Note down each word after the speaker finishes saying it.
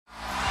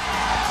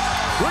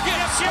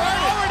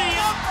Jarrett already in.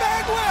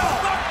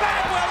 Buff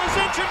Bagwell is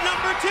injured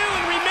number 2.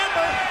 And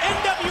remember,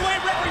 NWA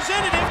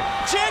representative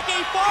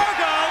Jackie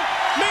Fargo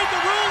made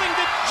the ruling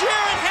that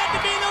Jarrett had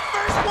to be the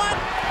first one.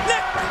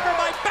 Neckbreaker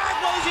by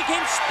Bagwell as he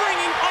came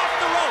springing off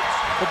the ropes.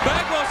 But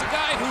Bagwell's a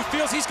guy who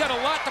feels he's got a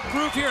lot to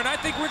prove here, and I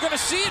think we're going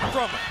to see it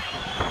from him.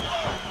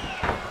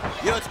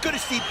 You know, it's good to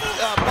see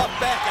Buff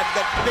back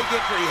after that big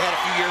injury he had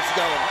a few years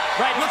ago.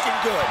 Right, looking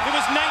good. It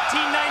was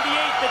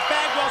 1998 that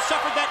Bagwell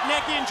suffered that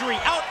neck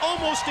injury, out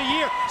almost a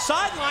year,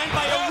 sidelined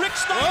by a Rick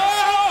Steiner.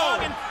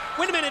 Oh! And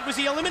wait a minute, was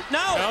he eliminated?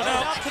 No,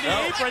 out to the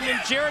apron, and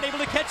Jarrett able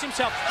to catch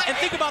himself. And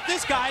think about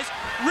this, guys.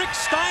 Rick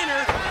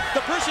Steiner,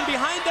 the person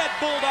behind that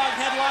Bulldog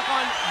headlock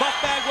on Buff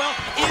Bagwell,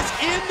 is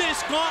in this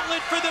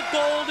gauntlet for the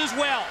gold as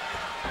well.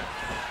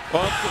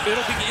 Well,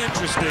 it'll be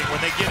interesting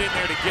when they get in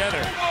there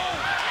together.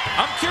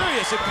 I'm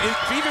curious if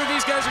either of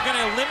these guys are going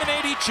to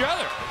eliminate each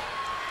other.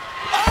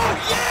 Oh,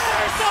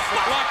 yes!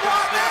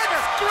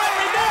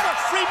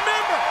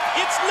 Remember,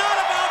 it's not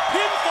about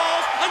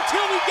pinfalls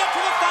until we get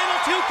to the final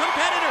 2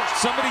 competitors.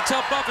 Somebody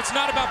tell Buff it's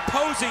not about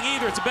posing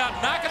either. It's about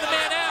knocking the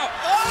man out.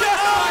 Just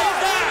like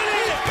that.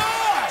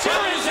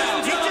 Ladies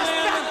and He just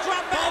gentlemen,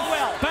 backdropped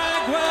Bagwell.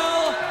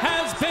 Bagwell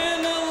has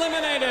been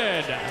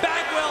eliminated.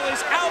 Bagwell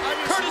is out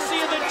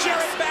courtesy of the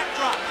Jarrett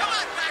backdrop.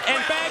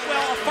 And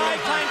Bagwell, a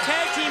 5-time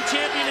tag team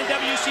champion in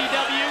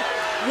WCW,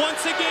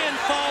 once again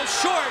falls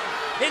short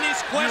in his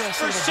quest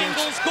for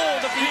singles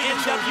gold of the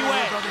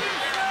NWA.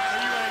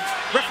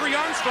 Referee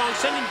Armstrong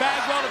sending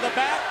Bagwell to the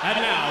back.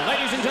 And now,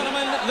 ladies and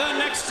gentlemen, the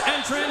next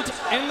entrant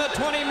in the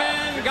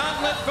 20-man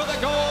gauntlet for the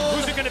gold.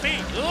 Who's it going to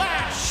be?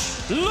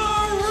 Lash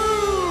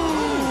LaRue.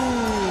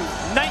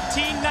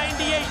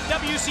 1998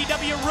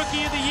 WCW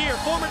Rookie of the Year,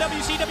 former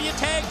WCW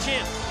Tag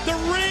Champ, the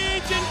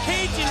Raging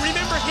Cajun.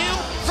 Remember him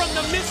from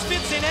the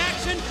Misfits in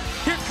Action?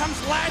 Here comes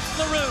Lash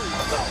LaRue.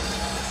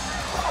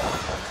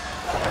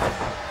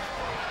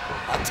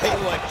 I'll tell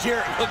you what,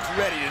 Jarrett looks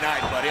ready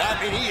tonight, buddy. I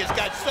mean, he has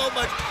got so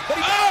much. But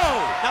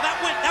Now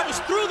that was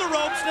through the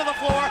ropes to the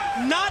floor,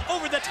 not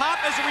over the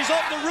top. As a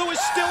result, LaRue is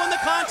still in the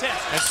contest.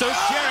 And so's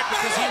Jarrett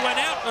because he went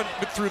out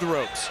through the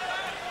ropes.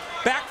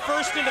 Back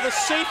first into the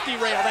safety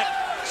rail. That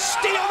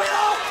steel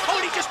rail. Oh,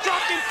 and he just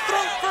dropped him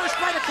throat first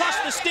right across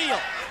the steel.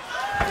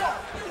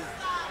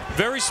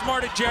 Very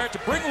smart of Jarrett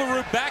to bring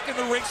LaRue back in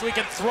the ring so he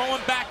can throw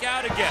him back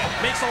out again.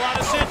 Makes a lot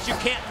of sense. You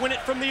can't win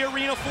it from the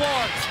arena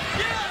floor.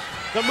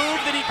 The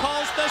move that he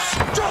calls the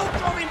stroke,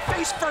 throwing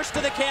face first to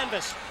the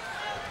canvas.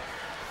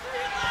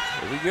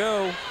 Here we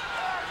go.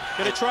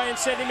 Gonna try and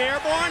send him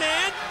airborne,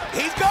 and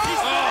he's gone.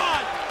 He's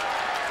gone.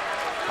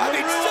 I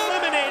mean,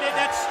 eliminated.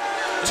 That's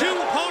 2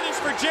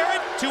 opponents for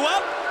Jarrett, 2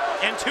 up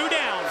and 2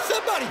 down.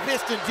 Somebody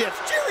pissed in Jeff's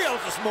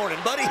Cheerios this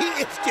morning, buddy. He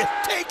is just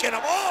taking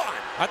them on.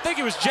 I think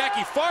it was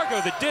Jackie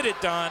Fargo that did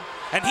it, Don,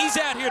 and he's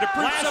out here to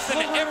prove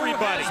something to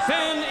everybody. Has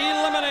been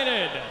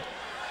eliminated.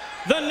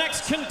 The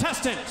next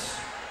contestant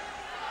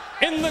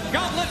in the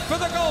gauntlet for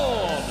the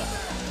gold,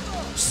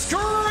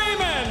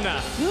 Screamin'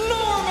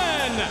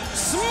 Norman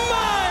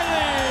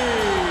Smiley.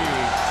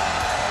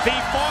 The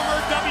former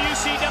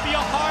WCW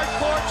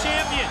Hardcore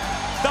Champion,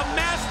 the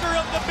master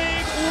of the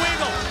Big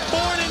Wiggle,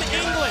 born in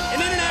England,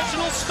 an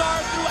international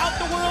star throughout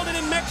the world and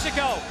in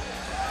Mexico.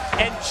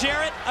 And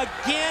Jarrett,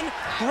 again,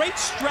 great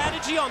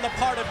strategy on the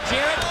part of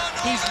Jarrett.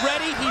 He's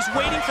ready, he's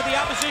waiting for the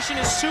opposition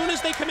as soon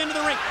as they come into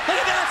the ring. Look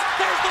at this,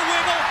 there's the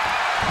wiggle.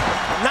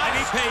 And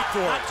he paid for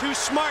it. Not too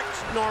smart,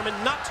 Norman,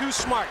 not too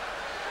smart.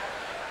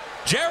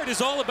 Jarrett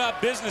is all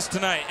about business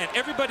tonight, and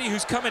everybody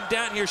who's coming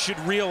down here should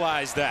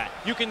realize that.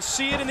 You can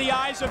see it in the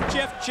eyes of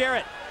Jeff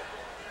Jarrett.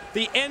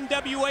 The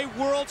NWA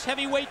World's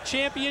Heavyweight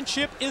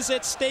Championship is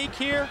at stake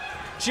here.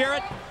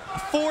 Jarrett,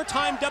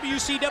 4-time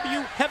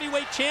WCW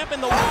Heavyweight Champ,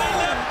 and the windup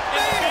and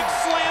the big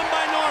slam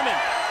by Norman.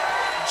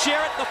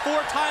 Jarrett, the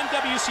 4-time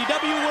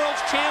WCW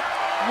World's Champ,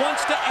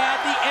 wants to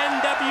add the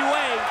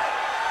NWA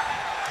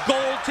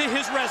gold to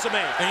his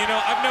resume. And you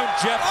know, I've known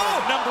Jeff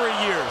for a number of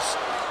years.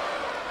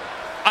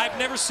 I've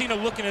never seen a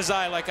look in his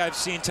eye like I've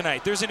seen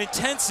tonight. There's an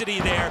intensity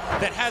there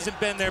that hasn't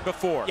been there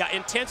before. Yeah,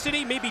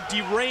 intensity, maybe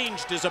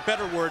deranged is a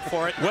better word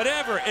for it.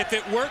 Whatever, if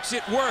it works,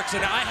 it works.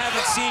 And I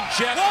haven't seen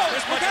Jeff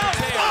this much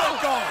detail. Oh,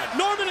 God.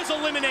 Norman is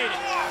eliminated.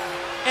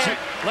 And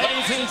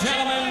ladies and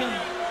gentlemen,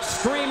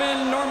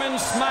 Screamin' Norman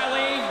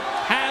Smiley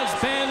has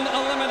been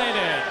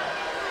eliminated.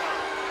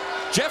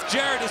 Jeff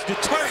Jarrett is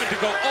determined to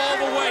go all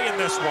the way in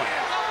this one.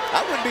 I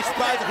wouldn't be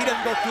surprised if he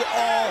doesn't go through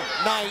all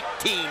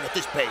 19 at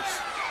this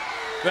pace.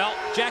 Well,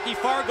 Jackie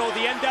Fargo,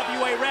 the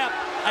NWA rep,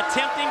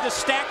 attempting to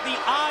stack the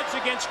odds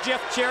against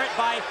Jeff Jarrett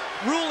by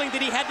ruling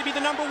that he had to be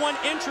the #1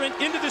 entrant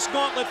into this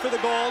gauntlet for the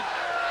gold.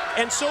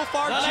 And so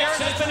far,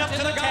 Jarrett has been up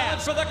to the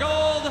task. For the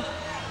gold,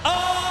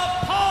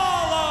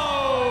 Apollo!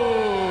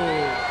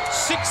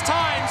 6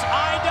 times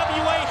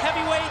IWA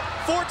heavyweight,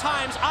 4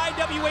 times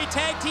IWA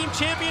tag team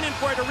champion in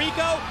Puerto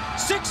Rico,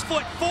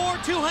 6'4",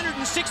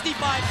 265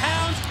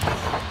 pounds.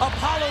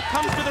 Apollo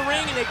comes to the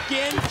ring, and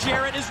again,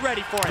 Jarrett is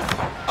ready for it.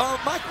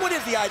 Mike, what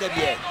is the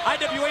IWA?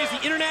 IWA is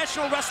the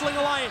International Wrestling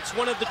Alliance,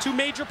 one of the 2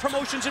 major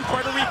promotions in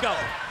Puerto Rico.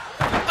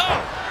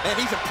 Oh! Man,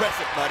 he's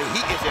impressive, buddy.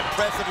 He is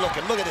impressive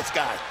looking. Look at this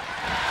guy.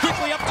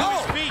 Quickly up to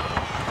his feet.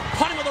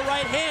 Caught him with the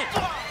right hand.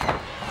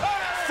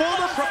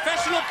 Former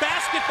professional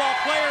basketball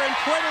player in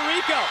Puerto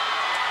Rico.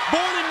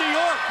 Born in New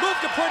York,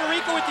 moved to Puerto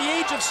Rico at the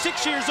age of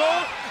 6 years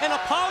old, and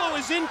Apollo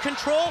is in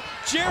control.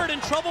 Jarrett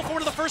in trouble for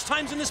one of the first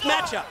times in this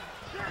matchup.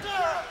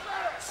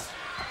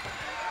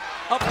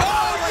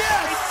 Apollo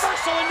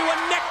reversal into a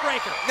neck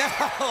breaker.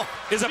 No.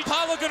 Is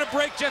Apollo going to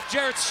break Jeff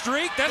Jarrett's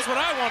streak? That's what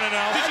I want to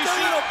know. Did you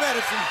see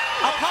medicine?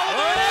 Apollo?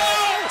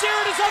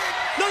 Jarrett is up.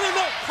 No.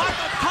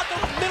 Caught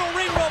the middle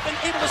ring rope and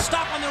able to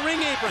stop on the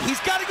ring apron. He's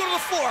got to go to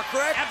the floor,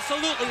 correct?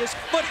 Absolutely. His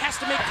foot has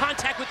to make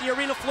contact with the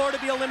arena floor to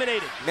be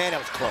eliminated. Man, that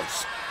was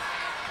close.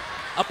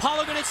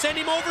 Apollo going to send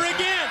him over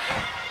again.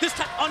 This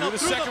time,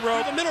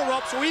 through the middle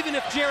rope, so even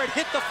if Jarrett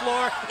hit the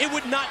floor, it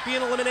would not be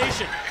an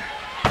elimination.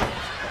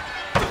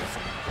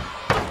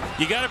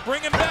 You got to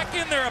bring him back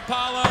in there,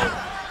 Apollo.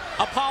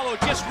 Apollo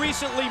just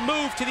recently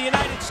moved to the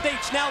United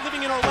States, now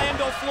living in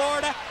Orlando,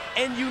 Florida,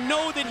 and you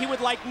know that he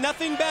would like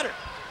nothing better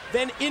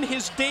than in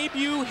his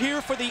debut here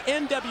for the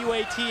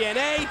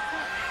NWA-TNA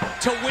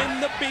to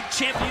win the big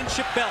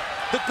championship belt,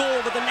 the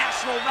gold of the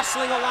National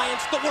Wrestling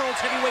Alliance, the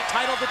world's heavyweight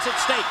title that's at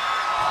stake.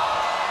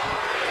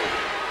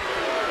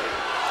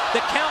 The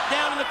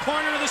countdown in the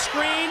corner of the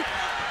screen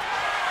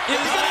is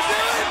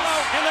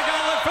and the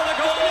gauntlet for the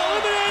gold.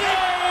 Eliminated.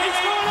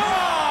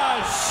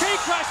 K-Krush.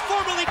 K-Krush,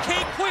 formerly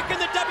K-Quick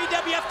in the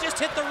WWF, just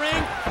hit the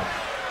ring.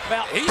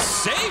 Well, he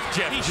saved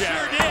Jeff Jarrett. He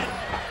sure did.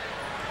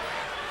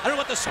 I don't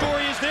know what the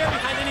story is there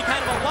behind any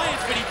kind of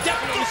alliance, but he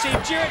definitely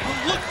saved Jarrett, who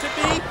looked to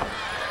be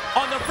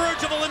on the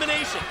verge of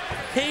elimination.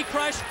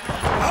 K-Krush.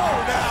 Oh,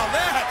 now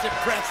that's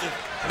impressive.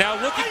 Now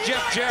look at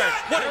Jeff Jarrett.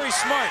 Very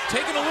smart.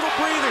 Taking a little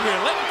breather here.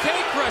 Letting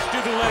K-Krush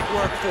do the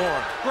legwork for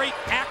him. Great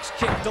axe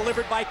kick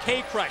delivered by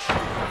K-Krush.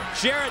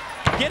 Jarrett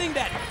getting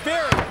that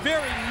very,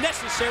 very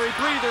necessary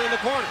breather in the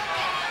corner.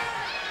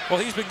 Well,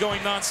 he's been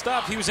going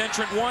non-stop. He was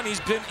entrant one. He's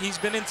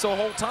been in the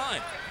whole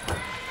time.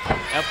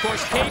 Of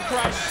course,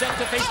 K-Krush set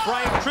to face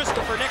Brian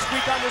Christopher next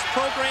week on this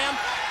program.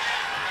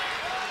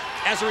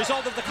 As a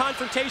result of the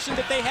confrontation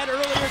that they had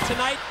earlier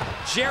tonight,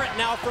 Jarrett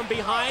now from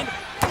behind.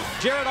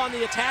 Jarrett on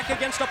the attack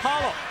against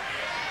Apollo.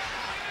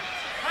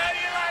 How do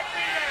you like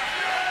me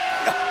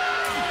now?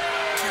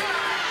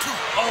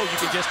 Oh, you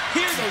can just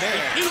hear those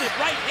repeated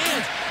right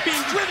hands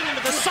being driven into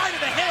the side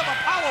of the head of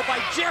Apollo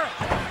by Jarrett.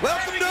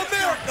 Welcome to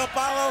America,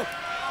 Apollo.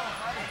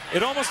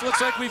 It almost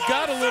looks like we've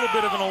got a little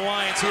bit of an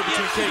alliance here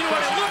between K-Krush You know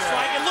what and it looks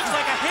like? It looks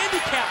like a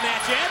handicap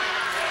match, Ed.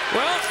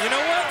 Well, you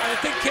know what? I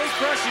think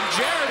K-Krush and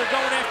Jarrett are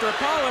going after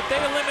Apollo. If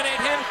they eliminate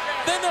him,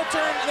 then they'll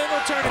turn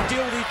and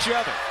deal with each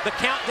other. The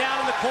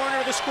countdown in the corner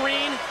of the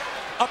screen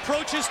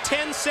approaches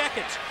 10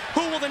 seconds.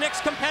 Who will the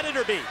next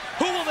competitor be?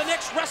 Who will the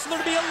next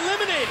wrestler to be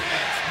eliminated?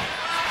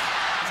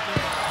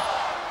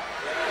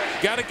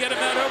 Got to get him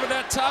out over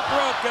that top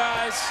rope,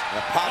 guys. The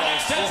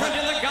next entrant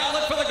in the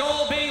gauntlet for the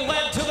gold being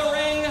led to the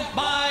ring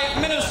by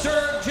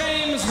Minister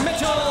James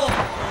Mitchell.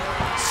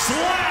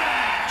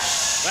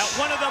 Slash! Well,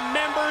 one of the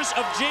members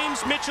of James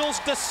Mitchell's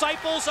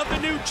Disciples of the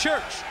New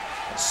Church,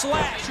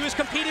 Slash, who has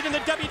competed in the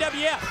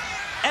WWF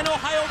and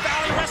Ohio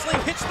Valley Wrestling,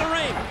 hits the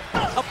ring.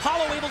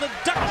 Apollo able to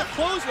duck the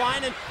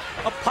clothesline, and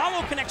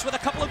Apollo connects with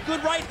a couple of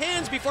good right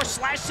hands before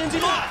Slash sends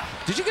him off.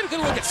 Did you get a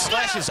good look at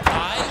Slash's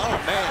eye? Oh,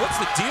 man. What's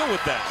the deal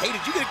with that? Hey,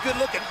 did you get a good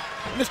look at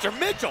Mr.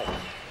 Mitchell?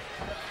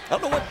 I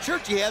don't know what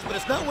church he has, but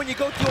it's not one you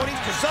go to on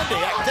Easter Sunday,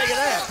 I can tell you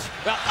that.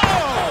 Well,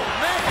 oh,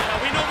 man.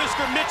 We know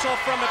Mr. Mitchell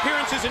from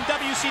appearances in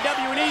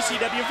WCW and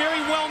ECW. Very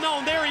well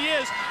known. There he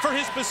is for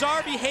his bizarre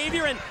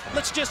behavior and,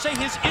 let's just say,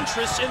 his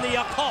interests in the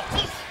occult.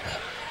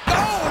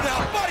 Oh,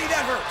 now, buddy,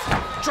 that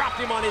hurts. Dropped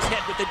him on his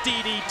head with the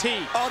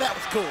DDT. Oh, that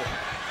was cool.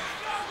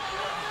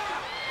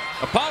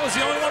 Apollo's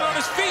the only one on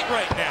his feet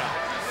right now.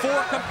 4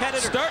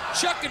 competitors. Start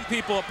chucking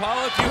people,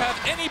 Apollo. If you have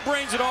any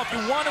brains at all, if you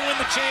want to win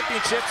the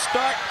championship,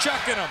 start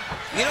chucking them.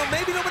 You know,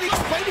 maybe nobody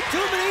explained it to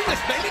him in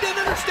English. Maybe he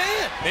didn't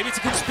understand. Maybe it's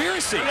a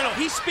conspiracy. No,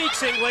 he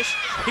speaks English.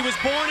 He was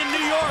born in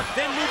New York,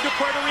 then moved to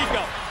Puerto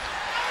Rico.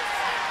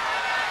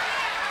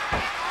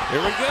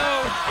 Here we go.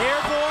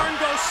 Airborne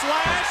goes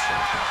Slash.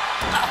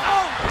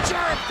 Oh,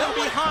 Jarrett from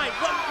behind.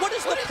 What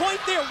is the point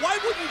there? Why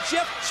wouldn't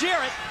Jeff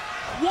Jarrett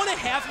want to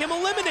have him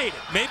eliminated?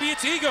 Maybe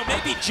it's ego.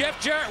 Maybe Jeff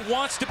Jarrett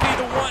wants to be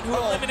the one who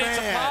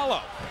eliminates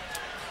Apollo.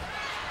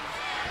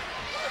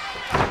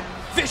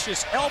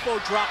 Vicious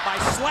elbow drop by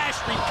Slash.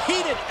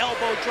 Repeated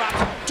elbow drops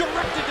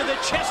directed to the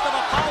chest of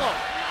Apollo.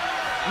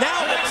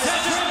 Now the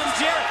decision from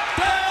Jarrett.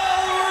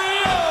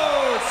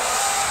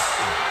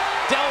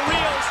 Del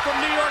Rios from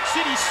New York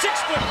City,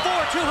 6'4",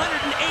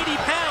 280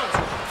 pounds.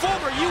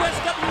 Former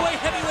USWA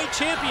heavyweight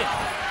champion.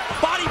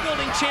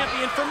 Bodybuilding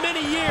champion for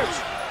many years.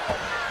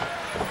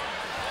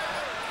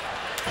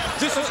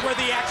 This is where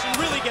the action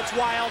really gets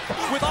wild,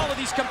 with all of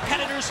these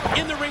competitors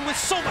in the ring with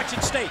so much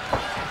at stake.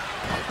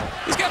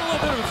 He's got a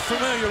little bit of a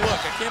familiar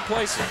look. I can't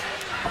place him.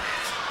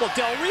 Well,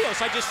 Del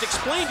Rios, I just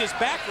explained his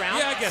background.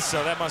 Yeah, I guess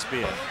so. That must be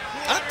it.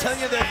 I'm telling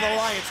you, there's an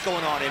alliance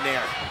going on in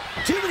there.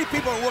 Too many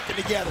people are working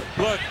together.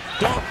 Look,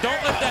 don't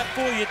let that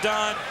fool you,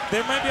 Don.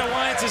 There might be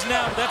alliances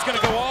now, but that's going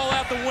to go all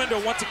out the window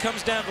once it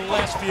comes down to the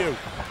last few.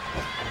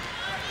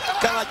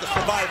 Kind of like the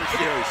Survivor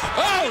Series.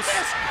 Oh!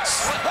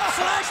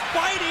 Slash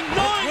biting,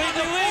 gnawing on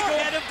the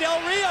forehead of Del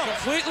Rio.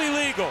 Completely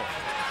legal.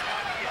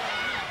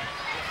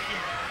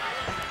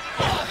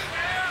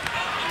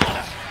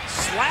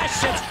 Slash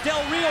sets Del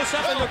Rios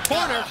up in the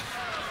corner.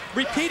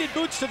 Repeated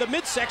boots to the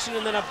midsection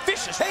and then a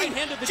vicious right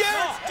hand to the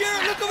jaw.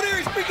 Jarrett, look over there.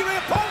 He's speaking to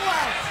Apollo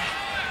out.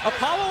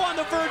 Apollo on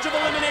the verge of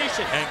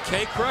elimination. And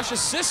K-Krush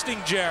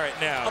assisting Jarrett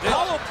now.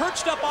 Apollo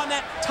perched up on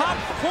that top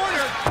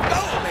corner.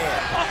 Oh, man.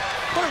 Oh,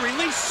 what a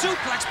release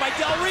suplex by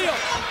Del Rio.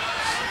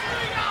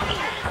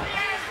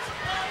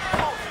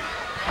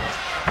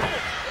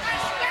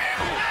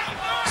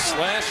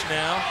 Slash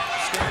now,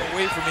 staying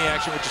away from the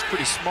action, which is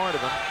pretty smart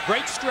of him.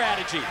 Great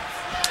strategy.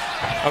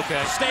 Okay.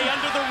 Stay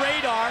under the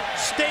radar,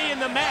 stay in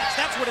the match.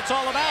 That's what it's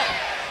all about.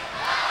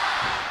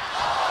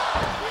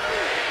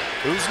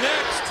 Who's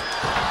next?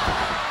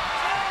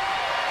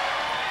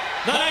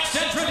 The next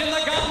entrant in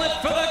the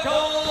gauntlet for the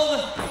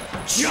gold,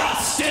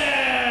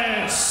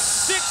 Justice!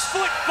 6'5",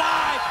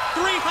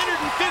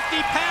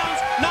 350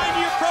 pounds,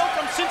 9-year pro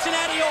from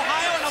Cincinnati,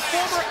 Ohio, and a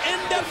former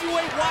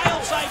NWA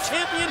Wildside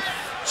champion.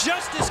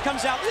 Justice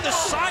comes out. Look at the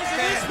size of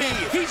this man.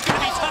 He's going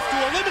to be tough to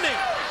eliminate.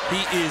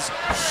 He is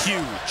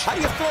huge. How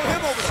do you throw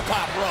him over the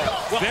top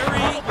rope? Well, very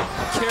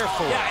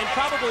careful. Yeah, and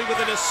probably with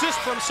an assist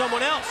from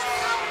someone else.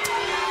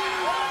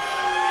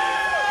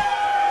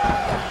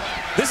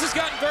 This has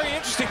gotten very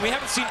interesting. We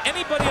haven't seen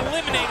anybody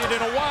eliminated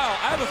in a while.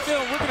 I have a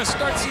feeling we're going to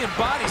start seeing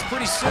bodies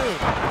pretty soon.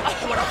 Oh,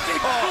 what a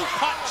big boot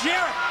caught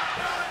Jarrett.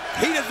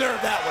 He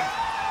deserved that one.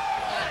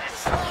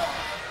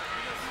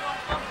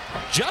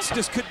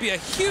 Justice could be a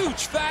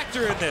huge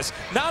factor in this.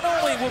 Not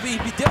only will he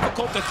be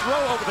difficult to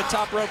throw over the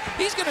top rope,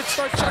 he's going to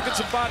start chucking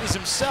some bodies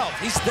himself.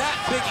 He's that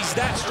big, he's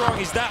that strong,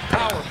 he's that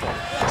powerful.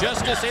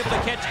 Justice able to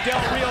catch Del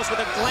Rios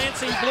with a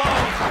glancing blow,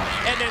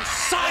 and then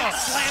side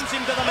slams him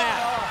to the mat.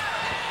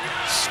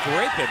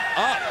 Scraping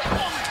up.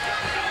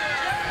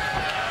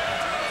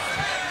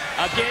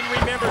 Again,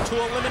 remember to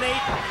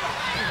eliminate.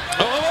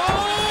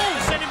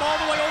 Oh! Send him all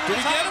the way over the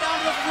top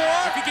down to the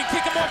floor. If he can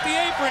kick him off the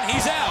apron,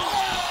 he's out.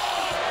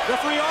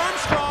 Referee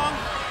Armstrong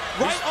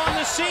right on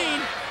the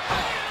scene.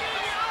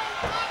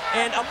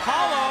 And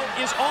Apollo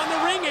is on the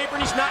ring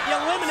apron. He's not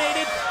yet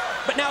eliminated.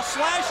 But now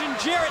Slash and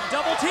Jarrett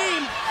double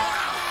team.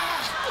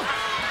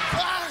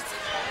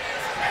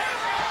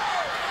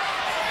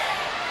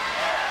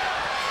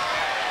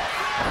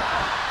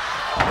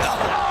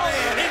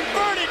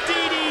 Inverted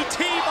DDT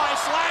by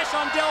Slash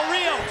on Del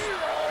Rio.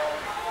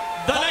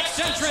 The next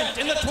entrant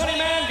in the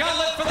 20-man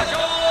gauntlet for the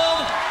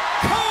gold,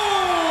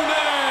 Conan!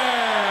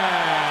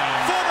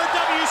 Former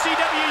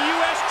WCW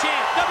US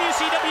champ,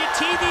 WCW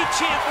TV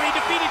champ, where he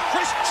defeated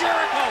Chris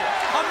Jericho,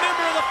 a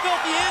member of the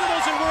Filthy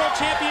Animals in World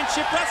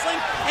Championship Wrestling,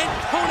 and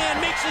Conan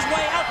makes his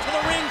way out to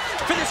the ring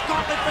for this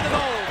gauntlet for the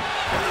gold.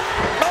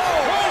 Oh,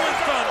 rolling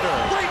thunder!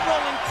 Great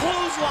rolling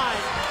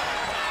clothesline.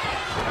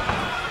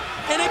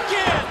 And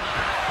again,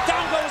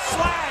 down goes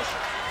Slash.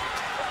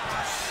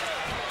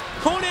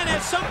 Conan has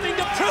something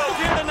to prove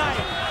here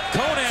tonight.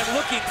 Conan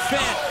looking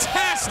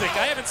fantastic.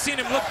 I haven't seen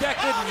him look that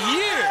good in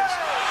years.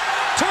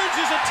 Turns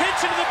his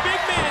attention to the big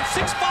man at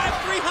 6'5",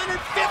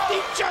 350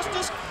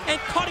 Justice, and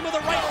caught him with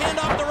a right hand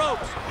off the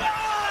ropes.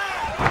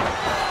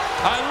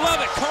 I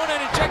love it.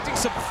 Conan injecting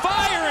some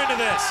fire into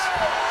this.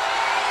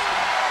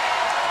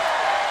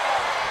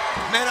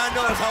 Man, I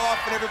notice how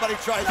often everybody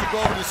tries to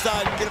go over the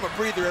side and get him a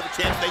breather every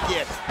chance they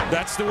get.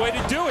 That's the way to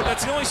do it.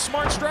 That's the only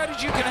smart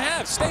strategy you can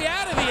have. Stay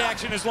out of the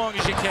action as long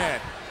as you can.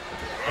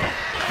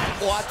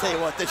 Well, I'll tell you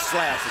what, this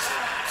Slash is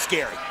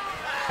scary.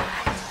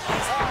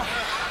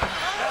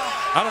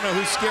 I don't know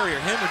who's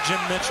scarier, him or Jim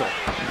Mitchell.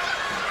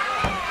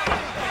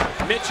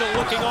 Mitchell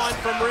looking on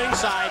from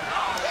ringside.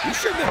 You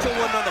sure Mitchell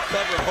wasn't on the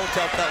cover of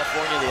Hotel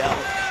California, the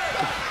album?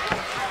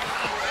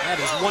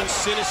 That is one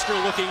sinister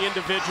looking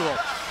individual.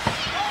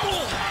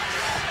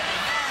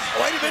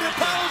 Wait a minute,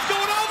 Apollo's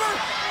going over!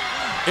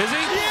 Is he?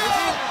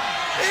 Yeah!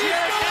 He's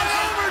going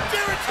over!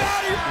 Jarrett's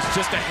got him! He's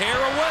just a hair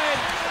away.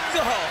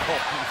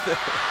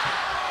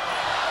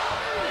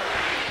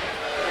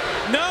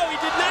 No, he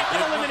did not get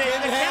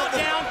eliminated. The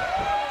countdown.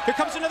 Here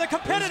comes another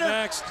competitor. Who's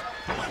next?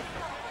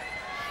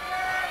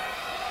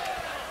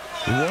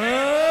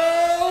 Well.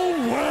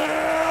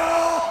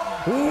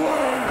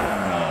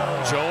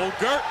 Joel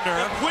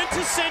Gertner. The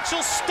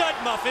quintessential stud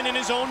muffin in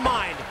his own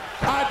mind.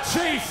 I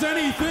chase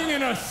anything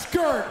in a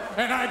skirt,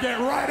 and I get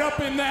right up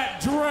in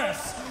that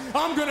dress.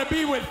 I'm gonna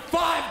be with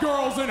 5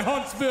 girls in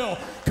Huntsville,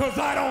 cause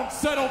I don't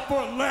settle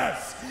for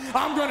less.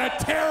 I'm gonna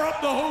tear up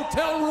the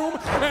hotel room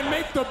and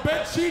make the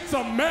bed sheets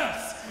a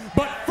mess.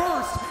 But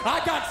first,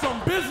 I got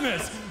some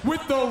business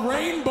with the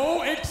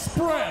Rainbow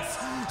Express.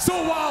 So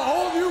while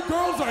all you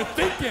girls are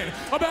thinking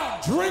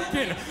about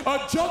drinking a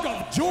jug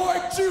of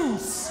joy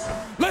juice,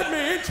 let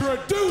me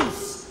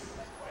introduce.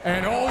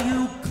 And all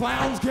you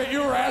clowns, get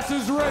your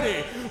asses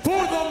ready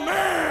for the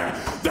man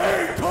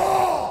they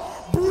call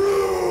Bruce.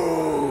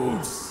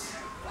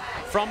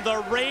 From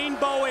the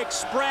Rainbow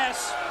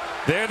Express,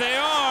 there they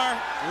are.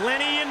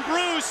 Lenny and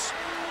Bruce.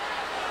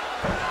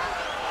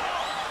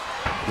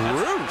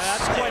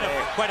 That's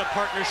quite a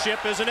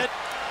partnership, isn't it?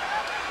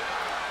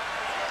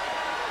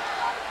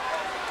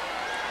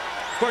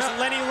 Of course,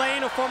 Lenny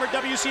Lane, a former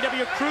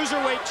WCW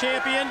Cruiserweight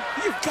champion.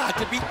 You've got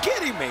to be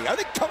kidding me. Are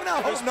they coming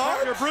out His holding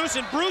partner, arms? Bruce,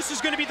 and Bruce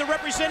is going to be the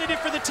representative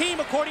for the team,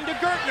 according to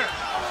Gertner.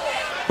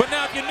 But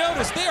now, if you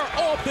notice, they are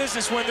all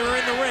business when they're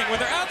in the ring. When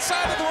they're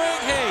outside of the ring,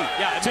 hey,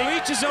 to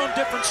each his own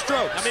different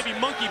strokes. Now, maybe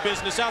monkey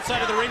business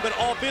outside of the ring, but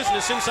all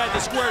business inside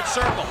the squared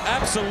circle.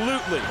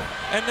 Absolutely.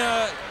 And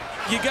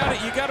you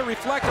got to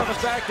reflect on the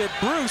fact that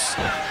Bruce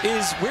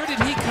is, where did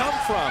he come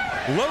from?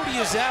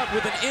 Lodi is out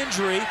with an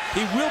injury.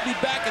 He will be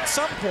back at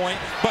some point,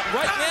 but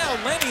right now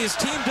Lenny is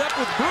teamed up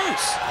with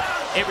Bruce,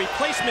 a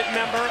replacement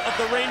member of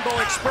the Rainbow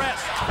Express.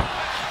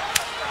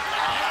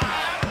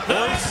 The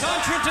next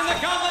entrant in the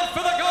gauntlet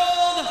for the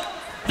gold,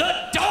 the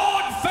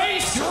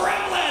dog-faced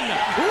gremlin,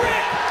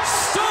 Rick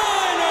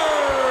Steiner.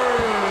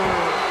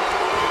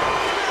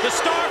 The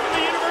star from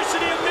the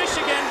University of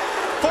Michigan,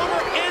 former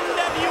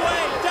NWA,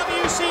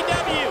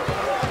 WCW,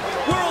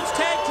 World's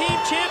Tag Team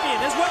Champion,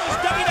 as well as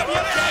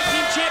WWF Tag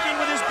Team Champion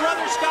with his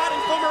brother Scott,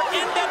 and former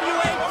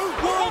NWA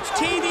World's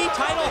TV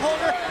title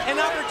holder. An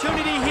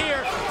opportunity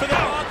here for the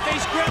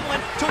dog-faced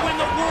gremlin to win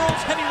the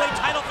World's Heavyweight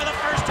title for the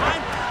first time,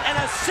 and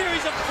a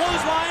series of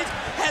clotheslines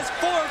has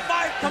 4 or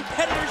 5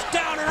 competitors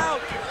down and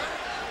out.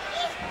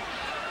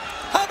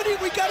 How many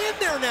we got in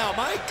there now,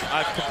 Mike?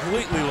 I've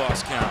completely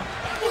lost count.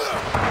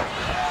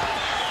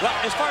 Well,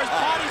 as far as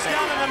bodies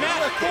down on the mat,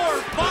 4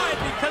 or 5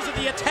 because of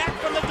the attack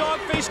from the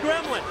dog-faced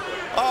gremlin.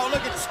 Oh,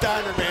 look at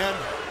Steiner, man.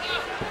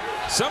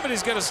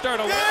 Somebody's got to start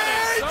a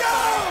There he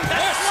goes!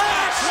 That's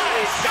Slash!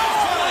 He's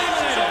gone!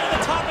 Over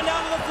the top and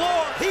down to the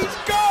floor. He's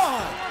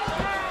gone!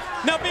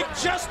 Now Big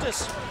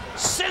Justice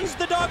sends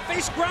the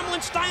dog-faced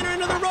gremlin Steiner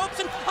into the ropes,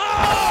 and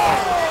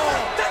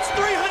oh! That's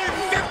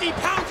 350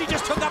 pounds he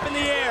just took up in the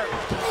air.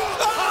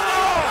 Oh!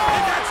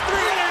 And that's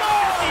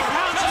 350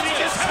 pounds that he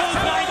just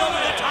clotheslined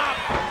over the top.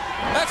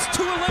 That's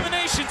 2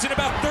 eliminations in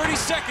about 30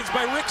 seconds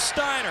by Rick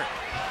Steiner.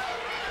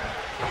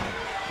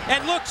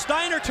 And look,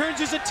 Steiner turns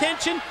his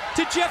attention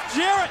to Jeff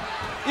Jarrett.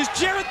 Is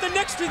Jarrett the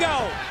next to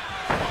go?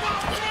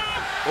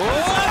 Oh!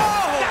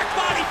 Back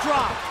body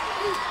drop.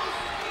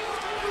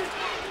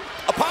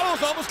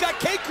 Apollo's almost got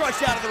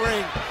K-Krush out of the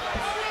ring.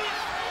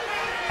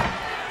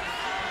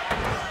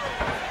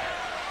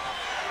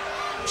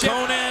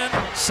 Conan,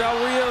 Sal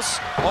Rios,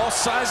 all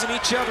sizing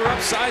each other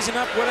up, sizing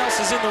up what else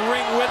is in the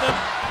ring with them,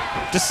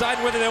 decide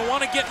whether they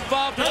want to get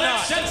involved or The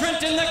not. next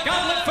entrant in the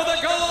gauntlet for the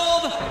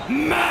gold,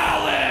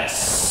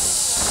 Malice.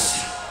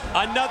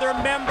 Another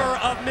member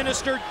of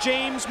Minister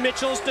James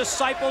Mitchell's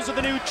Disciples of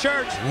the New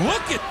Church.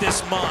 Look at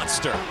this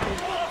monster.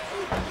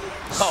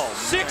 Oh,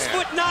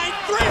 6'9",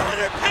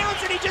 300 pounds,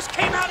 and he just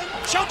came out and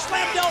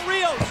chokeslammed Del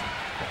Rios.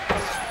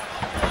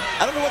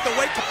 I don't know what the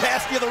weight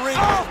capacity of the ring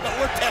is, but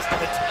we're testing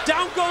it.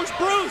 Down goes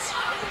Bruce.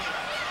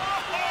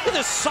 Look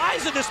at the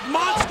size of this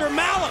monster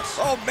Malice.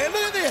 Oh, man,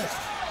 look at this.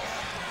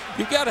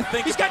 You got to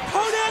think He's got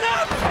Conan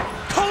up.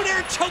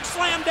 Conan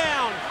chokeslam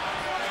down.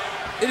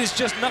 it is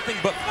just nothing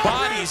but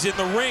bodies in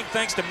the ring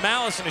thanks to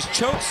Malice and his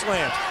choke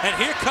slams. And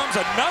here comes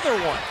another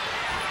one.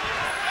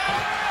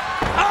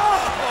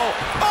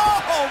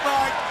 Oh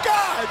my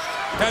gosh!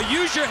 Now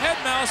use your head,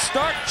 Malice.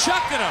 Start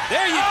chucking them.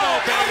 There you go,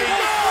 baby.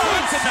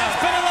 Bruce has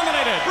been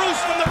eliminated. Bruce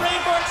from the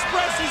Rainbow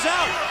Express is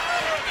out.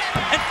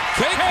 And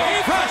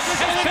K-Krush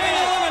has been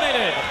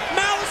eliminated.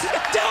 Malice is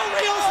Del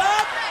Rios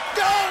up.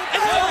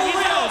 And Del he's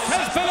Rios out.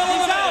 has been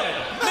He's out.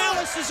 eliminated.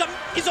 Malice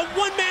is a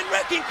one-man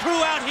wrecking crew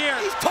out here.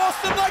 He's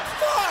tossed them like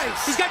flies.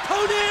 He's got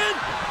Conan.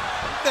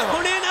 No.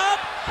 Conan up.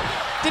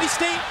 Did he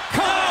stay?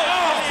 Conan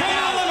has been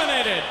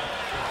eliminated.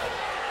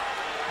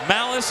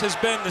 Malice has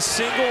been the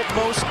single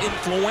most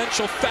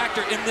influential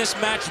factor in this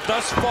match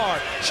thus far,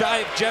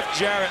 shy of Jeff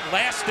Jarrett,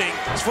 lasting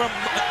from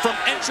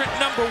entrant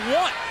number 1.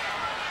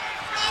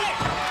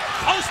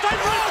 Oh,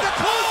 Steiner running with a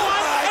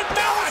clothesline, and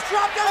Malice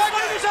dropped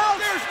everybody's out.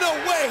 There's no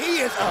way he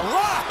is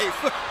alive.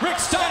 Rick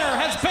Steiner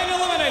has been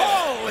eliminated.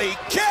 Holy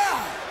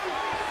cow!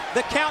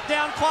 The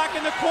countdown clock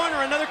in the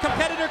corner. Another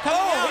competitor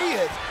coming out. He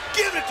is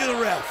giving it to the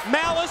ref.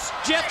 Malice,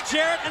 Jeff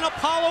Jarrett, and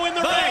Apollo in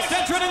the The ring. next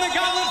entrant in the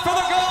gauntlet for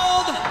the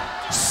gold,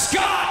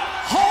 Scott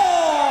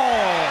Hall.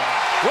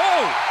 Whoa!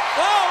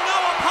 Oh, no,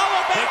 Apollo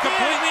They back in.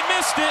 completely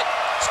missed it.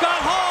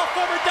 Scott Hall,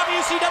 former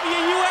WCW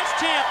US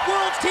champ,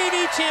 World's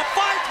TV champ,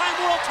 5-time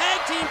World Tag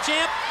Team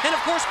champ, and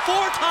of course 4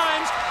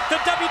 times the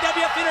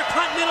WWF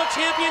Intercontinental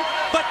champion,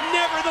 but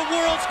never the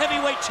World's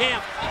Heavyweight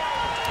champ.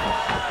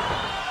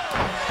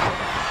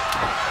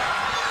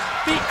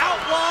 The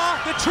outlaw,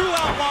 the true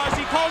outlaw, as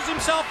he calls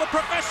himself, of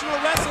professional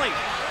wrestling.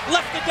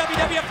 Left the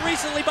WWF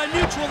recently by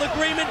mutual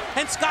agreement,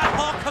 and Scott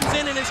Hall comes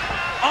in and is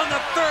on the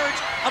verge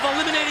of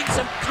eliminating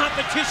some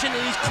competition,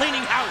 and he's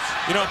cleaning house.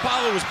 You know,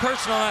 Apollo was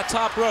perching on that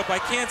top rope. I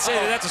can't say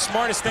that that's the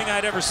smartest thing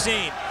I'd ever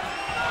seen.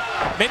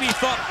 Maybe he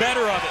thought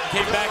better of it and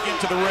came back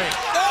into the ring.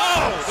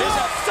 Oh,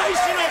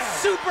 sensational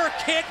super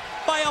kick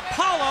by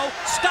Apollo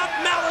stopped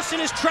Malice in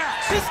his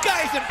tracks. This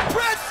guy's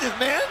impressive,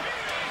 man.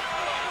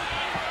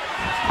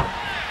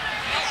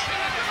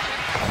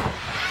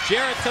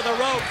 Jarrett to the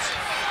ropes.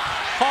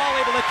 Hall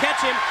able to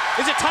catch him.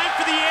 Is it time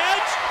for the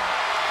edge?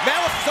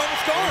 Malice is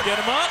almost gone. Get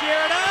him up.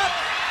 Jarrett up.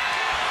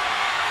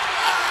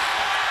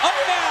 Oh,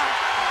 yeah.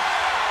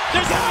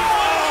 There's only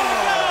one way to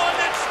go, and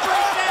that's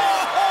straight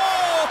down.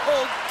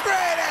 Oh,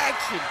 great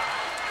action.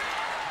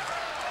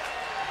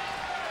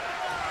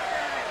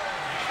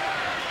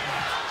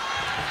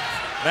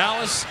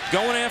 Malice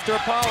going after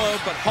Apollo,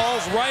 but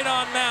Hall's right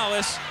on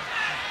Malice.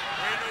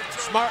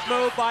 Smart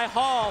move by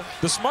Hall.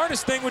 The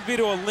smartest thing would be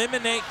to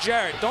eliminate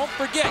Jarrett. Don't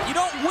forget, you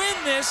don't win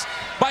this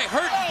by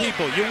hurting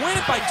people. You win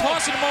it by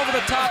tossing them over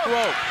the top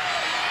rope.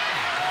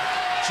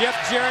 Jeff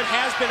Jarrett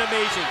has been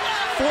amazing.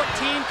 14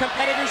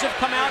 competitors have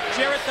come out.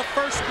 Jarrett, the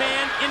first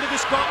man into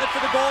this gauntlet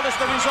for the gold as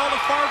the result of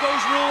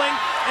Fargo's ruling,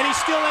 and he's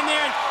still in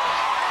there. And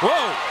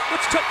whoa,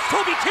 it's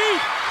Toby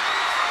Keith.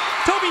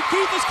 Toby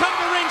Keith has come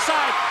to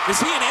ringside.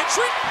 Is he an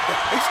entrant?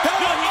 He's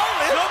coming on.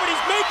 Nobody's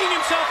making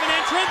himself an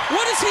entrant.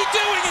 What is he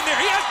doing in there?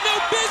 He has no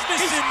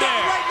business He's in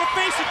there. right in the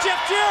face of Jeff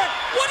Jarrett.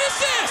 What is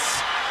this?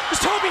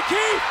 It's Toby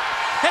Keith.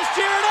 Has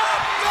Jarrett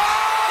up.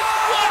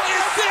 What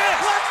is this?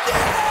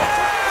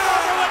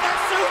 With a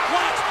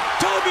suplex.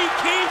 Toby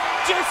Keith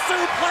just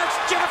suplexed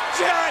Jeff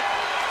Jarrett.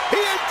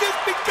 He has just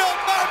become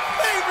my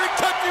favorite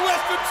country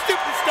western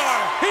superstar.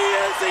 He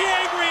is the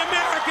angry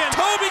American.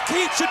 Toby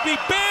Keith should be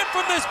banned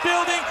from this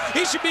building.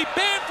 He should be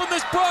banned from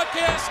this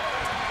broadcast.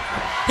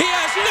 He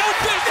has no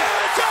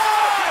business.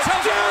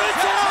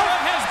 Jarrett's out.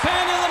 has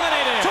been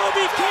eliminated.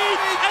 Toby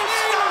Keith and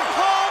Scott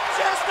Hall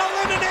just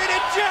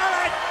eliminated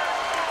Jarrett.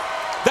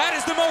 That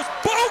is the most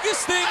bogus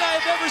thing I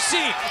have ever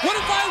seen. What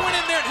if I went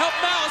in there and helped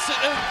Malice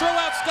throw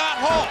out Scott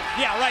Hall?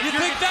 Yeah, right. You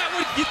think that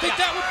would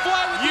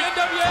fly with the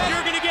NWA?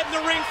 You're going to get in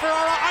the ring for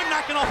I'm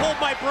not going to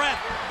hold my breath.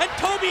 And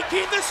Toby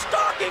Keith is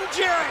stalking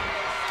Jarrett.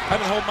 I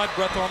haven't held my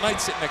breath all night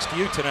sitting next to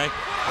you tonight.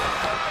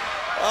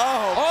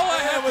 Oh, all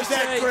I have was to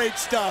that say, great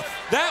stuff.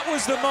 That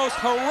was the most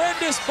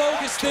horrendous,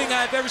 bogus thing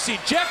I've ever seen.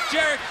 Jeff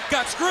Jarrett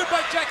got screwed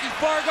by Jackie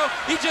Fargo.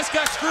 He just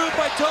got screwed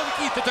by Toby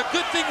Keith. It's a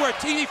good thing we're a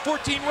TV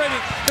 14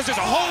 rating because there's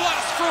a whole lot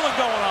of screwing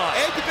going on.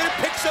 And you better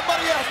pick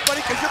somebody else,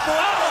 buddy, because you're both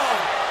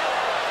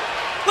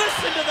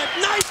Listen to the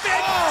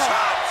knife-edge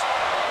chops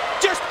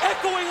just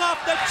echoing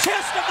off the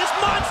chest of this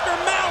monster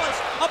Malice.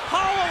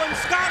 Apollo and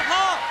Scott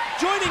Hall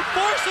joining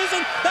forces,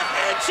 and the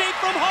handshake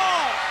from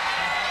Hall.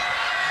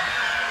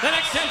 The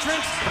next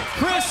entrant,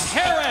 Chris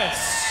Harris.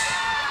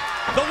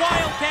 The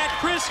Wildcat,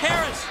 Chris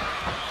Harris,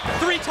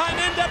 three-time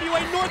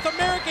NWA North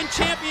American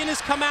champion, has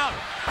come out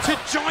to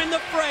join the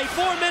fray.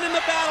 4 men in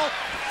the battle,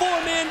 4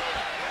 men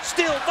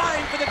still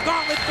vying for the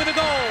gauntlet for the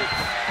gold.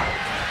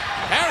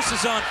 Harris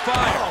is on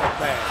fire. Oh,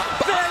 man.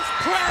 There's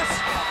press.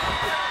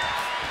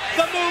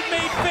 The move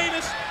made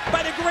famous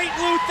by the great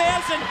Lou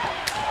Thesz, and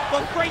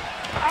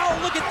oh,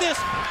 look at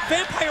this.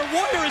 Vampire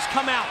Warrior has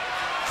come out.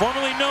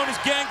 Formerly known as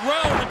Gangrel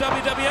in the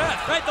WWF.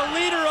 Right, the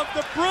leader of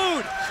the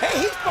Brood.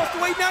 Hey, he's supposed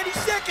to wait 90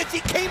 seconds. He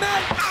came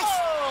out.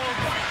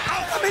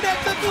 I mean,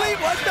 that's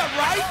unbelievable. That's not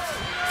right.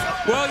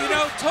 Well, you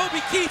know,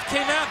 Toby Keith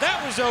came out. That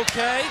was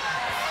okay.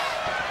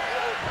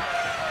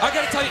 I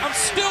got to tell you, I'm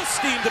still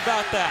steamed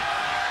about that.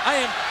 I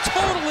am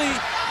totally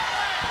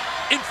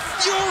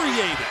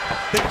infuriated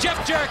that Jeff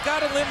Jarrett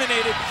got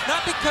eliminated,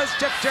 not because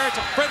Jeff Jarrett's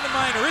a friend of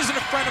mine or isn't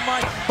a friend of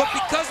mine, but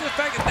because of the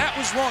fact that that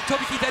was wrong.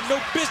 Toby Keith had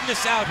no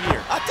business out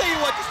here. I'll tell you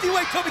what, you see the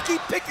way Toby Keith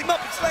picked him up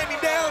and slammed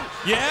him down?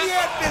 Yeah? He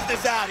had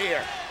business out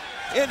here.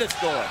 End of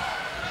story.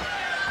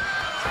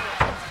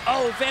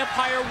 Oh,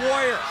 Vampire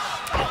Warrior.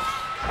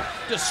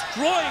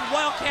 Destroying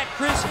Wildcat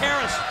Chris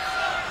Harris.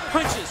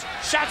 Punches,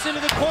 shots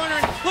into the corner,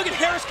 and look at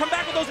Harris come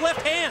back with those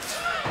left hands.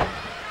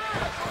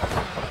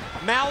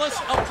 Malice,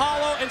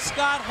 Apollo, and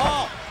Scott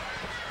Hall.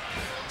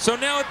 So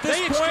now at this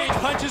they point, exchange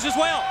punches as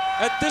well.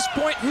 At this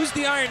point, who's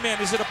the Iron Man?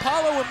 Is it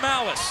Apollo or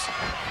Malice?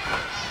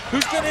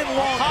 Who's been in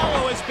longer?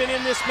 Apollo has been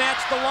in this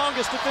match the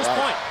longest at this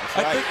point.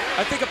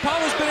 I think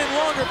Apollo's been in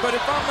longer, but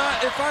if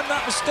I'm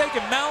not mistaken,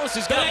 Malice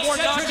has got more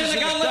notches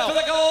in his belt. For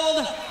the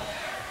gold,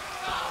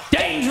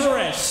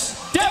 Dangerous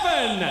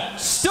Devon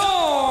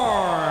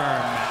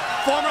Storm.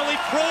 Formerly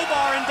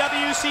Crowbar in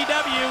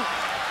WCW,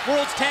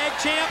 World's Tag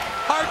Champ,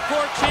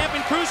 Hardcore Champ,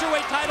 and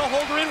Cruiserweight title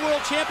holder in World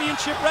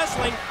Championship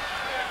Wrestling.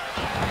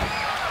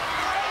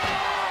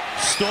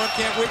 Storm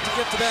can't wait to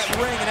get to that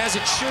ring, and as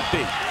it should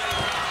be.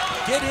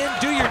 Get in,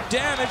 do your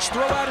damage,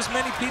 throw out as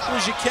many people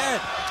as you can.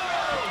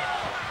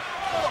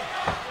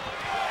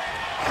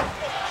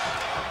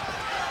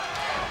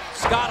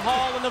 Scott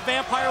Hall and the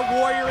Vampire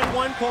Warrior in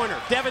one corner.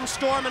 Devon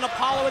Storm and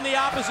Apollo in the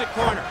opposite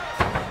corner.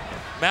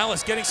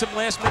 Malice getting some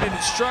last-minute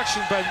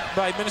instruction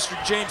by Minister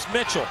James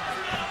Mitchell.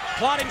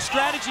 Plotting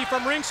strategy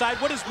from ringside.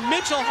 What does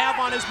Mitchell have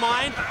on his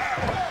mind?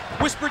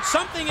 Whispered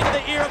something into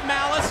the ear of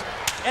Malice,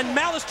 and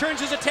Malice turns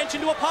his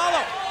attention to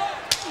Apollo.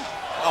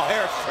 Oh,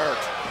 Harris is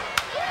hurt.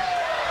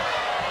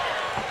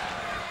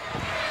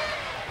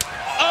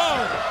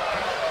 Oh!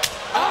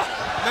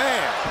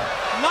 Man.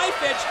 Knife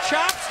edge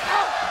chops.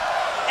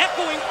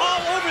 echoing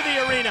all over the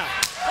arena.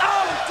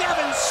 Oh,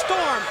 Devin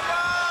Storm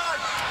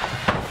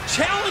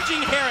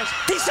challenging Harris.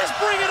 He says,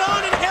 bring it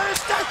on, and Harris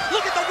does.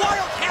 Look at the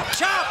Wildcat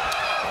chop.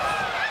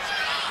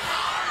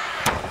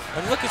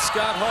 And look at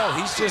Scott Hall.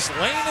 He's just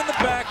laying in the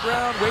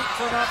background, waiting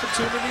for an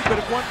opportunity, but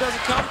if one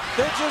doesn't come,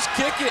 they'll just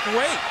kick it and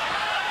wait.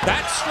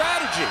 That's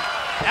strategy.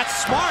 That's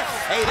smart.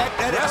 Hey, that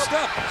Rest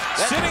up.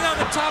 Sitting on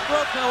the top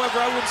rope, however,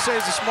 I wouldn't say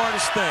is the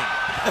smartest thing.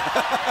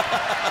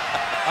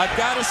 I've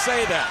got to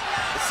say that.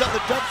 It's something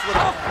the Dumps would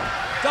have.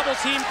 Double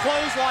team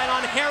clothesline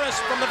on Harris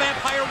from the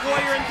Vampire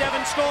Warrior and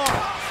Devin Storm.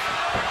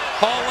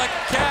 Hall like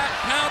a cat,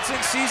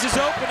 pouncing, sees his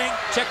opening.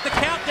 Check the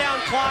countdown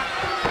clock.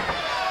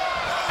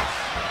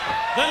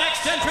 The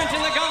next entrant in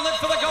the gauntlet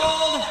for the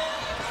gold,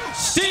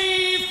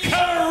 Steve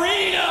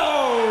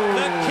Corino.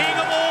 The king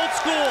of old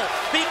school,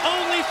 the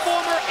only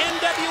former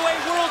NWA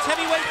World's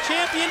Heavyweight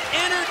Champion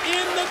entered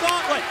in the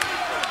gauntlet.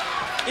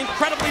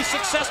 Incredibly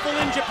successful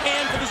in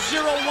Japan for the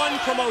 0-1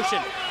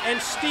 promotion.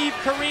 And Steve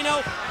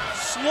Corino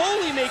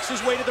slowly makes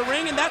his way to the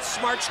ring, and that's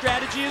smart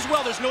strategy as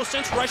well. There's no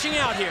sense rushing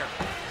out here.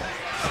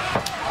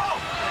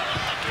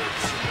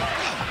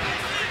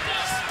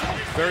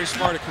 Very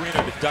smart of Corino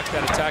to duck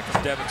that attack of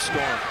Devin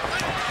Storm.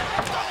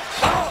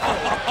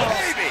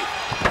 Baby!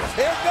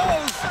 There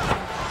goes!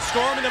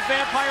 Storm and the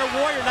Vampire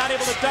Warrior not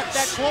able to duck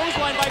that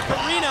clothesline by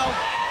Corino.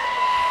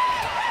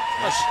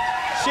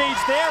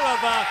 Shades there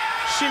of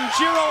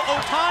Shinjiro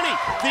Otani.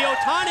 The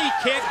Otani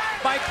kick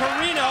by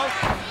Corino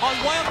on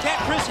Wildcat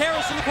Chris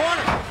Harris in the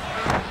corner.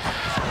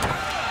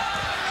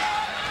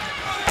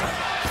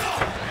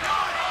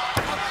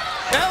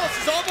 Dallas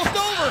is almost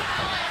over.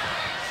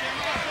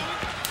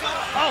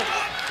 Oh.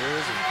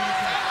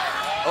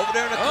 Over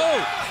there in the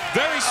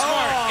Very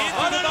smart.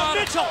 Into the bottom.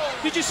 Mitchell.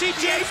 Did you see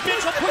James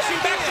Mitchell pushing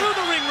back through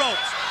the ring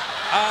ropes?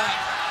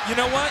 You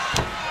know what?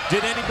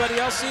 Did anybody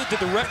else see it? Did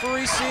the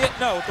referee see it?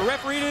 No, if the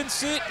referee didn't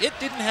see it, it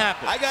didn't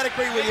happen. I got to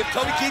agree with you. If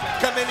Tony Keith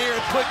can come in here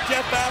and put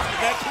Jeff out,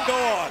 that can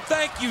go on.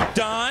 Thank you,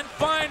 Don.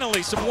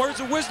 Finally, some words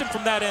of wisdom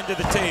from that end of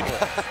the table.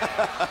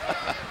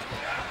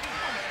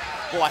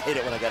 Boy, I hate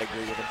it when I got to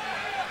agree with him.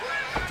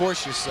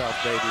 Force yourself,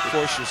 baby.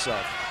 Force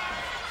yourself.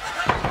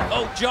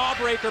 Oh,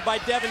 jawbreaker by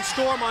Devin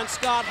Storm on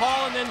Scott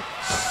Hall, and then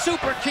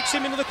super kicks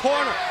him into the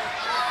corner.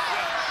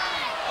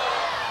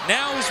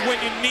 Now is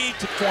when you need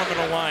to form an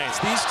alliance.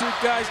 These two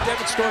guys,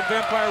 Devin Storm,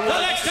 Vampire Warrior.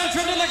 The next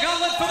entrant in the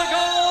gauntlet for the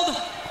gold,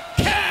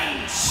 Ken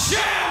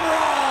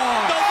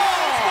Shamrock. The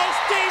world's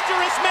most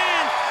dangerous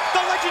man,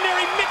 the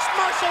legendary mixed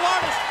martial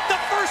artist, the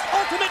first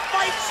Ultimate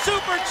Fight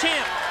super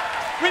champ.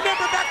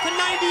 Remember back to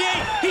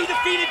 '98, he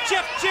defeated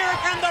Jeff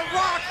Jarrett and The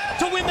Rock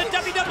to win the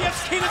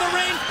WWF's King of the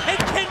Ring, and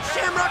Ken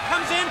Shamrock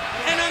comes in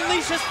and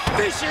unleashes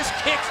vicious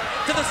kicks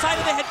to the side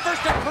of the head,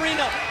 first of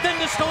Corino, then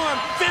to Storm,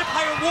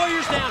 Vampire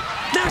Warriors down,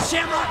 now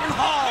Shamrock and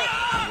Hall.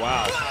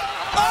 Wow.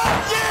 Oh,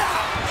 yeah!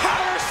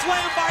 Power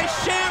slam by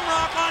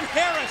Shamrock on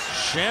Harris.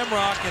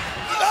 Shamrock and...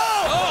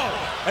 Oh!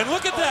 And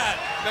look at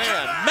that.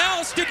 Man.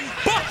 Malice didn't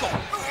buckle.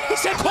 He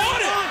said,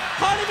 Caught it.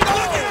 Caught him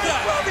Look at that.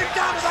 Drove him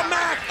down to the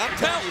mat. I'm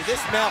telling you, this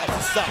Malice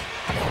is something.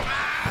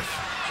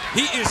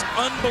 He is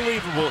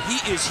unbelievable. He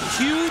is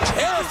huge.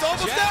 Harris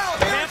almost out.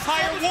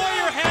 Vampire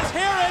Warrior has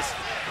Harris.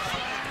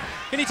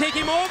 Can he take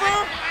him over?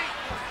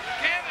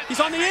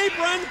 He's on the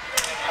apron.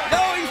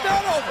 No, he's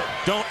not over.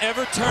 Don't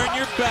ever turn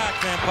your back,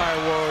 Vampire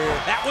Warrior.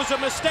 That was a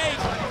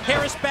mistake.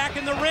 Harris back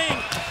in the ring.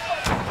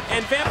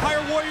 And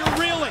Vampire Warrior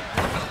reeling.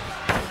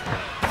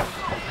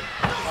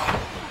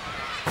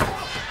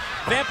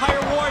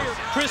 Vampire Warrior,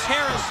 Chris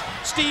Harris,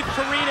 Steve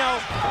Corino,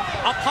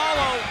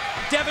 Apollo,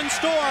 Devin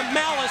Storm,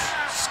 Malice,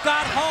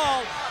 Scott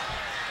Hall.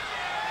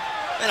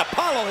 And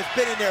Apollo has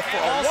been in there for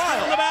a All still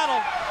while. in the battle.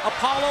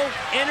 Apollo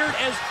entered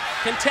as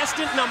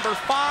contestant number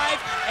 5,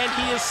 and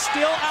he is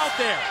still out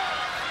there.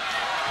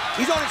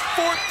 He's on his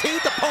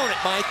 14th opponent,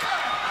 Mike.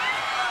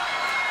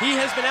 He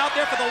has been out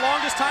there for the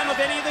longest time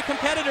of any of the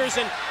competitors,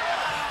 and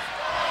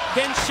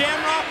Ken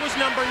Shamrock was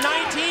number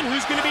 19.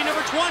 Who's going to be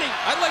number 20?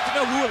 I'd like to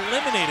know who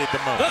eliminated the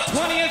most. The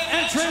 20th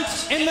entrant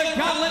in the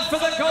gauntlet for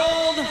the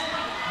gold,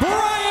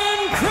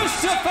 Brian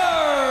Christopher.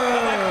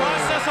 By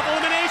process of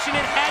elimination,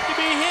 it had to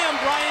be him,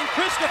 Brian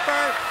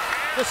Christopher.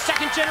 The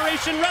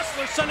second-generation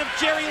wrestler, son of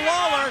Jerry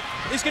Lawler,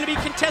 is going to be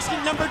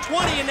contestant number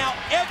 20, and now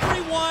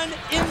everyone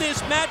in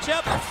this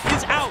matchup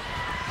is out.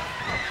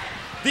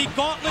 The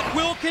gauntlet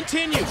will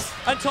continue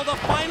until the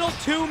final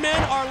 2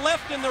 men are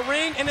left in the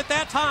ring, and at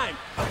that time,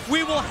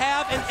 we will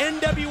have an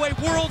NWA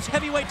World's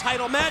Heavyweight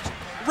title match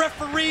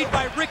refereed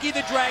by Ricky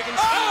the Dragon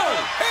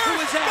Steamboat. Who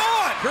is that?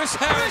 Gone. Chris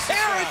Harris. Chris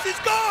Harris is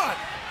gone.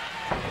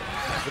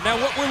 But now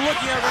what we're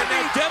looking at right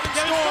now, Devin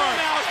Storm,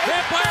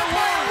 Vampire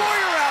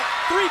Warrior out.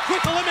 3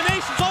 quick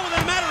eliminations, all within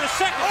a matter of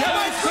seconds.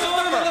 Devin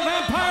Storm and the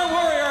Vampire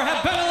Warrior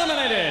have been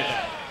eliminated.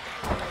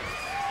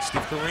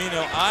 Steve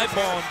Corino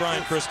eyeballing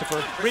Brian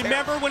Christopher.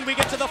 Remember when we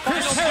get to the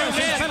final Chris 2 Harris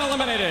has men, been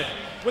eliminated.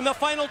 when the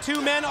final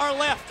 2 men are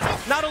left,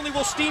 not only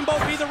will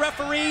Steamboat be the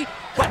referee,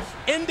 but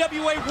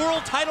NWA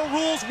World title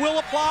rules will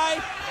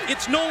apply.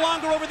 It's no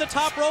longer over the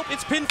top rope,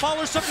 it's pinfall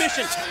or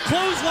submission.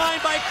 Clothesline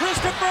by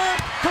Christopher.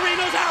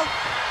 Corino's out.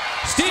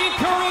 Steve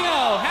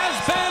Corino has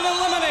been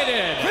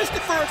eliminated.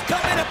 Christopher has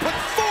come in and put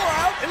 4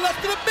 out in less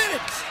than a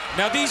minute.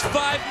 Now these 5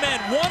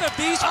 men, one of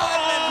these 5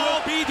 men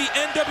will be the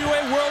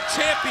NWA World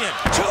Champion.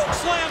 Choke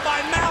slam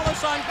by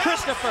Malice on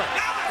Christopher,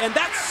 and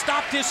that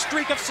stopped his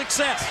streak of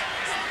success.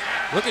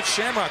 Look at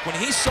Shamrock. When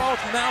he saw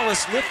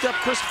Malice lift up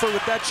Christopher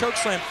with that choke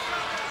slam,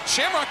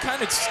 Shamrock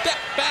kind of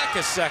stepped back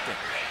a second.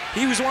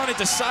 He was wanting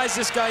to size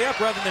this guy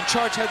up rather than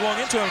charge headlong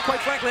into him.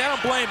 Quite frankly, I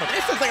don't blame him.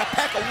 This looks like a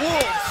pack of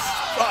wolves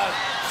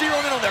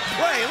zeroing in on their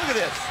prey. Look at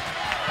this.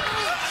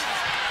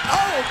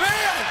 Oh,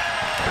 man!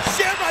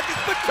 Shamrock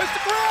has put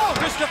Christopher out!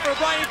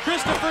 Brian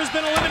Christopher's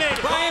been eliminated.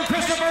 Brian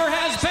Christopher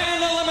has been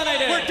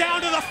eliminated. We're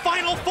down to the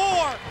final 4.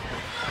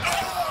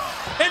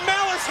 And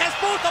Malice has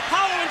both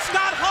Apollo and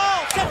Scott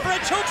Hall set for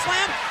a choke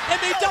slam, and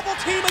they double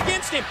team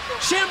against him.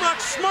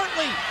 Shamrock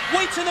smartly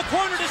waits in the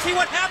corner to see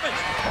what happens.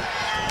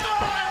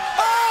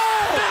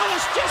 Oh!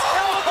 Malice just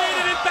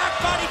elevated and back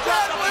body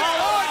dropped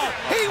Apollo out.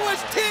 He was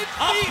 10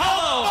 feet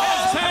Apollo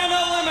has been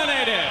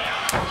eliminated.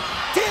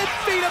 10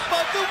 feet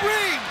above the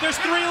ring. There's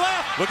 3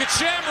 left. Look at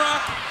Shamrock.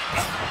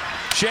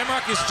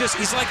 Shamrock is just,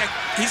 he's like a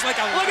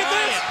Look at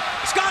this.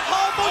 Scott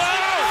Hall moves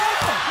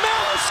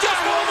Malice just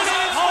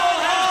eliminated.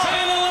 Hall has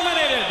been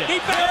eliminated.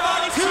 There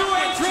are 2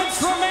 entrants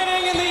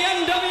remaining in the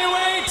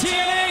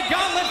NWA-TNA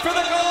Gauntlet for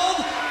the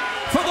gold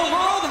for the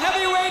World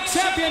Heavyweight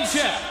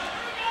Championship.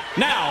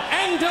 Now,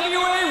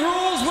 NWA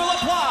rules will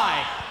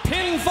apply.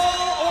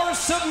 Pinfall or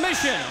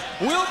submission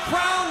will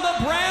crown the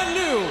brand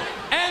new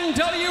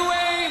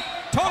NWA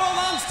Total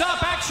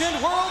Non-Stop Action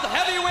World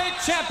Heavyweight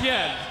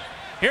Champion.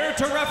 Here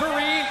to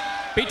referee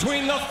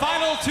between the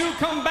final 2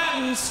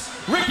 combatants,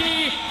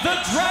 Ricky the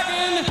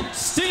Dragon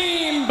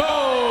Steamboat.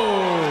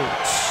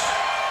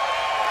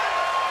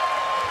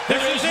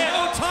 There is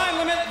no time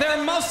limit.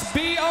 There must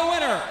be a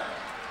winner.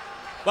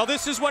 Well,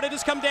 this is what it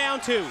has come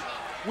down to.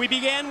 We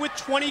began with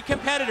 20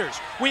 competitors.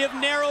 We have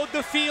narrowed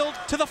the field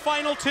to the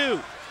final 2.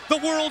 The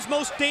world's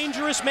most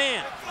dangerous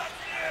man.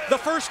 The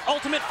first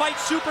Ultimate Fight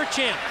Super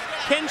Champ,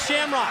 Ken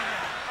Shamrock,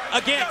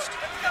 against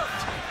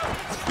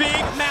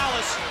Big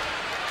Malice.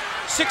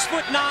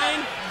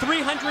 6'9",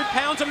 300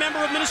 pounds, a member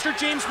of Minister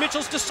James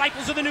Mitchell's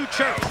Disciples of the New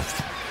Church.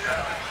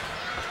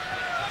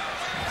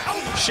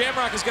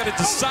 Shamrock has got a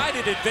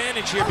decided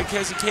advantage here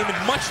because he came in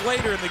much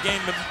later in the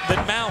game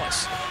than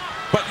Malice.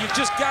 But you've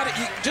just got to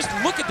just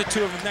look at the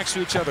 2 of them next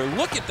to each other.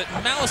 Look at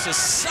Malice's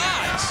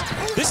size.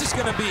 This is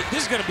going to be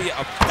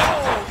a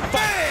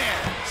Man!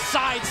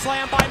 Side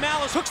slam by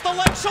Malice, hooks the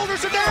leg,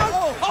 shoulders are down.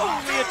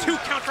 Only a 2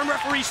 count from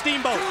referee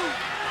Steamboat.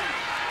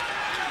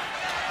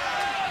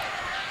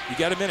 You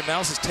got to admit it,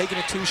 Malice is taking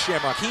it to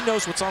Shamrock. He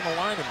knows what's on the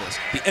line in this.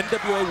 The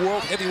NWA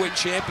World Heavyweight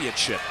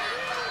Championship.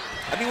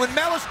 I mean, when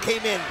Malice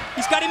came in,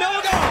 He's got him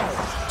elbow.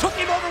 Took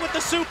him over with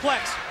the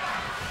suplex.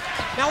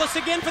 Malice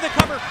again for the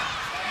cover.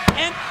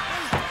 And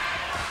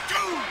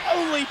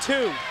only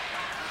 2.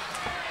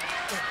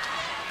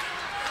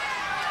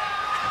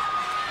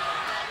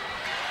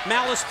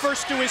 Malice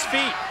first to his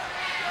feet.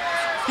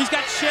 He's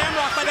got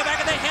Shamrock by the back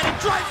of the head and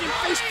drives him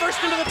face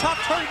first into the top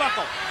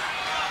turnbuckle.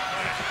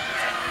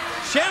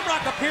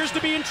 Shamrock appears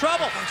to be in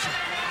trouble.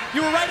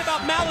 You were right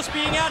about Malice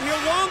being out here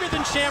longer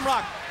than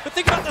Shamrock. But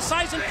think about the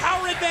size and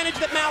power advantage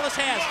that Malice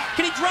has.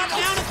 Can he drop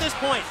down at this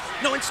point?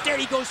 No, instead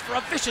he goes for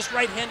a vicious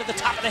right hand to the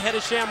top of the head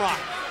of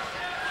Shamrock.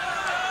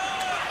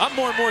 I'm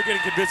more and more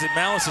getting convinced that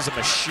Malice is a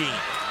machine.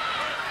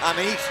 I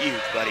mean, he's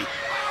huge, buddy.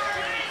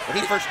 When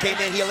he first came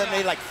in, he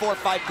eliminated like 4 or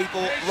 5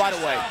 people right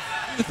away.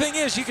 The thing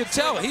is, you can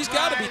tell he's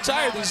got to be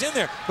tired. He's in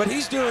there, but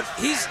he's not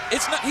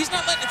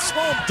letting it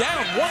slow him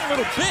down one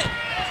little bit.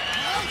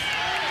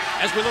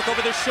 As we look over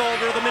the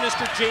shoulder of the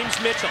Minister James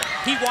Mitchell,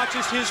 he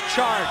watches his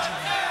charge,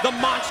 the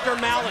monster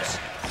Malice.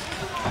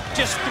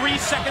 Just 3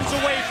 seconds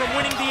away from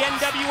winning the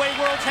NWA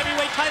World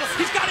Heavyweight title.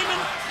 He's got him in,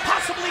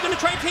 possibly going to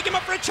try and take him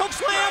up for a choke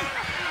slam.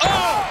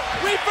 Oh,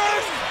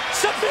 reverse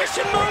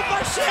submission move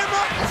by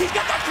Shamrock. He's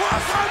got the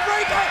cross-arm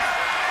breaker.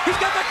 He's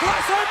got the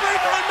cross-arm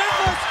breaker on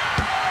Malice.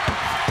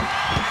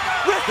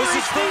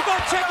 Referee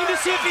Steamboat checking to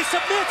see if he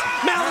submits.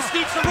 Malice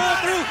needs to roll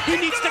through. He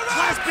needs to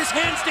clasp his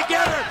hands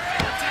together.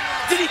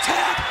 Did he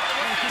tap?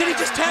 Did he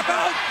just tap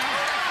out?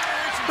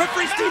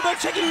 Referee Steamboat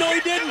checking. No,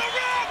 he didn't.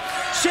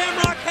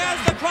 Shamrock has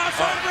the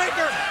cross-arm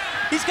breaker.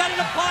 He's got it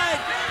applied.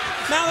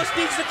 Malice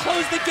needs to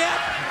close the gap.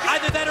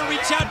 Either that or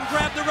reach out and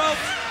grab the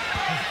ropes.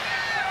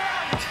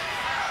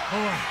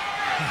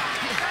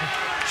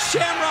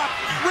 Shamrock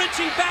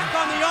wrenching back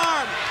on the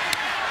arm.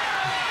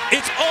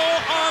 It's all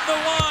on the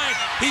line.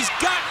 He's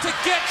got to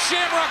get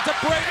Shamrock to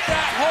break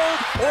that hold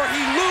or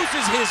he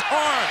loses his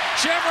arm.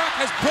 Shamrock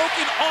has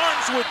broken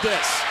arms with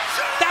this.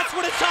 That's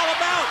what it's all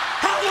about.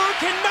 How long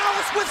can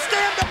Malice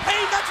withstand the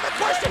pain? That's the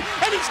question.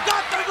 And he's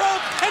got the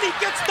rope, and he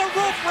gets the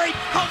rope break.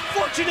 How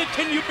fortunate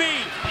can you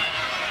be?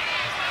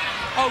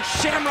 Oh,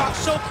 Shamrock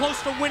so close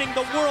to winning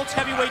the world's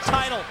heavyweight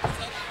title.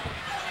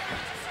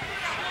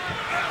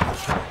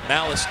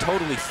 Malice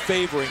totally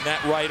favoring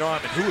that right arm,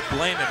 and who would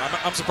blame him?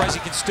 I'm surprised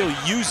he can still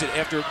use it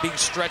after being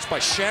stretched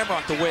by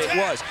Shamrock the way it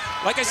was.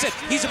 Like I said,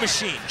 he's a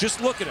machine.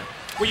 Just look at him.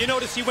 Well, you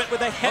notice he went with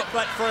a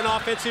headbutt for an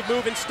offensive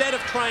move instead of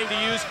trying to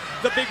use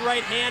the big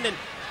right hand, and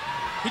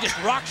he just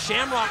rocked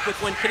Shamrock with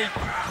one. Can he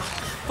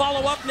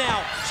follow up now?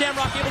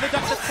 Shamrock able to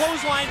duck the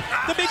clothesline.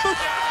 The big boot.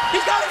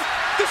 He's got it.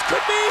 This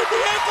could be the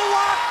ankle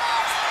lock.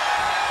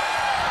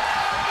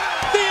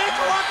 The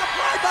ankle lock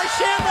applied by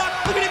Shamrock.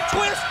 Look at him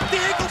twist. The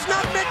ankle's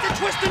not meant to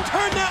twist and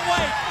turn that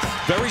way.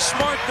 Very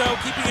smart, though,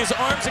 keeping his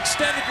arms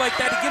extended like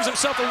that. He gives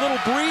himself a little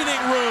breathing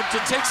room to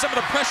take some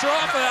of the pressure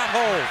off of that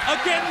hold.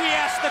 Again, we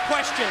ask the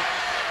question.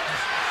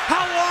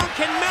 How long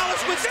can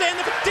Malice withstand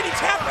the... Did he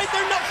tap right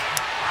there? No.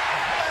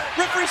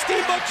 Referee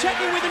Steamboat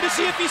checking with him to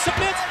see if he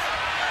submits.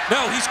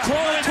 No, he's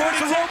crawling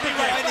towards the rope.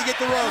 Trying to get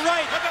the rope.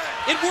 Right.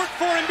 It worked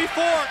for him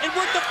before. It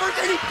worked the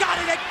first, and he got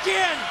it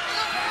again.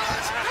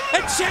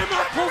 And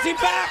Shamrock pulls him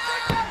back.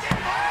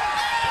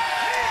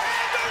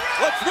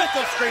 What's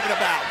Mitchell screaming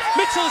about?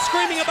 Mitchell is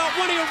screaming about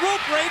wanting a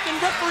rope break, and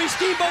referee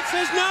Steamboat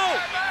says no.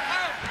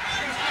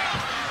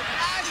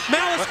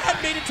 Malice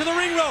had made it to the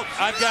ring ropes.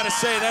 I've got to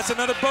say, that's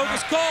another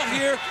bogus call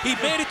here. He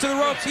made it to the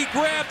ropes. He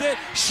grabbed it.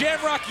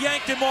 Shamrock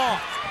yanked him off.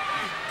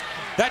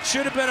 That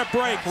should have been a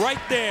break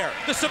right there.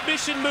 The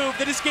submission move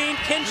that has gained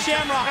Ken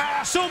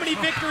Shamrock so many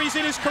victories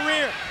in his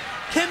career.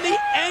 Can the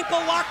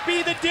ankle lock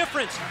be the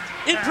difference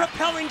in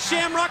propelling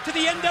Shamrock to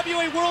the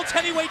NWA World's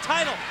Heavyweight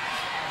title?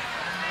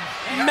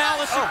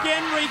 Malice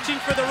again reaching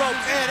for the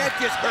ropes. Man, that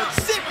just hurts.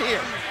 Sit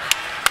here.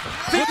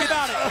 Think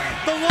about it.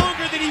 The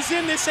longer that he's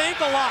in this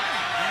ankle lock,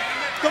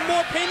 the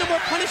more pain, the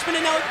more punishment,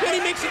 and now when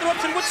he makes it to the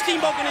ropes, and what's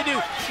Steamboat going to do?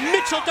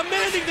 Mitchell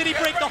demanding that he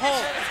break the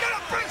hold.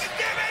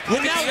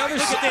 Look at the other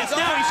side. This.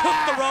 Now he's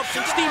hooked the ropes,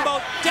 and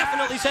Steamboat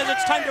definitely says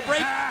it's time to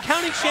break,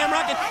 counting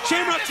Shamrock, and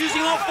Shamrock's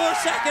using all 4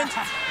 seconds.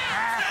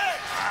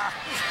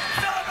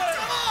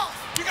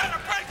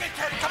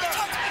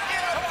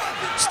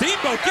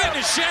 Steamboat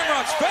getting in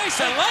Shamrock's face.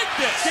 I like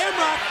this.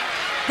 Shamrock,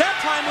 that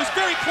time, was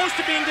very close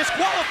to being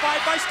disqualified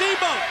by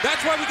Steamboat.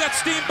 That's why we got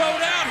Steamboat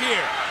out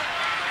here.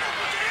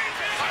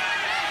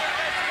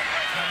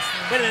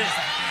 Wait a minute.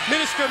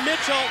 Minister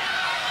Mitchell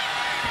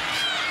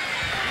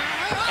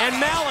and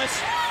Malice.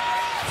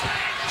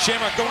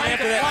 Shamrock going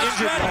after that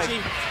injured leg.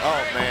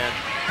 Oh, man.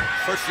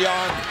 First the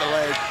arm, the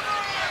leg.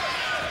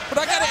 But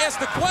I got to ask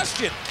the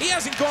question. He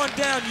hasn't gone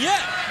down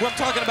yet. Well, I'm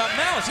talking about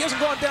Malice. He hasn't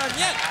gone down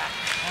yet.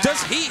 Does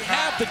he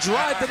have the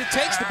drive that it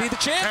takes to be the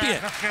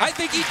champion? I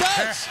think he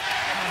does.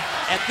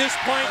 At this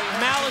point,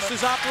 Malice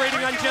is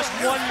operating on just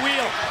one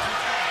wheel.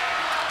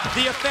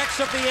 The effects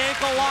of the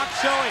ankle lock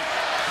showing.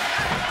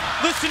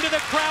 Listen to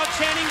the crowd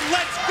chanting,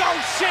 "Let's go,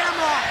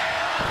 Shamrock!"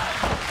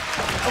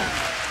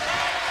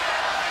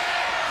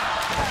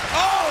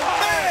 Oh,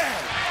 man!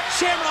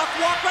 Shamrock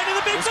walked right to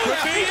the big boot.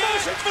 He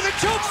motions for the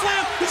choke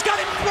slam. He's got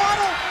him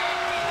throttled.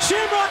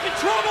 Shamrock in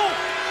trouble.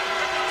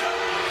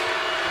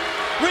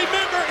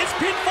 Remember, it's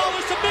pinfall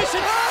or submission.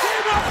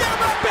 Shamrock,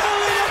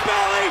 belly to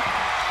belly.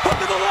 Hook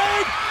to the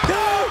leg. 2,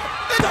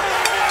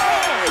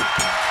 3.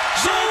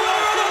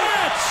 Shamrock for the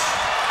match.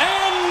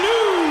 And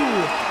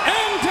new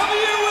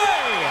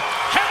NWA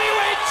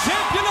Heavyweight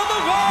Champion of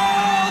the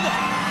World,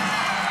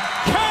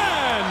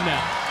 Ken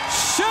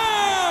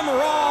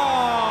Shamrock.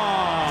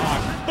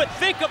 But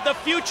think of the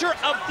future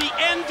of the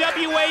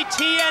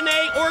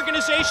NWA-TNA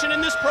organization in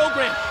this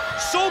program.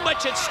 So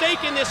much at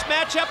stake in this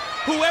matchup.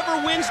 Whoever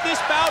wins this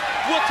bout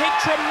will take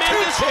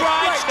tremendous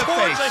strides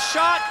towards a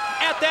shot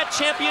at that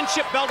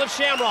championship belt of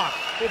Shamrock.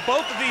 Well,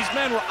 both of these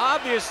men were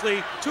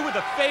obviously two of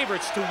the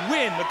favorites to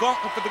win the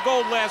Gauntlet for the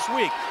Gold last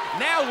week.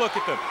 Now look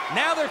at them.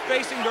 Now they're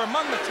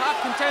among the top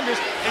contenders,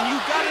 and you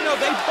got to know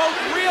they both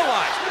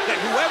realize that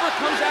whoever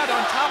comes out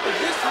on top of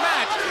this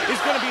match is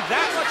going to be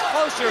that much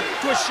closer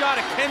to a shot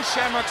at Ken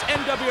Shamrock's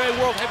NWA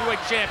World Heavyweight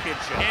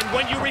Championship. And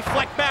when you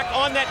reflect back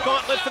on that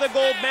Gauntlet for the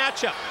Gold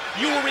matchup,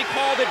 you will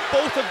recall that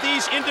both of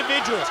these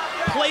individuals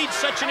played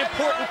such an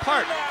important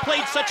part,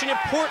 played such an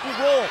important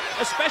role,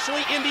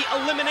 especially in the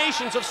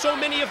eliminations of so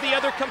many of the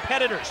other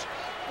competitors.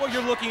 Well,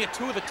 you're looking at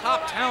two of the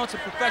top talents of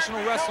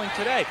professional wrestling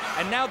today,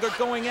 and now they're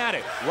going at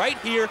it right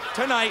here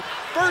tonight,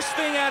 first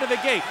thing out of the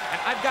gate.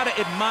 And I've got to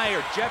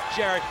admire Jeff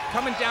Jarrett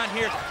coming down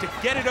here to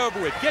get it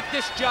over with, get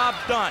this job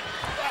done.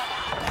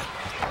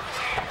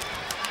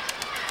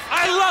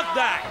 I love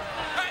that.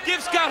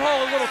 Give Scott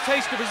Hall a little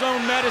taste of his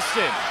own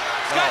medicine.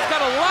 Scott's got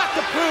a lot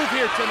to prove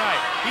here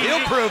tonight.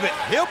 He'll prove it.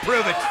 He'll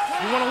prove it.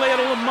 You want to lay a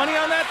little money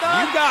on that, though?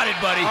 You got it,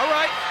 buddy. All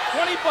right,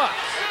 20 bucks.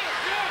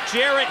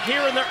 Jarrett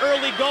here in the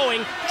early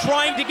going,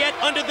 trying to get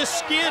under the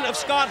skin of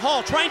Scott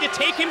Hall, trying to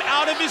take him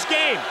out of his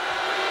game.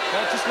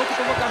 Well, just look at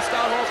the look on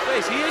Scott Hall's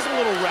face. He is a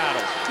little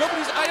rattled.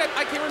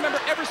 I can't remember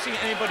ever seeing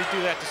anybody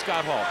do that to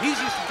Scott Hall. He's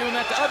used to doing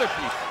that to other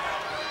people.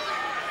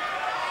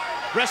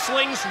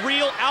 Wrestling's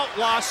real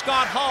outlaw,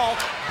 Scott Hall,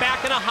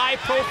 back in a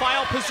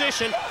high-profile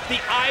position. The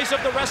eyes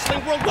of the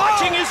wrestling world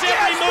watching his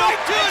every move. Right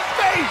to his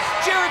face!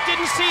 Jarrett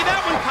didn't see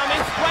that one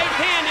coming. Right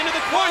hand into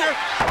the corner.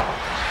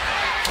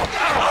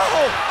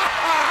 Oh!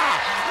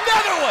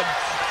 Another one!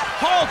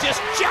 Hall just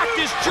jacked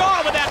his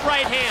jaw with that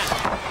right hand.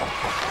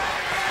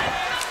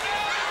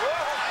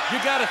 You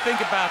got to think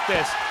about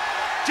this.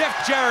 Jeff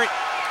Jarrett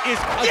is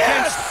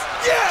Yes!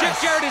 Jeff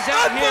Jarrett is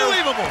out here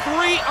Unbelievable!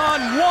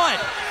 3-on-1.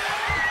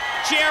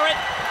 Jarrett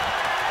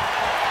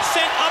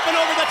sent up and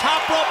over the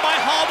top rope by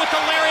Hall with the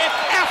lariat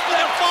after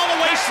the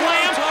fall-away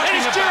slam. And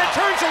as Jarrett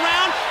turns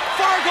around,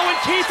 Fargo and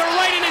Keith are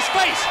right in his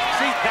face.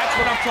 See, that's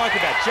what I'm talking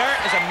about.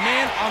 Jarrett is a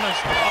man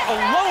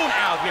alone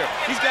out here.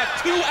 He's got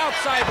two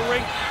outside the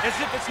ring. As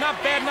if it's not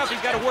bad enough,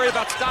 he's got to worry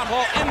about Scott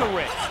Hall in the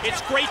ring.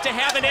 It's great to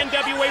have an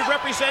NWA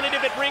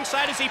representative at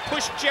ringside as he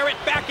pushed Jarrett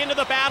back into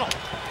the battle.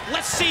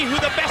 Let's see who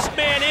the best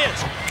man is.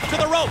 To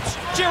the ropes.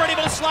 Jarrett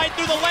able to slide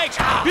through the legs.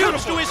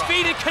 Comes to his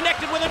feet and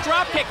connected with a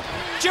drop kick.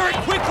 Jarrett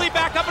quickly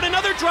back up and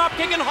another drop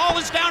kick, and Hall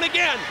is down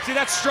again. See,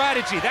 that's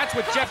strategy. That's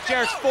what Jeff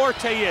Jarrett's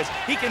forte is.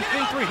 He can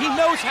think through. He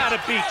knows how to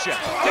beat you.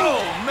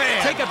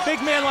 Take a big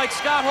man like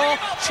Scott Hall,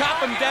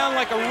 chop him down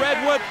like a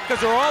redwood,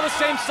 because they're all the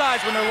same size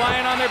when they're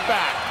lying on their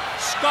back.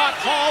 Scott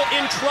Hall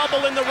in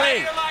trouble in the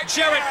ring.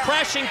 Jarrett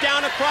crashing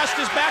down across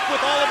his back with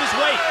all of his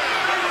weight.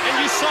 And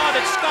you saw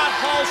that Scott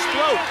Hall's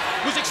throat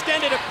was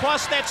extended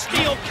across that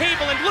steel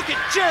cable, and look at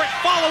Jarrett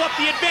follow up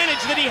the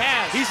advantage that he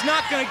has. He's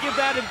not going to give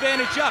that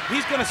advantage up.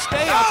 He's going to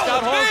stay on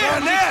Scott Hall as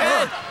long as he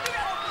can.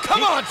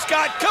 Come on,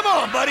 Scott. Come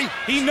on, buddy.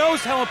 He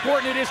knows how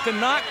important it is to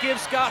not give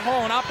Scott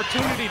Hall an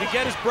opportunity to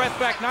get his breath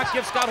back, not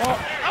give Scott Hall.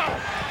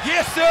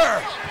 Yes, sir.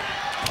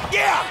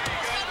 Yeah.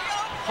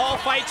 Hall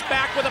fights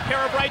back with a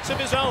pair of rights of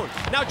his own.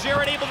 Now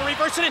Jarrett able to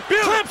reverse it and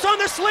clamps on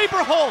the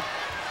sleeper hold.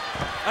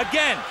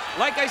 Again,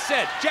 like I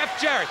said, Jeff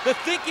Jarrett, the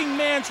thinking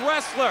man's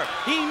wrestler.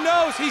 He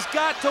knows he's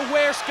got to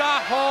wear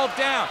Scott Hall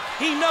down.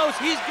 He knows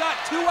he's got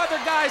two other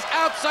guys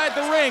outside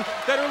the ring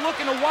that are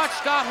looking to watch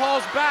Scott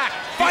Hall's back.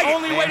 The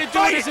only way to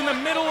do it is in the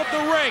middle of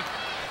the ring.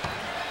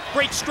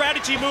 Great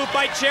strategy move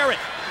by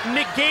Jarrett,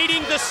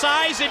 negating the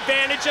size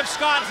advantage of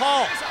Scott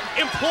Hall,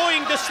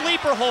 employing the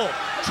sleeper hold,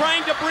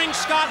 trying to bring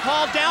Scott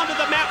Hall down to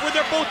the mat where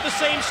they're both the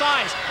same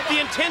size. The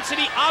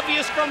intensity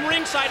obvious from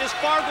ringside as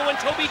Fargo and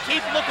Toby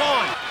Keith look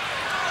on.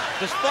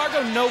 Does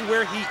Fargo know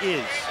where he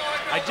is?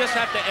 I just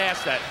have to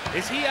ask that.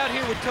 Is he out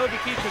here with Toby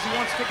Keith because he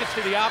wants tickets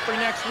to the Opry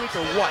next week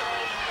or what?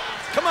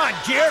 Come on,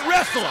 Jarrett,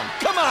 wrestle him.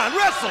 Come on,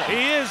 wrestle him.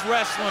 He is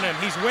wrestling him.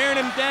 He's wearing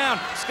him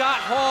down. Scott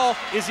Hall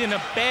is in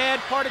a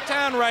bad part of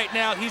town right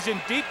now. He's in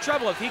deep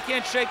trouble if he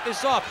can't shake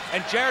this off.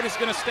 And Jarrett is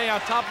going to stay on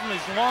top of him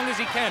as long as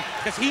he can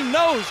because he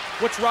knows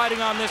what's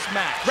riding on this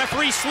match.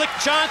 Referee Slick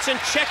Johnson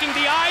checking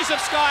the eyes of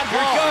Scott Hall.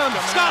 Here he comes.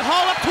 Scott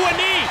Hall up to a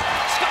knee.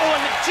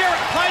 And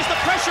Jarrett applies the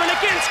pressure, and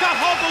again Scott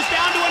Hall goes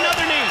down to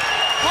another knee.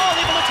 Hall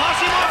able to toss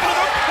him off of the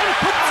rope, and he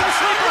puts some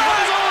sleeper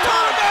hold on.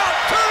 Turn him out.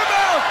 Turn him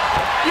out.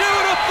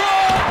 Beautiful.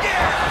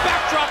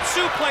 Backdrop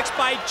suplex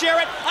by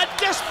Jarrett, a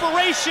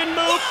desperation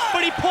move,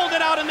 but he pulled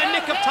it out in the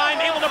nick of time,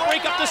 able to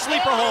break up the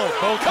sleeper hold.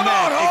 Come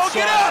on, Hall,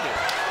 get up!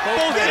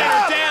 Both men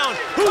are down.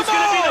 Who's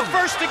going to be the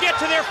first to get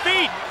to their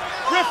feet?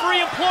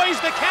 Referee employs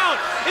the count.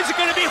 Is it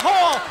going to be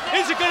Hall?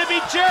 Is it going to be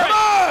Jarrett? Come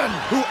on!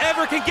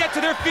 Whoever can get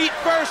to their feet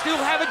first,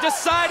 he'll have a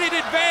decided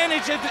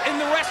advantage in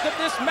the rest of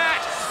this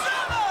match.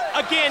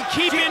 Again,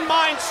 keep in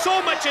mind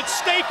so much at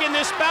stake in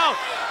this bout.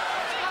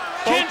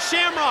 Ken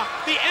Shamrock,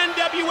 the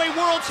NWA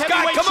World's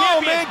Heavyweight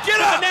Champion Get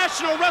for up. the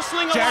National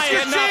Wrestling Jarrett's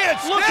Alliance. your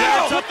chance. Look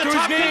Now. to put the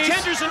top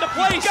contenders into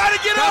place.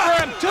 Gotta get up.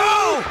 Him.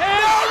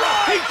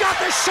 He got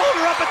the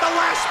shoulder up at the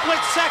last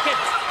split second.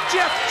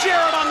 Jeff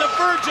Jarrett on the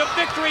verge of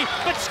victory,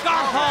 but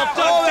Scott Hall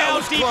dug down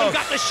deep and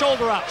got the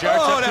shoulder up.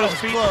 Jarrett's up to his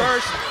feet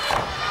first.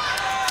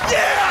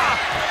 Yeah!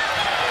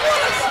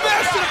 What a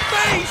smash to the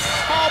face!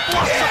 Hall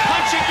blocks the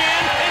punch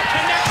again and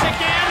connects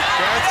again.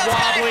 Jarrett's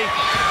wobbly.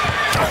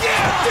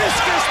 Yeah!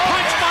 Discus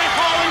punch by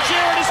Hall, and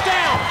Jarrett is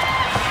down.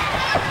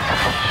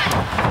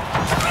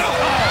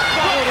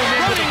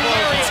 Running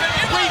lariat.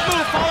 Great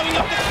move following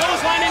up the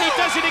clothesline, and he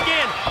does it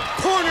again.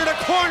 Corner to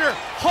corner.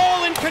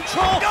 Hall in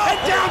control, and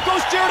down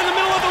goes Jarrett in the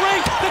middle of the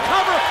ring. The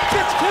cover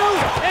gets two,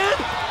 and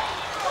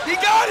He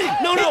got him!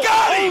 no, He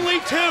got him! only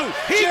two.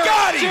 He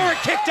got him!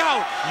 Jarrett kicked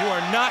out. You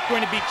are not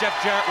going to beat Jeff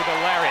Jarrett with a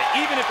lariat,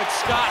 even if it's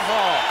Scott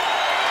Hall.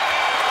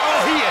 Oh,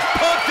 he is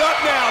pumped up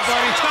now,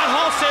 buddy. Scott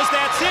Hall says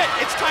that's it.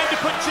 It's time to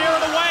put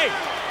Jarrett away.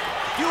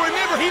 You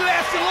remember, he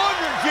lasted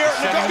longer than Jarrett.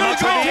 Set him up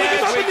Take on the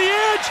him up edge. in the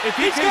edge. If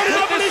he He's can got it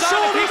put up on this his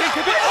on, if he shoulders.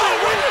 can put-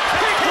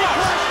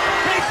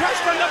 K-Krush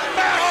from the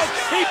back.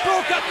 He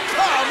broke up.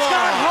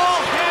 Scott Hall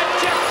had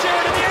Jeff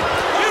Jarrett in the end.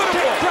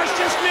 K-Krush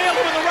just nailed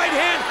him with the right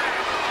hand.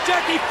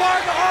 Jackie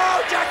Fargo.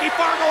 Oh, Jackie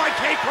Fargo on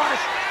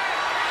K-Krush.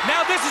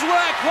 Now this is what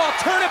I call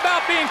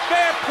turnabout being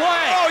fair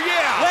play. Oh,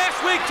 yeah. Last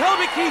week,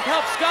 Toby Keith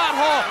helped Scott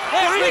Hall.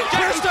 Last week,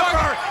 Jackie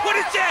Fargo. What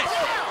is this?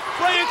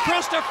 Brian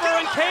Christopher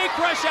and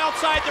K-Krush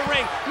outside the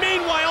ring.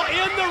 Meanwhile,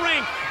 in the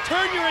ring,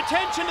 turn your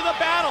attention to the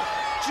battle.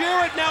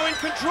 Jarrett now in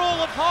control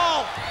of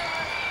Hall.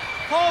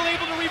 Hall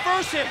able to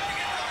reverse him.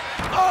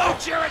 Oh,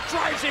 Jarrett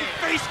drives him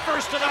face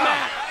first to the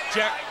mat.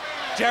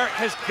 Jarrett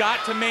has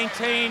got to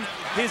maintain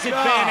his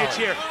advantage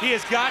here. He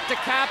has got to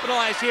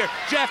capitalize here.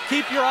 Jeff,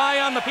 keep your eye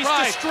on the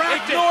prize.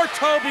 Distracted. Ignore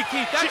Toby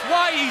Keith. That's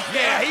why he's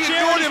there. Yeah, he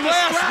ignored him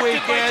last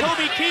week, by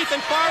Toby Keith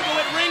and Fargo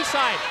at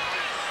ringside.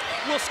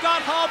 Will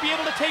Scott Hall be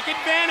able to take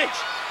advantage?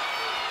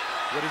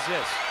 What is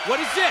this? What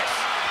is this?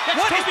 That's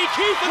Toby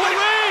Keith in the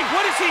ring.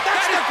 What is he?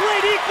 That's the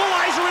great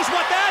equalizer is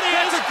what that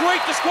is. That's a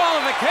great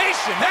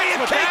disqualification. That's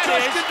what that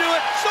K-Krush is. can do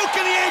it. So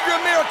can the angry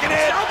American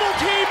Head. Double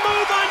team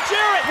move on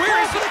Jarrett.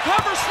 Where's the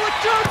cover? Slick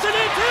Johnson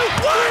into.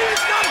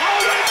 Scott Hall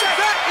wins it.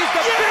 That is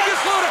the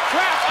biggest load of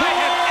crap I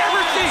have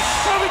ever seen.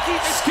 Toby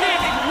Keith is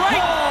standing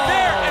right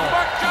there, and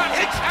Mark Johnson.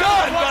 It's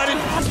done, buddy.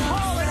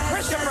 Hall and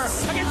Christopher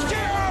against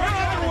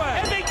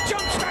Jarrett. And they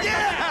jumpstart.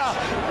 Yeah!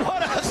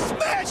 What a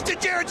smash to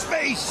Jarrett's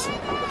face.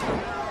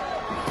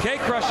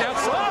 K-Krush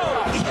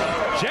outside.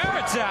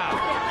 Jarrett's out.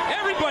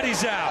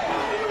 Everybody's out.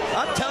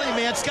 I'm telling you,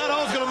 man, Scott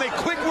Hall's going to make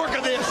quick work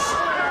of this.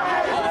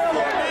 All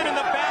four men in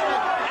the battle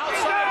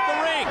outside of the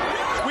ring.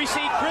 We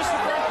see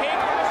Christopher and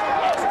K-Krush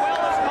as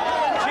well as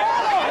Hall and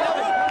Jarrett.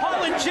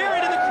 Hall and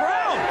Jarrett in the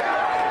crowd.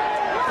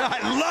 I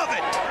love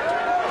it.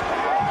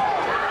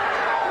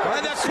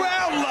 And the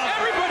crowd loves it.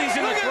 Everybody's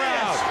in the Look at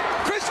crowd.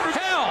 this. Christopher.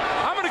 Hell,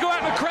 I'm going to go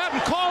out in the crowd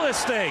and call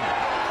this thing.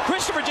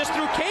 Christopher just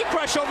threw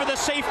K-Krush over the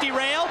safety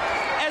rail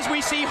as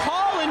we see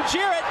Hall and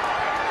Jarrett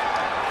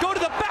go to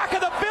the back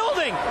of the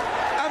building.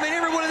 I mean,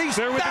 every one of these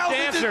They're with the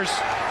thousands, dancers.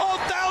 all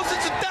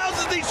thousands and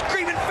thousands of these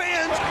screaming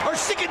fans are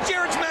sick of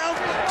Jarrett's mouth,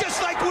 just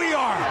like we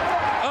are.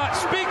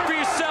 Speak for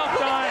yourself,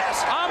 Don.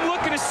 I'm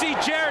looking to see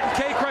Jarrett and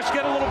K-Krush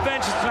get a little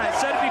vengeance tonight. I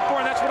said it before,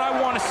 and that's what I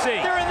want to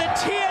see. They're in the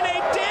TNA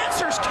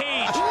Dancers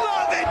cage.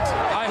 Love it.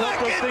 I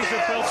hope those things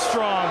are built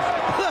strong.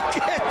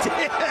 Look at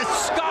this.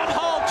 Scott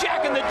Hall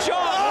jacking the jaw.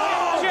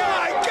 Oh,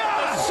 my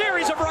God. A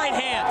series of right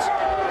hands.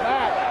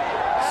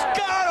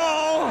 Scott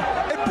Hall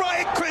and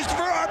Brian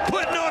Christopher are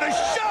putting on a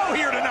show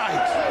here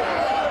tonight.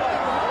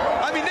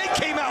 I mean, they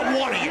came out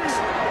wanting it.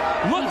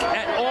 Look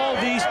at all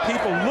these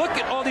people. Look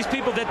at all these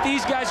people that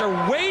these guys are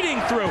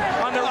wading through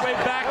on their way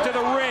back to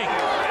the ring.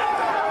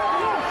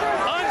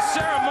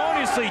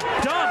 Unceremoniously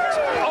dumped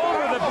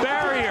over the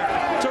barrier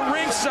to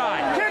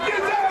ringside.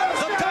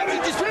 Sometimes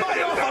you just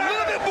bite off a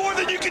little bit more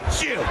than you can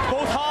chew.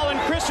 Both Hall and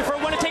Christopher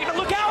want to take a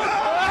look out.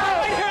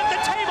 Right here at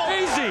the table.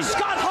 Easy.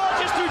 Scott Hall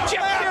just threw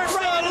Jeff Jarrett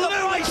right into the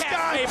broadcast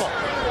table.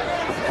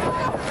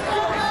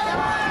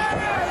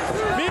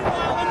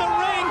 Meanwhile, in the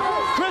ring,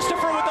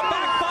 Christopher with the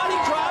back body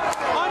drop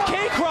on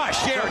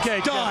K-Krush.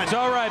 Okay, done. It's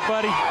all right,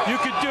 buddy. You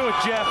could do it,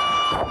 Jeff.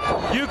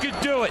 You could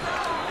do it.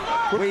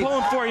 We're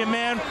pulling for you,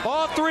 man.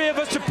 All three of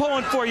us are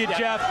pulling for you,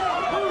 Jeff.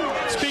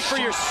 Speak for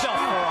yourself,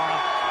 Ferrara.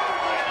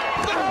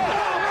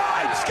 All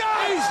right,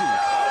 Scott. Easy.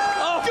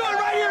 Oh, Do it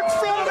right here in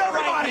front of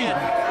everybody.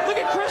 Right. Look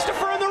at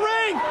Christopher in the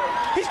ring.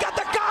 He's got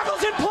the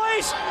goggles in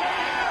place.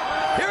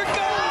 Here it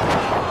goes.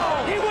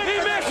 He went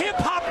for the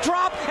hip-hop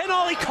drop, and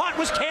all he caught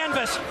was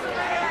canvas.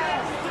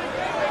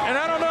 And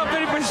I don't know if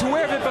anybody's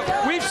aware of it, but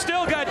we've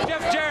still got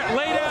Jeff Jarrett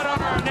laid out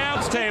on our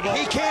announce table.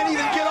 He can't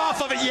even get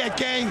off of it yet,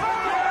 gang.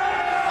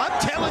 I'm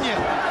telling you,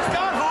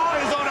 Scott Hall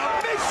is on a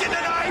mission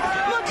tonight.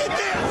 Look at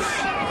this.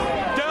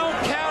 Don't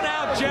count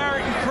out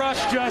Jarrett and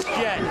Crush just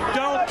yet.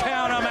 Don't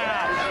count them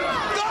out.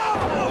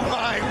 Oh,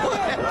 my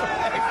word.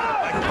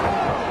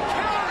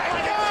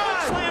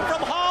 Slam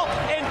from Hall,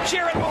 and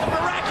Jarrett with a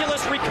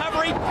miraculous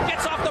recovery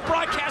gets off the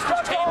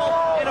broadcaster's table,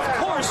 and of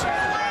course,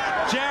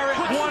 Jarrett,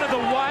 one of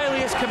the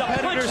wiliest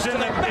competitors in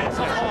the business.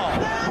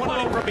 One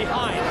from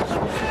behind.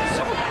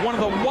 One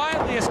of the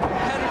wiliest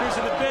competitors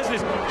in the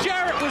business.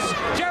 Jarrett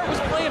was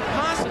playing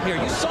possum here.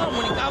 You saw him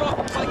when he got off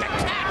like a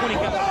cat when he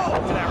got off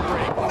to that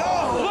ring.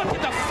 Look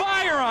at the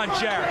fire on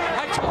Jarrett.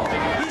 I told you,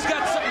 he's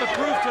got something to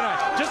prove tonight,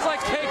 just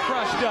like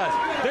K-Krush does.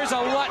 There's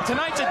a lot.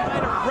 Tonight's a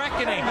night of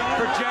reckoning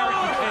for Jarrett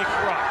and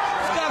K-Krush.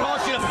 Scott Hall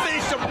should have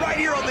finished him right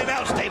here on the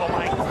announce table,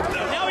 Mike.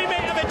 Now he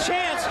may have a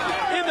chance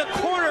in the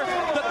corner.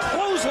 The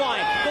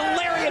clothesline, the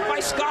lariat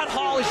by Scott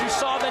Hall, as you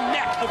saw the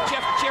neck of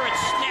Jeff Jarrett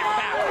snap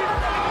back.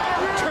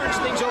 Turns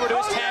things over to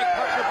his tag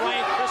partner,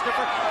 Brian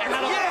Christopher, and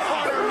out of the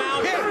corner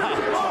mount.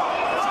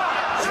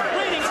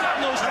 Raining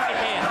on those right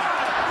hands.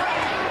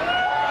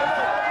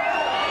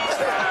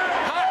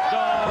 Hot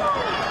dog.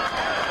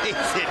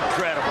 It's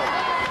incredible.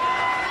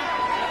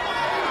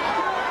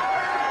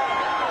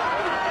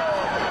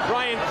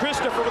 Brian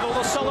Christopher with a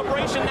little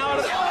celebration now.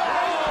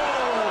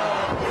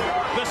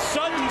 The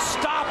sudden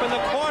stop in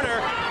the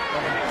corner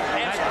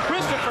as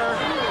Christopher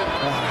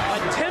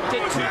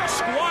attempted to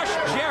squash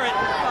Jarrett,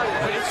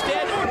 but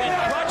instead went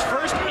crutch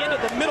first into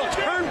the middle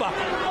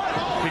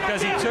turnbuckle.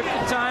 Because he took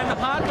the time to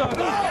hot dog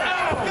him.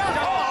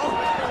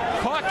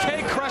 Caught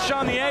K-Krush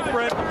on the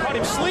apron. Caught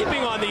him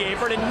sleeping on the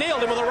apron and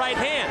nailed him with a right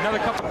hand. Another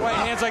couple of right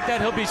hands like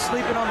that, he'll be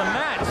sleeping on the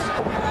mats.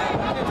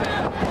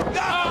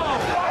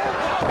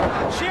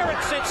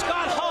 Jarrett sent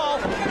Scott Hall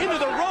into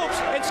the ropes,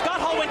 and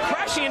Scott Hall went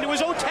crashing into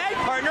his own tag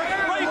partner,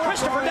 Brian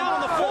Christopher, down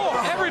on the floor.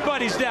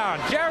 Everybody's down.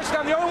 Jarrett's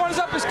down. The only one who's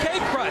up is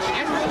K-Krush.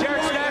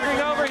 Jarrett's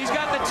staggering over. He's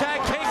got the tag.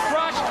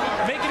 K-Krush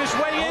making his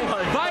way in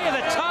via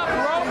the top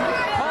rope.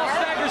 Hall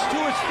staggers to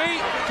his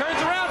feet,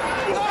 turns around.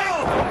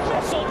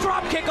 Full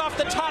drop kick off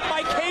the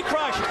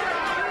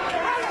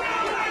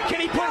Can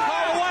he put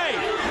Hall away?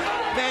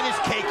 Man, this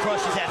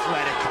K-Krush is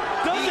athletic.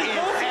 Doesn't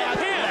go for the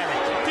pin.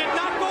 Did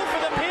not go for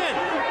the pin.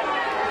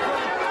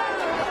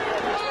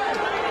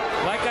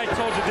 Like I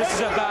told you, this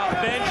is about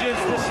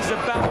vengeance. This is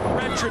about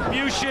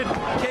retribution.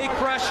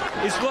 K-Krush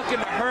is looking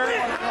to hurt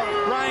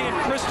Brian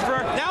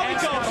Christopher. Now he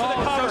goes for the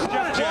cover.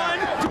 1, 2,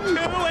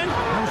 and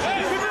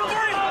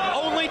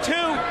only 2.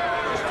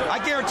 I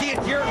guarantee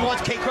it, Jarrett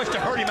wants K-Krush to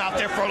hurt him out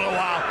there for a little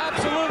while.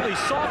 Absolutely.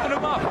 Soften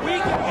him up,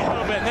 weaken him a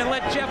little bit, and then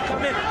let Jeff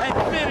come in and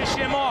finish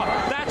him off.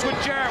 That's what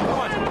Jarrett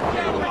wants.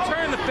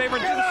 Return the favor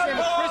and do the same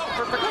with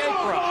Christopher for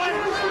K-Krush.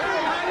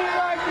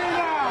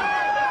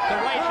 The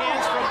right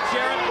hands from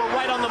Jarrett were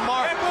right on the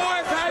mark. Hey,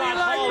 boys, how do you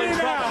like Hall in me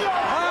trouble.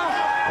 now?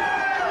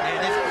 And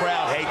this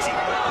crowd hates him.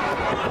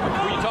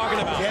 Who are you talking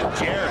about?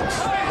 Jarrett.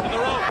 To the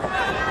rope.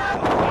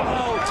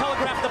 Oh,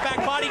 telegraphed the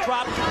back body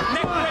drop.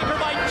 Neck breaker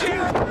by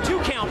Jarrett.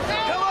 2 count.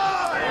 Come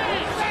on!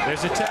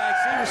 There's a tag.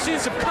 See, we're seeing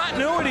some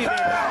continuity there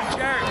between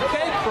Jarrett and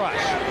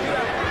K-Krush.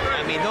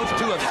 I mean, those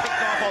two have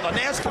ticked off all the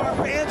NASCAR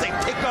fans.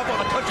 They've ticked off all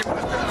the country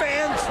western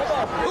fans.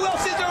 Who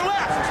else is there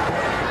left?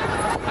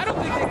 I don't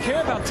think they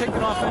care about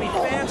taking off any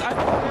fans. I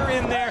think they're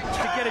in there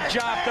to get a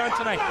job done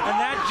tonight. And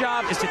that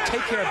job is to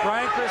take care of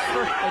Brian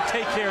Christopher and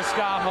take care of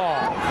Scott Hall.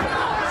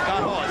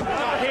 Scott Hall is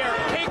Not here.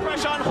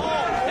 K-Krush on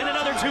Hall. And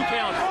another 2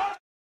 count.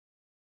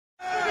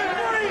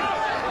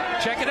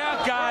 Check it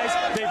out, guys.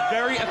 They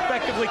very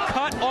effectively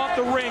cut off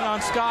the ring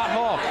on Scott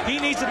Hall. He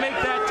needs to make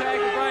that tag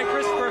with Brian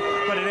Christopher,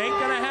 but it ain't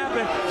going to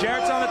happen.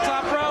 Jarrett's on the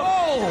top rope.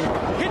 Oh!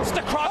 Hits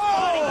the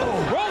crossbody.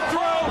 Roll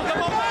through.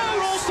 The momentum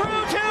rolls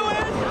through to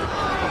it.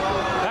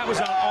 That was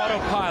on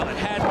autopilot.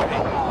 Had to be.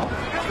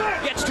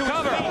 Gets to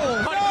Cover. his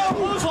feet. Punches the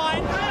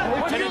clothesline.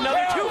 And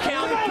another 2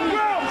 count.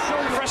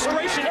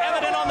 Frustration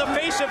evident on the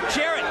face of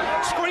Jarrett,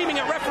 screaming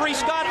at referee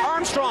Scott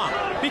Armstrong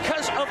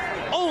because of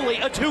only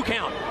a 2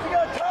 count.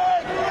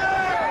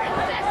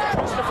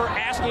 Christopher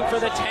asking for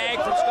the tag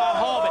from Scott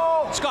Hall,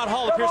 but Scott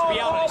Hall appears to be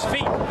out on his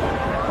feet.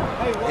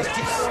 It's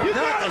just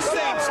not the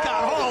same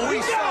Scott Hall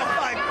we saw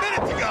 5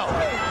 minutes ago.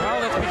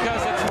 Well, that's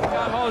because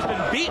Scott Hall has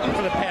been beaten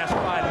for the past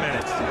 5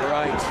 minutes.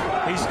 Right.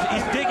 He's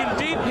digging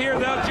deep here,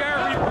 though.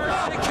 Jarrett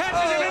reverses. He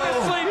catches him in the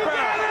sleeper.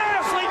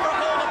 Sleeper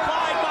hold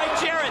applied by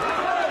Jarrett.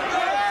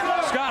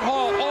 Scott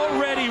Hall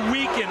already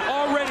weakened,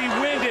 already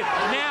winded.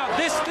 Now,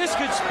 this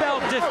could spell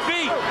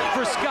defeat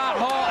for Scott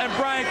Hall and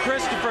Brian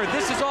Christopher.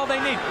 This is all they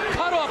need.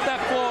 Cut off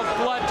that flow of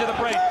blood to the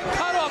brain.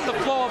 Cut off the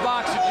flow of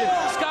oxygen.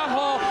 Scott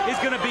Hall is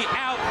going to be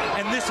out,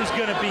 and this is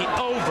going to be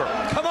over.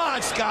 Come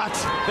on, Scott.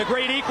 The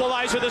great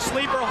equalizer, the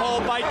sleeper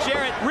hold by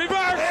Jarrett.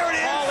 Reverse. There it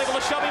is. Hall able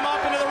to shove him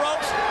off into the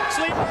ropes.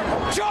 Sleeper.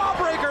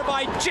 Jawbreaker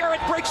by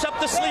Jarrett breaks up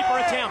the sleeper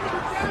attempt.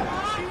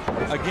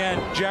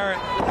 Again, Jarrett.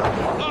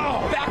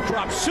 Oh,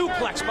 backdrop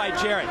suplex by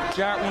Jarrett.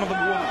 Jarrett, one of the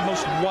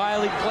most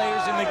wily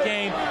players in the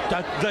game,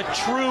 the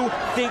true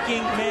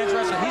thinking man's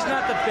wrestler. He's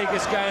not the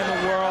biggest guy in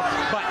the world,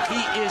 but he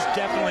is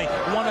definitely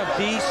one of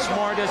the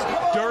smartest,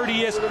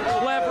 dirtiest,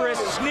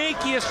 cleverest,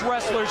 sneakiest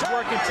wrestlers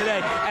working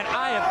today. And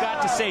I have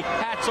got to say,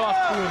 hats off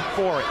to him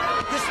for it.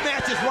 This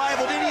match has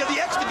rivaled any of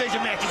the X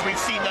Division matches we've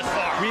seen thus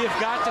far. We have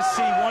got to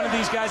see one of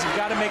these guys have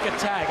got to make a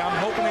tag. I'm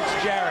hoping it's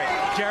Jarrett.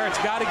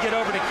 Jarrett's got to get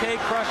over to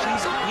K-Krush.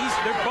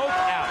 They're both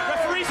out.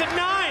 Referee's at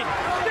 9.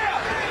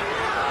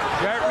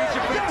 Jarrett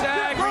reaching for the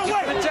tag, reaching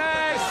for the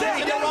tag.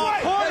 He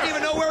doesn't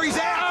even know where he's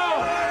at.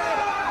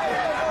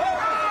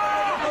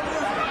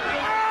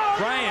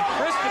 Brian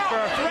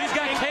Christopher, he's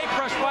got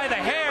K-Krush by the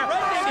hair.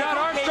 Scott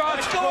Armstrong.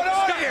 What's going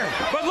on here?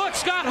 But look,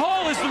 Scott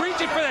Hall is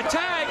reaching for the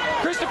tag.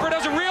 Christopher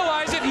doesn't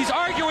realize it. He's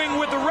arguing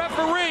with the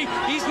referee.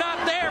 He's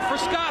not there for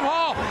Scott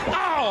Hall.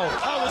 Oh!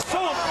 Oh, it was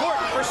so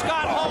important for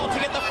Scott Hall to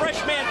get the fresh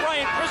man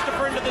Brian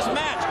Christopher into this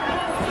match.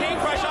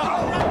 K-Krush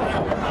up.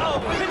 Oh,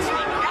 hits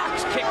the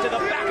axe kick to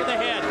the back of the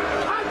head.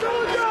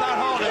 Scott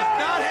Hall does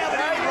not have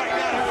it in him right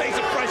now to face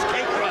a fresh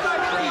K-Krush.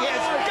 He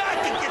has got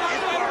to get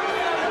this part.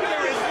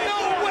 There is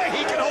no way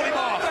he can hold him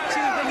off.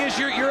 See, the thing is,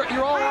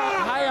 you're all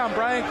high on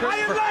Brian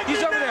Christopher. He's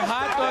over there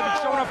hot dog and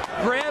showing off,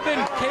 grabbing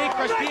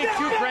K-Krush, being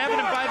cute,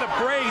 grabbing him by the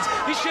braids.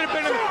 He should have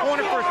been in the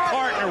corner for his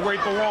partner where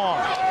he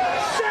belongs.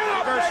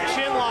 Reverse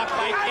chinlock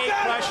by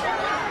K-Krush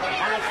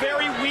on a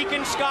very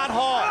weakened Scott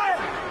Hall.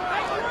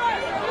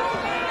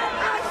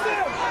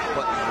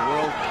 What in the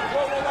world?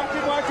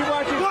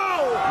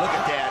 Look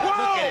at that. Look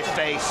at his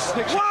face.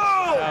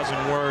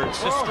 1,000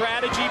 words. The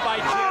strategy by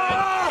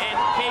Jarrett and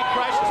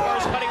K-Krush as far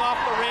as cutting off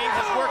the ring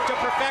has worked to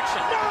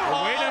perfection.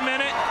 Wait a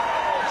minute.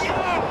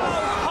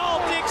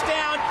 Hall digs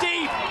down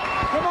deep.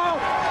 Come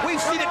on.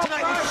 We've seen it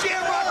tonight with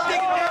Shamrock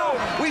digging down.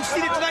 We've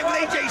seen it tonight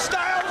with AJ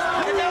Styles.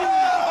 And now,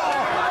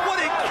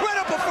 what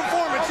incredible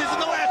performances in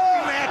the last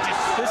few matches.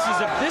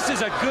 This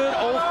is a good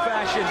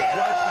old-fashioned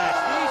blood match.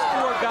 These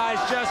 4 guys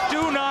just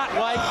do not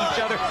like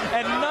each other,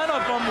 and none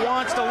of them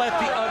wants to let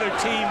the other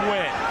team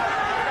win.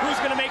 Who's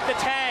going to make the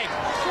tag?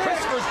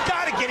 Christopher's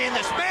got to get in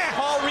this match.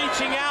 Hall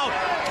reaching out.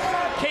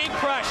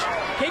 K-Krush.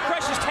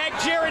 K-Krush has tagged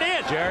Jarrett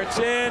in. Jarrett's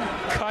in,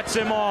 cuts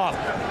him off.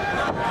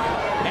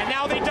 And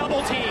now they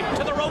double team.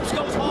 To the ropes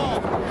goes Hall.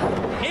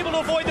 Able to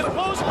avoid the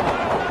clothesline.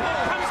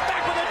 Comes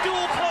back with a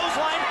dual clothesline.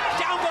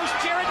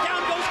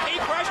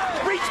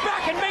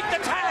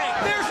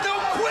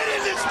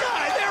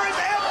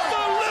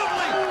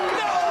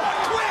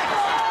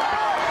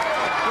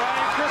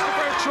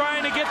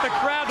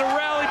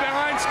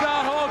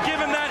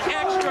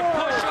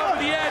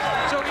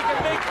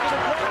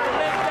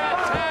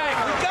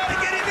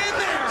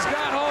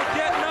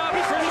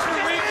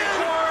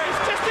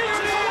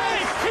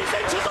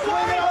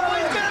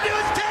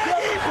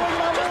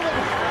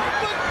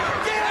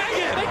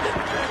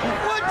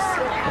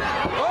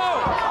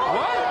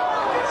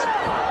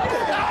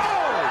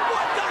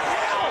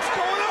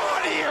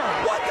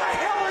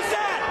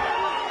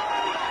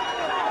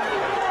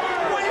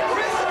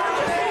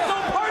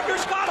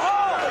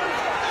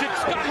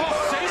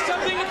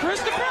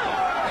 Christopher!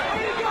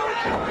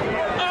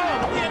 Oh,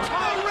 the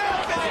entire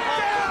ref is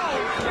down!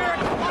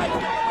 Jarrett fights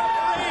with the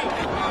referee.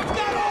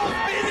 Scott Hall's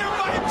being there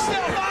by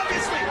himself,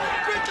 obviously.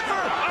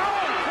 Christopher!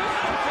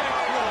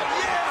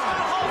 Yeah!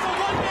 Hall's a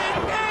one-man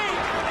game!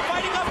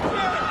 Fighting up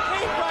Jarrett.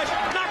 K-Krush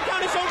knocked down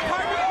his own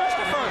partner,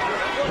 Christopher.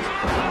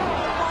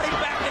 Body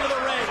back into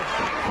the ring.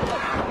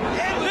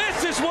 This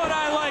is what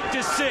I like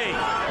to see.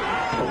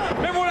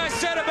 Remember what I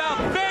said about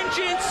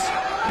vengeance?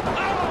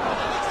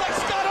 Looks like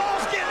Scott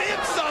Hall's getting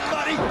in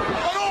somebody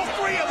on all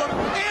three of them,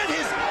 and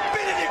his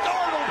Benedict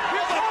Arnold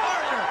with a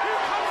partner.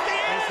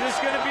 Is this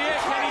going to be it?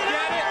 Can he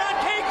get it?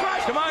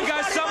 K-Krush. Come on,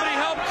 guys. Somebody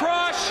help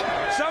Crush.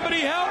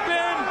 Somebody help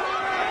him.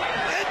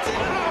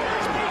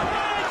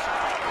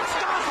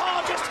 Scott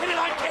Hall just hit it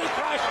on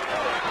K-Krush.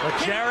 But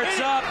Jarrett's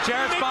up.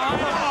 Jarrett's behind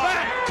him.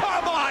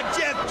 Come on,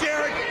 Jeff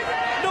Jarrett.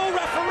 No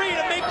referee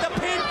to make the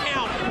pin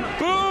count.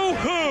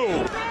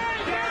 Boo-hoo.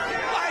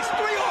 It's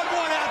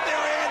 3-on-1 out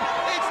there, Ed.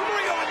 It's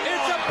 3-on-1.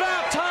 It's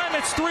about time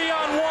it's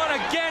 3-on-1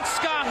 against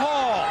Scott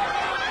Hall.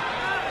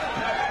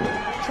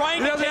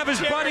 Trying He to doesn't have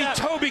his buddy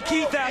Toby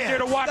Keith out there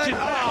to watch it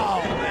back.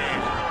 Oh, man.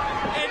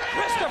 And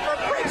Christopher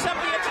breaks up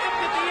the attempt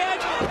at the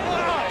edge.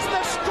 Oh, it's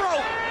the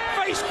stroke.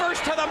 Face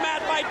first to the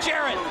mat by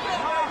Jarrett.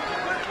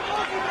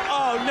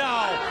 Oh,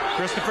 no.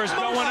 Christopher's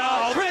going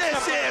Oh, up.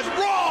 this is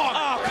wrong.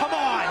 Oh, come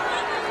on.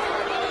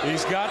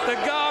 He's got the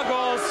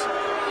goggles.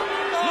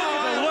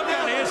 Look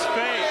at his I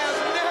face. have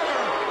never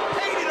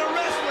hated a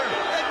wrestler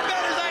as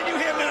bad as I do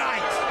him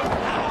tonight.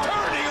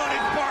 Turning on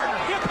his partner.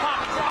 Hip-hop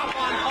drop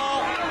on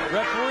Hall.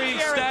 Referee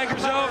Jarrett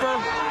staggers cover.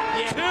 over.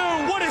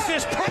 Yeah. 2. What is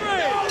this? Three.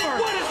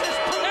 What is this?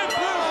 And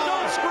Bruce,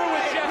 don't screw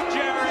with Jeff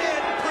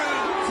Jarrett.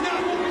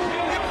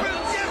 It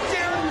proves Jeff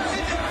Jarrett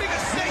is as big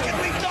a snake as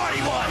we thought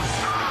he was.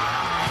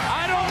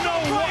 I don't know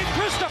why.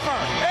 Christopher.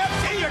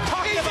 He's You're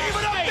talking even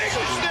about a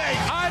bigger snake.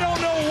 I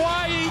don't know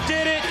why he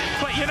did it,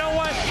 but you know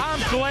what?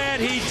 I'm glad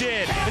he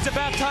did. It's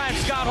about time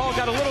Scott Hall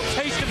got a little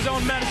taste of his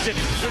own medicine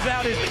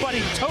without his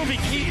buddy Toby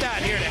Keith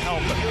out here to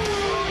help him.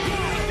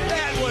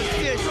 That was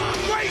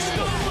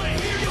disgraceful.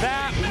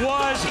 That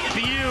was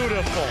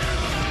beautiful.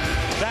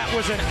 That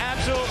was an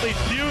absolutely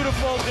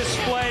beautiful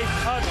display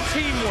of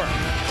teamwork.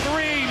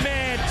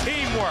 3-man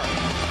teamwork.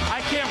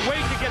 I can't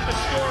wait to get the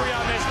story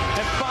on this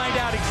and find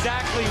out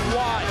exactly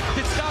why.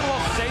 Did Scott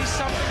Hall say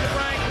something to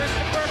Brian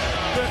Christopher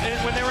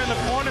when they were in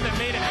the corner that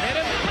made him hit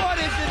him? What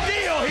is the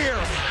deal here?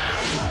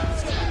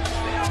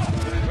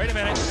 Wait a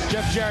minute.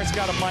 Jeff Jarrett's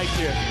got a mic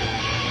here.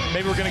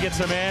 Maybe we're going to get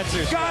some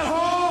answers. Scott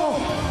Hall,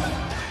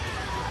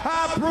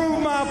 I proved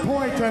my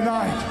point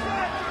tonight.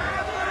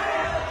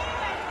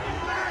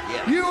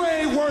 You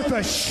ain't worth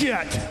a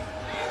shit.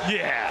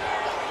 Yeah.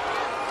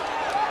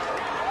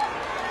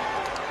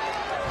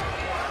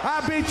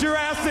 I beat your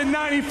ass in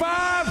 95.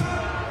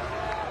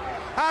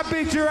 I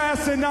beat your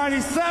ass in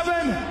 97.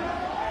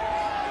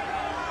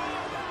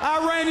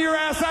 I ran your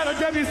ass out of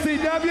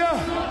WCW.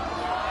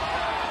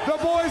 The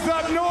boys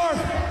up north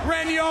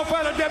ran you off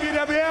out of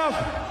WWF.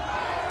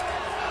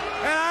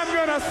 And I'm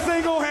gonna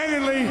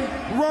single-handedly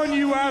run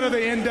you out of the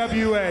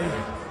NWA.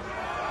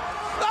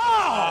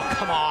 Oh,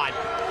 come on.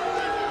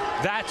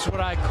 That's what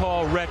I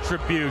call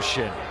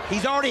retribution.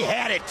 He's already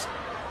had it.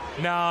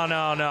 No.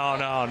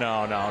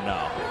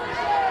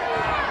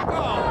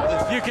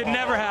 You can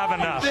never have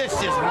enough. This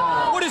is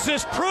wrong. What does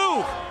this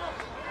prove?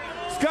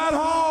 Scott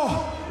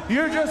Hall,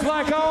 you're just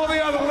like all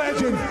the other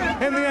legends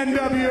in the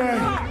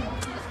NWA.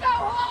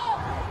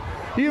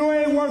 You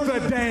ain't worth a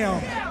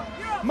damn.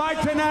 Mike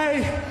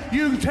TNA,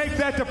 you can take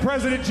that to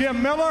President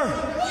Jim Miller.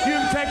 You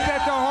can take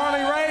that to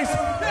Harley Race,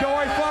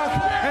 Dory Funk,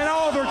 and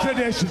all their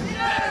traditions.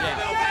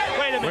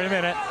 Wait a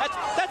minute.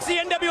 That's the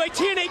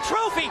NWA-TNA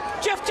trophy.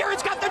 Jeff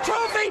Jarrett's got the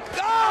trophy.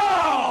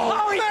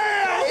 Oh,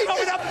 Man, he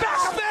over the back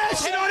of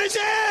smashed it on his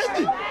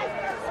head.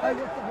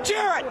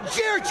 Jarrett,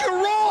 You're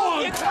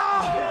wrong.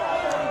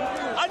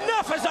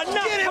 Enough is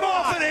enough. Get him Come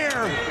off on. of there.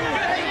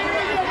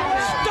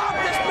 Stop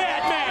this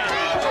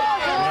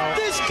madman.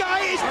 This guy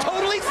is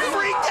totally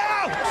freaked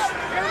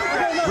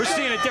out. We're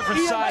seeing a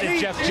different side of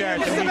Jeff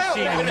Jarrett than we've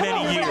seen in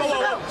many years.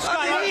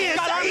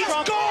 He's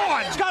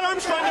gone. Scott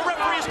Armstrong, the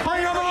referee, is Bring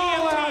calling them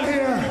all for out EMT.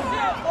 here.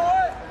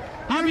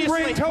 You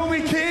Obviously. bring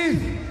Toby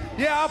Keith.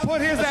 Yeah, I'll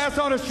put his ass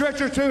on a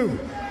stretcher too.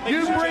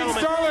 You and bring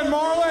gentlemen. Sterling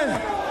Marlin.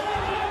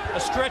 A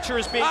stretcher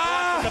is being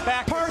brought from the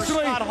back for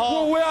personally Scott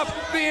Hall. will whip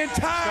the entire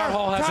Scott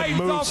Hall hasn't Titans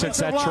moved since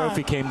that offensive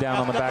trophy line. came down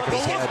on the back of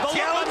his head. The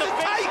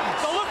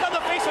look on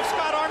the face of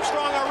Scott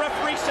Armstrong, our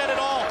referee, said it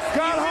all.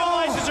 Scott he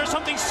Hall, realizes there's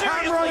something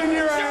seriously I'm running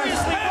your wrong ass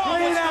with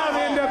clean out Scott of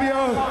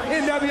Hall.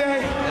 NWA.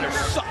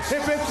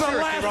 If it's the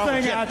last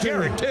thing I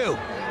do. too.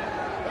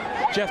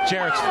 Jeff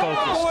Jarrett's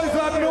focused. Boys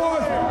up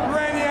north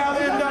ran you out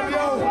of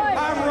NWO.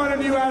 I'm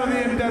running you out of the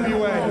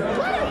NWA.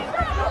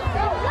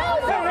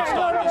 Focused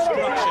on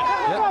destruction.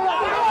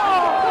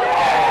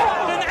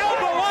 An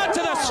elbow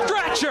onto the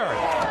stretcher.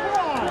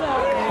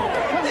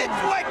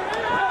 It's like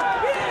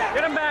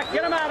Get him back.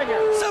 Get him out of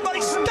here.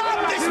 somebody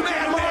stop this You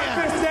can mark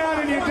madman. this down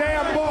in your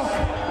damn book.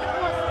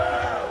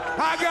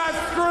 I got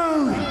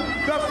screwed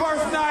the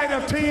first night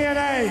of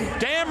TNA.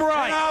 Damn And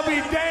right. I'll be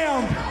damned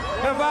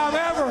if I'm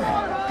ever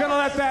gonna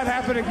let that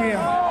happen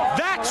again.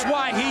 That's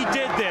why he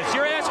did this.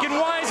 You're asking,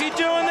 why is he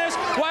doing this?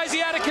 Why is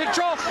he out of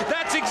control?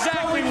 That's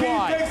exactly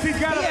why. He thinks he's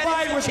got to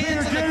fight with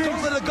Peter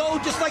Jennings. To go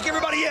just like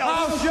everybody else.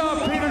 I'll shove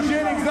Peter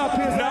Jennings up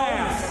his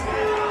ass.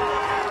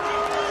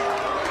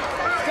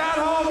 Scott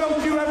Hall,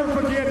 don't you ever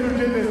forget who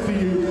did this to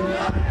you.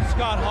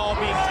 Scott Hall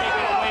being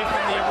taken away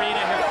from the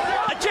arena here.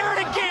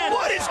 Jarrett again.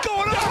 What is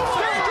going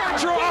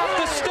on? You're off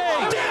the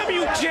stage. Damn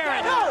you,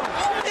 Jarrett.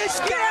 This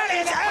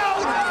guy is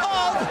out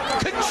of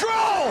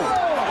control.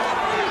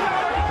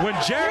 When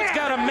Jarrett's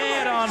got a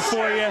man on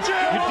for you,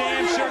 you're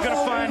damn sure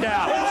gonna find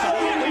out.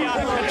 Completely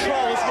out of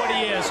control is what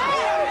he is.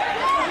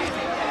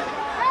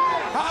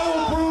 I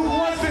will prove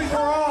once and for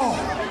all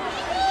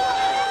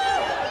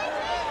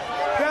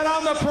that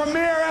on the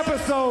premiere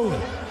episode,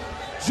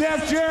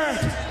 Jeff Jarrett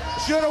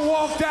should have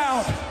walked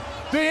out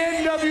the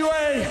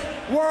NWA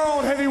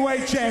World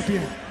Heavyweight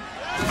Champion.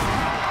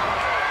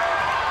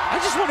 I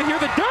just want to hear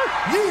the dirt.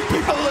 You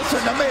people listen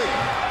to me.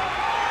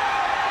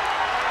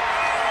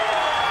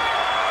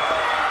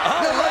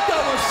 Yeah, like I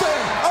was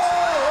saying,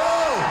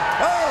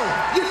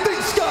 you think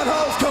Scott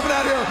Hall's coming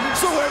out here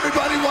so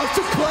everybody wants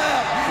to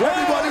clap,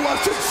 everybody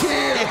wants to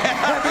cheer,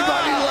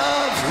 everybody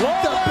loves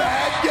the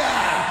bad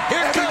guy.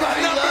 Here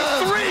Everybody comes number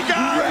loves 3,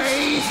 guys.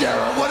 Razor,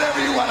 or whatever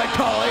you want to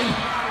call him.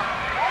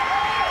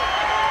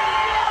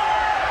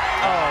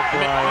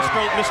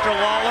 Mr.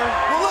 Lawler.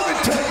 Well, let me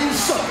tell you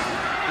something.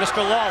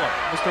 Mr. Lawler.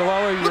 Mr.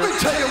 Lawler, Let me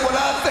tell you what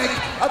I think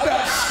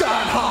about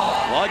Scott Hall.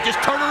 Well, just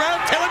turn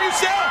around, tell him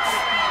yourself.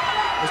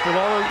 Mr.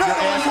 Lawler, Not your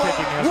only ass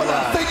kicking has what I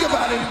arrived. think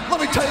about him, let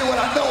me tell you what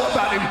I know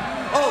about him.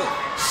 Oh,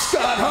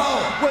 Scott Hall,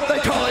 what they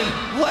call him,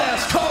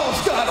 last call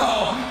Scott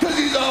Hall, because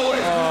he's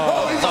always,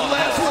 he's the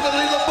last one to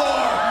leave the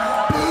bar,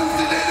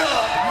 boozing it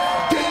up,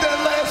 get that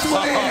last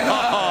one in.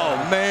 Oh,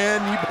 man,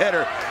 you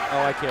better.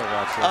 Oh, I can't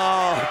watch this.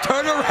 Oh,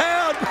 turn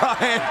around,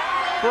 Brian.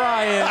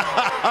 Brian,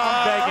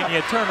 I'm begging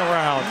you, turn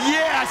around.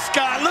 Yeah,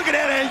 Scott, look at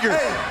that anger.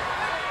 Hey,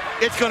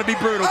 It's going to be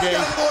brutal, I Gabe.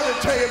 got more to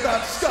tell you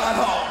about Scott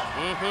Hall.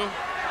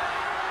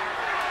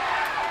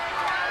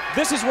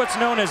 This is what's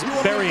known as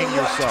burying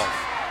yourself.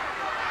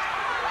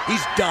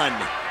 He's done.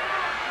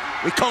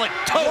 We call it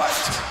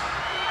toast.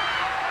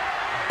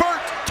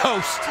 Burnt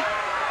toast.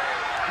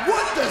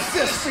 What does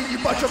this mean,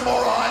 you bunch of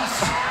morons?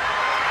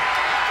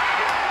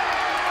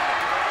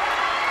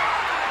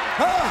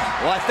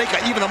 Well, I think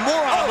even a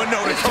moron would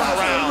know to It's turn time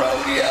for around. the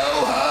rodeo,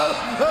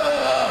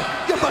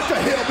 you bunch of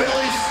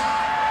hillbillies.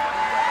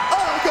 I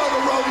don't go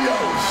to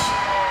rodeos.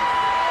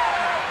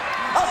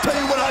 I'll tell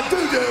you what I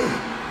do.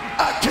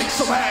 I kick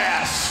some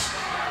ass.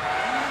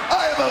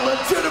 I am a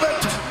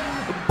legitimate,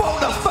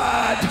 bona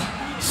fide,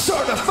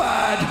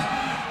 certified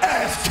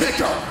ass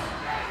kicker.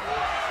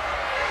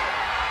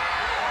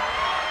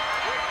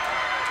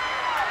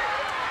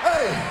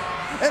 Hey,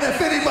 and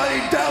if anybody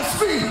doubts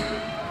me,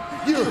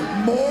 you're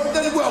more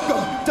than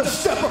welcome to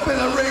step up in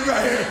the ring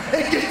right here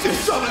and get you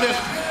some of this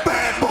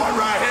bad boy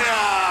right here.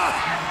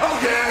 Oh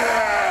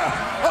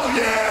yeah! Oh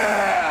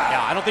yeah!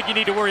 Yeah, I don't think you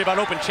need to worry about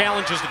open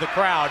challenges to the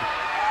crowd.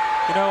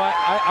 You know,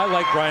 I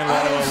like Brian I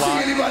Lawler don't a lot.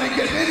 see anybody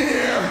getting in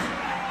here.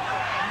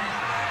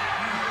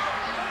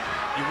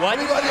 You what?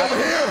 Anybody over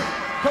here?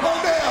 Come on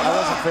down. I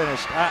wasn't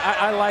finished.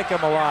 I like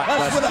him a lot,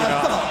 That's but what you I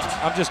know,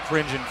 thought. I'm just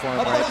cringing for him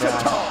A right bunch of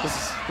now. talk.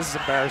 This is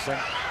embarrassing.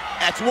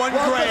 That's one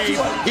Well, grave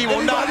that's what- he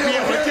will not be anybody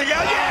able over to here? dig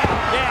out. Yeah!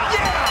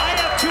 I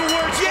have 2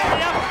 words for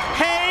you.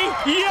 Hey,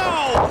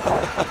 yo!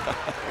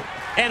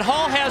 And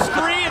Hall has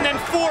 3 and then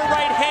 4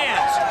 right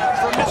hands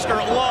for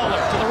Mr. Lawler.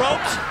 To the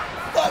ropes.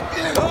 Fuck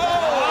you.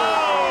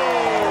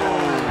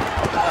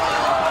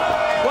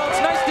 Well,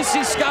 it's nice to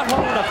see Scott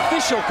Hall in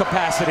official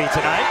capacity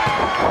tonight.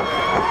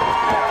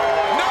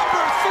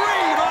 Number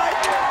 3,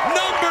 Mike.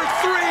 Number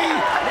 3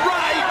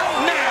 right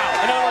now.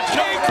 In other words,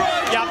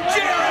 K-Krush, Yep.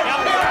 Jarrett, Yep.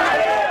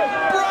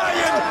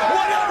 Brian,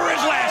 whatever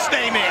his last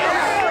name is.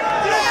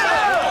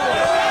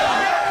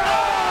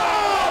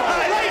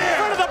 Right in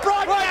front of the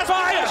broadcast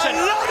station.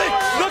 I love it.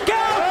 Look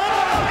out!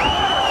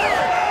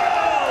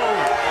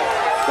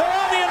 They're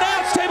on the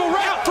announce table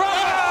right out front.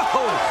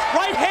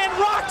 Right hand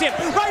rocked him.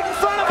 Right in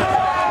front of him.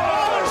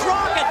 Lawler's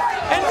rocking.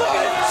 And look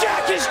at him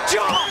jack his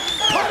jaw.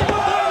 Put him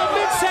over in the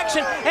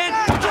midsection. And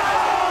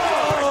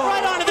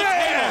right onto the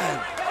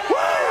table.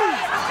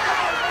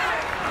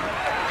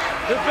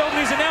 They're building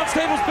these announce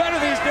tables better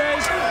these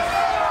days.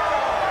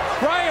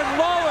 Brian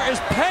Lawler is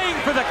paying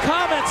for the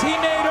comments he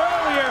made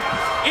earlier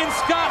in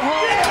Scott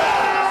Hall.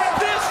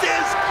 This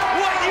is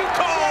what you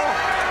call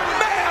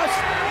mass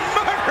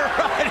murder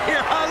right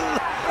here.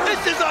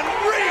 This is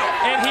unreal.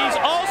 And he's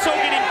also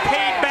getting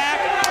paid back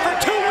for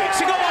 2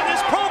 weeks ago on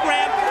this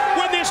program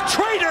when this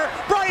traitor,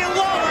 Brian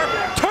Lawler,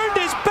 turned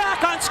his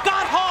back on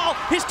Scott Hall,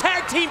 his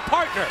tag team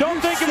partner.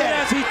 Don't think of it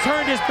as he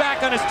turned his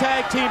back on his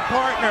tag team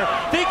partner.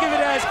 Think of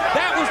it as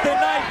that was the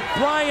night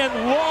Brian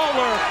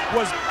Lawler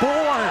was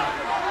born.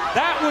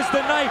 That was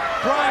the night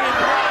Brian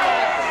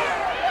Lawler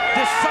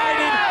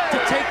decided to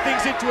take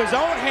things into his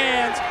own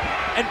hands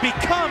and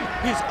become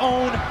his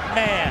own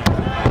man.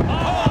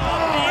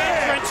 The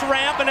entrance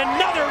ramp, and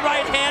another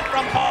right hand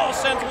from Hall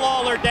sends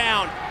Lawler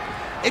down.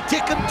 It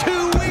took him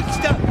 2 weeks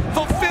to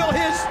fulfill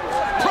his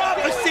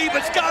prophecy,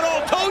 but Scott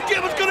Hall told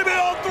you it was going to be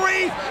all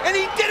 3, and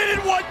he did it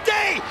in 1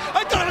 day.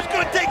 I thought it was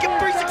going to take him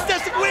 3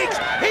 successive weeks.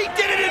 He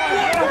did it in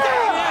 1 day.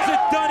 He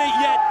hasn't done it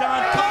yet,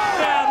 Don. Calm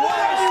down. What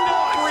are you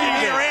watching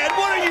here, Ed?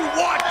 What are you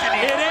watching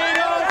here? It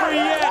ain't over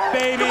yet,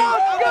 baby. I'm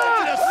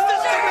watching a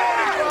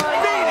systematic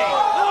beating.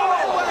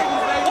 What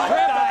the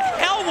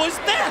hell was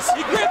this?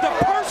 He grabbed the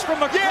purse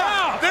from the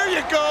crowd. There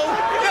you go.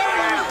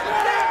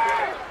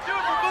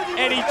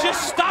 And he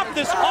just stopped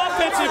this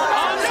offensive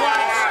onslaught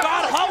of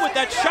Scott Hall with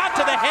that shot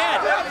to the head.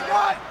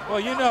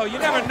 Well, you know,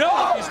 you never know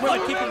if these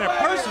women keeping their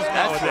purses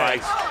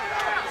nowadays.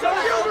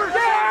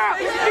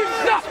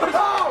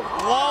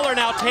 Lawler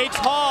now takes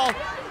Hall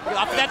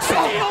off that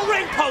steel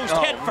ring post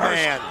head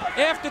first.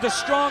 After the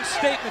strong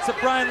statements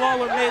that Brian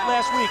Lawler made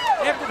last week,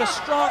 after the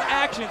strong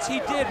actions he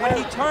did when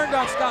he turned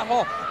on Scott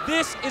Hall,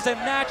 this is a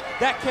match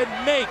that can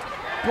make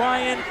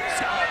Brian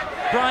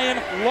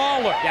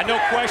Lawler. Yeah, no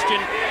question.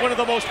 One of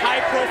the most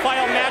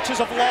high-profile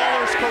matches of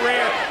Lawler's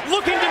career.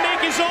 Looking to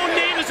make his own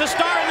name as a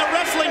star in the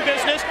wrestling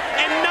business,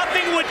 and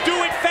nothing would do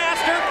it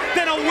faster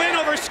than a win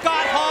over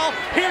Scott Hall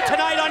here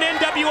tonight on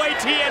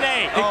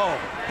NWA-TNA. Oh,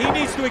 he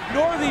needs to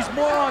ignore these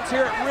morons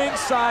here at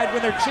ringside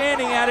when they're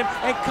chanting at him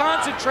and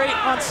concentrate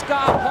on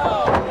Scott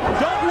Hall.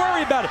 Don't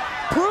worry about it.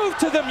 Prove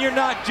to them you're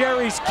not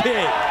Jerry's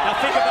kid. Now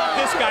think about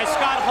this, guys.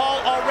 Scott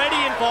Hall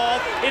already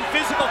involved in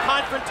physical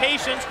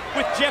confrontations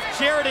with Jeff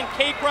Jarrett and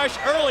K-Krush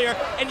earlier,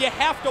 and you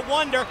have to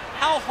wonder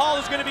how Hall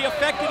is going to be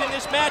affected in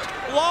this match.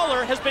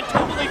 Lawler has been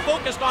totally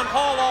focused on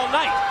Hall all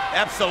night.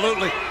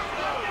 Absolutely.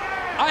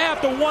 I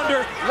have to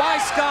wonder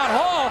why Scott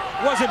Hall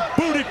wasn't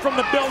booted from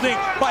the building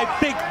by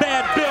Big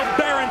Bad Bill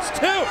Behrens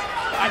too.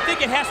 I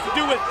think it has to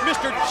do with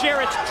Mr.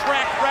 Jarrett's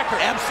track record.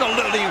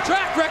 Absolutely.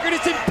 Track record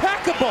is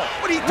impeccable.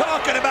 What are you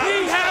talking about?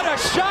 He had a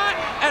shot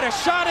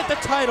at the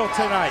title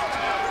tonight.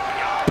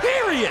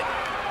 Period.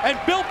 And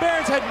Bill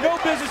Behrens had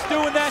no business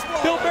doing that.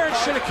 Bill Behrens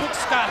should have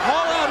kicked Scott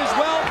Hall out as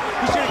well.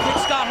 He should have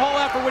kicked Scott Hall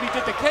out for what he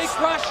did to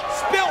K-Krush.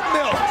 Spilt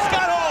milk.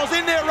 Scott Hall's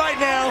in there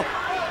right now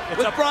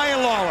with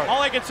Brian Lawler.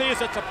 All I can say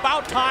is it's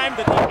about time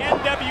that the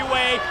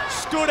NWA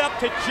stood up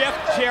to Jeff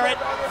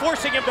Jarrett,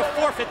 forcing him to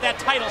forfeit that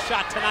title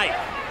shot tonight.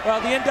 Well,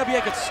 the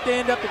NWA could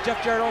stand up to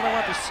Jeff Jarrett all they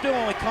want, but still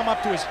only come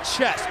up to his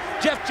chest.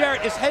 Jeff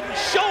Jarrett is head and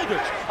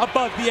shoulders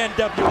above the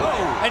NWA,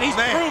 and he's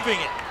proving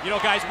it. You know,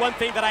 guys, one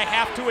thing that I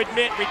have to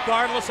admit,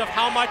 regardless of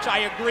how much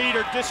I agreed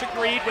or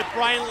disagreed with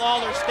Brian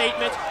Lawler's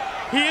statements,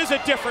 he is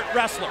a different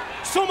wrestler.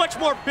 So much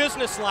more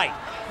businesslike,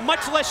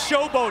 much less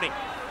showboating.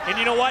 And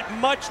you know what?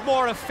 Much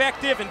more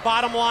effective, and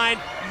bottom line,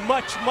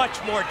 much,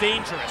 much more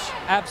dangerous.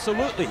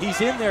 Absolutely. He's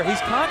in there. He's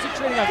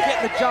concentrating on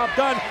getting the job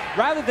done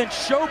rather than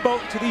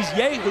showboat to these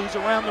yahoos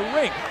around the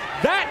ring.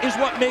 That is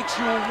what makes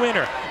you a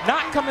winner.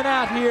 Not coming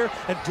out here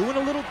and doing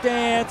a little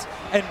dance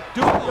and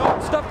doing the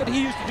old stuff that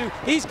he used to do.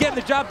 He's getting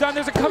the job done.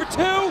 There's a cover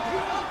two.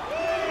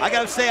 I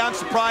got to say, I'm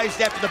surprised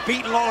after the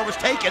beating Lawler was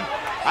taken.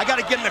 I got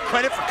to give him the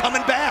credit for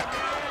coming back.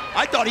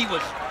 I thought he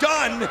was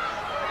done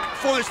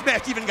before this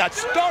match even got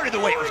started the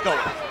way it was going.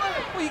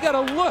 Well, you got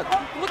to look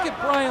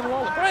at Brian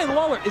Lawler. Brian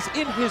Lawler is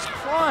in his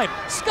prime.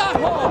 Scott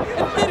Hall,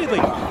 admittedly,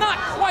 not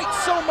quite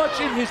so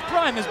much in his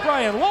prime as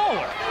Brian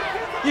Lawler.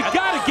 You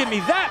got to give me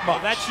that much.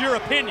 That's your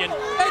opinion.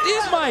 It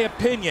is my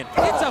opinion.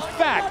 It's a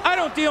fact. I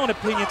don't deal in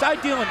opinions. I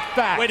deal in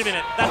facts. Wait a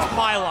minute. That's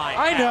my line.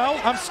 I know.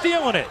 I'm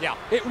stealing it. Yeah.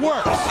 It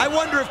works. I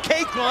wonder if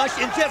K-Krush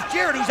and Jeff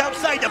Jarrett, who's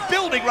outside the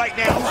building right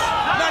now,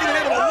 not even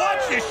able to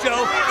watch this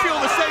show, feel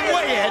the same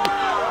way, Ed.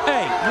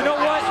 Hey, you know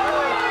what?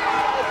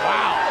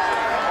 Wow.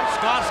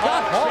 Scott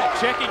Hall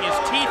checking his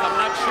teeth. I'm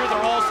not sure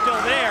they're all still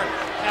there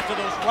after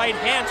those right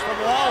hands from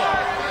Lawler.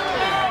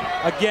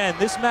 Again,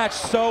 this match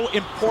so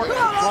important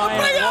to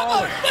Brian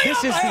Lawler.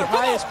 This is the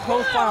highest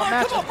profile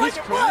match of his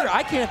career.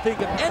 I can't think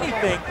of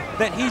anything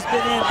that he's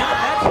been in,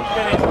 match he's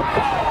been in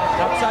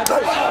outside the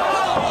ring.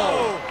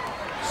 Oh!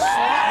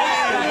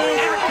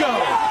 Echo!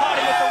 Caught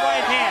him with the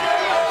right hand.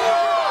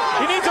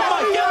 He needs a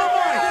mic. Get him a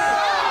mic.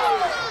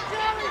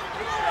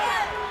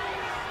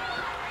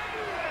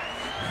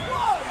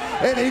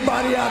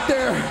 Anybody out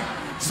there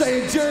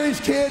saying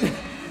Jerry's kid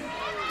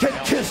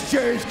can kiss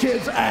Jerry's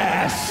kid's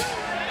ass?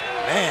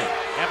 Man.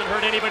 Haven't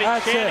heard anybody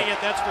chanting it,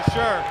 that's for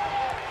sure.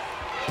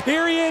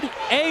 Period.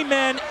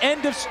 Amen.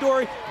 End of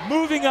story.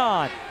 Moving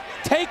on.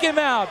 Take him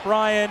out,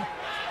 Brian.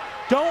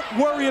 Don't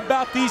worry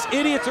about these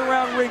idiots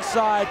around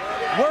ringside.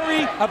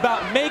 Worry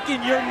about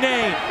making your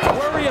name.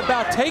 Worry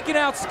about taking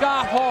out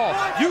Scott Hall.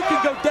 You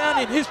can go down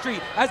in history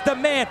as the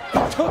man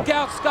who took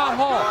out Scott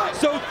Hall.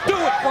 So do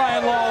it,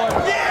 Brian Lawler.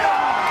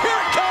 Yeah! Here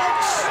it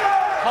comes!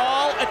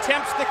 Hall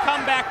attempts the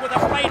comeback with a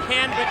right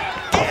hand, but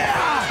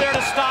he's there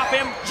to stop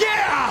him.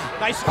 Yeah!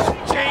 Nice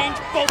exchange.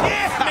 Both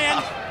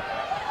men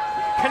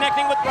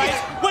connecting with right.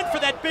 Went for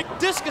that big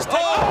discus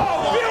type.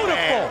 Oh,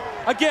 beautiful.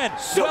 Again,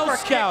 Super well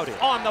scouted.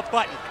 kick on the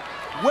button.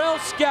 well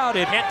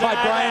scouted Can't by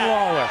deny Brian that.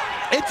 Lawler.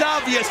 It's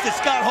obvious that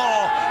Scott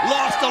Hall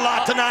lost a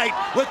lot tonight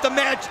with the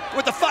match,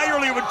 with the fight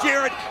earlier with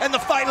Jarrett and the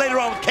fight later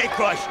on with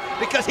K-Krush,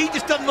 because he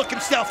just doesn't look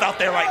himself out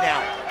there right now.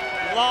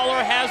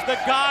 Lawler has the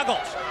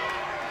goggles.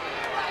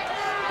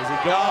 Is he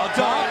going on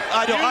top?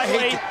 I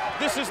hate Usually,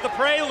 this is the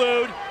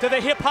prelude to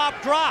the hip-hop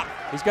drop.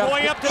 He's got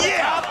going up to the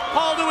top,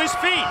 Hall to his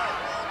feet.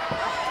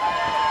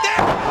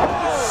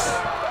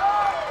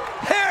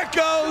 There it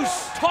goes.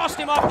 Tossed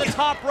him off the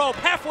top rope,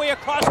 halfway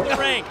across the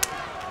ring.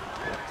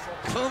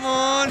 Come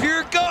on,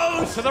 here it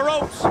goes. To the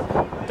ropes.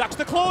 Ducks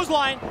the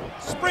clothesline.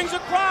 Springs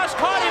across,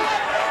 caught him.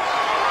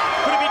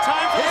 Could it be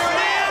time for Here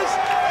it is.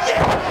 Yeah.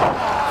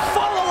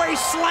 Follow-away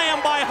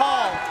slam by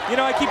Hall. You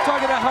know, I keep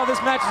talking about how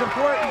this match is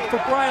important for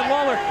Brian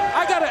Lawler.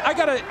 I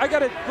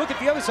gotta look at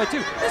the other side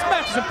too. This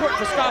match is important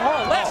for Scott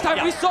Hall. Last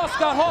time we saw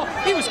Scott Hall,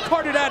 he was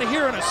carted out of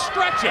here in a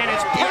stretcher. And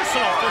it's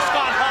personal for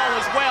Scott Hall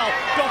as well.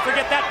 Don't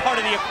forget that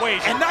part of the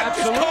equation. And not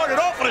just carted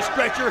off on a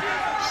stretcher.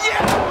 Yeah,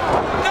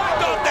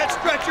 knocked off that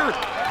stretcher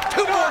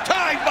 2 more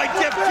times by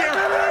Jeff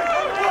Jarrett.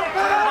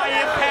 High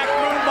impact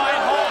move by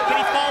Hall. Can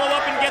he follow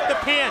up and get the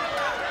pin?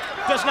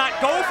 Does not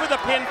go for the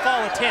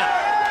pinfall attempt.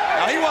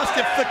 Now he wants to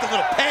inflict a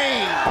little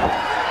pain.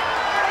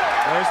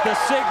 There's the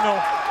signal.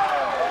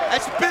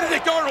 That's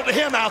Benedict Arnold to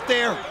him out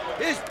there.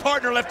 His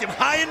partner left him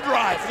high and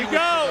dry. Here you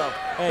go.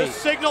 Hey. The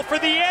signal for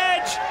the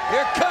edge.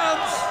 Here it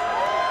comes.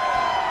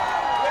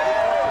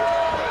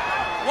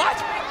 What?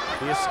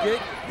 He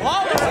escaped.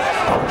 Lawler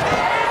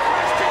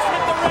just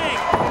hit the ring.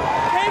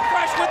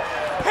 K-Krush with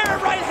pair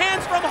of right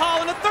hands from Hall,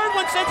 and the third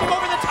one sends him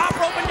over the top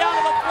rope and down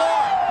to the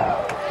floor.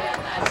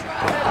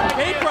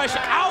 K-Krush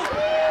out.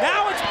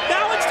 Now it's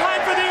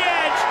time for the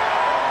edge.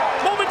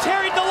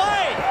 Momentary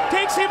delay.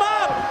 Takes him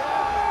up.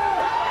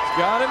 He's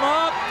got him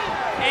up.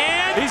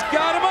 And He's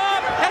got him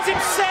up. has him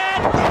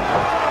set.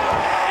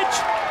 Edge.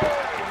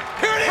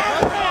 Here it is.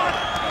 1,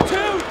 2.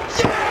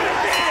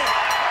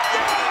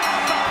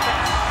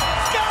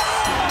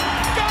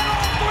 Got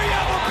all 3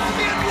 of them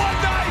in one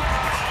night.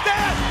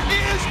 That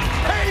is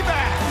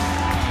payback.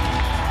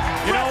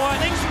 You know what?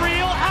 Things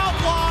real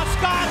outlaw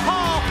Scott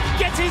Hall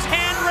gets his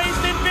hand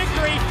raised in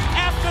victory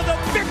after the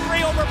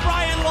victory over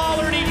Brian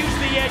Lawler, and he used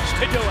the edge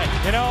to do it.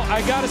 You know,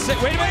 I gotta say,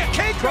 wait a minute.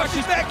 K-Krush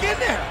is back in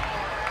there.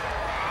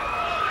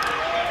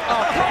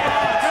 Oh, come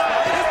on.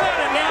 Is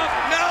that enough?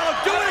 No,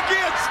 do it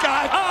again,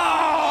 Scott.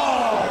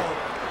 Oh!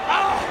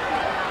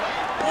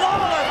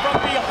 Lawler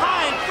from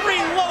behind, 3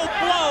 low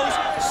blows,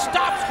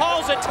 stops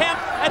Hall's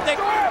attempt at the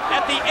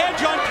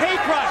edge on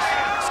K-Krush.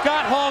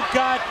 Scott Hall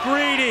got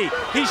greedy.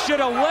 He should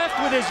have left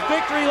with his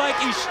victory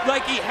like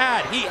he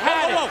had. He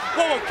had it.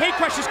 Whoa.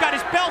 K-Krush has got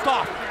his belt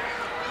off.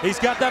 He's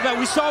got that belt.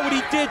 We saw what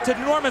he did to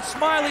Norman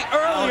Smiley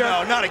earlier.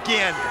 Oh, no, not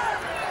again.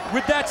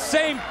 With that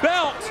same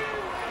belt.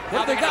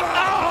 Oh,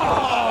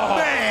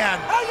 man.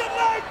 How you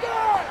like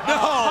that? No,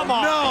 come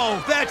on. no,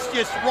 that's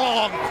just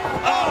wrong.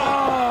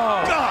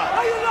 Oh, God.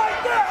 How you like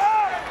that?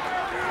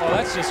 Oh,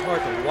 that's just hard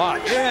to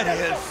watch. It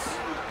is.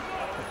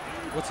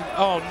 What's he?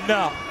 Oh,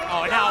 no.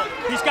 Oh, now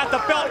he's got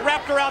the belt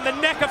wrapped around the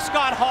neck of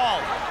Scott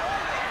Hall.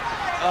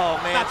 Oh,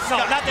 man.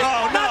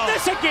 Not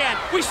this again.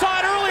 We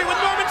saw it earlier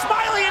with Norman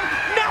Smiley, and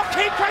now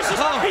K-Krush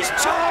is he's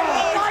choking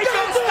the life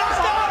out of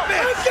Scott Hall.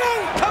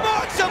 Come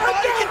on,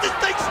 somebody, get this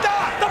thing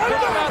stopped.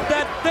 About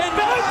that thin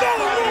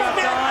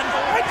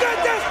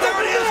There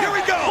it is, here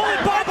we go.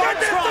 Bullet Bob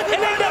Armstrong,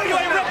 an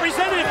NWA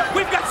representative.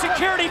 We've got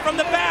security from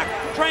the back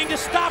trying to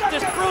stop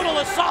this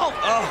brutal assault.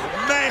 Oh,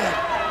 man.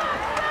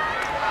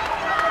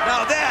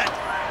 Now that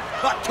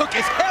about took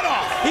his head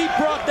off. He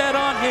brought that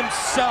on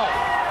himself.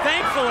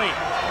 Thankfully,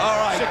 All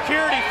right.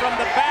 security from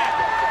the back.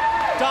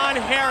 Don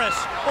Harris,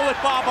 Bullet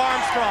Bob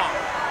Armstrong.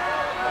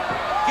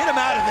 Get him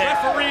out of there.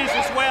 Referees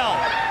as well.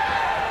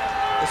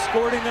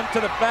 Escorting them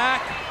to the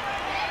back.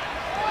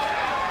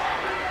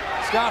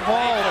 Scott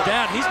Hall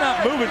down. He's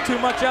not moving too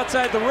much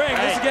outside the ring.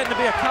 This is getting to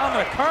be a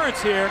common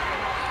occurrence here.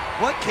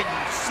 What can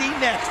you see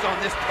next on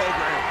this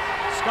program?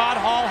 Scott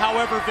Hall,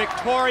 however,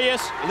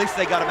 victorious. At least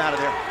they got him out of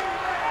there.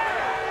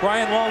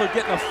 Brian Lawler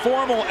getting a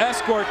formal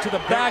escort to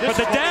the back, but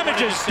the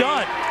damage is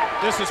done.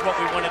 This is what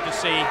we wanted to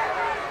see.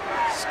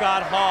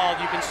 Scott Hall,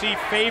 you can see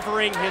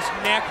favoring his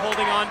neck,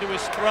 holding onto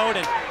his throat,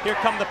 and here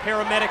come the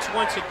paramedics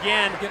once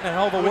again. Getting a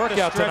hell of a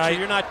workout tonight.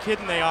 You're not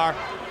kidding, they are.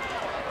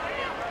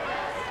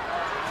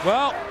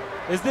 Well,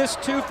 is this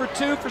 2 for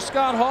 2 for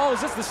Scott Hall? Is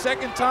this the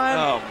second time?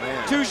 Oh,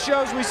 man. 2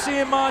 shows we see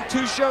him on,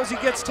 2 shows he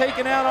gets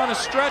taken out on a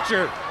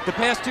stretcher. The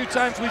past 2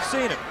 times we've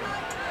seen him.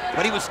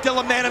 But he was still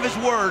a man of his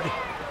word.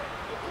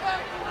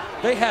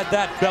 They had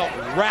that belt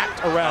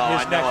wrapped around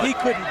his neck. He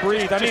couldn't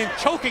breathe.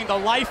 Just choking the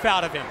life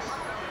out of him.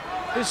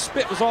 His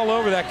spit was all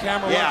over that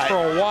camera lens for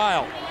a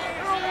while.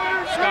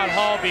 Scott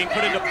Hall being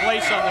put into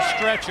place on the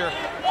stretcher.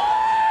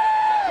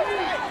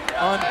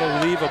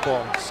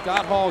 Unbelievable.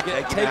 Scott Hall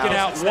getting taken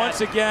out once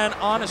again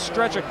on a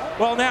stretcher.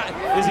 Well, now,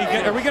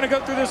 are we going to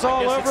go through this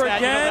all over again?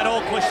 You know, that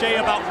old cliche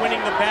about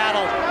winning the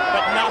battle,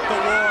 but not the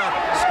war.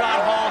 Scott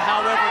Hall,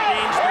 however,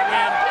 gains the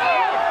win.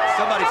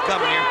 Somebody's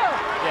coming here.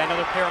 Yeah,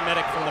 another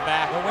paramedic from the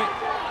back. Oh, wait.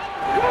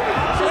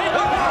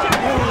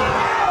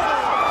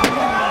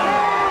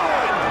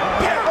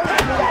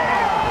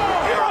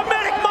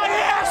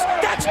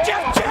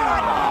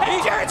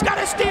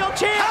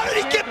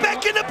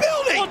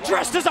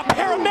 dressed as a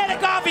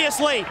paramedic,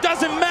 obviously.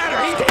 Doesn't matter.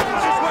 He forced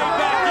his way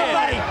back in.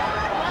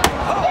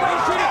 He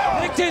should have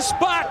picked his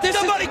spot.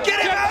 Somebody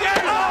get him out of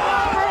here!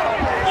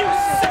 You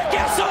sick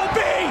SOB!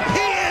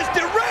 He is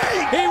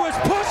deranged! He was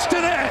pushed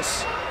to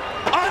this.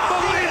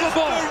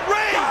 Unbelievable.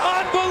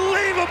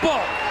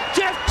 Unbelievable.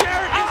 Jeff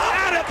Jarrett is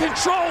out of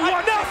control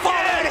once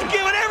again. He's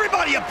giving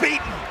everybody a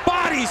beating.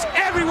 Bodies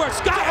everywhere.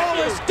 Scott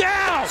Hall is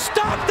down.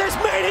 Stop this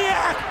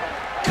maniac!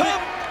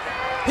 Come.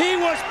 He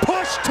was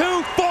pushed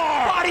too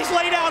far. Bodies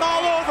laid out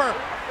all over.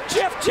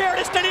 Jeff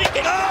Jarrett is standing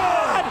again.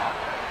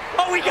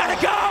 Oh, we gotta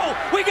go.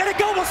 We gotta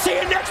go. We'll see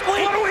you next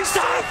week. What do we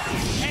stop?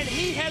 And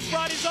he has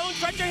brought his own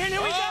stretcher here.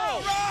 Here we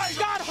go. Right.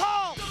 Scott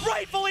Hall,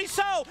 rightfully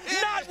so,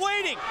 not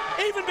waiting.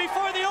 Even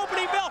before the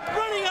opening bell,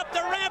 running up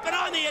the ramp and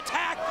on the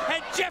attack. And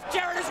Jeff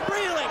Jarrett is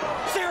reeling.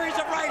 Series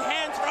of right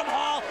hands from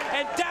Hall,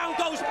 and down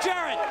goes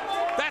Jarrett.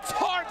 That's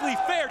hardly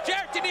fair.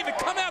 Jarrett didn't even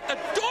come out the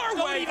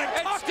doorway. Don't even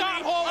and talk to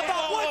Scott me Hall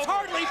about what's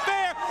hardly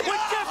fair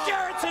when Jeff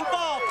Jarrett's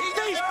involved.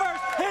 Face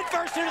first, head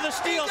first into the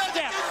steel step.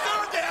 He doesn't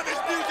deserve to have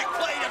his music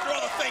played after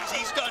all the things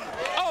he's done.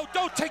 Oh,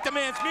 don't take the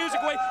man's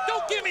music away.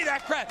 Don't give me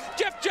that crap.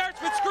 Jeff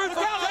Jarrett's been screwed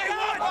from day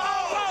one.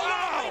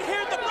 Right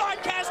here at the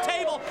broadcast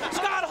table,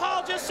 Scott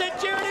Hall just sent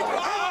Jarrett in.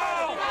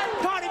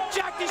 Got him,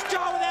 jacked his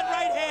jaw with that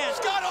right hand.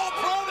 Scott Hall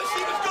promised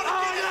he was going to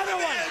get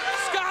another one.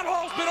 Scott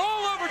Hall's been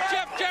all over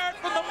Jeff Jarrett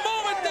from the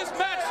moment this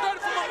match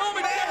started, from the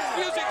moment Jeff's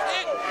music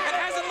hit, and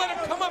hasn't let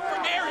him come up for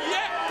air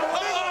yet.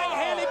 Right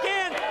hand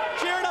again.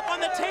 Jarrett up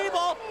on the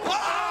table.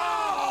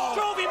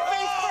 Drove him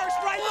face first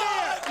right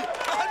there.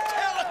 I'm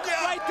telling you.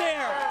 Right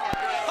there.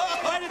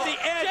 Right at the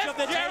edge Jeff of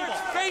the Jarrett's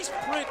table. face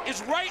print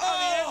is right on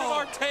the end of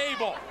our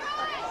table.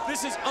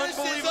 This is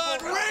unbelievable.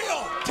 This is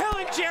unreal.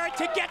 Telling Jarrett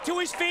to get to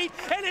his feet,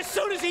 and as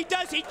soon as he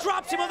does, he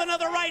drops him with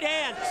another right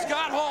hand.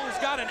 Scott Hall has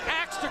got an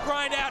axe to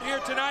grind out here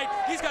tonight.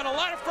 He's got a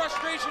lot of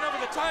frustration over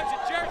the times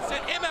that Jarrett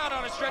sent him out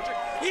on a stretcher.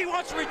 He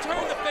wants to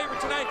return the favor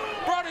tonight.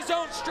 Brought his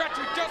own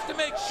stretcher just to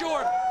make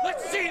sure.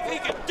 Let's see if he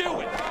can do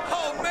it.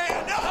 Oh,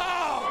 man, no.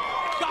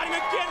 Got him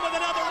again with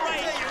another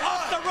right.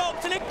 Off the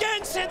ropes, and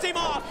again sends him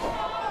off.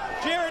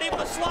 Jarrett able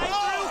to slide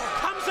through,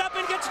 comes up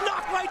and gets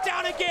knocked right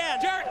down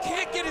again. Jarrett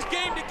can't get his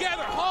game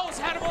together. Hall has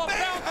had him off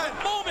balance for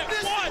moment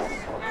one.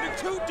 And the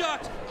two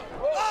ducks.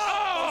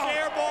 Goes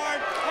airborne,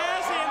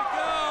 has him.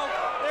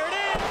 There it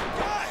is.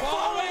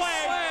 Fall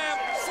away.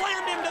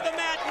 Slammed him to the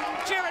mat.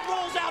 Jarrett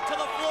rolls out to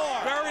the floor.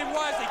 Very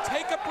wisely.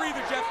 Take a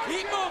breather, Jeff.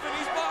 Keep moving.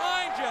 He's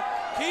behind you.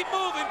 Keep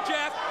moving,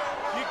 Jeff.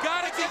 You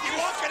gotta get your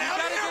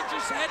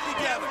head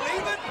together.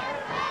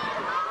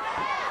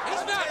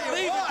 He's not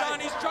leaving, Don.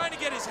 He's trying to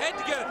get his head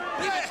together.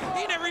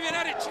 He never even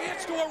had a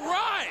chance to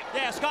arrive.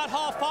 Yeah, Scott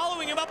Hall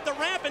following him up the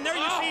ramp, and there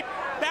you see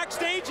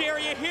backstage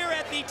area here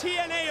at the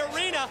TNA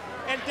Arena,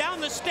 and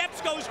down the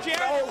steps goes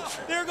Jarrett.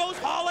 There goes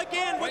Hall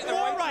again with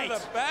more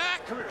rights. The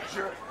back.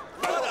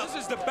 This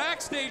is the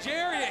backstage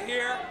area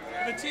here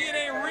in the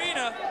TNA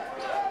Arena.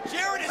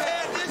 Jarrett has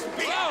had this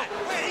beat.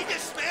 Wait, he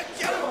just smacked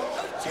Jarrett.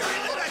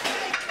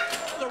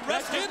 The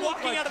rest is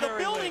walking out of the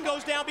building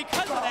goes down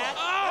because of that.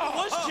 It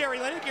was Jerry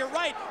Lynn, you're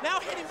right. Now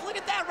hit him, look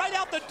at that, right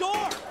out the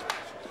door.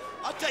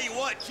 I'll tell you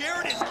what,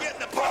 Jarrett is getting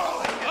the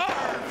ball.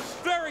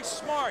 Very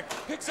smart.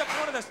 Picks up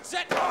one of the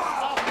set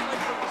off like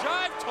from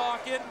jive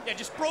talking. Yeah,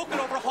 just broke it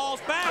over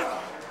Hall's back.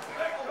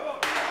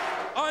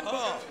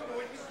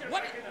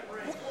 What?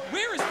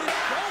 Where is this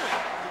going?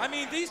 I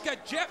mean, these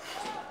got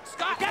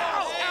Scott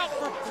Hall out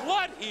for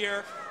blood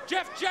here.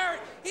 Jeff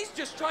Jarrett, he's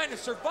just trying to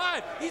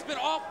survive. He's been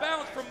off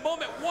balance from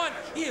moment one.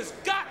 He has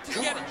got to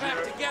get it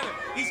back together.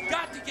 He's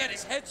got to get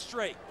his head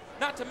straight.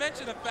 Not to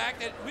mention the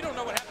fact that we don't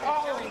know what happened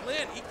to Jerry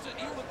Lynn. He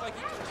looked like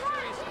he took a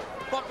serious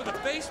bump in the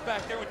face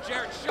back there when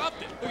Jarrett shoved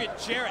him. Look at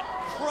Jarrett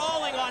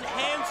crawling on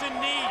hands and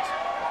knees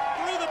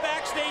through the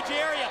backstage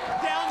area,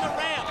 down the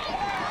ramp.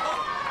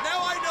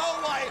 Now I know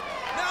why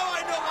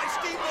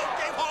Steamboat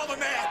gave Hall the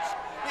match.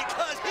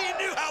 Because he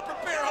knew how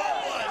prepared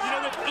Hall was. You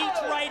know, with each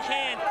right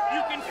hand,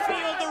 you can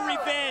feel the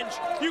revenge.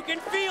 You can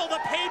feel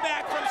the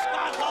payback from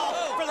Scott Hall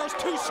for those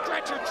two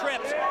stretcher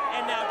trips.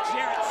 And now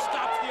Jarrett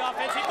stops the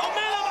offensive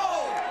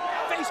momentum.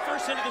 Face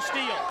first into the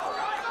steel.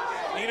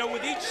 You know,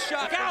 with each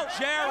shot from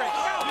Jarrett,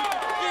 you can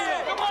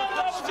feel the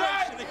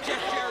frustration that Jeff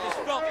Jarrett has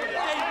felt from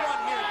day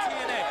one here at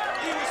TNA.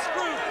 He was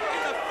screwed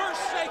in the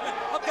first segment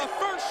of the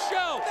first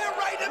show. They're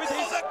right in the middle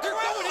of the crowd. They're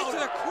going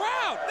into the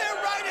crowd.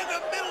 They're right in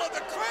the middle of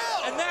the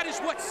crowd. And that is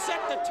what set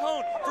the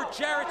tone for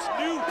Jarrett's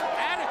new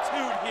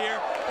attitude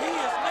here. He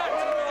is not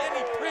taking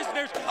any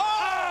prisoners.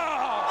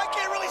 I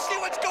can't really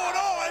see what's going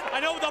on. I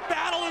know the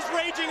battle is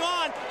raging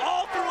on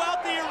all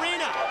throughout the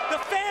arena. The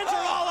fans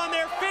are all on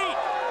their feet.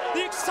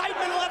 The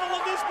excitement level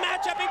of this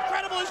matchup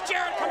incredible as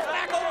Jarrett comes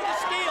back over the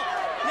steel.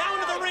 Now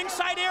into the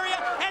ringside area,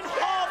 and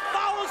Hall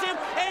follows him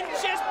and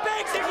just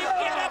begs him to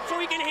get up so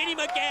he can hit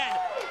him again.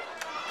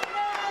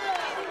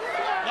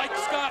 Like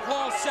Scott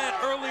Hall said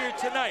earlier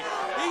tonight.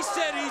 He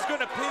said he's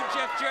going to pin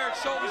Jeff Jarrett's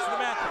shoulders to the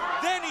mat.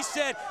 Then he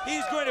said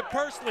he's going to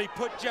personally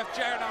put Jeff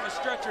Jarrett on a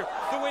stretcher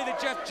the way that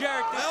Jeff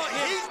Jarrett did to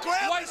him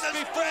twice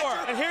before.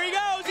 And here he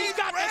goes. He's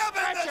got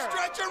grabbing the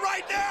stretcher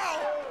right now.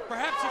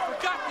 Perhaps he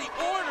forgot the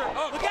order.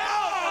 Oh, look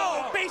out!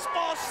 Oh,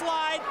 baseball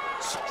slide.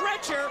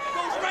 Stretcher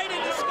goes right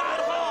into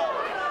Scott Hall.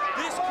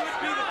 This could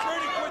be the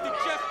turning point that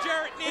Jeff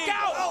Jarrett needs. Look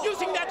out!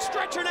 Using that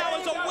stretcher now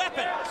as a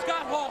weapon.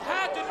 Scott Hall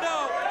had to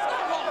know.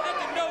 Scott Hall had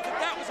to know that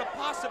that was a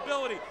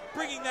possibility,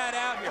 bringing that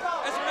out here.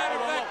 As a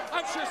matter of fact,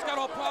 I'm sure Scott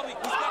Hall probably,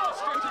 he's got the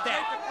stretcher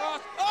taped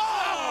across.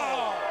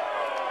 Oh!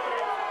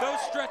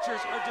 Those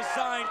stretchers are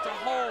designed to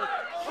hold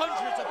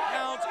hundreds of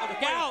pounds of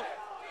weight.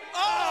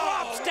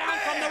 Drops down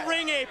from the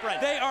ring apron.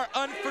 They are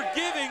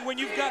unforgiving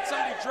when you've got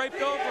somebody draped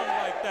over them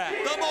like that.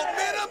 The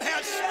momentum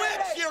has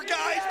switched here,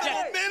 guys. The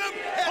momentum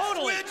has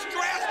switched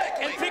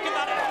drastically. And think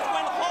about it,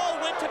 when Hall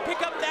went to pick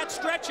up that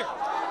stretcher,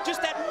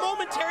 just that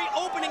momentary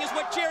opening is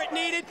what Jarrett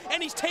needed,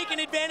 and he's taken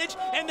advantage,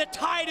 and the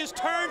tide has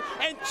turned,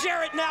 and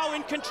Jarrett now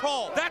in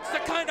control. That's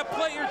the kind of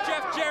player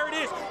Jeff Jarrett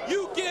is.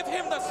 You give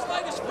him the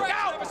slightest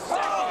fraction of a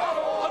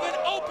second of an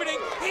opening,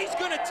 he's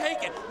going to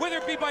take it,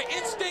 whether it be by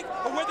instinct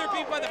or whether it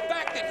be by the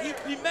fact that he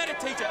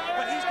premeditates it,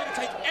 but he's going to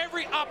take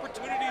every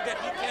opportunity that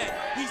he can.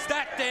 He's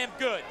that damn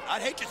good.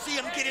 I'd hate to see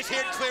him get his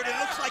head cleared. It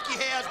looks like he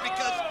has,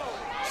 because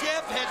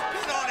Jeff has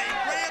been on a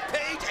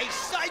rampage, a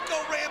psycho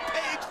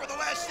rampage for the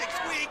last 6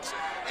 weeks,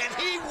 and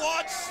he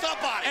wants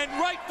somebody. And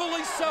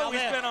rightfully so,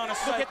 he's been on a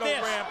psycho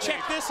rampage. Check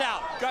this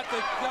out. Got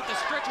the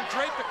stretcher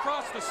draped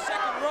across the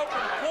second rope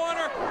in the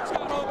corner.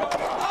 Scott Hall goes,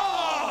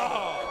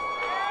 oh!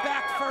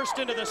 Back first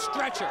into the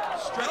stretcher.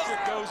 Stretcher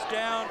goes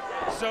down,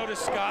 so does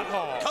Scott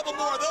Hall. A couple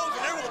more of those,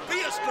 and there will be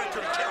a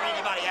stretcher to carry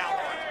anybody out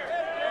on.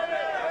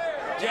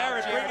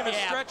 Jarrett bringing the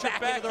stretcher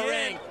back into the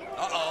ring.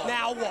 Uh-oh.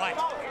 Now what?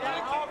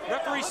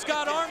 Referee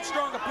Scott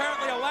Armstrong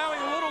apparently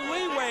allowing a little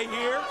leeway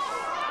here.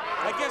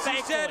 I guess he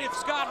said if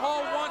Scott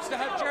Hall wants to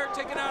have Jarrett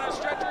taken out on a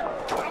stretcher,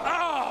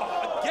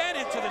 again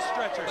into the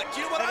stretcher. But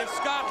you know what? And if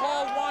Scott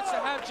Hall wants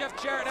to have Jeff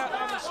Jarrett out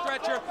on the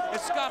stretcher,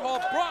 if Scott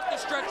Hall brought the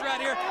stretcher out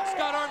here,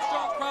 Scott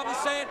Armstrong's probably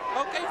saying,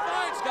 okay,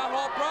 fine, Scott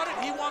Hall brought it,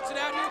 he wants it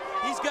out here,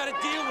 he's got to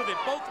deal with it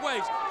both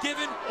ways,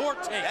 given or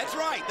taken. That's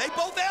right. They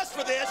both asked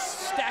for this.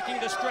 Stacking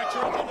the stretcher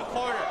up in the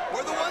corner.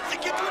 We're the ones that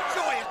get to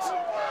enjoy it.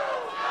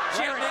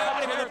 Jarrett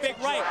caught him with a big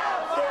right.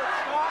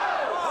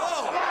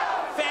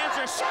 Fans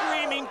are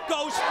screaming,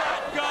 go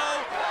Scott, go!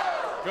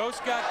 Go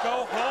Scott,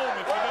 go home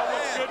if you know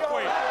what's good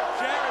for you.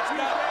 Jarrett's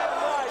got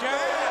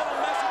a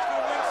message for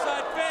the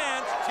ringside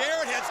fans.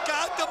 Jarrett has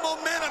got the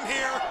momentum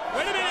here.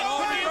 Wait a minute,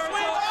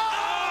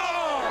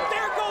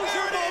 there goes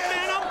your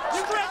momentum.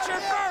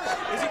 Stretcher first.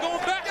 Is he going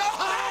back?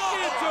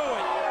 Back into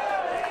it.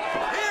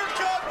 Here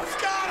comes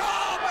Scott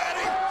Hall,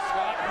 baby.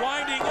 Scott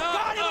winding up.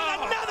 Got him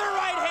with another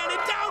right hand,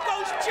 and down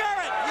goes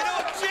Jarrett. You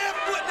know, Jim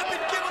wouldn't have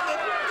been giving the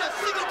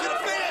signal to the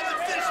fans and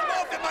finish him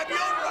off. It might be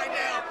over right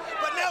now.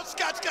 But now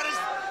Scott's got his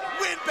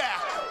win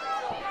back.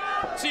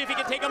 See if he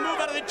can take a move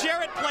out of the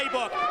Jarrett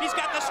playbook. He's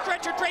got the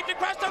stretcher draped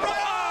across the room.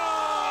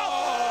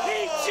 Oh!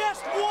 He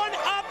just won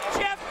up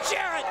Jeff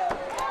Jarrett.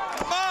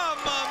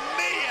 Mamma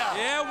mia.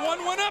 Yeah,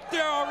 one up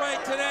there all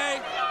right today.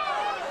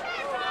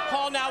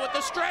 Hall now with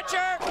the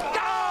stretcher.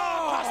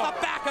 Across the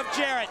back of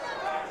Jarrett.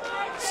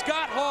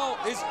 Scott Hall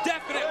is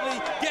definitely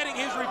getting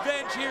his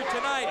revenge here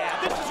tonight.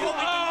 This is what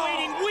we've been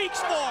waiting weeks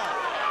for.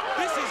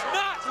 This is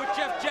not what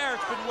Jeff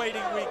Jarrett's been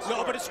waiting weeks for.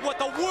 No, but it's what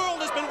the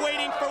world has been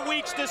waiting for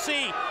weeks to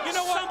see. You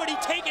know what? Somebody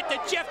take it to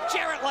Jeff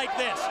Jarrett like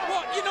this.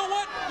 Well, you know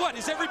what? What,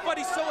 is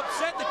everybody so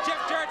upset that Jeff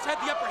Jarrett's had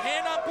the upper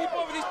hand on people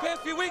over these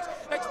past few weeks?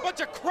 Like a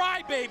bunch of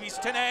crybabies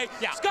today.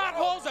 Yeah. Scott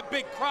Hall's a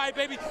big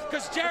crybaby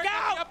because Jarrett...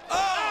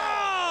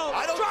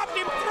 Dropped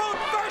him thrown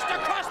first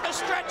across the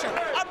stretcher.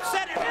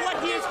 Upset at what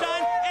he has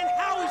done and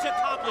how he's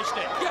accomplished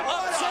it. Yeah,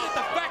 upset at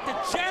the fact that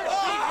Jarrett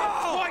beat him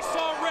twice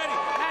already.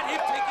 Had him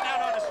taken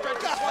out on a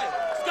stretcher twice.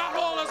 Scott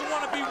Hall doesn't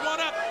want to be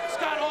one up.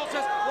 Scott Hall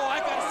says, well,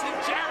 I got to send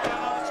Jarrett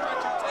out on the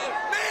stretcher too.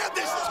 Man,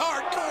 this is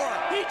hardcore.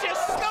 He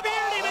just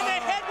speared him in the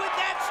head with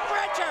that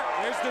stretcher.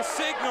 There's the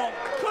signal.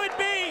 Could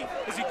be.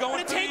 Is he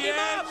going to take the him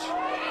edge?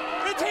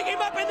 up? Gonna take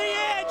him up in the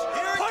edge.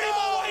 Put him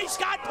away,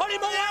 Scott. Put him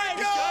away.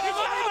 He got him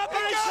up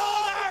on his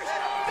shoulders.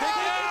 Pick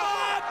him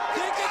up.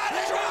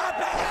 Drop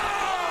it.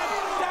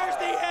 There's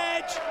the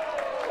edge.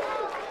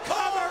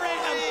 Cover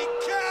him.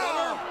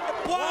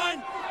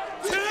 One,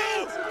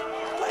 two.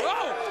 Wait,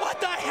 what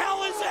the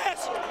hell is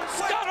this?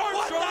 Scott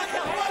Armstrong. What the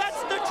hell?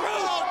 That's the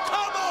truth. Oh,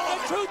 come on.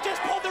 The truth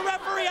just pulled the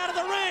referee out of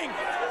the ring.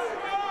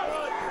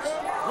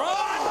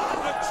 Run.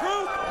 The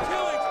truth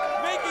killings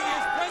making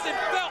his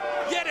presence felt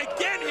yet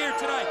again here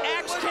tonight.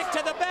 Axe kick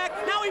to the back.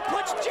 Now he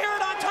puts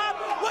Jarrett on top.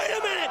 Wait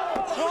a minute.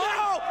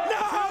 No.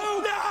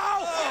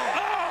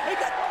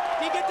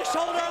 He got the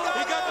shoulder on him.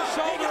 He got the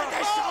shoulder on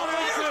him.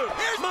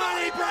 Here's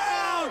Monty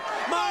Brown.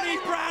 Monty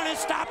Brown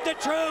has stopped the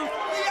truth.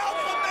 The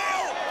alpha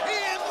male.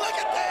 He is. Look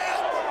at that.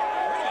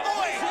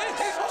 Boy,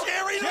 it's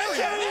Jerry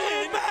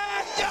Lynn.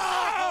 Back.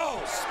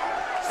 Yo.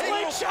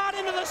 Slingshot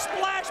into the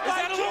splash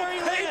by Is that a Jerry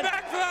little Lynn.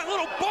 payback for that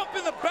little bump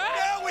in the back?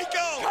 There we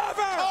go.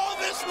 Cover.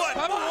 this one.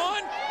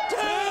 One,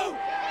 two.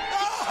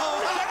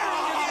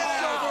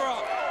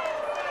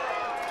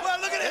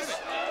 Well, look at this.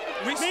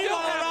 We still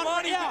have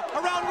money.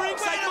 Around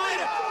ringside.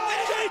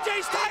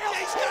 AJ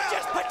Styles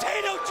just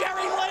potato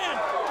Jerry Lynn.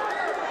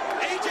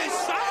 AJ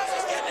Styles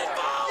is getting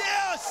involved.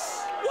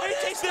 Yes.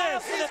 AJ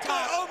Styles to the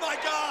top. Oh my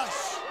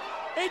gosh.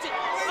 AJ.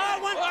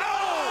 That's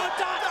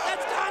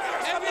Don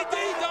Harris from the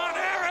back. Don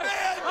Harris.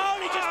 Oh,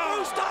 and he just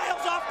threw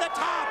Styles off the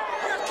top.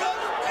 Here comes.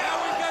 Now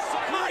we got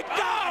some. My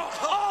God.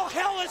 All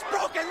hell is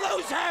broken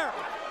loose here.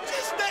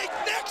 Just think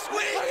next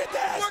week. Look at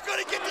this. We're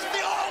going to get to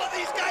see all of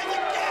these guys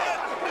again.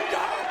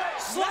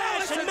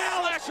 Slash and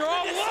Malice are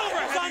all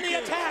over on the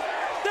attack.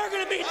 They're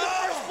going to meet the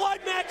first blood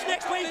match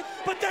next week,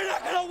 but they're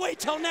not going to wait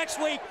till next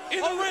week.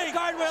 In the ring,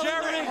 guardrail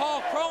Jarrett and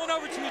Hall crawling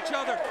over to each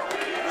other.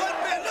 What,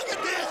 man? Look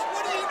at this.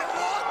 What do you even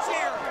want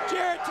here?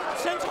 Jarrett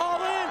sends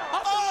Hall in.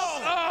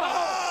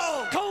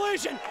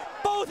 Collision.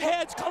 Both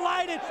heads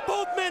collided.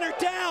 Both men are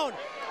down.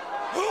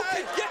 Who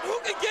can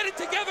get it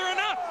together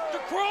enough to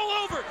crawl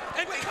over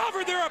and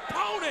cover their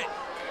opponent?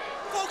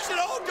 Folks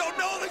at home don't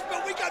know this,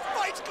 but we got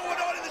fights going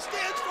on in the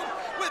stands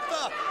with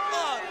the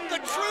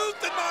Truth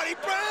and Monty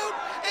Brown,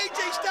 AJ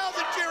Styles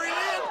and Jerry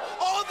Lynn,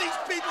 all these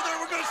people that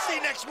we're going to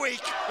see next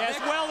week. As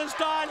well as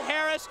Don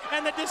Harris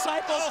and the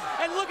Disciples.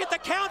 And look at the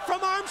count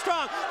from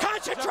Armstrong.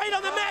 Concentrate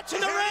on the match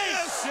in the ring.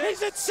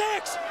 He's at 6.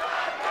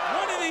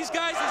 One of these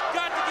guys has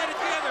got to get it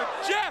together.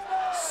 Jeff,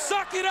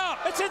 suck it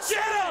up. It's at 7.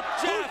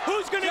 Jeff,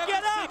 Who's going to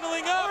get up?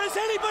 Or is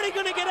anybody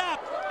going to get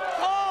up?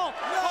 Hall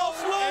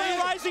slowly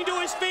rising to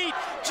his feet.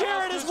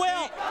 Jarrett as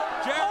well.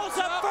 Hall's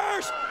up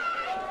first.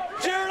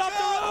 Jarrett up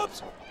the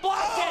ropes.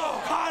 Blocked it.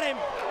 Caught him.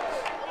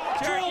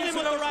 Drilled him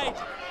with the right.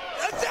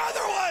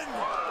 Another one.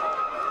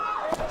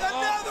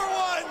 Another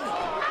one.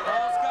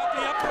 Hall's got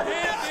the upper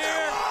hand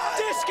here.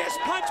 Discus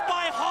punch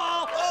by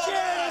Hall.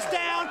 Jarrett is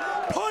down.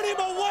 Put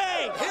him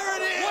away. Here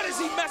it is. What is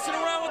he messing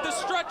around with the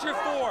stretcher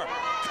for?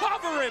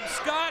 Cover him,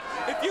 Scott.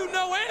 If you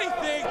know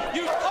anything,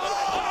 you...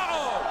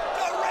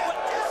 The ref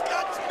just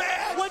got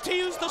smashed. Went to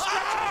use the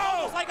stretcher.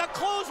 Almost like a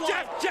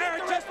clothesline.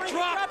 Jarrett just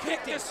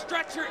drop-kicked the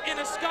stretcher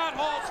into Scott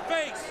Hall's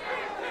face.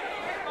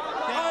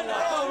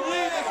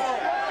 Unbelievable.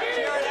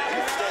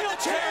 Steel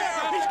chair.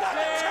 He's got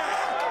the chair.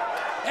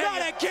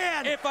 Not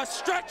again. If a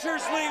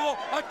stretcher's legal,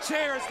 a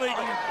chair is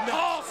legal.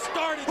 Hall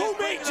started. Who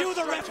made you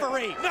the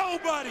referee?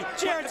 Nobody.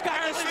 Jarrett's got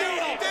the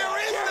steal. There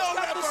is no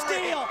got the referee.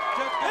 steal.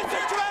 It's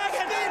a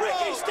dragon.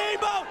 Ricky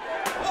Steamboat.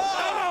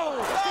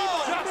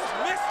 Just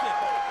missed it.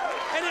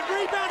 And it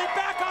rebounded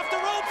back off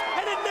the ropes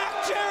and it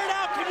knocked Jarrett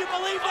out. Can you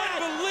believe that?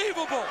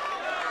 Unbelievable.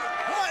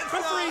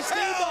 Referee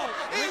Steamboat.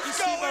 Ricky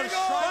Steamboat is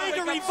Trying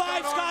to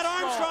revive Scott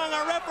Armstrong,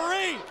 our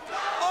referee.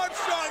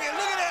 Armstrong, and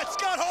look at that.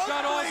 Scott Hall.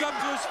 Scott Hall's up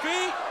to his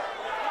feet.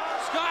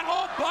 Scott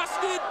Hall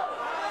busted.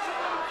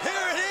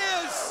 Here it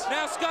is.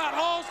 Now Scott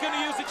Hall's going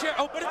to use the chair.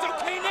 Oh, but it's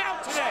okay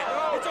now today.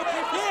 It's okay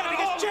for Scott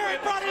because Hall.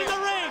 Jarrett brought it in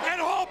the ring. And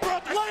Hall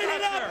brought the Line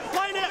it up.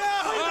 Line it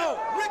up. Oh,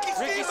 Ricky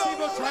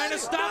Steamboat trying to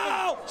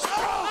stop him.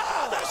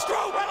 The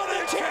stroke on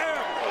the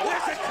chair.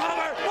 There's a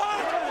cover.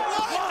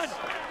 One,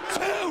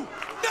 two.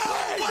 No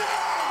way.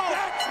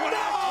 That's what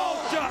I call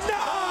justice.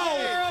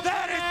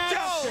 That is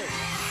justice.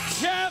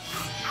 Jeff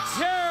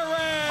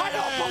Jarrett. I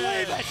don't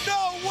believe it.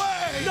 No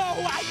way. No,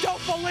 I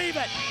don't believe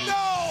it.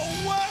 No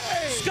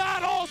way.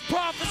 Scott Hall's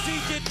prophecy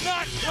did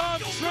not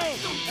come true.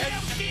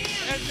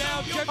 And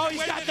now Jeff. Oh,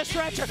 he's got the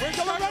stretcher. We're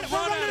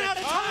running out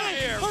of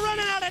time. We're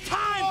running out of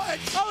time.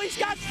 Oh, he's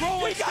got.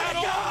 We gotta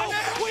go.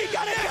 We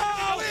gotta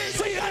go.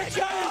 We gotta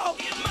go.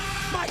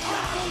 My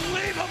God.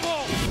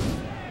 Unbelievable.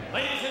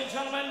 Ladies and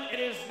gentlemen, it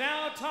is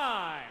now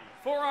time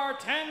for our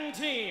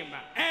 10-team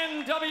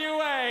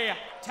NWA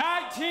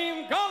Tag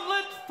Team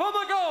Gauntlet for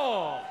the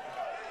gold.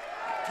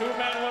 2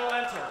 men will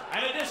enter.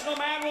 An additional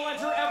man will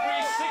enter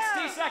every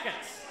 60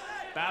 seconds.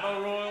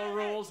 Battle Royal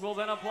rules will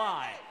then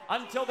apply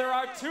until there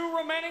are 2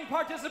 remaining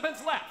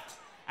participants left.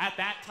 At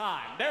that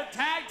time, their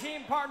tag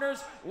team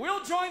partners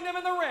will join them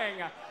in the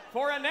ring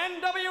for an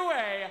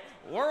NWA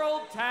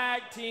World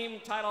Tag Team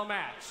title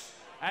match.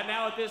 And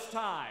now at this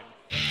time,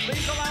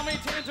 please allow me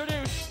to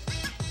introduce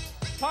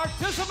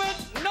participant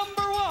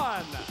number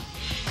 1.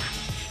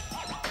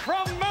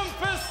 From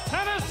Memphis,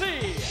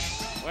 Tennessee,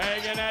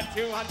 weighing in at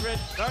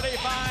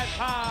 235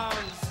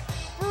 pounds,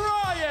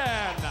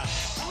 Brian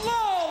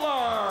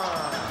Lawler.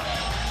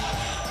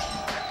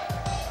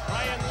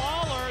 Brian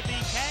Lawler, the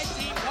tag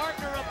team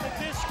partner of the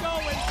Disco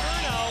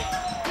Inferno,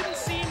 didn't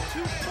seem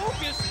too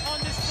focused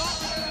on this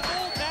Gauntlet for the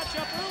Gold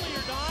matchup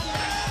earlier, Don.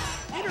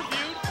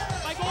 Interviewed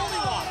by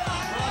Goldilocks.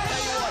 Well, I'll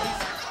tell you what,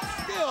 he's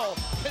still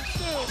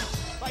consumed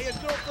by his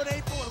girlfriend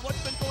April and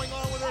what's been going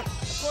on with her.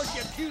 Of course,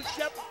 he accused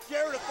Jeff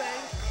Jarrett of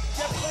things.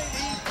 Jeff claimed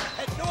he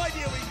had no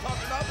idea what he was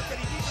talking about, but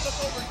that he needs to look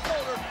over his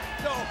shoulder.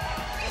 So,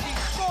 if he's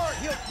smart,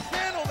 he'll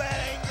channel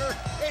that anger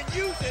and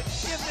use it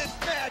in this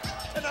match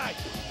tonight.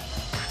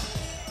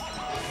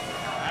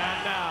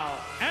 And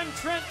now,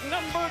 entrant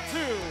number 2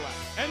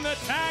 in the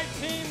Tag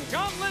Team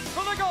Gauntlet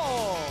for the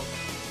gold,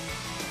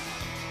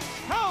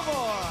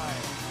 Cowboy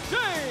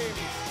James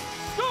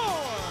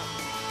Storm.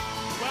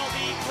 Well,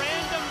 the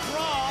random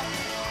draw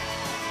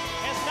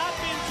has not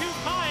been too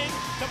kind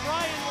to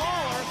Brian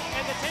Lawler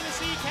and the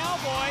Tennessee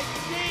Cowboy,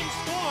 James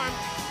Storm,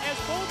 as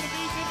both of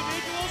these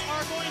individuals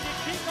are going to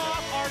kick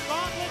off our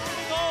gauntlet for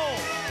the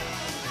gold.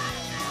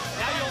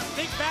 Now you'll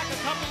think back a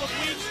couple of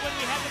weeks when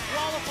we had the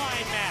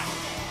qualifying match,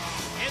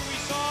 and we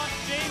saw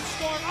James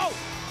Storm. Oh,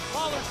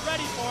 Lawler's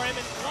ready for him,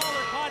 and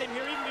Lawler caught him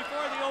here even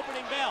before the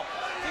opening bell.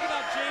 Think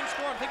about James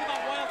Storm. Think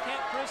about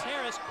Wildcat Chris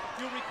Harris.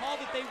 You'll recall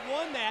that they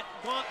won that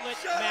gauntlet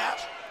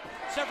match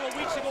several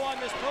weeks ago on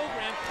this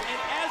program, and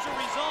as a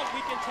result,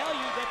 we can tell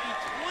you that the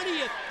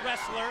 20th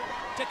wrestler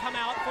to come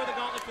out for the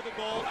gauntlet for the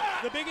gold,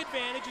 the big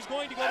advantage is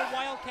going to go to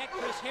Wildcat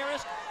Chris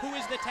Harris, who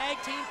is the tag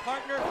team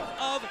partner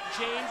of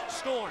James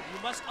Storm. You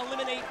must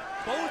eliminate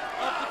both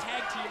of the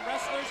tag team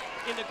wrestlers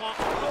in the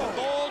gauntlet for the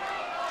gold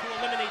to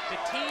eliminate the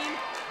team.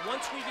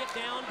 Once we get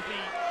down to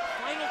the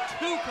final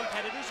two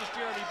competitors, as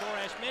Jeremy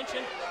Borash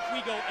mentioned,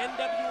 we go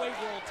NWA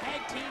World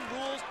Tag Team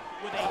rules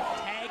with a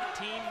tag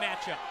team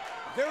matchup.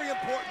 Very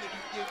important that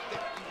you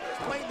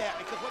explain that,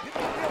 because what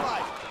people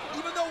realize,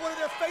 even though one of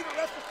their favorite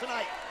wrestlers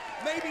tonight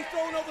may be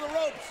thrown over the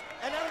ropes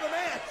and out of the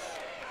match,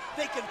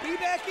 they can be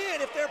back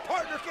in if their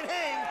partner can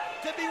hang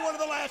to be one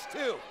of the last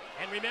two.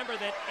 And remember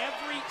that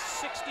every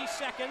 60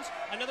 seconds,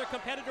 another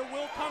competitor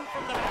will come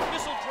from the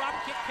missile drop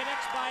kick,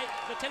 connects by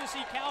the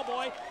Tennessee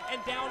Cowboy,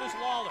 and down is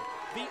Lawler.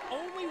 The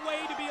only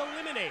way to be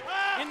eliminated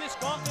in this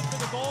gauntlet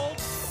for the gold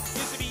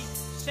is to be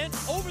sent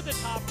over the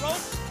top rope,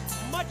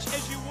 much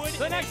as you would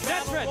the in next a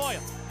battle entrant,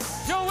 royal.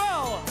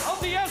 Joel of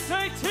the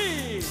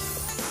SATs.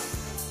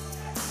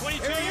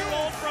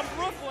 22-year-old from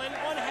Brooklyn,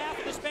 one half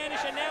of the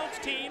Spanish announce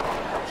team.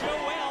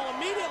 Joel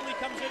immediately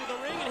comes into the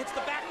ring and hits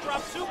the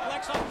backdrop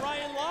suplex on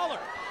Brian Lawler.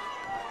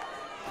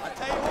 I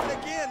tell you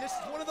what, again, this is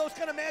one of those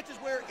kind of matches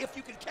where if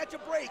you can catch a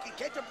break and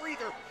catch a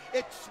breather,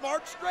 it's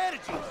smart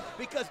strategy,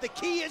 because the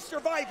key is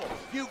survival.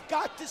 You've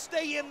got to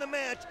stay in the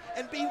match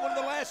and be one of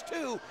the last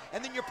two,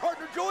 and then your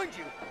partner joins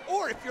you.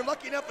 Or if you're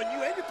lucky enough and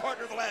you and your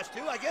partner are the last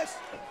two, I guess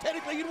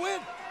technically you'd win.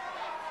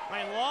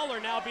 Brian Lawler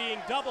now being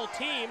double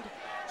teamed.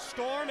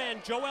 Storm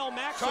and Joel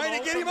Maximo trying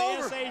to get from him the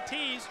over.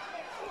 SATs.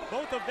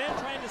 Both of them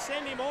trying to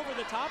send him over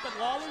the top, and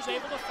Lawler's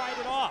able to fight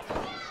it off.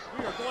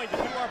 We are going to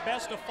do our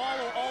best to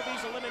follow all these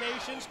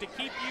eliminations to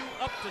keep you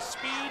up to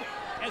speed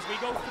as we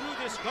go through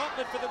this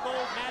gauntlet for the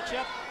gold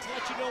matchup to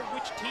let you know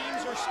which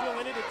teams are still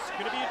in it. It's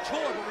going to be a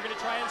chore, but we're going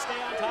to try and stay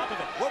on top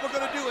of it. What we're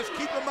going to do is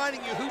keep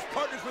reminding you who's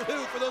partners with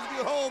who, for those of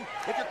you at home,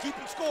 if you're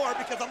keeping score,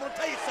 because I'm going to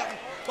tell you something.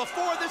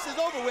 Before this is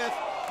over with,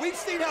 we've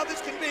seen how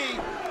this can be.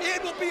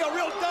 It will be a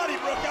real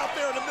Donnybrook out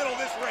there in the middle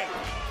of this ring.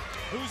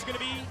 Who's going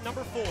to be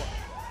number 4?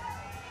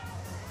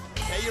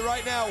 Tell you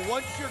right now,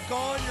 once you're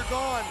gone, you're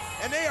gone.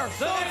 And they are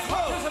The so next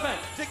close participant,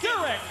 to get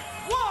Derek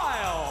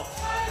Wild.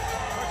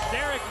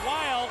 Derek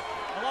Wild,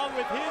 along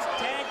with his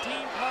tag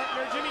team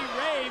partner, Jimmy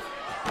Rave,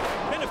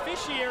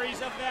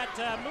 beneficiaries of that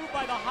move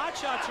by the Hot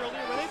Shots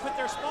earlier where they put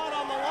their spot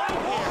on the line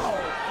here. Oh,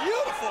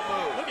 beautiful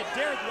move. Look at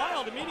Derek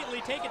Wild immediately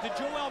take it to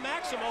Joel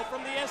Maximo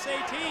from the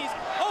SATs.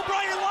 Oh,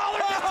 Brian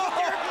Lawler just took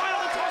Derek Wild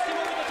and tossed him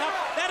over the top.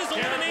 That is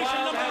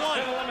elimination number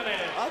 1.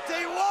 I'll tell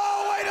you,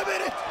 whoa, wait a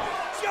minute.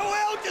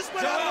 Joel just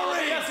went out of the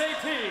ring. The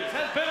SATs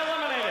has been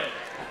eliminated.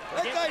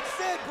 Like I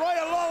said,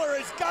 Brian Lawler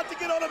has got to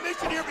get on a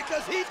mission here,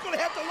 because he's going to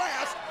have to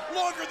last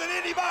longer than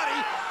anybody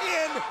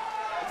in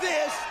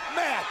this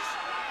match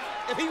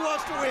if he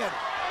wants to win.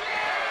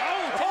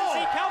 Oh,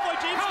 Tennessee Cowboy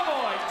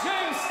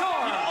James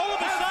Storm all of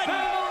a has sudden,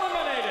 been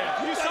eliminated.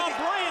 you saw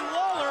Brian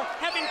Lawler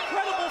have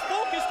incredible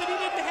focus that he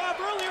didn't have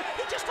earlier.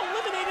 He just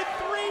eliminated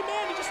 3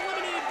 men. He just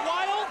eliminated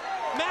Wild,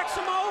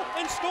 Maximo,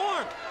 and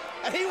Storm.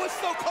 And he was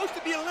so close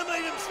to being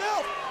eliminated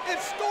himself. If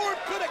Storm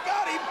could have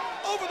got him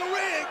over the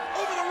ring,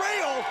 over the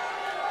rail,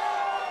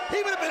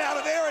 he would have been out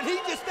of there, and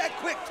he just that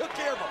quick took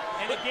care of him.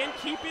 And again,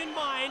 keep in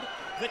mind,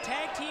 the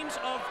tag teams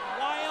of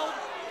Wild,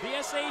 the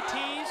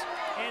SATs,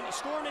 and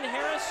Storm and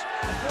Harris,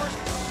 of course,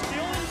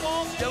 still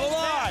involved. Still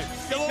alive,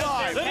 still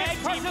alive. The tag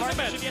team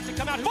partners have yet to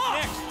come out. Who's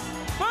next?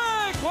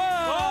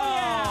 Bagwell. Oh,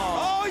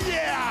 yeah. Oh,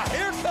 yeah,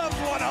 here comes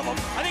one of them.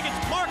 I think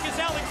it's Marcus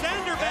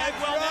Alexander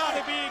Bagwell now,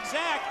 to be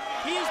exact.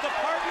 He is the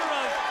partner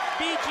of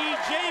B.G.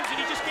 James, and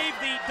he just gave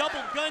the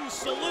double gun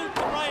salute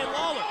to Brian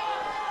Lawler.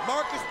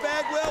 Marcus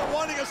Bagwell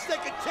wanting a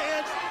second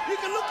chance. You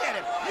can look at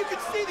him. You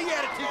can see the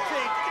attitude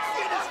change. You can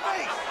see it in his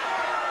face.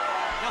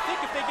 Now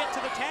think if they get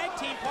to the tag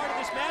team part of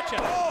this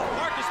matchup. Oh.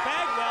 Marcus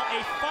Bagwell, a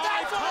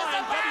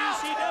 5-time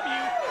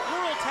WCW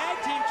World Tag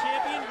Team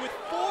Champion with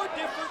 4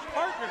 different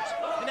partners.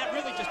 And that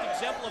really just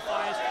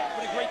exemplifies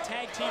what a great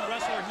tag team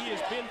wrestler he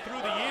has been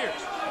through the years.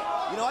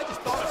 You know, I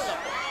just thought of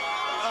something.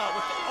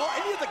 With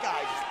any of the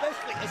guys,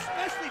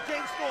 especially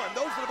James Storm,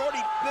 those that have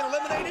already been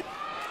eliminated,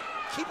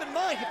 keep in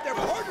mind, if their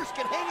partners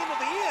can hang into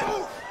the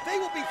end, they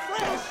will be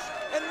fresh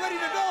and ready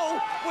to go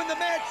when the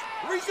match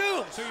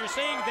resumes. So you're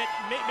saying that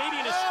maybe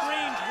in a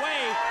strange way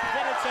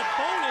that it's a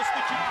bonus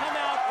that you come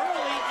out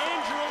early and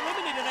you're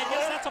eliminated. I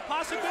guess that's a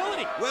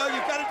possibility. Well,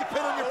 you've got to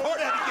depend on your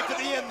partner to get to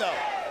the end, though.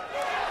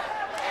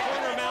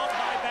 Corner mount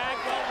by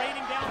Bagwell,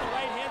 raining down the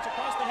right hands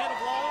across the head of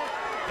Lawler.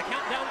 The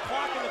countdown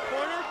clock in the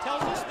corner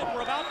tells us that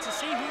we're about to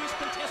see who is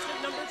contestant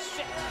number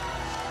 6.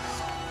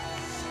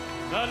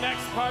 The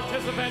next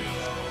participant,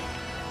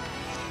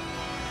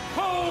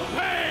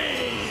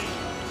 Cobain!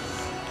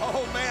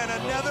 Oh man,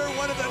 another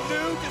one of the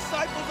new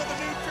disciples of the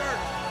new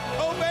church,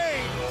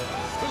 Cobain,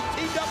 who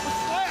teamed up with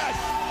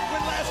Slash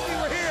when last we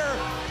were here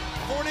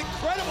for an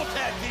incredible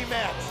tag team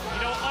match.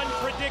 You know,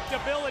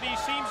 unpredictability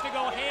seems to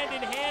go hand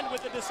in hand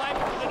with the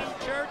disciples of the new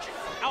church.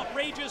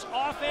 Outrageous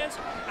offense,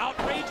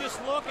 outrageous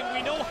look, and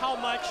we know how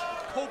much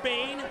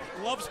Cobain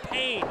loves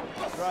pain.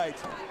 That's right.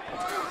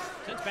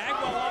 Sends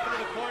Bagwell off into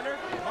the corner.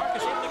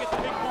 Marcus able to get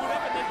the big boot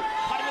up and then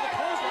caught him in the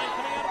clothesline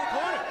coming out of the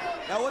corner.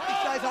 Now what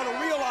these guys ought to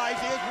realize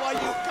is while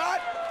you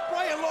got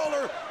Brian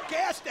Lawler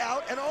gassed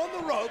out and on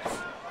the ropes,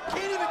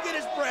 can't even get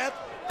his breath,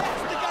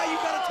 that's the guy you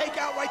got to take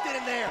out right then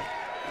and there.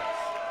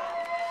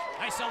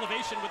 Nice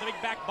elevation with a big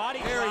back body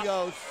There he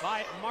drop goes.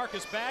 by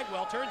Marcus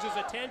Bagwell. Turns his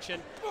attention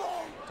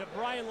to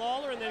Brian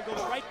Lawler and then goes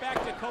right back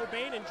to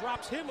Cobain and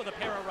drops him with a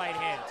pair of right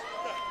hands.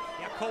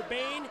 Yeah,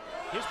 Cobain,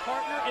 his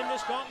partner in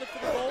this gauntlet for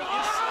the gold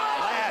is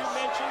Slash, as you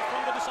mentioned,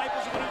 from the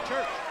disciples of the new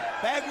church.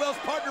 Bagwell's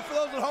partner, for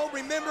those at home,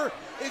 remember,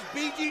 is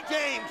BG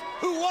James,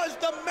 who was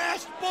the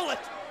masked bullet,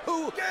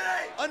 who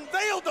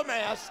unveiled the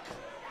mask.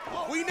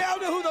 We now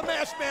know who the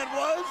masked man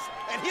was,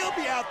 and he'll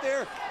be out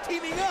there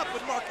teaming up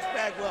with Marcus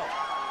Bagwell.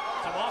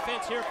 Some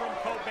offense here from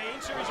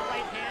Cobain. Series of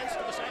right hands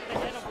to the side of the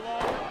head of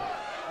Lawler.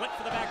 Went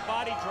for the back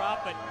body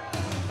drop, but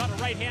got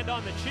a right hand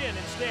on the chin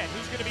instead.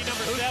 Who's going to be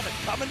number 7?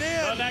 Coming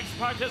in. The next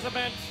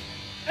participant,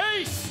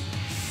 Ace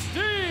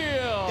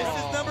Steel! This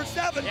is number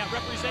 7. Yeah,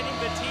 representing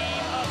the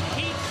team of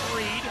Heat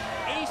Freed,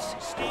 Ace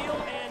Steel,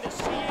 and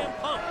CM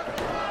Punk.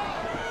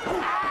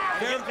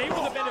 They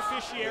were the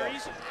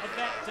beneficiaries of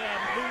that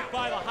move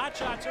by the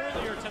Hotshots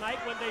earlier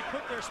tonight when they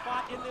put their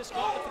spot in this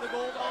gauntlet for the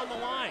gold on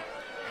the line.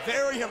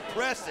 Very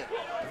impressive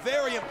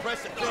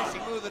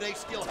finishing move that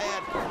Ace Steel had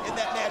in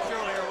that match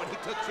earlier when he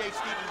took Jay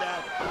Stevens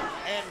down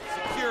and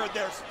secured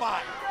their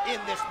spot in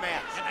this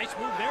match. A nice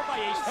move there by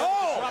Ace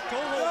Steel. Dropped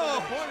toe hold in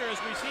the corner as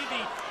we see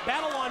the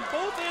battle on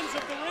both ends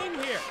of the ring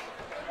here.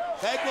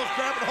 Bagwell's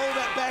grabbing hold of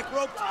that back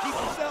rope to keep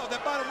himself,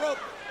 that bottom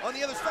rope on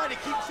the other side to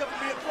keep himself from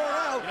being thrown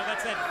out. You know,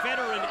 that's that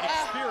veteran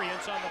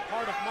experience on the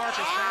part of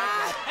Marcus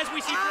Bagwell. As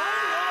we see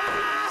Brian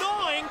Lawler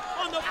gnawing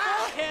on the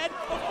forehead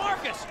of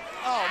Marcus.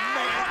 Oh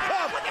man,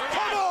 come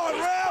on,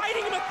 He's Ref!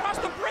 fighting him across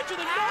the bridge of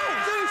the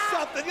nose. Do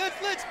something,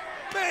 let's,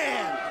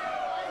 man!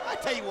 I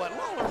tell you what,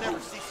 Lawler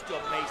never ceases to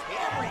amaze me.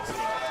 Every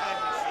single time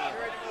we see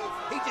him,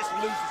 he just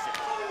loses it.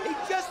 He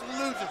just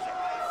loses it.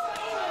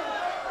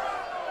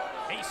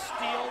 Ace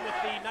Steel with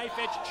the knife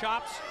edge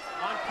chops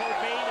on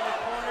Cobain in the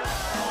corner.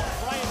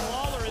 Brian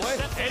Lawler is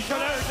set to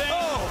Introducing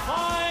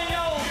Flying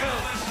Elvis.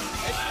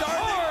 It's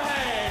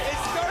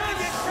starting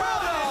to get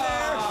crowded in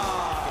there.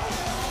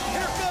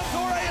 Here comes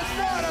Jorge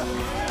Estrada,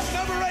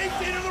 number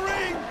 18 in the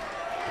ring.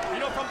 You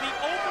know, from the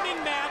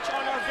opening match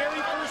on our very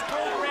first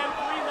program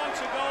 3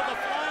 months ago, the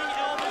Flying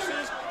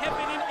Elvises have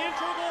been an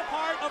integral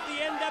part of the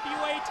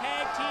NWA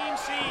tag team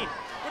scene.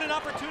 What an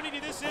opportunity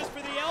this is for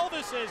the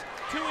Elvises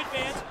to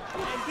advance,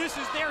 and this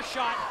is their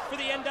shot for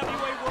the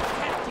NWA World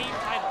Tag Team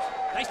titles.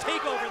 Nice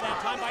takeover that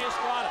time by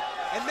Estrada.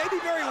 And maybe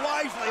very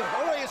wisely,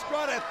 Jorge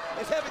Estrada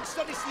is having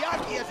Sonny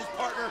Siaki as his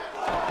partner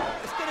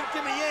instead of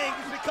Jimmy Yang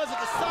just because of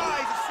the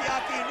size of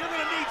Siaki, and you're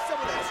going to need some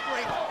of that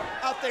strength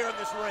out there in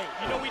this ring.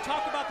 You know, we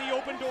talk about the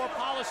open door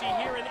policy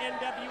here in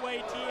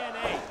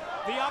NWA-TNA.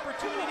 The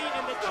opportunity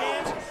and the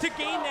chance to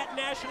gain that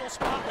national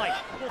spotlight.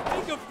 Well,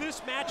 think of this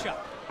matchup.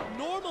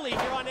 Normally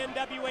here on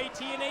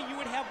NWA-TNA, you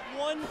would have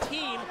one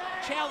team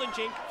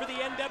challenging for the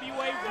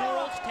NWA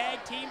World's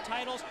Tag Team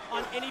titles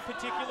on any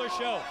particular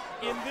show.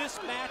 In this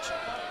match,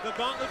 the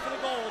Gauntlet for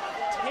the Gold,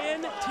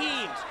 10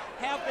 teams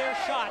have their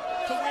shot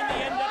to win the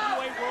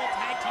NWA World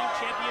Tag Team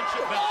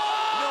Championship belt.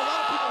 You know, a lot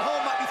of people at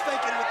home might be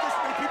thinking with this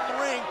many people in the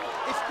ring,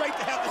 it's great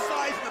to have the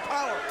size and the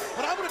power.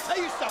 But I'm going to tell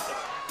you something.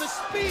 The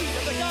speed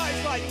of the guys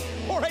like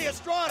Jorge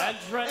Estrada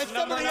and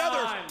some of the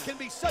others can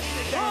be such an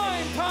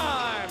advantage. Prime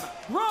time,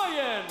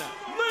 Ryan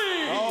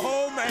Lee!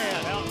 Oh,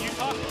 man. Well, you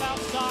talked about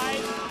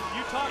size,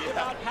 you talked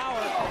about power.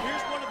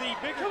 Here's one of the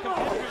bigger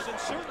competitors, and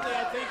certainly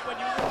I think when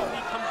you look at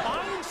the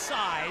combined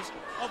size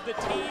of the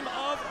team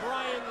of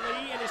Brian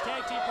Lee and his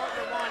tag team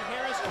partner Ron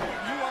Harris,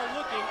 you are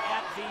looking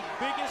at the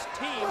biggest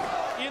team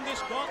in this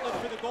gauntlet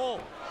for the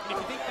gold. And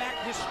if you think back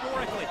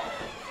historically,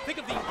 think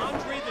of the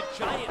Andre the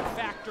Giant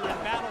factor in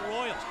Battle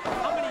Royals.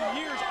 How many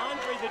years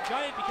Andre the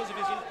Giant, because of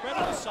his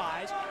incredible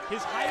size,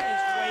 his height,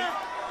 his weight,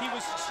 he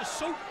was just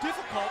so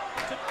difficult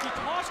to be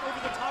tossed over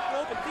the top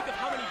rope, and think of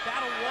how many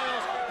Battle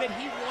Royals that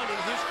he won in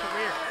his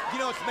career.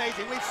 You know, it's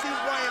amazing. We've seen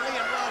Brian Lee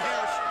and Ron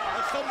Harris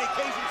on so many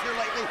occasions here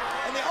lately,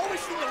 and they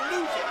always seem to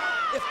lose it.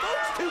 If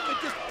those two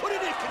could just put it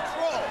in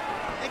control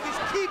and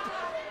just keep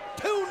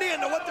tuned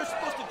in to what they're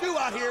supposed to do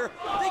out here,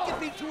 they could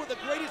be two of the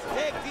greatest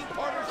tag team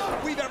partners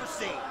we've ever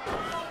seen.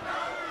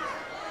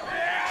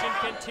 Action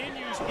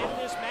continues in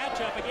this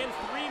matchup. Again,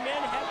 3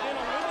 men have been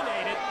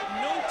eliminated.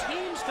 No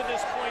teams to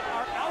this point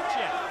are out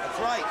yet. That's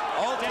right.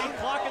 All Down teams.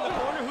 clock in the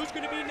corner. Who's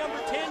going to be number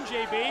 10,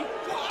 JB?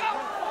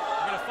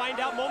 We'll find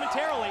out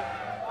momentarily.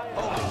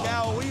 Holy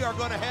cow, we are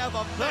going to have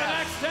a The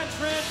mess. next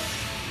entrant,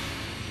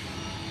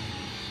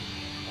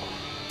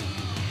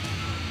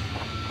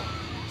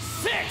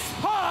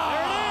 Syxx-Pac!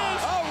 There it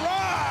is. All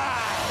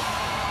right!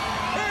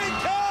 Here he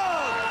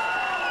comes!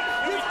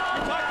 We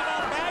talked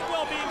about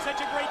Bagwell being such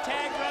a great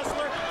tag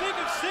wrestler. Think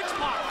of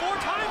Syxx-Pac, 4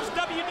 times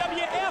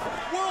WWF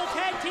World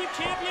Tag Team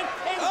Champion,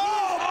 and he's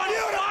on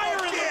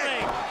fire in the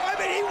ring. I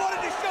mean, he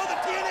wanted to show the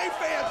TNA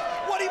fans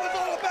what he was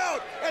all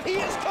about, and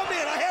he has come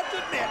in, I have to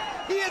admit,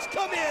 he has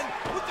come in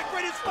with the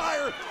greatest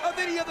fire of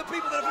any of the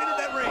people that have been in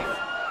that ring.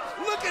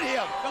 Look at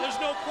him. Well, there's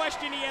no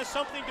question he has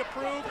something to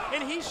prove,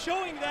 and he's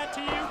showing that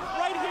to you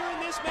right here in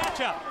this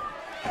matchup.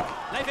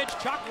 Knife edge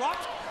chop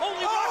rocks.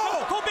 Only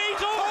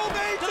Cobain's over.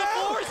 Cobain's to the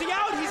floor. Is he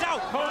out? He's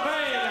out.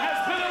 Cobain has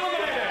been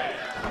eliminated.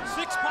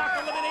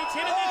 Syxx-Pac eliminates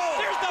him, and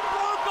then there's the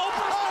Bronco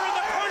Buster in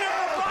the corner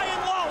for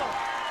Brian Lawler.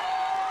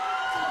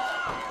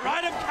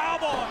 Ride him,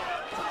 cowboy.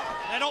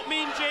 I don't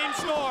mean James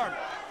Storm.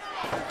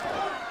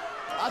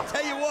 I'll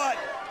tell you what,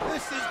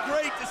 this is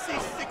great to see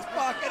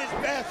Syxx-Pac at his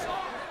best.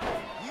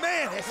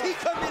 Man, has he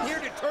come in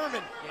here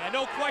determined. Yeah,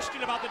 no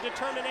question about the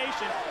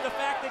determination. The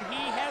fact that he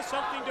has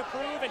something to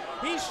prove, and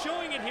he's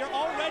showing it here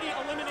already,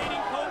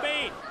 eliminating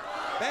Cobain.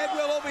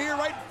 Bagwell over here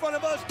right in front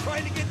of us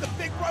trying to get the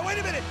big prize. Wait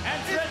a minute.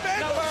 Entrant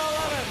number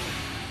 11,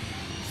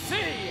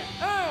 CM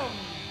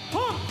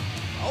Punk.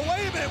 Oh,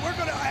 wait a minute. We're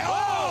going to...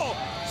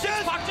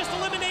 Syxx-Pac just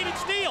eliminated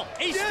Steel.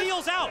 Ace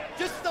Steel's out.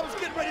 Just as I was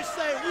getting ready to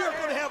say, we are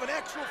going to have an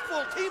actual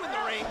full team in the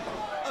ring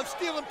of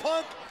Steel and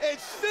Punk. As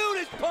soon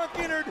as Punk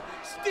entered,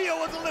 Steel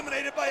was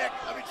eliminated by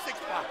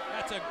Syxx-Pac.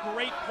 That's a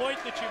great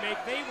point that you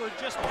make. They were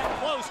just that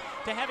close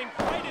to having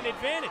quite an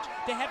advantage,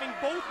 to having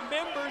both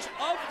members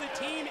of the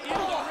team in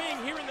the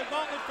ring here in the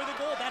Gauntlet for the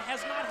Gold. That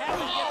has not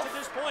happened yet to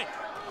this point.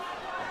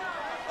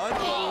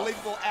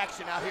 Unbelievable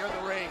action out here in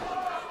the ring.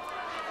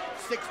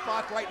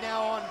 Syxx-Pac right now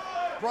on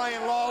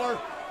Brian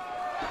Lawler.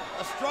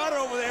 Estrada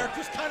over there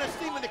just kind of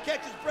seeming to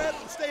catch his breath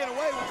and staying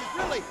away, which is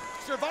really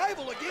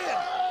survival again.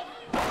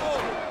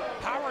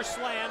 Power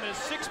slam as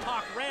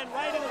Syxx-Pac ran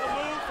right into the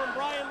move from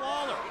Brian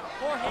Lawler.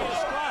 Jorge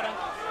Estrada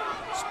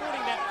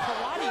sporting that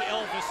karate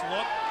Elvis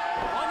look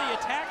on the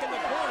attack in the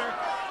corner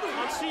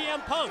on CM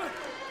Punk.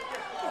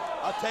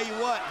 I'll tell you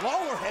what,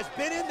 Lawler has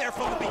been in there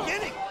from the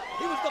beginning.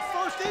 He was the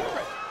first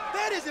entrant.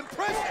 That is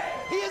impressive.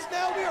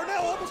 We are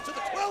now almost to the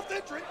 12th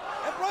entrant,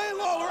 and Brian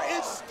Lawler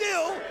is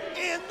still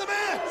in the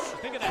match.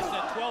 Think of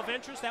that, 12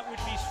 entrants. That would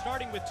be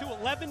starting with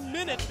 11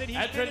 minutes that he's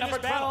Entrant been in number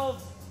this battle.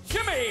 12,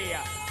 Jimmy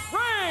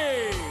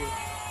Rave.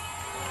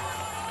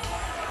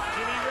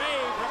 Jimmy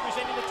Rave,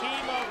 representing the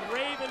team of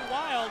Rave and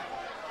Wild,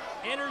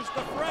 enters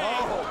the fray.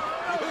 Oh,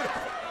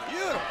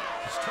 beautiful.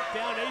 Just took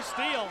down Ace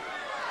Steel.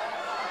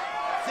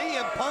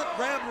 CM Punk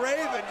grabbed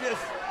Rave and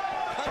just,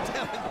 I'm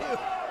telling you,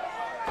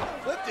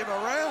 flipped him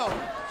around.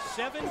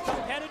 7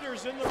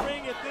 competitors in the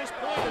ring at this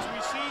point as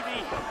we see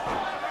the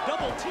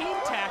double team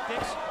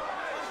tactics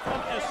from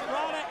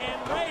Estrada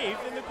and Rave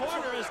in the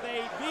corner as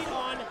they beat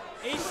on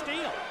Ace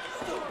Steel.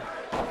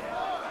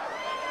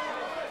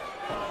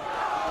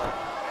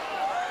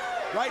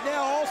 Right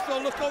now, also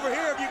look over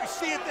here, if you can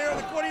see it there in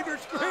the corner of your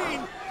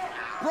screen.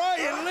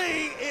 Brian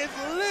Lee is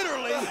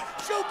literally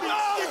choking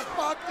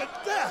Syxx-Pac to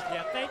death.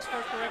 Yeah, thanks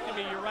for correcting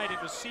me. You're right,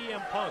 it was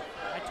CM Punk.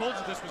 I told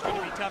you this was going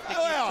to be tough to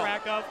keep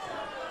track of.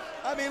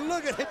 I mean,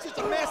 look at it, it's just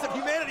a massive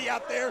humanity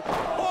out there.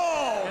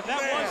 Oh, and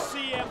that was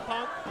CM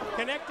Punk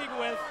connecting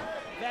with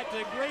that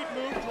great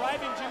move,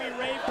 driving Jimmy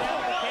Rave down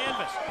the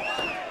canvas.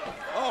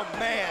 Oh,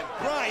 man,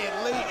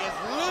 Brian Lee is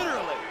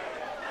literally.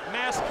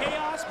 Mass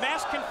chaos,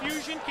 mass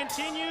confusion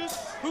continues.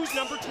 Who's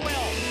number 12?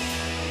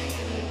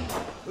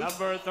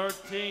 Number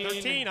 13.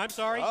 13, I'm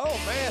sorry. Oh,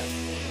 man.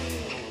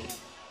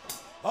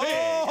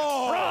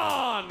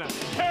 Ron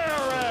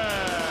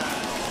Jarrett.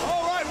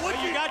 All right, what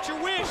you got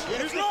your wish.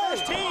 Here's the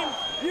first team.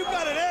 You've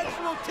got an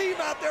actual team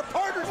out there,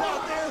 partners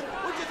out there,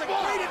 which is a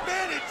great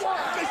advantage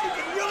because you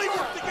can really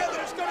work together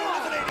to start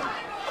eliminating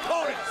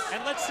opponents.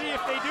 And let's see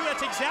if they do.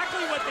 That's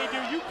exactly what they do.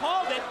 You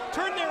called it.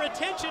 Turn their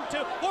attention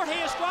to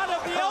Jorge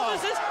Estrada of the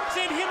Elvises.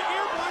 Send him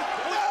airborne.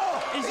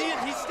 He's in.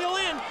 He's still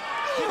in.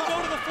 Didn't go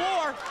to the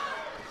floor.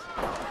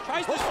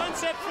 Tries the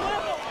sunset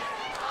flip.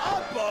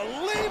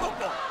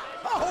 Unbelievable.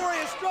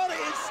 Jorge Estrada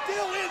is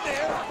still in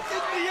there.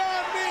 It's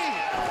beyond me.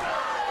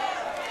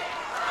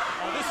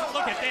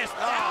 Look at this.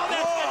 Now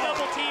that's the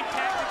double team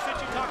tactics that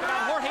you talk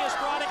about. Jorge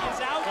Estrada is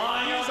out.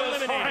 He is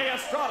eliminated. Jorge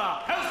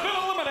Estrada has been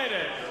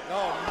eliminated.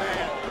 Oh,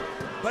 man.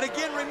 But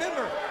again,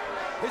 remember,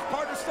 his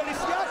partner, Sonny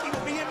Siaki,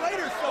 will be in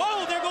later. So.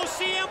 Oh, there goes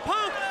CM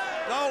Punk.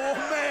 Oh,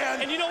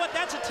 man. And you know what?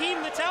 That's a team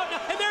that's out now.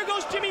 And there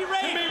goes Jimmy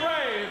Rave. Jimmy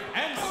Rave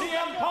and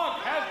CM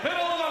Punk have been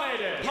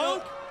eliminated.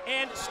 Punk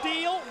and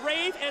Steel,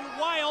 Rave, and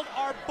Wild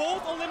are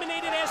both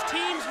eliminated as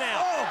teams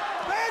now. Oh,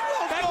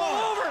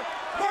 Bagwell over.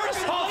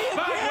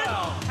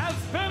 Bagwell has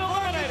been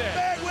eliminated.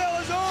 Bagwell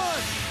is on.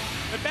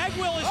 But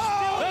Bagwell is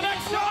still the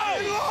next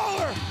Brian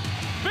Lawler.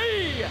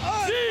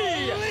 B.C.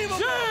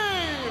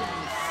 James.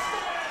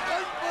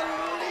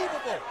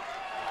 Unbelievable.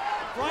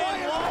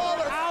 Brian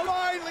Lawler out.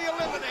 Finally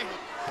eliminated.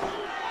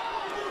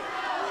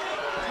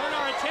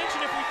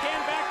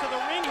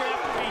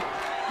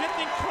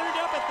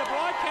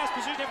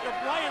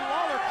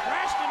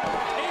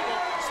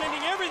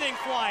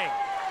 everything flying.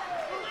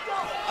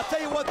 I'll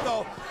tell you what,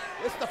 though.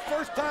 It's the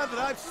first time that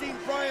I've seen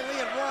Brian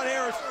Lee and Ron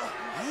Harris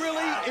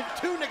really in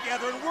tune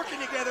together and working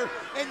together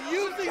and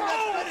using that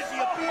strategy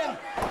of being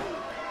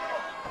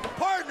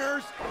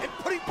partners and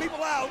putting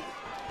people out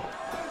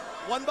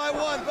one by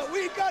one. But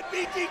we've got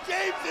BG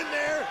James in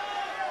there,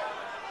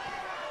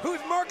 who's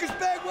Marcus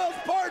Bagwell's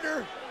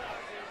partner.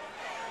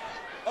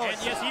 And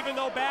yes, even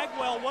though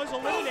Bagwell was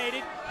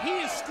eliminated, he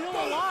is still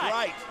alive.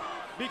 Right.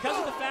 Because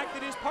of the fact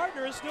that his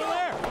partner is still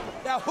there.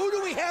 Now, who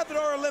do we have that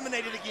are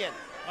eliminated again?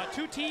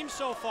 Two teams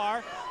so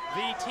far.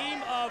 The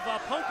team of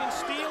Punk and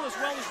Steel as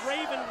well as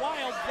Raven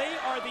Wild, they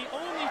are the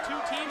only two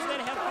teams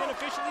that have been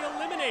officially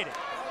eliminated.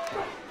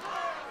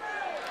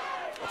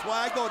 That's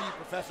why I go to you,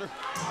 Professor.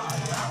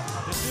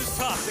 This is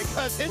tough.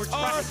 Because it's We're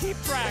hard trying to keep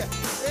track.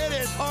 It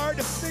is hard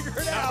to figure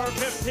it out.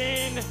 Number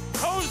 15,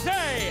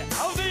 Jose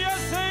of the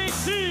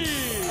SAT.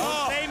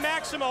 Jose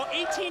Maximo,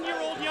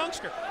 18-year-old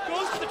youngster,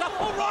 goes to the top.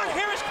 Oh, Ron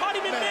Harris caught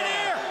him in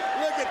midair.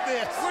 Look at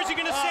this. Where's he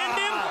going to send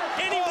him?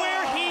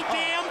 Anywhere he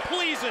damn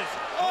pleases.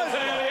 Jose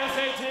of the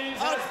SATs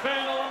has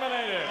been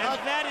eliminated. And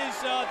that is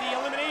the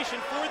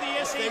elimination for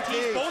the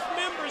SATs. Both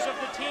members of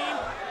the team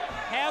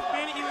have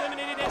been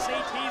eliminated.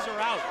 SATs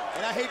are out.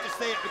 And I hate to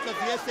say it because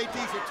the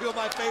SATs are two of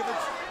my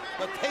favorites,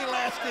 but they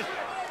lasted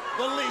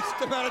the least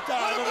amount of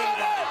time of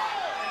anybody.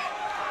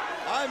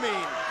 I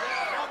mean,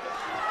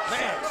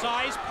 man.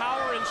 Size,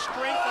 power, and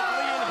strength of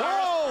Lee and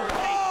Harris.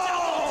 They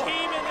double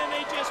team and then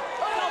they just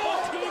double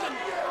team and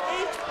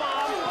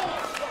H-bomb.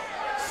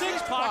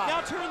 Syxx-Pac now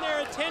turn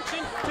their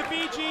attention to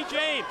BG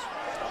James.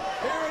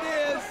 Here it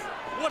is.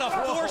 What a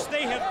force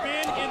they have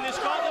been in this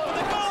gauntlet for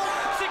the goal.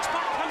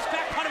 Syxx-Pac comes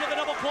back, caught him with a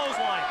double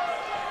clothesline.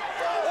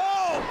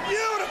 Oh,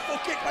 beautiful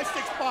kick by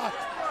Syxx-Pac.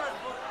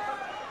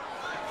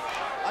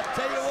 I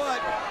tell you what.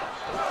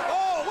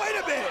 Oh, wait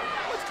a minute.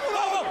 What's going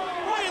on?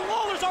 Ryan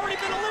Lawler's already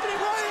been eliminated.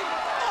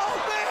 Oh,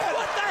 man.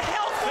 What the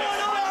hell's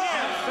going on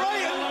here?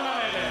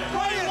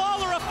 Ryan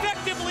Lawler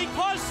effectively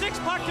caused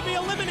Syxx-Pac to be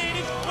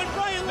eliminated when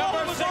Ryan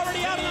Lawler was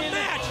already out of the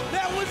match.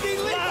 That was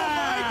illegal,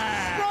 Mike.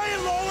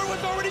 Ryan Lawler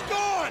was already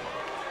gone.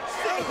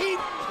 He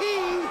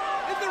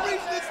is the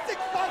reason that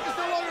Syxx-Pac is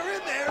no longer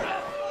in there.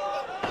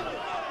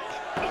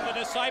 The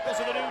disciples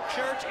of the new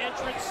church,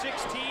 entrance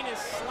 16 is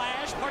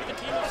Slash, part of the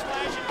team of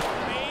Slash and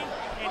Jermaine,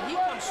 and he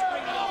comes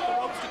springing off the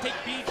ropes to take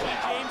BG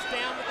James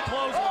down with the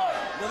clothesline.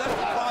 Well, that's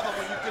the problem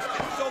when you just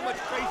get so much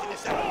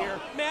craziness out here.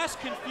 Mass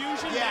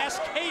confusion, mass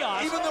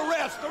chaos. Even the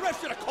refs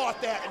should have caught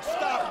that and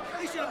stopped.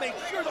 They should have made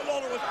sure that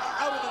Lawler was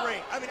out of the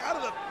ring. I mean, out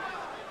of the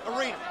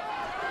arena.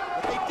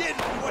 But they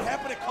didn't. What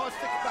happened? It caused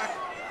Syxx-Pac.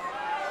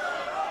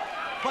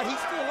 But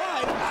he's still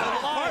alive.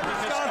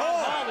 Scott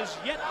Hall is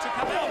yet to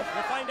come out.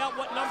 We'll find out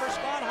what number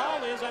Scott Hall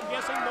is, I'm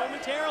guessing,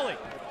 momentarily.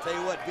 Tell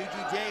you what, BG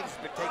James has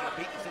been taking a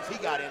beating since he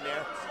got in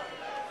there.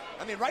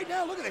 I mean, right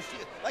now, look at this.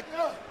 Like,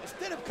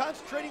 instead of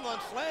concentrating on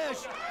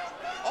Slash,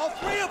 all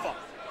three of them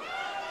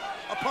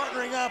are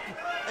partnering up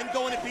and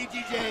going at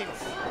BG James.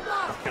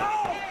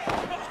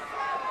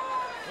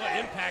 Well,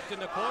 impact in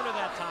the corner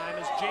that time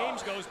as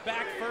James goes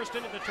back first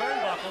into the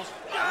turnbuckles.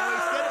 Well, he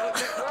said it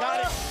was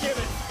got it, give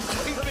it.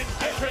 He's been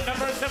entrant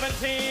number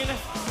 17,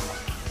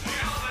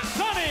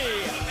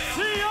 Sonny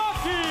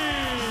Siaki.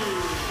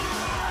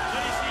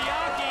 Sonny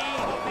Siaki,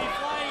 the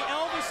Flying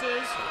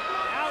Elvises,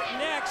 out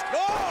next.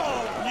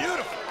 Oh,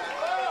 beautiful.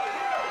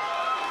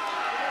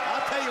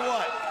 I'll tell you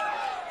what.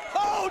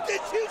 Oh,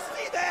 did you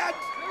see that?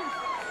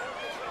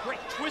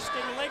 Great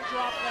twisting leg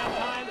drop that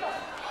time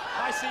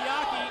by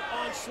Siaki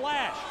on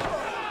Slash.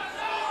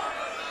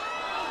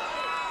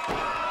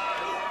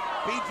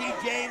 BG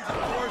James, of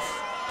course,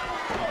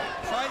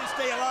 trying to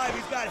stay alive.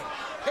 He's got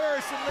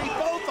Harris and Lee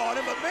both on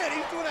him, but man,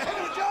 he's doing a heck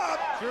of a job.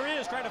 Sure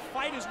is, trying to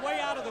fight his way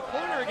out of the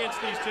corner against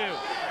these two.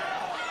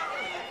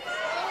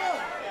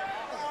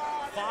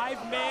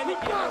 5 men in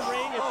the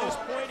ring at this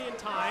point in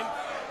time.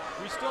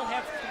 We still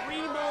have 3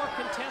 more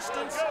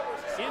contestants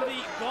in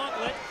the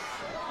gauntlet.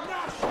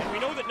 And we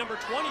know that number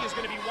 20 is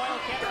going to be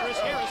Wildcat Chris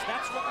Harris.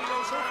 That's what we know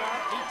so far.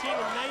 18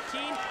 and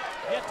 19,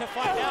 yet to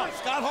find out.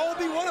 Scott Hall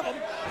will be one of them.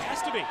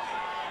 Has to be.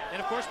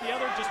 And of course the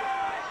other, just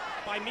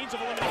by means of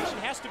elimination,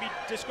 has to be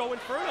Disco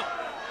Inferno.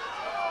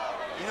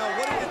 You know,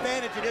 what an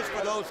advantage it is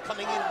for those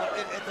coming in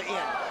at the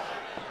end.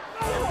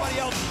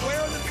 Everybody else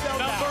squaring themselves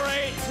Number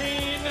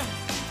 18,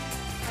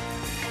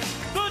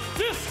 the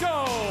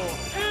Disco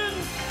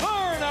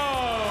Inferno.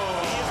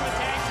 He is the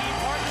tag team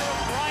partner of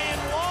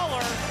Brian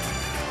Lawler.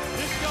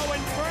 Disco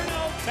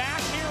Inferno back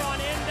here on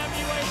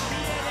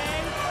NWA-TNA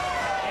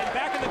and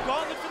back in the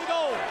gauntlet for the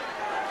gold.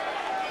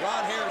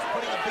 Ron Harris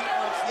putting a beat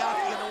on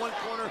Siaki in the one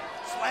corner.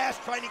 Slash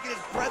trying to get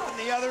his breath in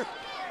the other.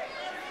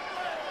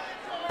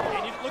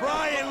 And you look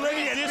Brian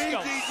Lee and Disco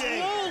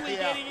BG slowly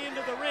getting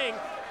into the ring.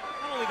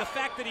 Not only the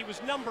fact that he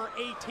was number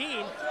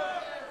 18,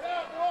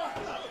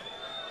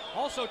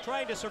 also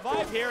trying to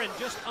survive here and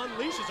just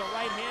unleashes a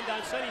right hand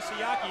on Sonny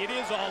Siaki. It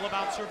is all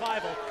about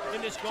survival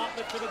in this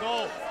gauntlet for the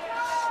gold.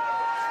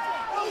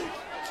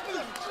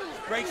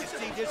 Great to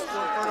see Disco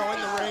Inferno in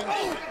the ring.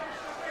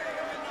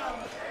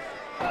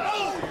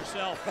 For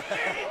yourself.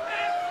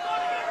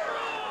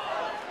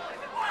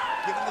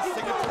 Give him the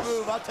signature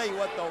move. I'll tell you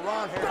what, though,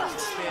 Ron Harris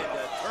has been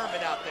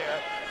determined out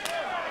there.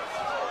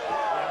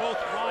 Yeah,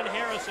 both Ron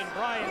Harris and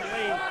Brian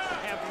Lee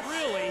have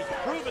really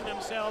proven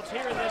themselves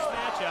here in this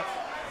matchup,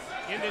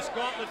 in this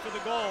gauntlet for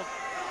the gold.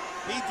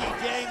 BG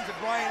James and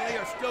Brian Lee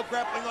are still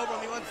grappling over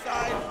on the one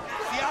side.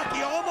 Syxx-Pac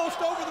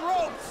almost over the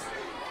ropes.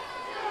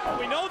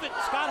 We know that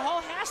Scott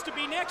Hall has to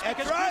be next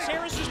because right. Chris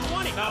Harris is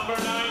 20. Number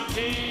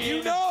 19.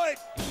 You know it.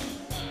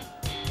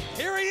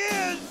 Here he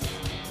is.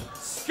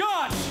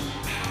 Scott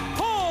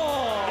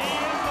Hall. He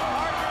is the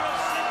partner of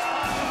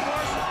Syxx-Pac, of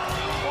course.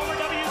 Former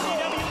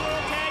WCW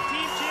World Tag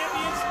Team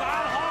Champion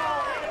Scott Hall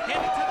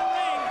headed to the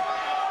ring.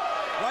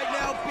 Right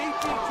now, BG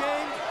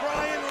James,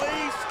 Brian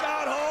Lee,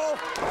 Scott Hall,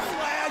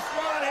 Slash,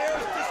 Ron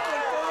Harris, Disco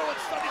Inferno,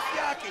 and Sonny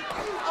Syxx-Pac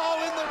all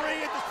in the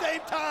ring at the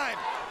same time.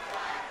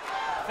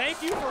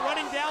 Thank you for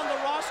running down the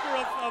roster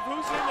of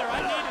who's in there.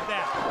 I needed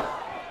that.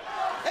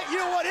 Hey,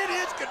 you know what? It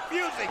is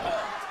confusing.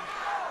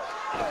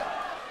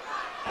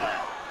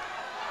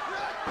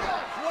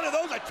 One of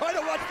those, I try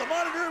to watch the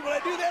monitor. When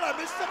I do that, I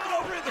miss something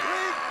over in the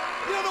ring.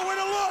 You don't know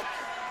where to look.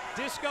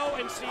 Disco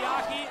and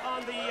Syxx-Pac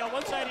on the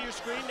one side of your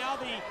screen. Now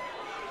the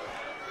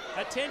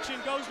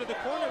attention goes to the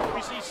corner where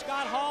we see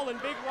Scott Hall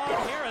and Big Ron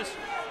Harris.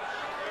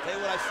 Tell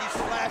you what, I see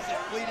Slash is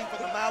bleeding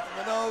from the mouth and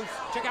the nose.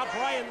 Check out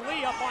Brian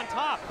Lee up on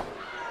top.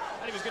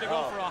 I thought he was going to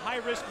go for a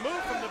high-risk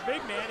move from the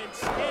big man,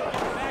 instead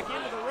getting back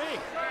into the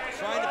ring.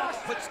 Trying to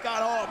put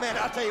Scott Hall. Man,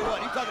 I'll tell you what,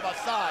 you talk about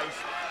size.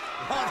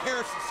 Ron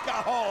Harris and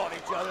Scott Hall on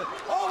each other.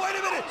 Oh, wait a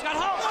minute. Scott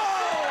Hall. Oh!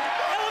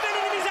 Elevated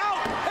him, he's out.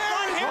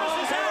 Ron Harris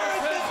is out.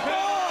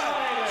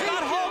 gone.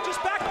 Scott Hall just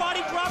back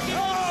body dropped him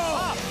on the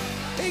top.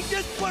 He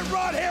just put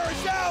Ron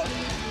Harris out.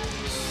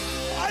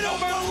 I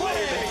don't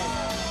believe it.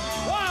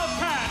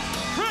 Wildcat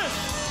Chris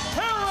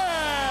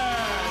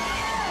Harris.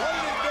 What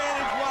an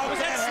advantage Wildcat Was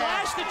that had.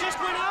 Slash that just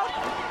went out?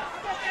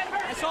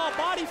 I saw a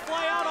body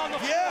fly out on the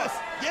floor.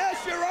 Yes,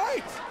 you're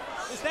right.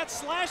 Is that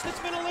Slash that's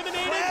been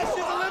eliminated? Slash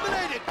is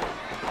eliminated.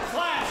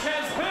 Slash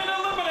has been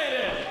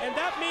eliminated. And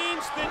that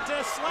means that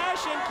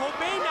Slash and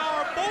Cobain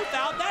now are both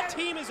out. That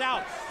team is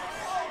out.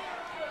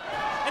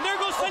 And there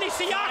goes Sonny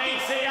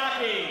Syxx-Pac.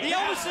 Syxx-Pac. The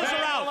Elvises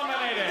are out.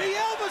 The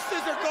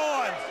Elvises are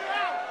gone.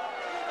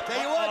 Tell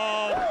you what.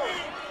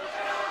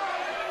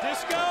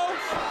 Disco,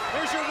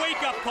 there's your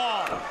wake-up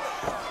call.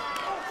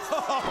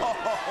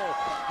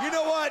 You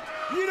know what?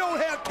 You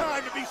don't have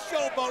time to be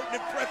showboating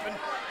and prepping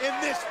in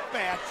this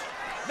match.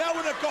 Now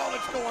when the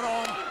gauntlet's going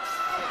on.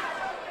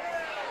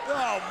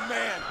 Oh,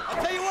 man.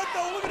 I'll tell you what,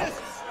 though. Look at this.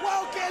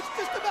 Wildcats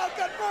just about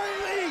got Brian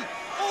Lee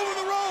over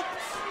the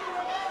ropes.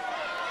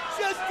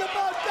 Just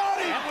about got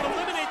him. That would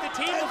eliminate the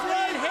team of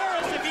Ron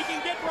Harris if he can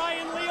get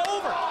Brian Lee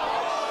over.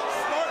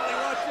 Smartly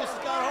watch this,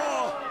 Scott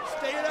Hall.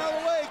 Staying out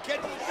of the way,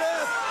 catching his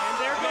death. And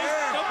there goes,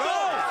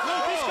 no,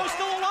 Disco's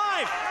still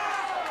alive.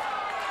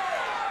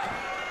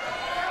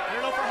 I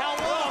don't know for how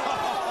long.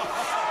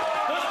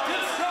 The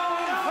Disco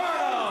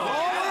Inferno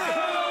has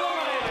been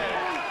eliminated.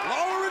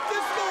 Lawler and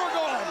Disco are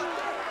gone.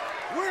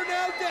 We're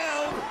now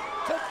down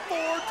to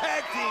 4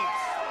 tag teams.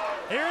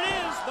 Here it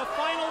is, the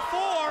final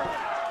 4.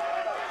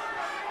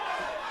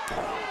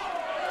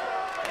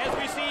 As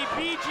we see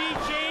BG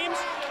James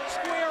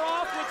square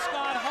off with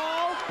Scott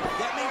Hall.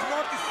 That means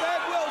Marcus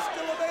Bagwell is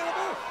still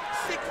available.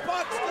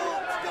 Syxx-Pac still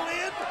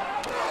in.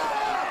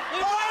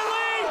 Brian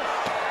Lee!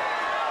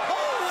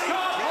 Holy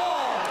Scott cow!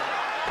 Hall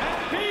and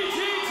BG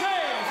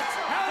James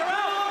have been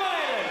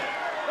eliminated.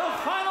 The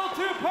final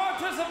 2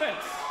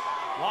 participants,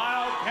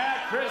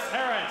 Wildcat Chris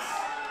Harris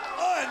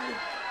and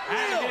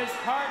Unreal! his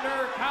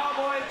partner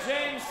Cowboy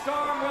James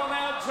Storm will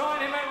now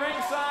join him at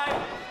ringside.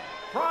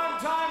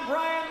 Primetime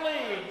Brian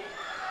Lee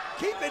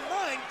Keep in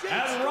mind, James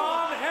and Storm.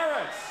 Ron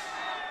Harris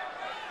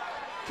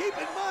Keep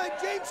in mind,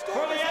 James Storm.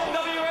 for the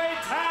NWA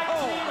Tag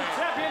Team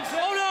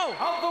Championship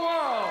of the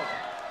World.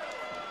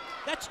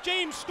 That's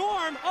James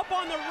Storm up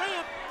on the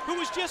ramp, who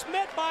was just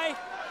met by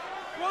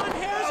Ron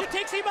Harris, who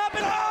takes him up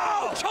and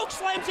choke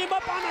slams him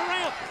up on the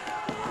ramp.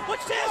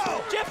 What's this?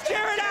 Jeff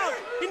Jarrett out.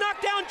 He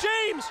knocked down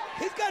James.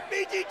 He's got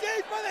BG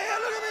James by the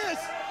hand. Look at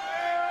this.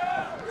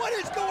 What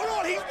is going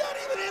on? He's not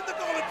even in the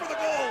gauntlet for the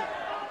gold.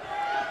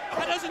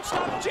 That doesn't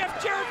stop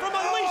Jeff Jarrett from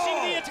unleashing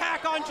the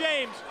attack on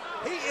James.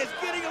 He is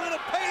getting a little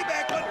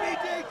payback on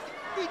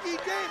BG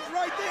James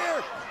right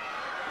there.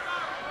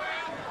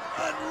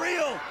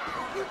 Unreal.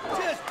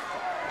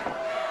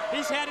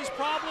 He's had his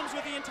problems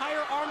with the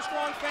entire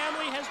Armstrong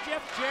family, has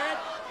Jeff Jarrett,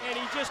 and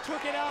he just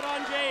took it out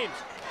on James.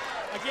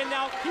 Again,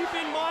 now keep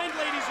in mind,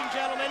 ladies and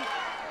gentlemen,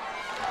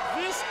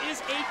 this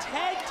is a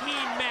tag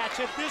team match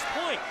at this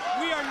point.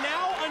 We are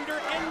now under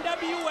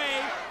NWA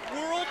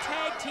World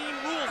Tag Team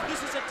rules.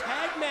 This is a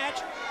tag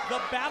match.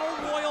 The Battle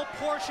Royal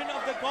portion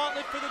of the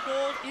Gauntlet for the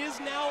Gold is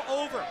now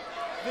over.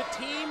 The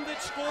team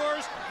that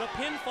scores the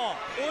pinfall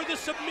or the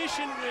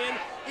submission win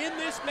in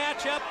this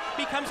matchup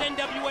becomes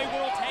NWA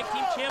World Tag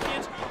Team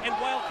Champions, and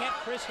Wildcat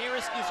Chris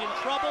Harris is in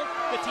trouble.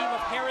 The team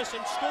of Harris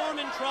and Storm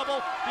in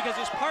trouble because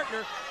his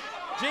partner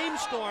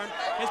James Storm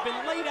has been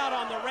laid out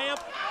on the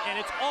ramp, and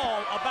it's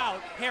all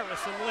about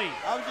Harris and Lee.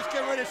 I was just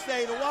getting ready to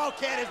say, the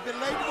Wildcat has been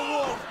laid to the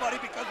wolves, buddy,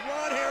 because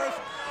Ron Harris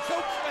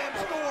chokeslammed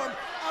Storm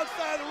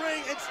outside the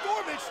ring, and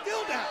Storm is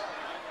still down.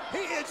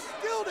 He is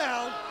still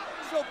down,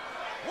 so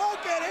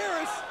Wildcat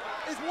Harris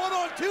is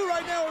 1-on-2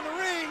 right now in the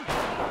ring.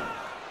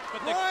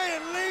 But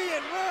Brian Lee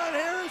and Ron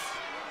Harris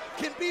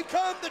can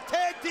become the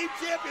tag team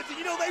champions, and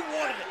you know they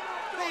wanted it.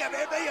 They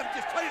have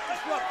just tried to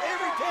disrupt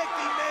every tag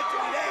team match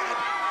that we had.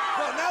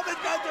 Well, now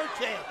they've got their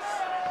chance.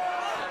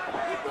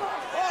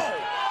 Oh,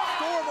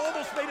 Storm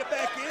almost made it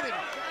back in. And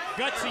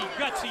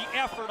gutsy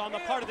effort on the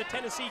part of the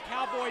Tennessee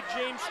Cowboy,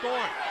 James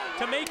Storm,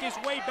 to make his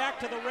way back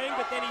to the ring,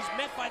 but then he's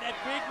met by that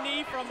big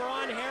knee from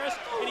Ron Harris,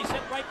 and he's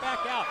sent right back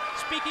out.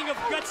 Speaking of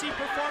gutsy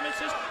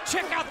performances,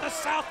 check out the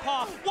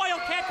southpaw,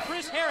 Wildcat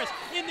Chris Harris,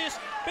 in this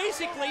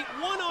basically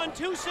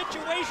 1-on-2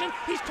 situation.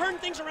 He's turned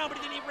things around,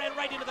 but then he ran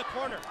right into the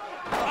corner.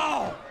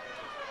 Oh!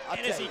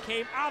 And as he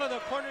came out of the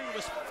corner, he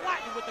was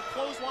flattened with the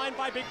clothesline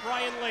by big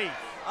Brian Lee.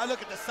 I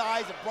look at the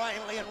size of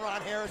Brian Lee and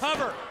Ron Harris.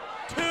 Cover,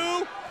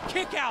 2,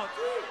 kick out.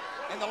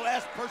 And the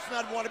last person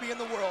I'd want to be in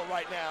the world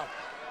right now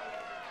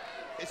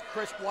is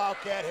Chris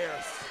Wildcat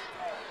Harris.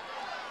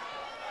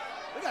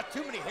 We got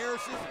too many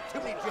Harrises and too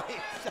many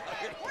James out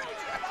here.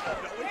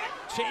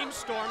 James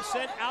Storm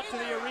sent out to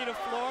the arena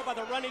floor by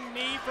the running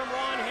knee from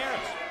Ron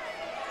Harris.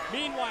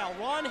 Meanwhile,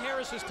 Ron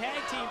Harris's tag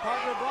team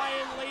partner,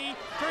 Brian Lee,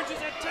 turns his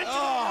attention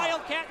to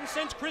Wildcat and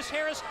sends Chris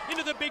Harris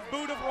into the big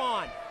boot of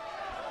Ron.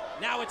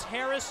 Now it's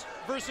Harris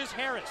versus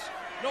Harris.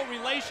 No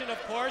relation, of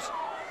course.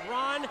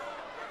 Ron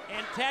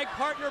and tag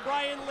partner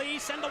Brian Lee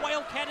send the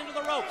Wildcat into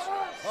the ropes.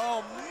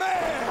 Oh,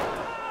 man!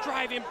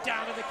 Drive him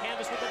down to the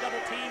canvas with a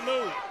double team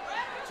move.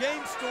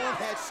 James Storm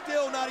has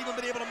still not even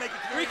been able to make it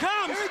through. Here he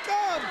comes! Here he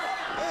comes!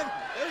 And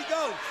there he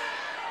goes.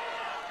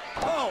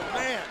 Oh,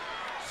 man.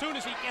 As soon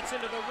as he gets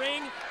into the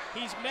ring,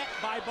 he's met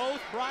by both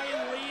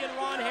Brian Lee and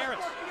Ron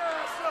Harris.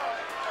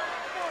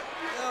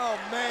 Oh,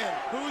 man.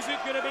 Who's it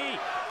going to be?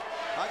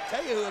 I'll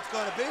tell you who it's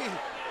going to be.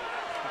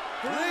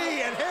 Lee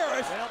and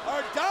Harris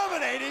are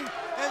dominating,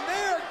 and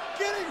they're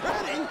getting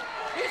ready.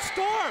 It's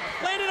Storm,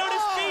 landed on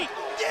his feet.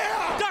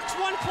 Yeah! Ducks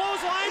one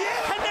clothesline,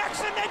 connects,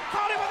 and then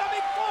caught him with a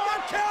big forearm.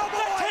 The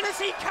Cowboy! The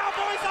Tennessee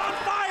Cowboys on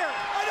fire.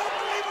 I don't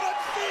believe what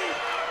I'm seeing.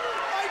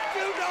 I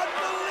do not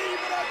believe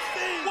what I'm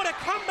seeing. What a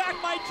comeback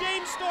by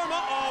James Storm.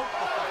 Uh-oh.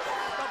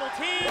 Double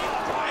team,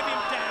 drive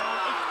him down,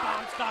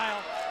 H-bomb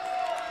style.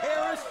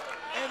 Harris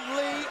and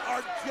Lee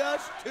are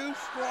just too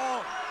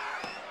strong.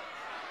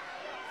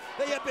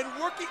 They have been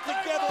working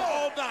together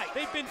all night.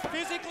 They've been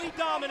physically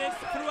dominant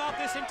throughout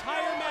this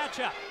entire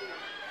matchup.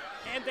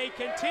 And they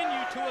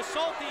continue to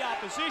assault the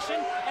opposition.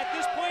 At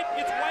this point,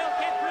 it's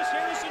Wildcat Chris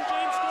Harris and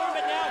James Storm,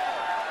 but now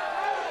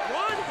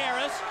Ron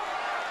Harris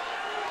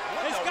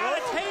has got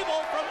a table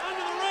from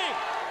under the ring.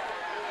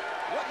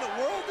 What in the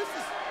world? This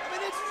is, I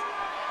mean, it's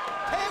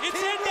tag It's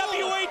team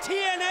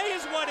NWA-TNA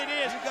is what it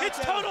is. You got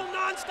It's that. total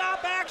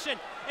non-stop action.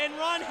 And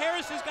Ron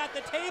Harris has got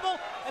the table,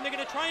 and they're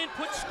going to try and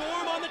put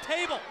Storm on the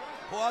table.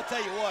 Well, I'll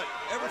tell you what,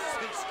 ever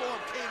since Storm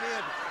came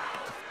in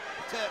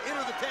to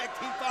enter the tag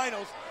team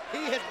finals,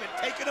 he has been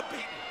taking a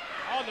beating.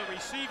 On the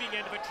receiving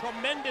end of a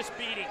tremendous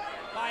beating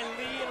by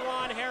Lee and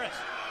Ron Harris.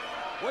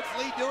 What's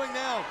Lee doing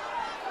now?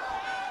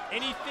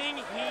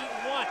 Anything he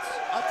wants.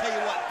 I'll tell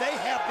you what, they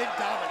have been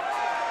dominant.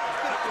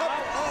 It's been a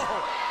couple, whoa!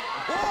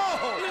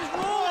 He's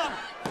rolling.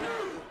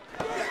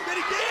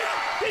 Did he get it?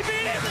 He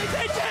beat him.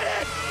 They did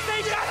it.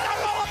 They got the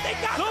roll up. They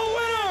got The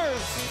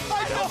winners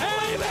I don't and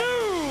believe it.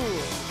 new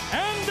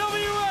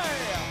NWA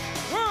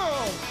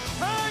World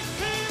Tag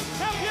Team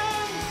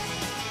Champions,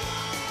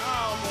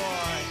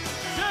 Cowboy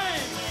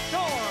James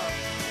Storm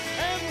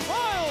and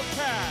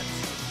Wildcat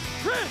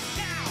Chris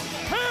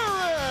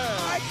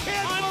Harris. I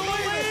can't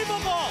believe it.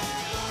 unbelievable.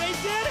 They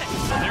did it.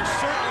 There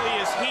certainly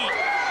is heat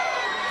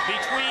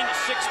between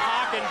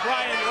Syxx-Pac and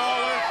Brian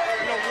Lawler.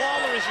 You know,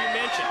 Lawler, as you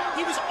mentioned,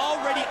 he was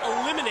already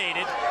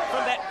eliminated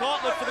from that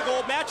Gauntlet for the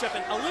Gold matchup,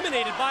 and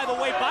eliminated, by the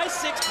way, by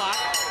Syxx-Pac,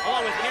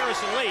 along with Harris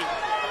and Lee.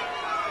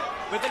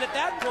 But then at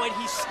that point,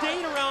 he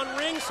stayed around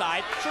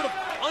ringside, sort of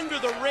under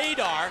the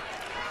radar,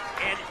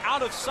 and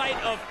out of sight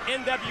of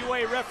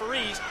NWA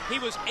referees, he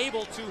was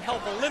able to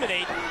help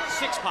eliminate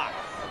Syxx-Pac.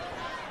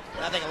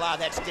 I think a lot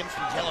of that stems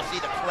from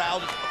jealousy. The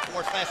crowd, of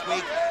course, last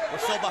week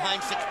were so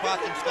behind Syxx-Pac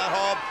and Scott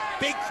Hall.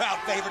 Big crowd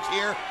favorites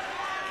here.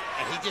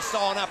 And he just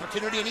saw an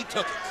opportunity and he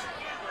took it.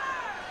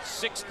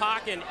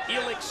 Syxx-Pac and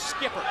Elix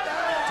Skipper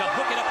to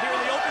hook it up here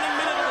in the opening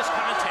minute of this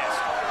contest.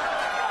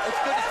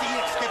 It's good to see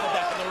Elix Skipper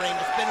back in the ring.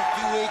 It's been a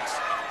few weeks.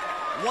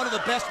 One of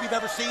the best we've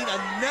ever seen.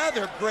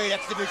 Another great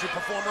X Division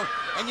performer.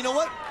 And you know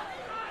what?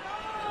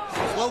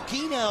 Low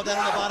key now down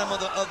on the bottom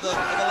of the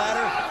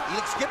ladder.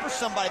 Elix Skipper's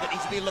somebody that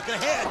needs to be looking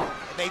ahead.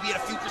 Maybe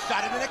at a future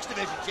shot in the X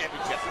Division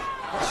championship.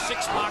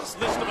 Syxx-Pac's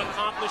list of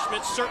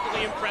accomplishments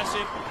certainly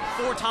impressive.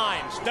 4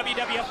 times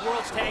WWF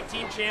World's Tag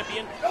Team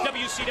Champion,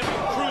 WCW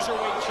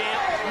Cruiserweight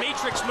Champ.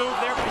 Matrix move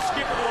there by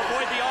Skipper to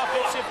avoid the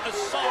offensive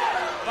assault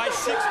by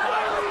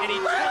Syxx-Pac, and he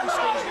turns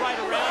things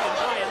right around, and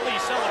Brian Lee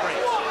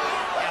celebrates.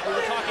 Yeah, we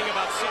were talking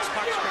about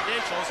Syxx-Pac's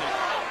credentials. And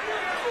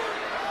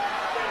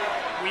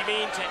we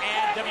mean to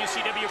add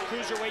WCW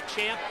Cruiserweight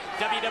Champ,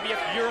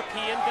 WWF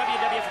European,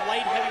 WWF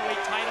Light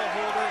Heavyweight title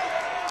holder.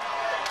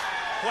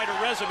 Quite a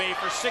resume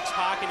for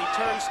Syxx-Pac, and he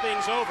turns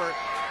things over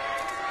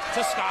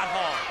to Scott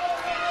Hall.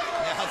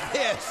 Now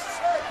this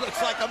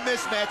looks like a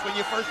mismatch when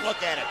you first look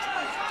at it.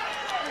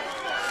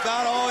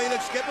 Scott Hall,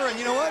 Elix Skipper, and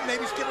you know what?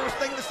 Maybe Skipper was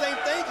thinking the same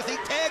thing because he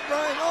tagged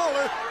Brian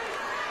Lawler.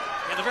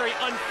 And the very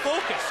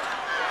unfocused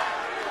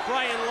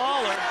Brian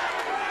Lawler.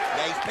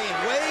 Yeah, he's paying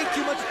way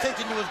too much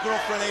attention to his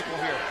girlfriend April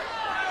here.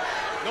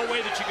 No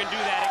way that you can do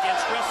that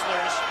against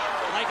wrestlers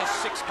like a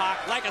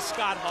Syxx-Pac, like a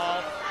Scott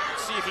Hall.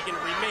 Let's see if he can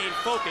remain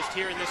focused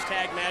here in this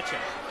tag matchup.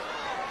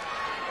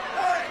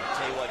 I'll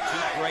tell you what,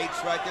 two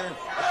greats right there.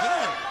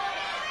 Again,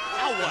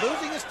 now what?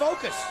 Losing his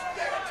focus.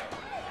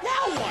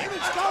 Now what? Even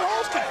Scott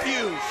Hall's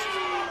confused.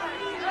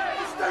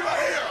 Stay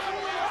right here.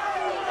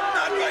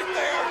 Not right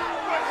there.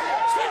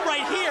 Stay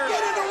right here.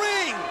 Get in the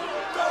ring.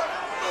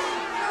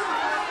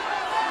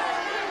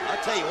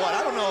 I'll tell you what,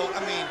 I don't know, I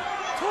mean,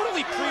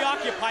 totally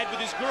preoccupied with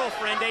his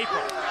girlfriend,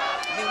 April.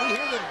 I mean, we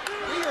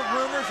hear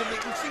rumors and we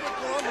can see what's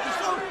going on, but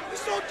we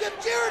saw Jeff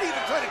Jarrett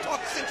even trying to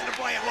talk sense into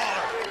Brian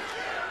Lawler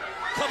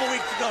a couple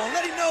weeks ago and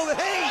let him know that,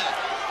 hey.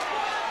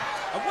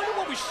 I wonder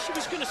what she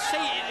was going to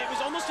say. It was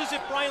almost as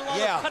if Brian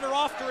Lawler cut her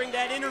off during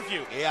that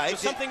interview. Yeah, it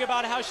was something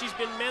about how she's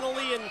been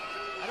mentally and,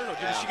 I don't know,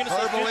 was she going to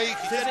say verbally?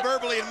 She said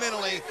verbally and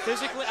mentally.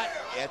 Physically?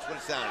 Yeah, that's what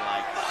it sounded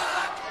like.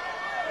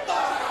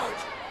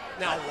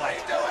 Now what?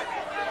 Do it.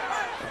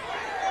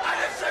 I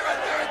didn't say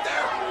right there, right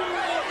there.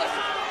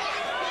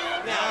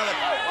 Now,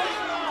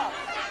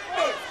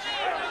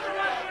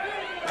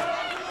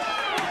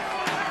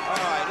 all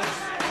right,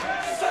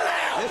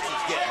 this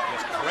is getting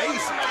just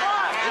crazy.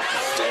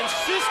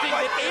 Insisting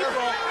that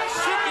April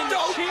sit in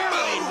the chair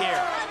right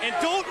here and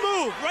don't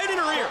move, right in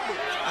her ear.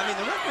 I mean,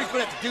 the referee's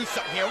gonna have to do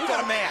something here. We got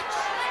a match.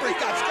 We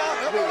got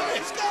Scott Hall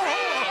and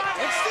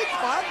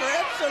Syxx-Pac are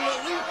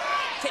absolutely.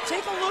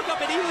 Take a look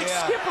up at Elix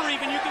Skipper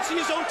even. You can see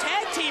his own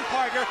tag team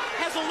partner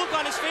has a look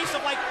on his face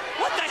of like,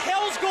 what the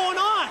hell's going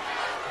on?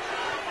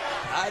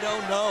 I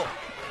don't know.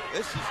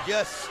 This is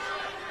just...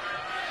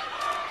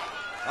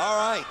 All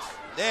right.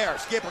 There,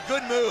 Skipper,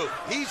 good move.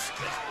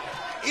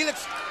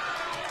 Elix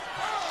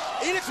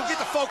will get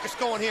the focus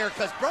going here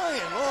because Brian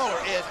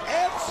Lawler is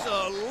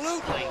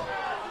absolutely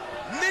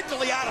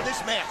mentally out of this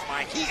match,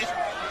 Mike. He's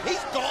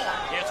gone.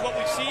 Yeah, it's what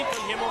we've seen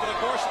from him over the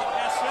course of the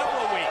past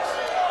several weeks.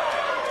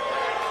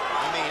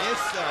 I mean,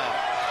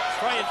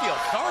 I feel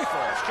sorry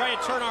for us. Try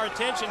and turn our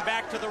attention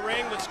back to the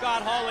ring with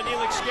Scott Hall and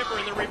Elix Skipper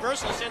in the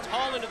reversal. Sends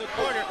Hall into the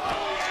corner.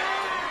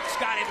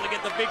 Scott able to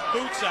get the big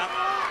boots up.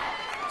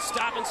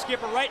 Stopping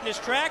Skipper right in his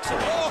tracks and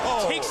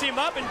takes him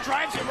up and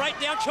drives him right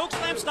down.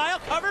 Chokeslam style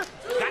cover.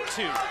 Got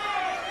two.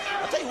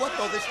 I'll tell you what,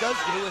 though, this does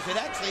do is it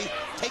actually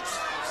takes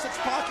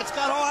Syxx-Pac and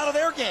Scott Hall out of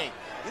their game.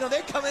 You know,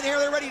 they come in here,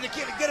 they're ready to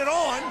get it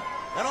on,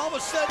 and all of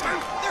a sudden,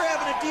 they're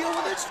having to deal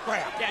with this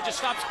crap. Yeah, it just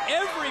stops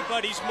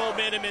everybody's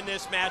momentum in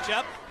this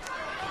matchup.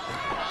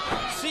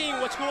 Seeing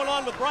what's going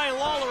on with Brian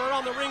Lawler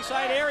around the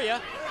ringside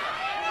area.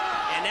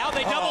 And now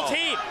they double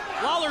team.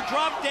 Lawler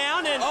dropped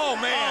down and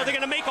they're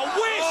gonna make a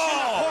wish in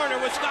the corner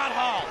with Scott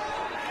Hall.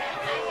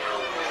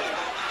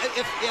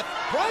 If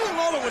Brian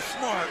Lawler was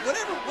smart,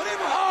 whatever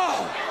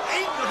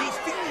anger he's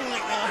feeling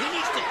right now, he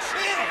needs to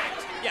channel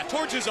it. Yeah,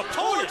 towards his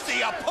opponent. Towards the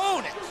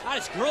opponent. Not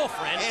his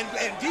girlfriend.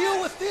 And deal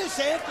with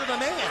this after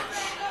the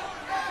match.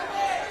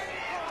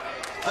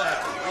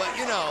 But,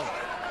 you know,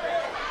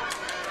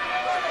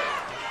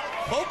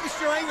 focus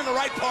your aim in the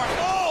right part.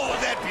 Oh,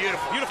 is that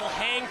beautiful? Beautiful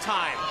hang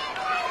time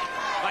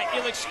by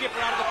Elix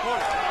Skipper out of the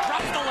corner.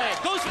 Drops the leg.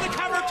 Goes for the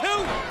cover,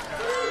 too.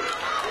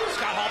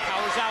 Scott Hall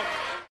powers out.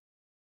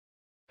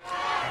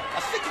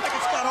 Syxx-Pac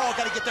and Scott Hall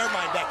got to get their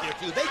mind back here,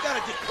 too. They got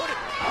to just put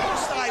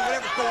aside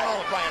whatever's going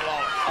on with Brian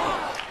Lawler.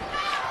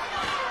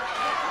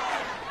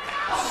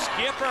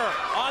 Skipper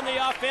on the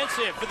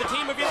offensive for the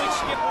team of Elix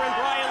Skipper and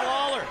Brian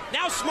Lawler.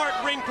 Now smart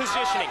ring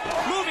positioning.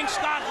 Moving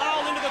Scott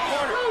Hall into the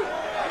corner.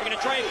 They're going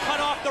to try and cut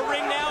off the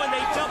ring now, and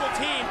they double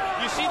team.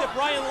 You see that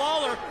Brian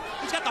Lawler,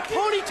 he's got the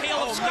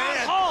ponytail of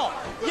Scott Hall,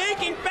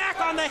 yanking back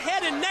on the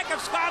head and neck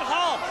of Scott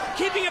Hall,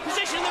 keeping a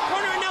position in the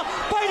corner, and now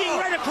biting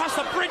right across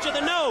the bridge of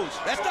the nose.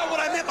 That's not what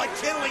I meant by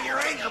channeling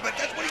your anger, but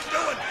that's what he's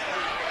doing.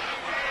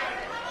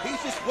 He's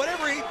just,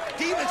 whatever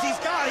demons he's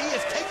got, he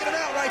is taking them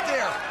out right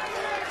there.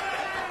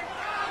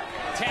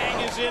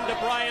 Tag is into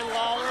Brian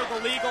Lawler,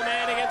 the legal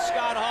man against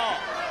Scott Hall.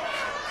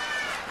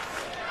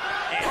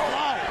 And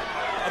Lawler,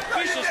 a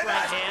vicious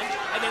right hand,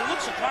 and then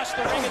looks across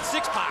the ring at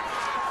Syxx-Pac.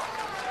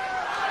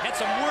 Had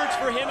some words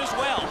for him as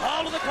well.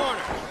 Hall to the corner.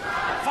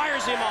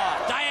 Fires him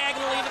off.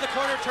 Diagonally into the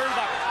corner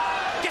turnbuckle.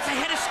 Gets a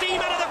head of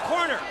steam out of the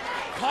corner.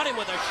 Caught him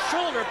with a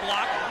shoulder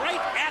block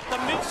right at the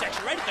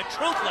midsection, right at the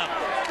trunk level.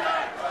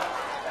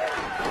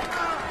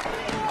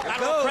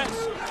 Lateral press.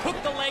 Took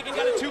the leg and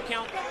got a 2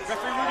 count.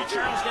 Referee Rudy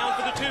Charles down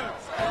for the 2.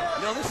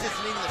 You know, this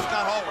isn't even the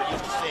Scott Hall we're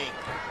used to seeing.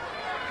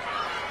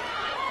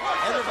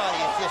 Everybody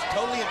is just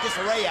totally in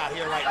disarray out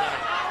here right now.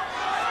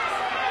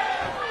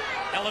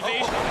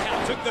 Elevation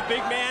count took the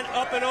big man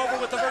up and over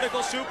with the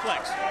vertical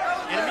suplex.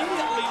 And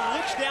immediately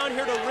looks down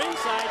here to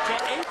ringside to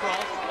April,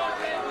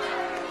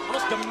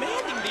 almost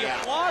demanding the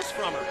applause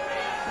from her.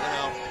 You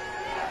know,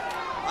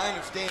 I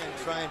understand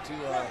trying to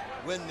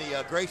win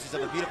the graces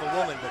of a beautiful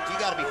woman, but you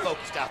got to be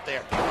focused out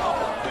there.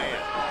 Oh, man.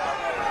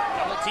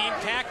 Double team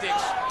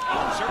tactics,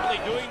 certainly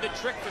doing the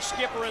trick for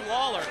Skipper and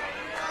Lawler.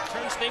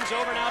 Turns things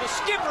over now to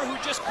Skipper, who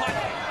just caught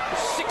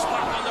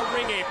Syxx-Pac on the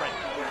ring apron.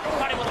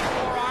 Caught him with a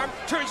forearm,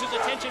 turns his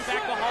attention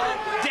back to Hall,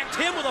 decked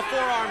him with a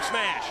forearm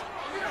smash.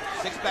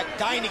 Syxx-Pac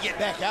dying to get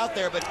back out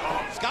there, but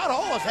Scott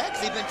Hall has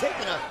actually been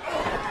taking a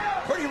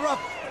pretty rough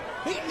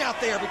beating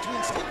out there between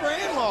Skipper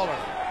and Lawler.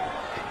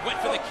 Went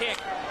for the kick,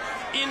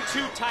 in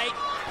too tight,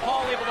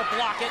 Hall able to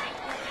block it.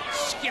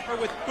 Skipper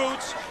with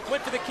boots,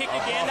 went for the kick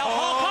again, now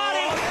Hall caught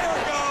him! There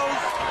it goes!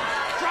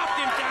 Dropped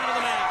him down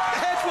to the mat.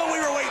 That's what we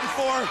were waiting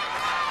for.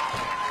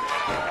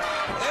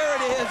 There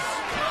it is.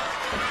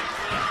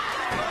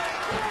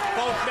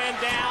 Both men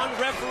down,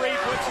 referee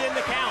puts in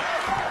the count.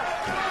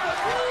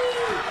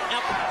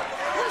 Now,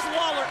 where's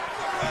Lawler?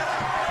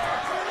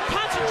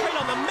 Concentrate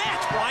on the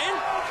match, Brian.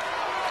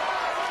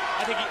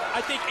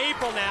 I think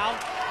April now.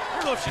 I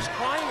don't know if she's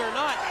crying or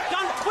not.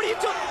 Don, what are you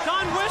doing?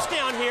 Don West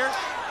down here.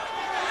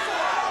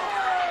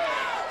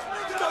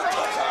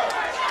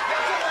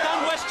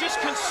 Don West just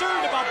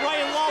concerned about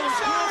Brian Lawler's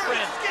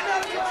girlfriend.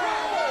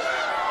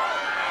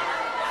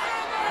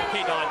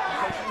 Okay, Don.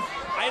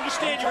 I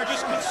understand you were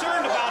just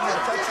concerned about her.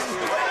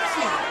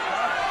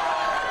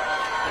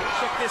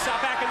 Check this out,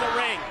 back in the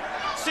ring.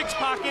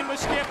 Syxx-Pac in with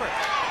Skipper.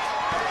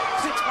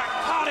 Syxx-Pac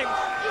caught him,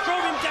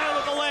 drove him down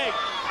with the leg.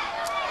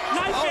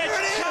 Knife edge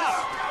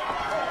chop.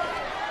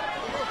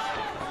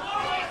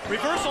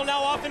 Reversal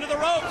now off into the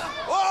ropes.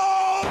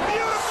 Oh,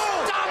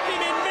 beautiful! Stopped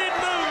him in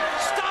mid-move.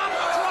 Stop,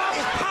 drop,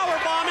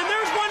 powerbomb, and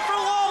there's one for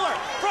Lawler.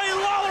 Brian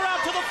Lawler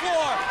out to the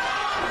floor.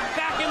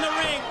 Back in the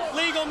ring,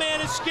 legal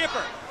man is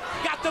Skipper.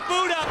 Got the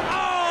boot up.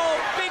 Oh,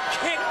 big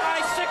kick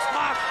by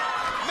Syxx-Pac.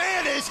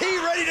 Man, is he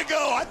ready to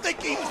go. I think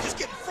he was just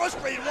getting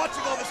frustrated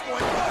watching all this going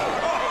on.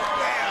 Oh,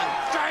 man.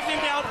 Drives him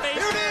down face.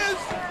 Here it is.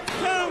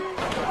 Two.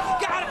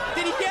 Got it.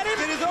 Did he get him?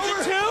 It is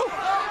over. Two?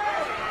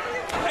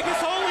 I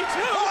guess only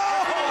two. Oh.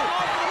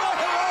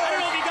 I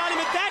don't know if he got him,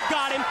 but that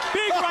got him.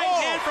 Big right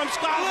hand from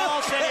Scott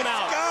Hall sent him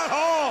out. Scott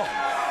Hall.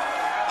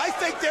 I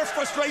think their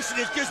frustration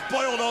is just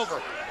boiled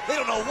over. They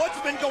don't know what's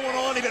been going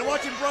on. They've been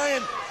watching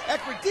Brian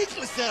act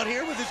ridiculous out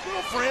here with his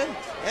girlfriend,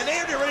 and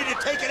they're ready to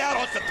take it out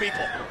on some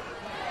people.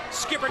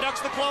 Skipper ducks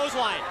the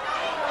clothesline.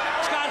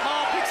 Scott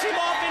Hall picks him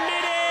off in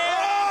midair.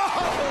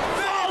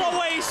 Fall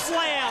away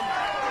slam.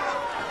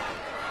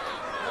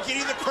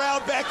 Getting the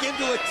crowd back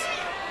into it.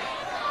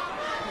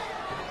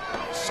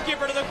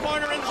 Skipper to the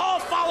corner, and Hall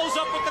follows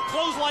up with the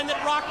clothesline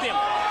that rocked him.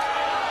 Are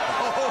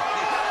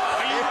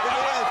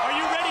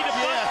you ready to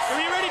bust?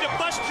 Are you ready to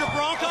bust your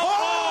Bronco?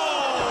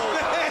 Oh,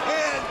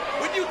 man!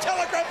 When you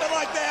telegraph it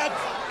like that,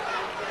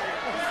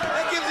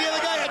 that gives the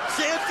other guy a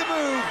chance to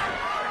move.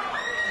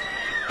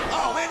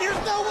 Oh, man, here's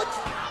no one.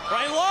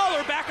 Brian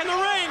Lawler back in the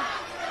ring.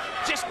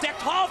 Just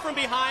decked Hall from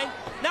behind.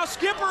 Now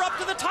Skipper up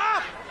to the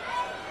top.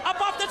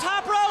 Up off the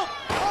top rope.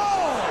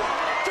 Oh!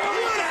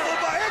 Beautiful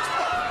by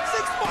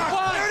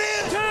Syxx-Pac. There it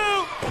is. Two.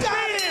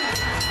 Got him.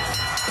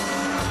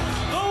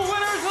 The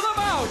winners of the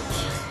bout,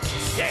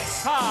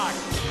 Syxx-Pac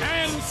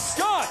and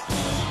Scott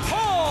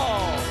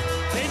Hall.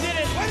 They did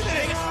it. Wait a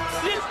minute.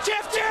 It's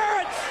Jeff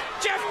Jarrett.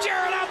 Jeff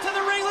Jarrett out to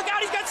the ring. Look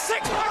out, he's got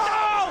Syxx-Pac.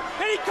 Oh!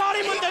 And he caught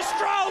him with the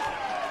stroke.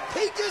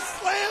 He just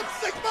slammed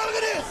Syxx-Pac. Look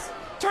at this.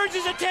 Turns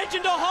his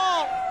attention to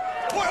Hall.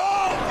 Boy,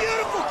 oh,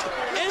 beautiful.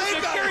 And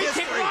security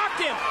kick rocked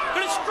him.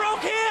 Gonna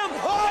stroke him.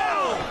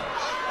 Oh!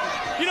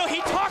 You know,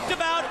 he talked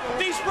about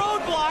these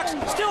roadblocks,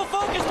 still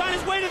focused on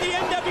his way to the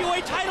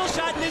NWA title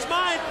shot in his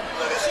mind.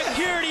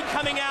 Security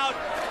coming out.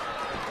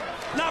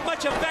 Not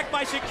much effect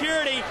by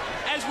security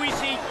as we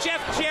see Jeff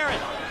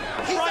Jarrett,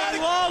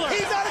 Brian Lawler.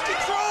 He's out of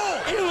control.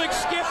 Elix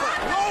Skipper.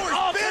 Lawler's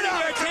all been turning out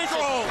their of attention,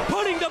 control.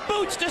 putting the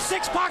boots to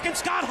Syxx-Pac and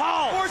Scott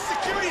Hall. More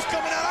security's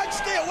coming out. I'd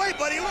stay away,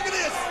 buddy. Look at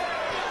this.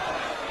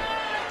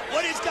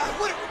 What has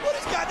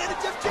gotten into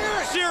Jeff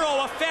Jarrett?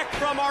 Zero effect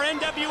from our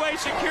NWA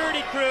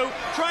security crew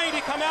trying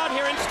to come out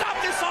here and stop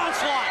this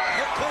onslaught.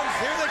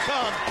 Here they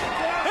come.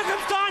 Here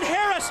comes Don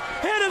Harris,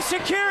 head of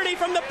security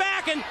from the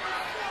back, and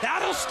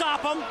that'll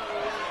stop them.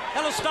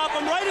 That'll stop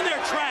them right in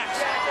their tracks.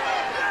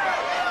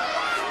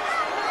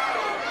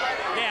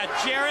 Yeah,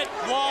 Jarrett,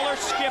 Lawler,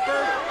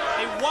 Skipper,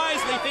 they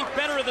wisely think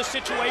better of the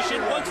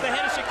situation once the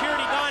head of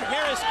security, Don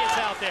Harris, gets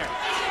out there.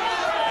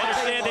 I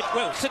understand that,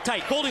 well, sit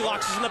tight.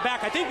 Goldilocks is in the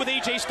back, I think, with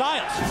AJ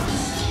Styles.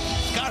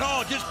 Scott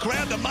Hall just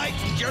grabbed the mic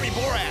from Jerry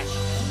Borash.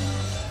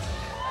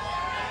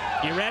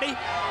 You ready?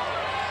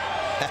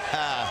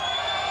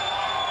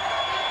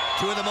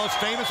 Two of the most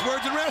famous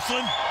words in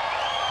wrestling.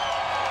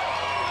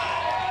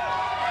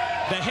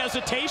 The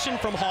hesitation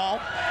from Hall.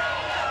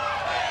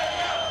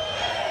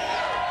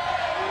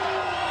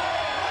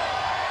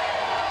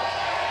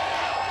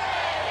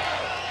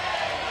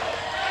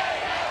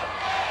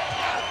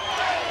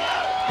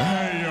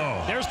 Hey,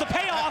 yo. There's the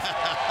payoff.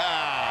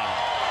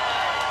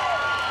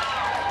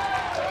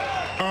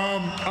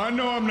 I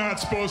know I'm not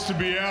supposed to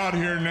be out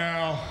here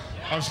now.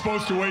 I'm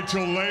supposed to wait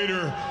till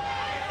later.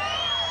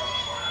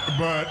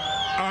 But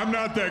I'm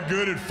not that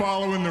good at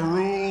following the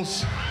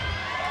rules.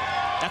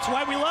 That's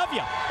why we love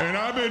you. And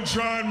I've been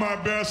trying my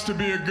best to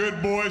be a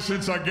good boy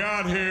since I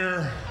got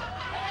here.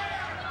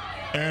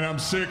 And I'm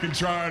sick and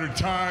tired of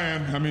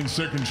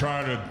sick and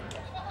tired of,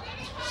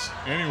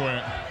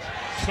 anyway,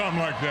 something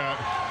like that.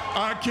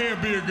 I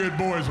can't be a good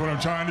boy is what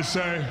I'm trying to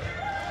say.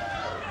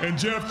 And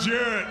Jeff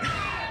Jarrett,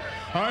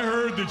 I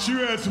heard that you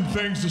had some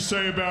things to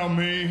say about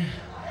me.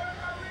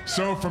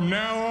 So from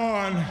now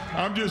on,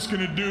 I'm just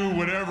gonna do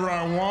whatever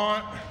I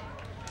want.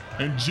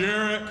 And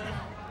Jarrett,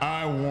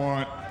 I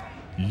want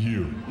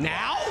you.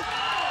 Now?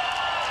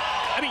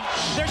 I mean,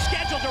 they're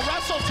scheduled to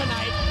wrestle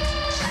tonight,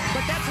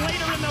 but that's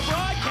later in the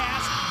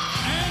broadcast.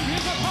 And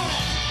his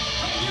opponent,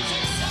 from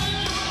Music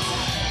City, USA,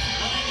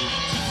 weighing in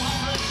at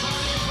 235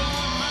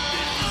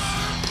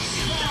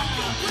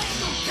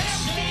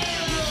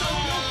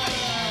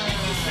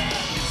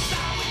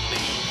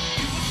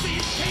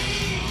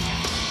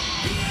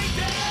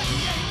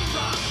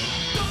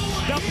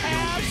 The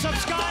paths of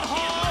Scott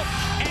Hall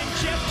and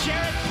Jeff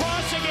Jarrett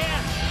cross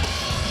again.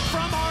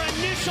 From our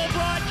initial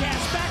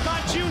broadcast back on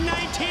June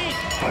 19th,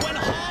 when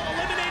Hall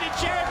eliminated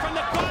Jarrett from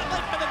the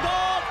Gauntlet for the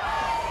gold,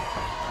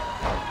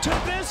 to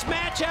this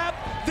matchup,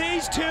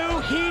 these two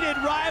heated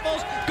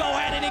rivals go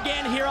at it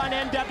again here on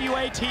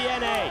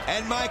NWA-TNA.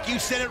 And Mike, you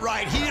said it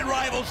right. Heated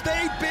rivals.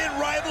 They've been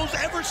rivals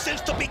ever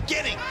since the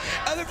beginning.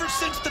 Ever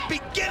since the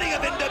beginning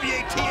of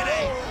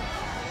NWA-TNA.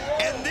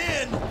 And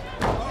then,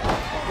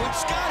 when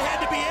Scott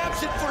had to be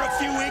absent for a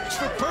few weeks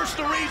for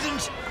personal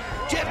reasons,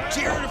 Jeff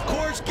Jarrett, of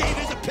course, gave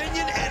his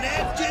opinion, and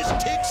that just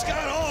ticked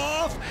Scott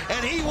off,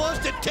 and he wants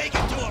to take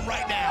it to him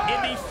right now.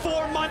 In the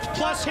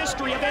 4-month-plus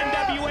history of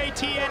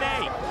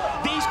NWA-TNA,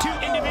 these two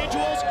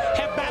individuals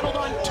have battled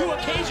on 2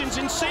 occasions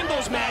in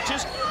singles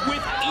matches,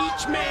 with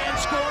each man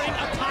scoring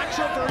a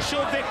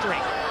controversial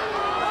victory.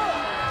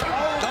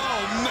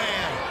 Oh,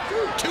 man.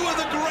 2 of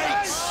the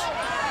greats.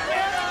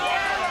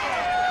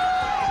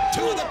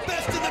 2 of the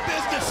best in the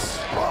business.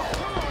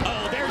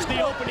 Oh, there's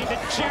the opening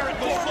that Jarrett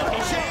was looking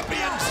for.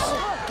 Champions.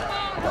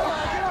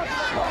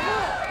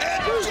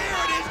 And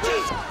Jarrett is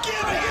just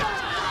giving it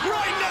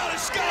right now to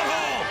Scott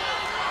Hall.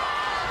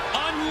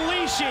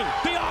 Unleashing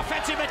the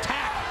offensive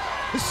attack.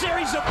 A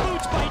series of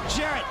boots by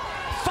Jarrett.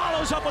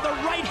 Follows up with a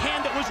right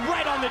hand that was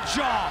right on the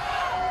jaw.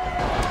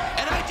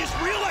 And I just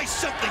realized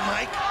something,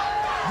 Mike.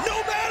 No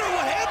matter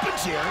what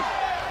happens here,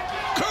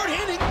 Curt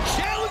Hennig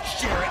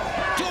challenged Jarrett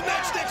to a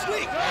match next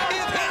week.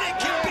 If Hennig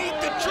can beat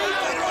the Truth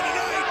later on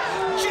tonight,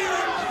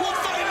 Jarrett will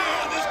finally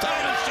have his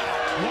title shot.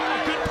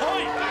 Wow, good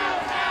point.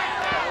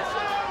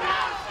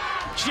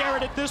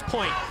 Jarrett at this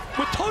point,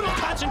 with total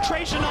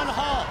concentration on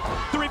Hall.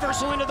 The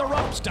reversal into the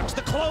ropes, ducks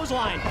the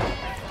clothesline.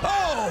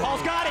 Oh!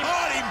 Hall's got him.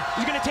 Got him.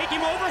 He's gonna take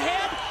him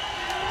overhead.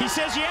 He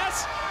says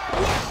yes.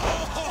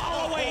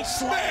 Fall away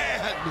slam.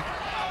 Man.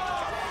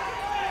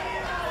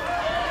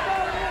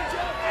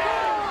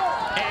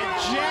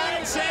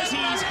 Jarrett says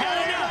he's had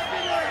enough.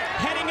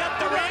 Heading up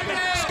the ramp, and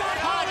Scott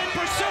Hall in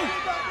pursuit.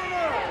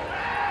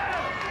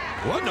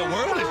 What in the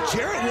world? Is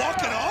Jarrett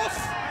walking off?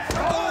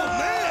 Oh,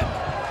 man.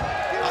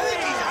 I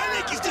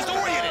think he's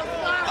disoriented.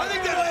 I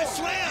think that last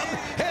slam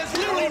has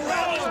literally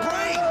rattled his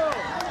brain.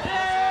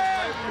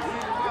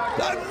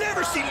 I've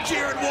never seen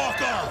Jarrett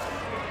walk off.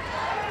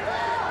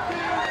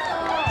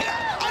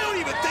 I don't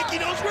even think he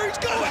knows where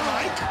he's going,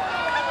 Mike.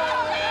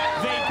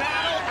 They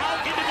battle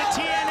out into the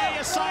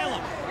TNA Asylum.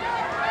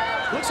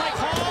 Looks like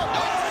Hall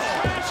has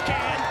a trash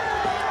can,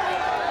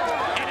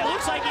 and it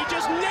looks like he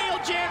just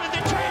nailed Jarrett in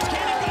the trash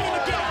can and got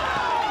him again.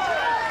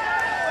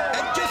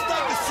 And just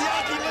like the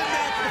Siaki Lynn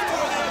match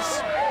before this,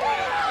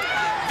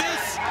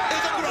 this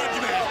is a grudge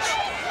match.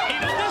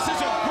 You know, this is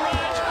a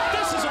grudge.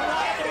 This is a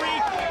rivalry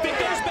that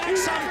goes back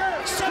some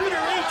 7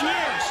 or 8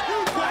 years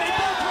when they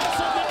both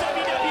wrestled the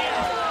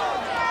WWF.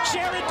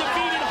 Jarrett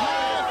defeated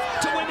Hall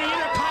to win the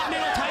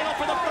Intercontinental title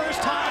for the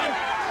first time.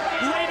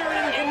 Later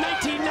in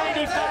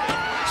 1995.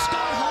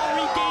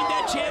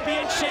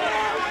 Championship.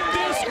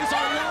 This is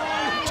a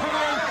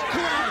long-term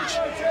grudge.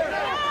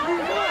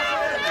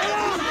 And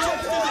it's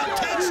just as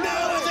intense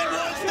now as it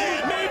was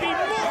then. Maybe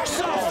more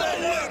so.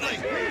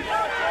 Absolutely.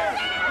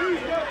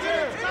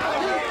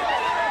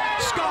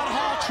 Scott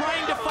Hall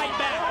trying to fight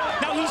back.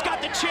 Now he's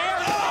got the chair.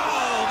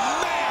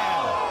 Oh,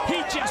 man. He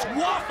just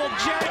waffled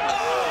Jarrett.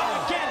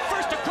 Oh. Again,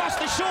 first across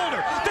the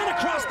shoulder, then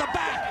across the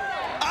back.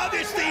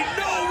 Obviously,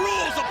 no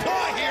rules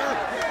apply here.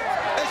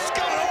 As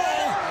Scott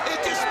Hall is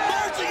just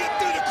marching it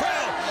through the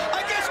crowd.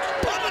 I guess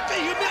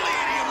publicly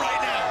humiliating him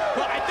right now.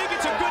 Well, I think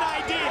it's a good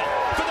idea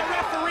for the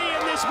referee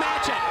in this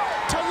matchup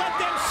to let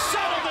them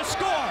settle the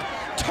score.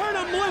 Turn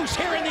them loose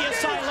here in the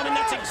Asylum, and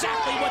that's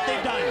exactly what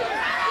they've done.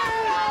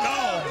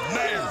 Oh,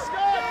 man.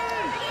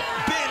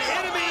 Been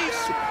enemies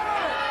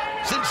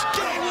since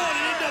day 1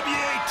 in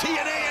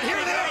NWA-TNA, and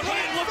here they are.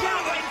 Look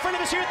out, right in front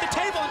of us here at the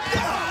table.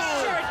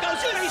 Jarrett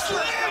goes face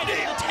first right into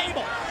the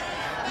table.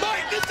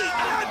 Mike, this has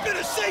not been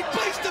a safe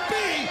place to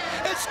be,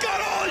 and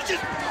Scott Hall is just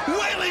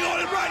wailing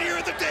on him right here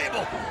at the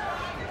table.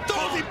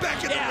 pulls him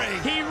back in the ring.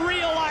 He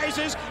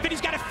realizes that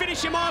he's got to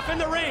finish him off in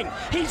the ring.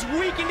 He's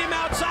weakened him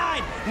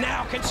outside.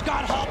 Now can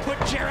Scott Hall put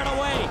Jarrett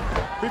away?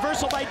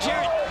 Reversal by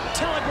Jarrett.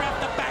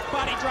 Telegraphed the back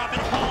body drop,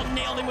 and Hall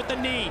nailed him with the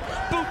knee.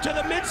 Boot to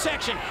the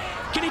midsection.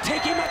 Can he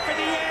take him up for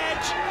the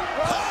edge?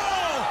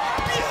 Oh,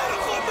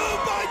 beautiful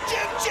move by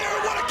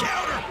Jarrett. What a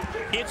counter.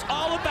 It's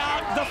all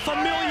about the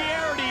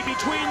familiarity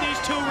between these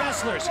two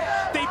wrestlers.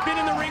 They've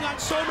been in the ring on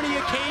so many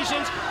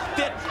occasions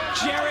that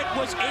Jarrett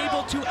was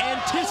able to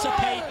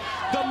anticipate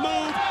the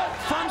move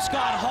from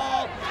Scott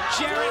Hall.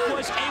 Jarrett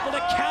was able to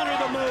counter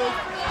the move.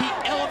 He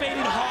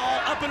elevated Hall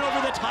up and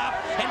over the top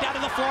and down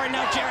to the floor, and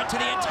now Jarrett to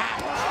the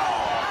attack.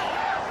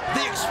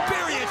 The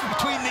experience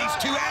between these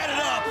two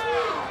added up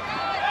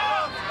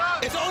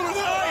is older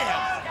than I am.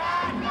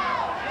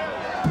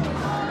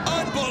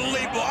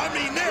 Unbelievable. I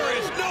mean, there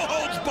is no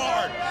holds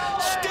barred.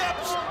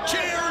 Steps,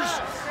 chairs,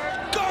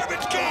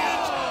 garbage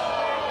cans,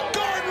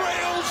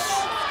 guardrails.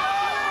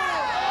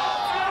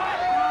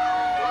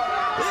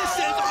 This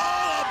is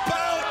all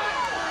about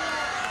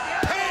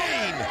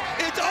pain.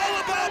 It's all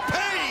about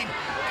pain.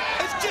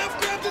 As Jeff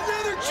grabs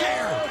another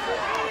chair.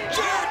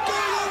 Jarrett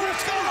going over to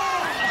Scott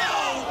Hall.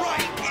 Oh,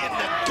 right in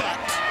the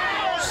gut.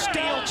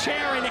 Steel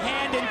chair in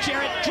hand, and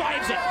Jarrett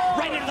drives it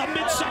right into the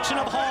midsection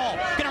of Hall.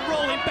 Gonna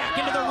roll him back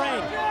into the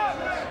ring.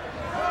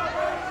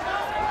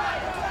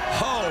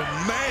 Oh,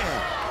 man.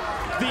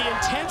 The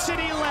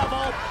intensity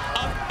level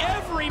of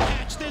every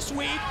match this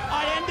week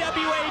on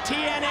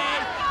NWA-TNA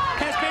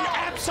has been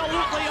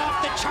absolutely off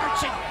the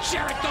charts, and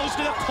Jarrett goes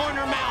to the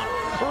corner mount,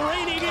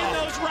 raining in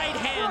those right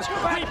hands,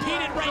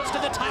 repeated rights to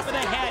the top of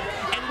the head,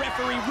 and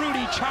referee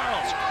Rudy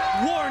Charles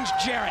warns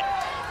Jarrett.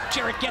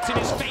 Jarrett gets in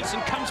his face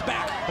and comes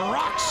back,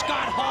 rocks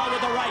Scott Hall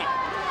with the right.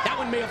 That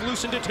one may have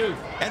loosened it too.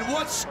 And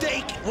what's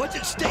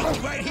at stake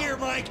right here,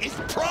 Mike, is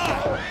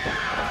pride.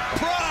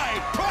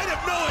 Pride of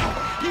knowing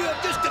you have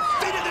just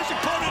defeated this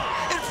opponent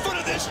in front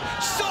of this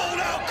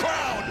sold-out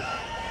crowd.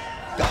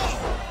 Oh.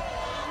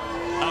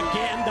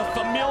 Again, the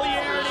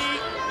familiarity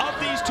of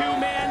these two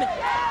men.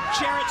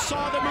 Jarrett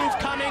saw the move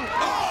coming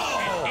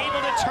and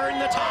able to turn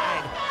the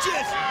tide.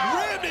 Just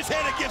rammed his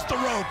head against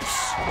the ropes.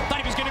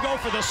 Thought he was going to go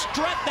for the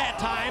strut that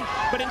time,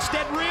 but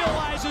instead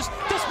realizes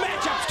this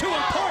matchup's too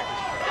important.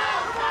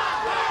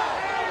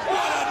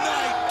 What a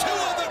night, two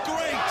of the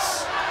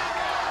greats.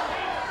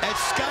 And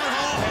Scott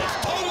Hall has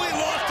totally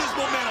lost his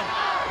momentum.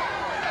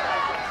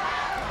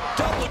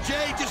 Double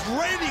J just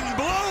raining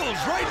blows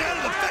right down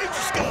to the face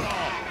of Scott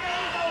Hall.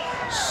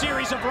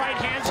 Series of right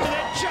hands to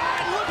the jaw.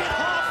 Look at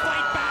Hall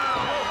fight back.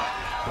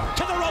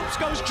 To the ropes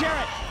goes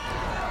Jarrett.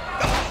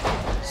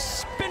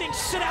 Spinning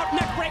sit-out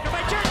neck breaker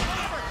by Jarrett.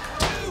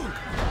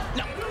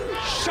 No.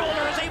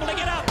 Shoulder is able to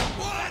get up.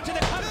 One, to the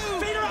cup.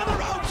 Feet are on the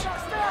ropes.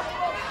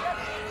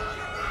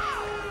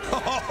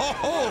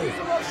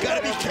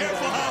 Gotta be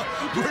careful how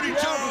Rudy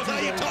Charles, how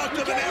you talk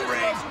to them in that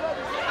ring.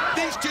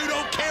 These two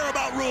don't care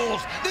about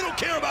rules. They don't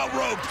care about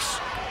ropes.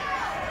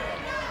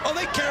 All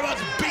they care about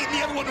is beating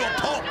the other one to a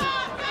pulp.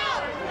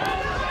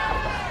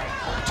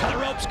 To the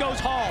ropes goes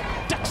Hall.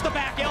 Ducks the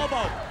back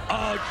elbow.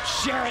 Oh,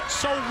 Jarrett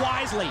so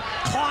wisely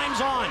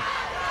climbs on.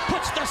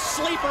 Puts the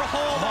sleeper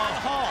hold on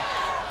Hall.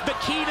 The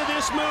key to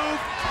this move,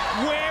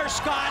 wear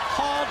Scott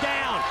Hall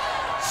down.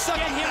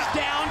 Get him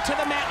down to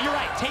the mat. You're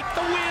right. Take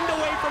the wind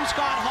away from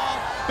Scott Hall,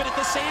 but at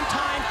the same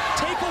time,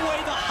 take away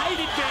the height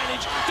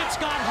advantage that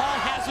Scott Hall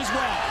has as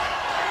well.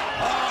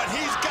 Oh, and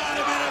he's got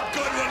him in a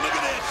good one. Look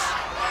at this.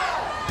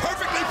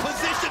 Perfectly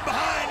positioned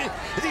behind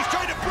as he's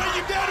trying to bring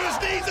him down to his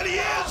knees, and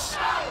he is.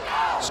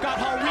 Scott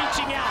Hall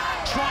reaching out,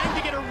 trying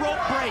to get a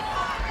rope break,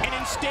 and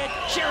instead,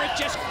 Jarrett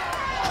just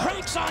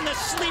cranks on the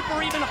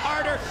sleeper even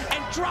harder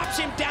and drops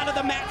him down to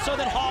the mat so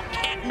that Hall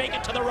can't make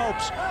it to the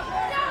ropes.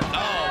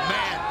 Oh,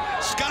 man.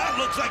 Scott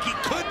looks like he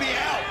could be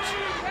out.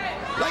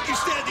 Like you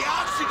said, the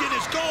oxygen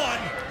is gone.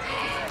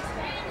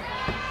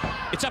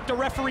 It's up to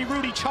referee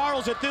Rudy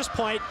Charles at this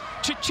point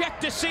to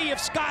check to see if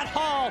Scott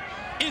Hall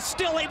is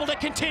still able to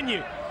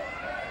continue.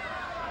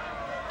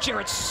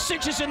 Jarrett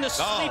cinches in the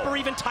sleeper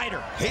even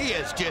tighter. He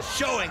is just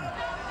showing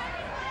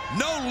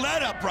no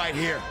let-up right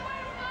here.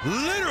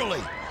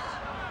 Literally.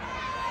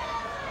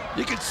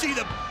 You can see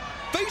the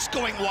face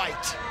going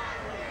white.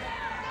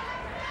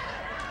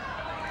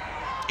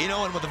 You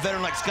know, and with a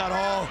veteran like Scott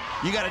Hall,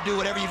 you got to do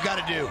whatever you've got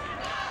to do.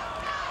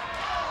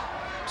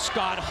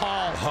 Scott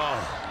Hall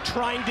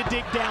trying to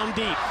dig down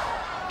deep.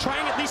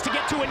 Trying at least to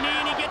get to a knee,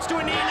 and he gets to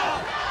a knee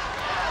now.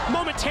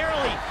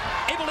 Momentarily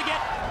able to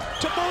get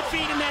to both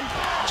feet, and then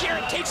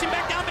Jarrett takes him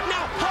back down, but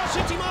now Hall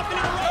sends him off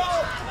into the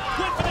ropes.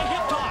 Went for the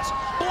hip toss.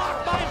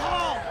 Blocked by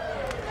Hall.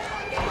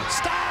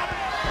 Stop.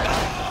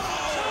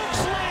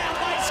 Slam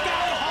by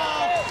Scott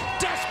Hall.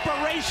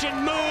 Desperation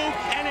move,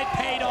 and it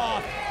paid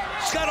off.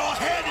 Scott Hall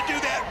had to do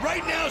that.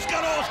 Right now,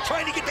 Scott Hall's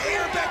trying to get the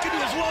air back into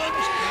his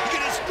lungs, get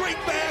his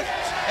strength back,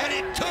 and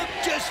it took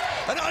just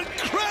an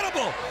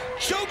incredible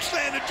choke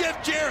slam to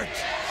Jeff Jarrett.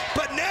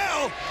 But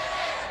now,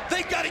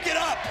 they've got to get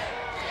up.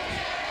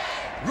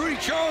 Rudy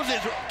Charles is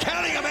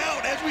counting him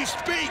out as we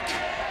speak.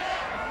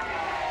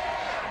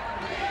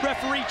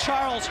 Referee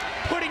Charles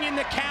putting in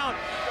the count.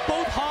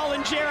 both Hall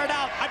and Jarrett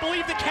out. I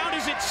believe the count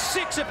is at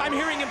 6 if I'm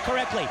hearing him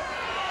correctly.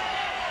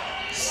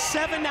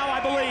 7 now, I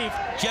believe.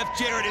 Jeff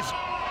Jarrett is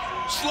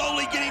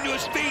slowly getting to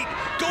his feet,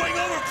 going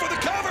over for the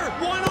cover.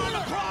 1 on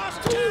the cross,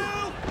 2.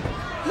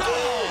 No.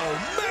 Oh,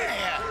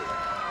 man.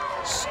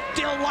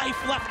 Still life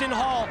left in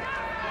Hall.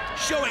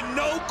 Showing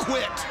no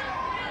quit.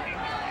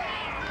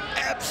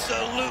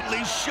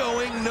 Absolutely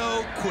showing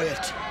no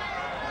quit.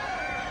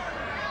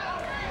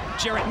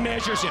 Jarrett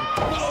measures him.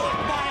 Oh,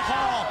 by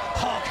Hall.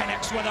 Hall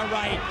connects with a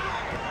right.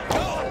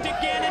 Oh,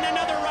 again, and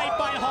another right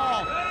by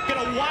Hall.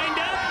 Gonna wind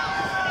up.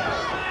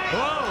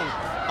 Whoa.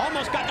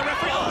 Almost got the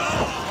referee. Oh.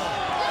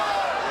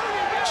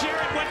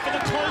 Jarrett went for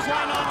the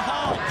clothesline on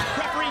Hall.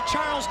 Referee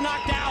Charles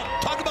knocked out.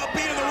 Talk about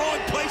being in the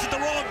wrong place at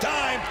the wrong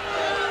time.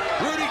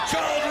 Rudy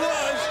Charles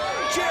was.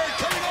 Jarrett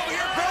coming over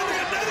here, grabbing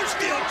another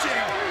steel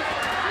chair.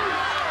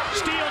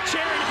 Steel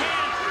chair in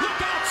hand. Look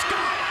out,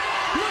 Scott.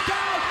 Look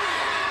out.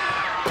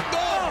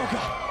 Oh,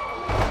 God.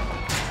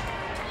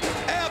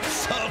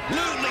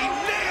 Absolutely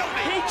nailed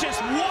it. He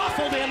just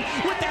waffled him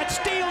with that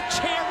steel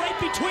chair right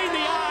between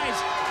the eyes.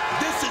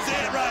 This is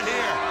it right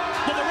here.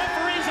 Well, the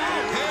referee's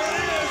out. Here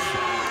it is.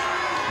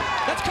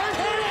 That's Kurt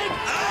Hennig.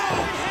 Oh.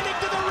 Kurt Hennig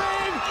to the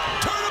ring.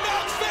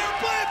 Turnabout's fair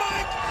play,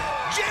 Mike.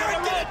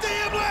 Jarrett did it to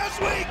him last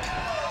week.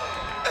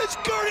 As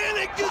Kurt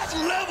Hennig just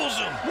levels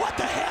him. What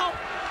the hell?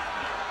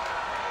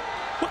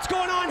 What's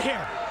going on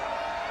here?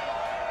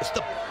 It's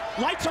the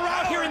Lights are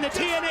out here in the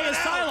TNA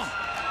Asylum.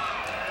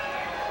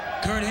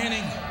 Kurt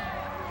Hennig,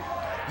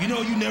 you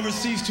know you never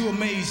cease to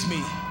amaze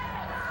me.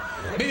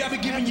 Maybe I've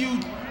been giving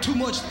you too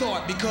much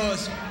thought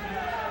because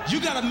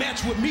you got a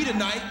match with me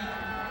tonight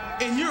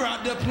and you're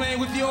out there playing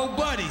with your old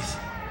buddies.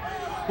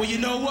 Well, you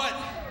know what?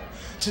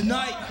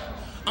 Tonight,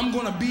 I'm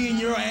gonna be in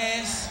your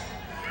ass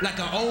like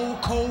an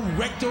old cold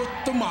rectal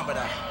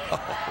thermometer.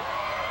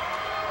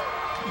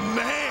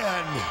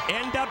 Man.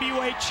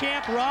 NWA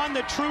champ Ron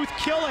the Truth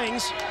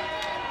Killings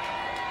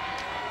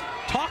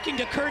talking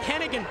to Kurt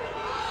Hennig.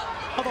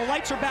 Oh, the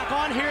lights are back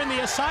on here in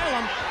the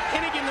Asylum.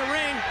 Hennig in the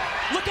ring.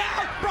 Look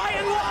out!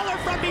 Brian Lawler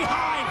from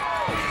behind!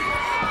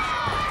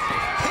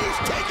 He's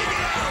taking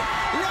it out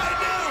right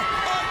now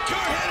on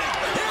Kurt Hennig.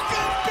 Here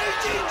comes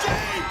B.G.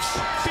 James.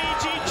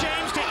 B.G.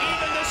 James to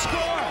even the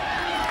score.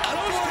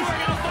 Those two are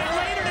going to fight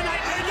later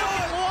tonight. I know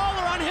it.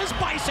 Lawler on his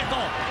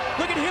bicycle.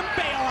 Look at him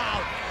bail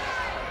out.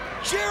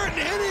 Jarrett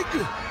and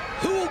Hennig,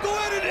 who will go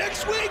at it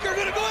next week, are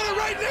going to go at it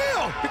right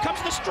now. Here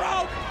comes the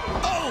stroke.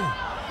 Oh.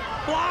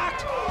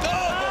 Blocked. Oh.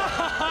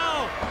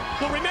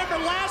 Well, remember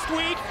last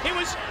week, it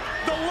was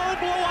the low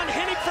blow on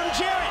Hennig from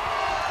Jarrett.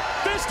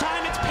 This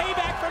time, it's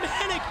payback from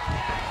Hennig.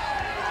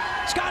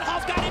 Scott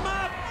Hall's got him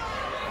up.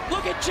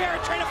 Look at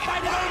Jarrett trying to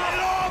fight it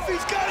off.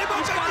 He's got him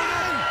up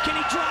again. Can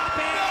he drop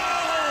it?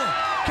 No.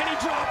 Can he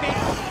drop it?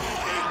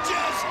 He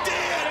just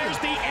did.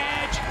 There's the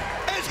edge.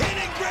 As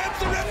Hennig grabs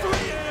the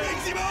referee and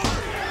brings him over.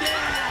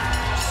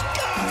 Yeah.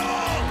 Scott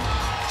Hall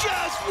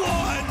just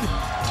won.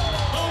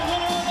 The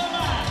winner of the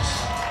match,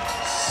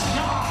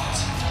 Scott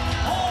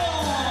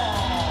Hall.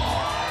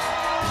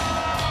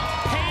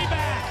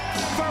 Payback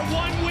for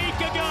 1 week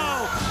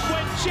ago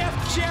when Jeff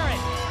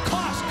Jarrett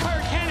cost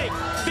Kurt Hennig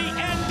the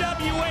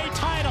NWA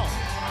title.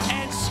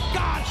 And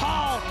Scott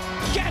Hall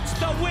gets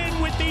the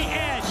win with the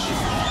edge.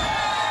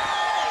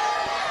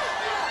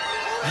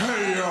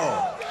 Hey,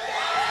 yo.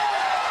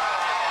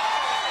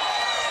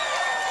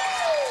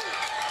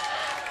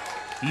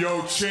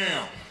 Yo,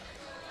 champ.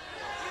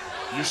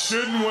 You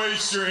shouldn't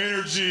waste your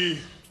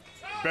energy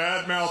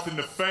bad-mouthing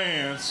the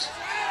fans.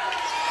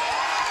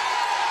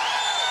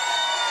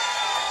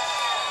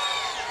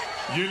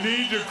 You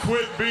need to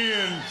quit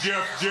being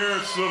Jeff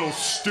Jarrett's little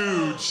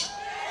stooge.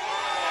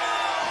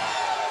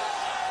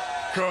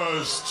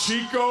 Cause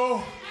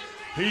Chico,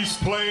 he's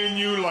playing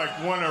you like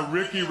one of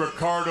Ricky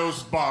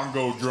Ricardo's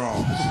bongo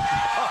drums.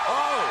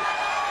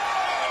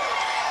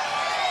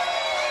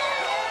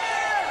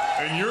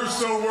 And you're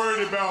so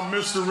worried about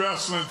Mr.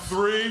 Wrestling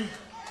 3,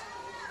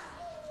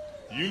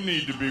 you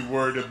need to be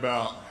worried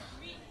about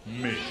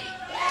me.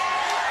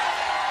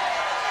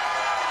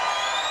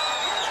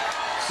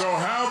 So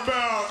how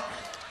about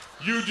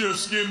you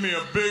just give me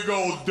a big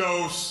old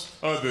dose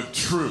of the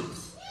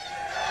truth?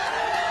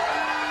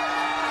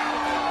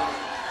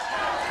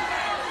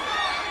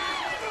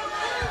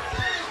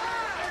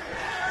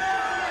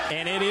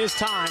 And it is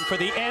time for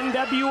the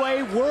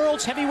NWA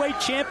World's Heavyweight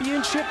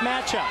Championship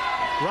matchup.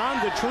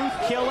 Ron the Truth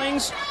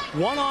Killings,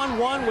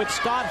 one-on-one with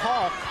Scott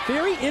Hall.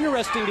 Very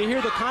interesting to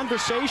hear the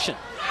conversation.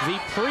 The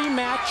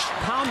pre-match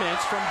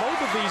comments from both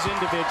of these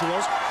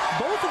individuals,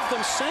 both of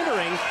them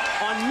centering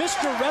on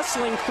Mr.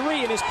 Wrestling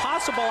 3 and his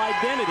possible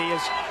identity,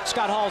 as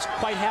Scott Hall's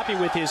quite happy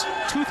with his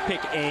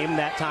toothpick aim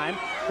that time,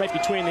 right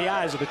between the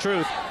eyes of the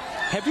Truth.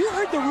 Have you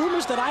heard the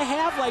rumors that I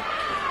have, like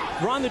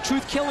Ron the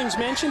Truth Killings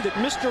mentioned, that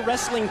Mr.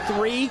 Wrestling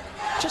 3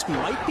 just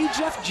might be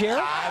Jeff Jarrett?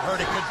 I've heard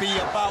it could be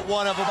about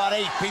one of about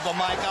 8 people,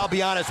 Mike. I'll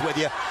be honest with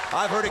you.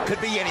 I've heard it could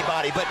be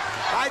anybody, but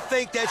I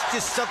think that's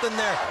just something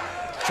they're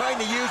trying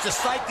to use to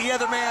psych the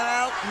other man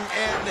out,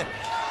 and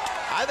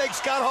I I think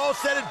Scott Hall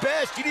said it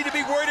best. You need to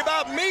be worried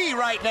about me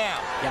right now.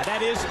 Yeah,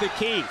 that is the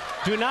key.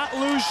 Do not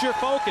lose your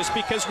focus,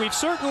 because we've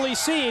certainly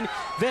seen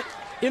that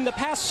in the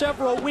past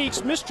several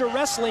weeks, Mr.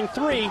 Wrestling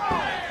 3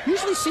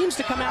 usually seems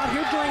to come out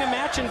here during a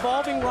match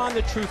involving Ron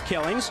the Truth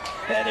Killings.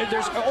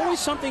 There's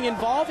always something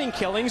involving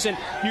Killings, and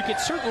you could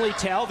certainly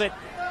tell that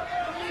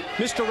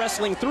Mr.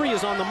 Wrestling 3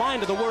 is on the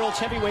mind of the world's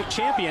heavyweight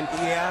champion.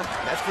 Yeah,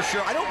 that's for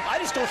sure. I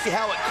just don't see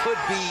how it could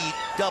be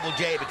Double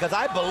J, because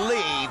I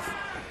believe,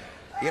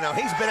 you know,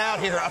 he's been out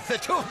here. The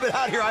two have been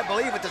out here, I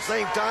believe, at the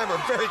same time or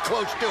very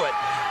close to it.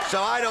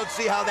 So I don't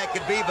see how that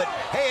could be. But,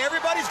 hey,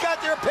 everybody's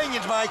got their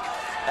opinions, Mike.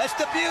 That's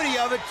the beauty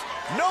of it.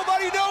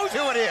 Nobody knows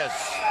who it is.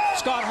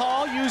 Scott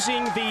Hall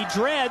using the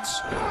dreads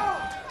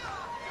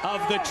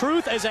of the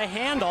Truth as a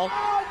handle.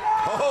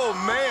 Oh,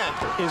 man.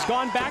 Has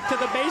gone back to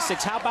the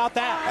basics. How about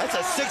that? That's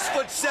a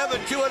 6'7",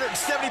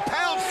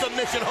 270-pound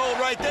submission hold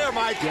right there,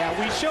 Mike. Yeah,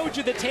 we showed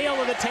you the tail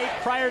of the tape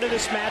prior to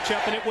this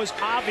matchup, and it was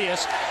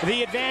obvious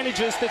the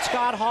advantages that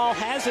Scott Hall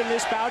has in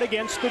this bout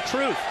against the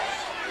Truth.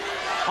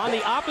 On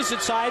the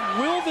opposite side,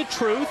 will the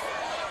Truth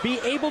be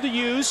able to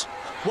use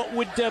what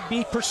would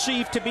be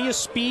perceived to be a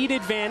speed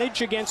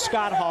advantage against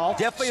Scott Hall?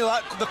 Definitely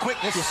the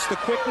quickness. Yes, the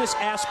quickness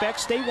aspect.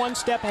 Stay one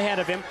step ahead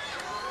of him,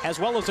 as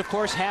well as, of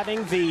course,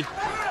 having the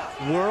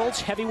World's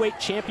Heavyweight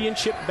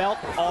Championship belt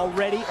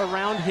already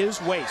around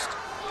his waist.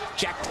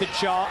 Jacked the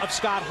jaw of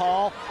Scott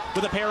Hall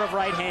with a pair of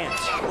right hands.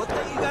 What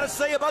thing you got to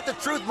say about the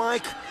Truth,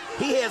 Mike?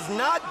 He has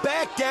not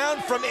backed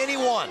down from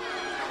anyone.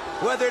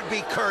 Whether it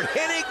be Curt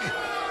Hennig,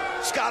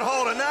 Scott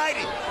Hall tonight,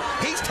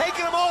 he's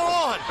taking them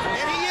all on.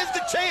 And he is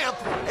the champ.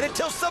 And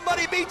until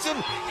somebody beats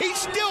him, he's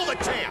still the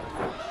champ.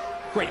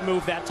 Great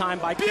move that time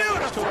by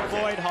K-Krush to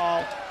avoid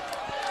Hall.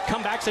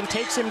 Comebacks and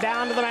takes him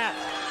down to the mat.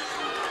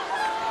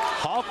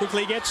 Hall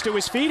quickly gets to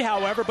his feet,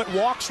 however, but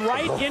walks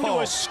right into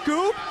a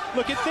scoop.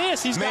 Look at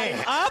this. He's got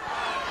him up.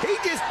 He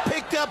just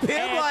picked up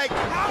him like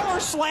power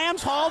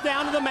slams Hall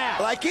down to the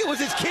mat. Like it was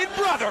his kid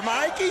brother,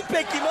 Mike. He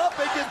picked him up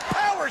and just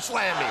power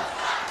slammed him.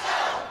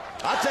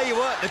 I'll tell you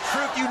what, the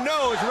Truth, you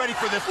know, is ready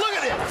for this. Look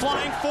at it.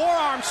 Flying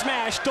forearm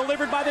smash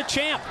delivered by the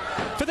champ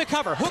for the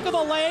cover. Hook of the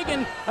leg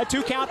and a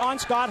 2 count on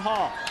Scott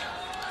Hall.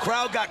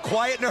 Crowd got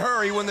quiet in a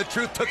hurry when the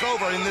Truth took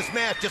over in this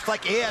match, just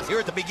like he has here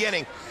at the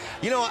beginning.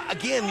 You know,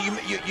 again,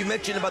 you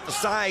mentioned about the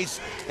size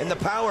and the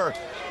power.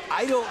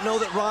 I don't know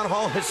that Scott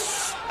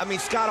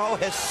Hall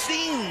has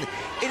seen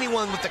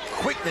anyone with the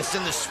quickness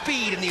and the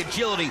speed and the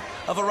agility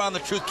of around the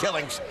Truth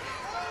Killings.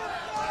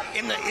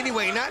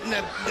 Anyway, not in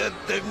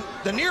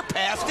the near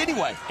past,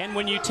 anyway. And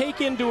when you take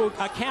into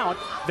account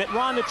that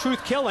Ron the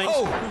Truth Killings,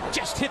 who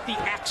just hit the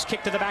axe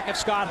kick to the back of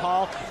Scott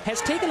Hall,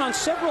 has taken on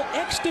several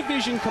X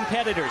Division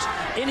competitors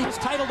in his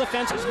title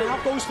defenses,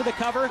 now goes for the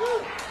cover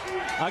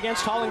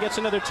against Hall and gets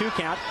another 2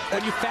 count.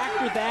 When you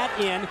factor that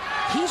in,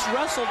 he's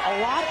wrestled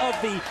a lot of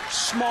the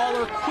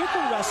smaller,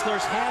 quicker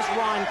wrestlers, has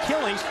Ron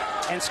Killings,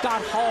 and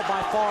Scott Hall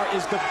by far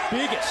is the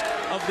biggest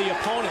of the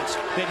opponents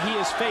that he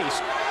has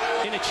faced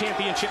in a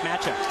championship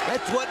matchup.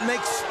 That's what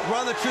makes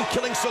Ron the Truth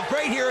Killing so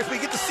great here, as we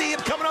get to see him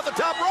coming off the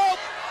top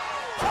rope.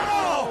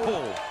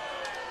 Oh!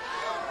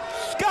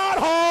 Scott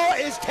Hall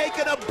is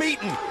taking a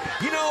beating.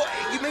 You know,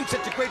 you made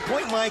such a great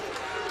point, Mike.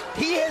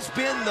 He has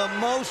been the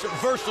most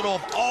versatile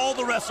of all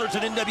the wrestlers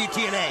in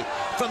NWA-TNA.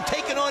 From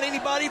taking on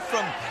anybody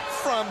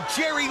from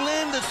Jerry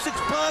Lynn to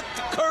Syxx-Pac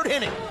to Curt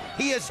Hennig.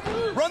 He has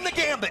run the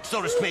gambit,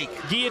 so to speak.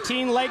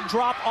 Guillotine leg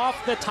drop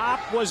off the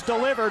top was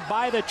delivered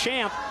by the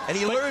champ. And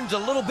he learns a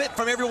little bit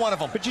from every one of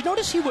them. But you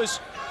notice he was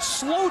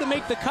slow to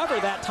make the cover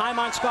that time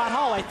on Scott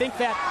Hall. I think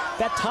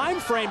that time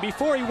frame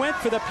before he went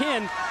for the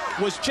pin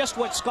was just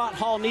what Scott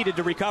Hall needed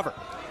to recover.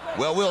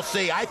 Well, we'll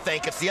see. I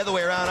think it's the other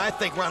way around. I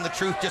think Ron the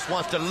Truth just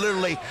wants to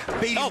literally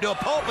beat him to a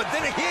pulp. But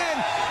then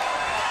again,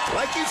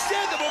 like you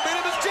said, the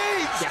momentum has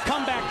changed. Yeah,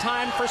 comeback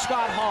time for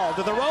Scott Hall.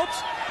 To the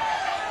ropes.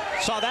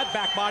 Saw that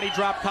back body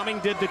drop coming,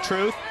 did the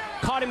Truth.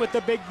 Caught him with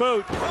the big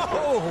boot.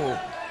 Oh!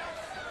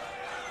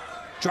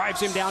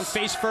 Drives him down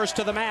face first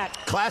to the mat.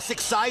 Classic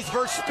size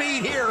versus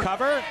speed here.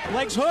 Cover,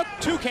 legs hook,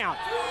 2 count.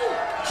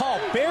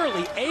 Hall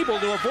barely able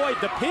to avoid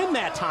the pin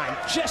that time.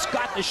 Just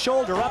got the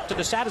shoulder up to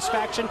the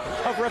satisfaction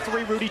of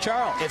referee Rudy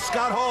Charles. If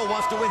Scott Hall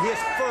wants to win his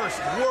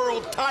first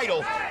world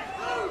title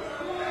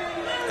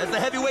as the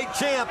heavyweight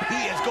champ,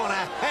 he is going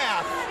to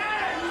have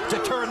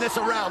to turn this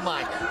around,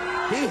 Mike.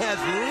 He has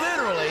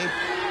literally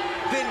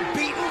been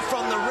beaten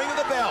from the ring of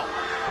the bell.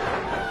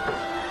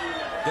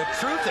 The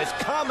Truth has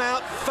come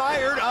out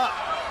fired up.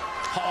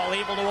 Hall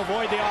able to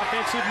avoid the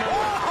offensive move.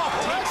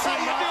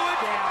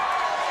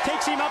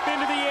 Takes him up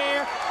into the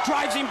air,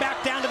 drives him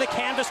back down to the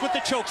canvas with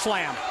the choke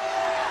slam.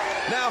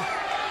 Now,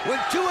 when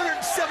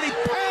 270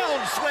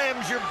 pounds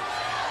slams your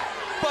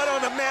butt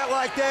on the mat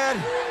like that,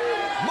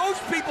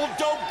 most people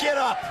don't get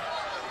up.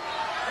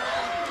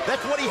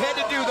 That's what he had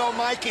to do, though,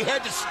 Mike. He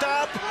had to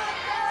stop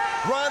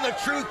Ron the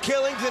Truth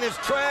Killings in his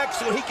tracks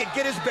so he could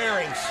get his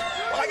bearings.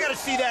 Well, I got to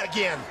see that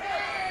again.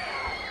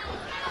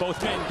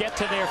 Both men get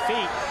to their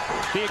feet.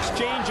 The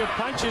exchange of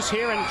punches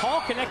here, and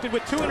Hall connected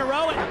with 2 in a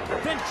row, and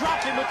then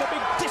dropped him with the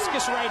big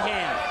discus right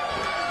hand.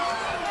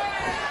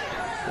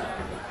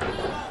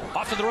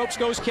 to the ropes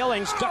goes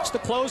Killings, ducks the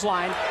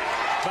clothesline,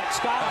 but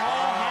Scott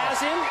Hall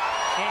has him.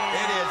 And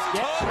it is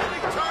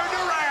totally turned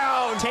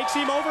around. Takes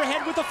him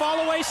overhead with the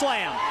fall-away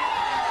slam.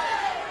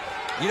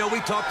 You know, we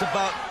talked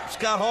about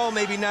Scott Hall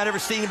maybe not ever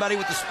seeing anybody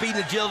with the speed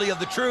and agility of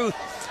the Truth.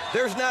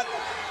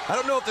 I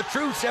don't know if the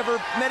Truth's ever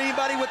met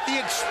anybody with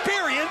the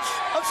experience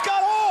of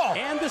Scott Hall.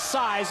 And the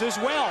size as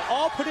well,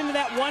 all put into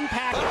that one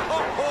package.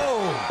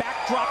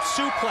 Backdrop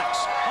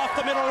suplex off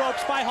the middle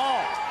ropes by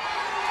Hall.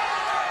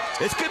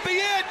 This could be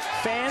it.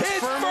 Fans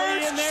His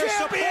firmly in their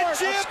support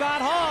of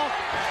Scott Hall.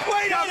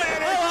 Wait a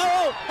minute.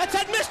 Oh, that's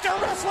that Mr.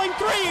 Wrestling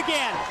 3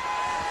 again.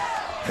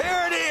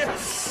 Here it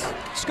is.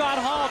 Scott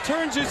Hall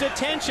turns his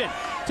attention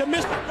to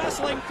Mr.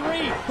 Wrestling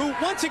 3, who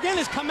once again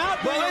has come out.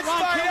 Well, let's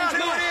find out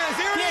who it is.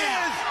 Here it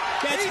is.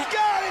 He's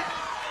got it.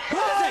 Who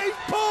is it? He's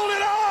pulled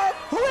it off.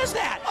 Who is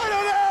that? I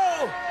don't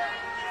know.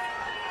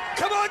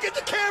 Come on, get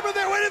the camera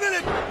there. Wait a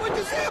minute. What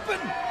just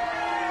happened?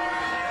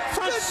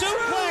 Front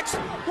suplex.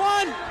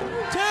 1, 2,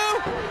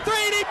 3,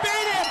 and he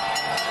beat it.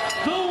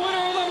 The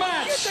winner of the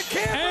match. Get the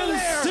camera and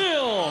there.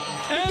 Still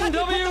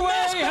NWA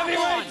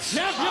Heavyweight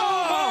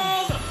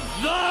Champion,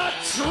 The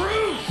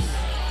Truth.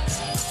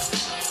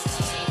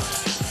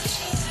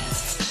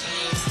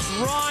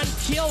 Ron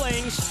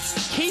Killings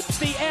keeps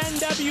the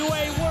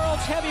NWA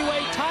World's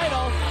Heavyweight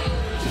title.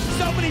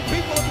 So many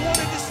people have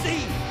wanted to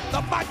see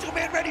the Macho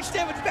Man Randy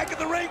Savage back in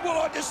the ring. Well,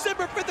 on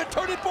December 5th at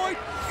Turning Point,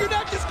 you're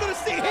not just going to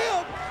see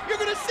him, you're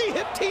going to see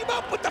him team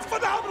up with the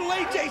phenomenal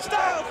AJ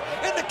Styles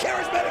and the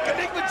charismatic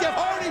Enigma Jeff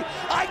Hardy.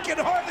 I can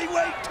hardly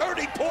wait.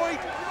 Turning Point.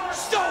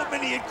 So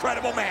many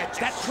incredible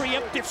matches. That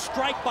preemptive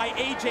strike by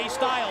AJ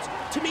Styles,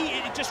 to me,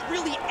 it just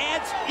really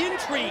adds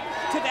intrigue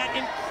to that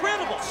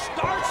incredible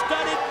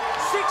star-studded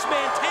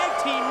six-man tag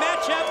team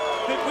matchup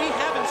that we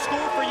have in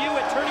store for you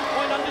at Turning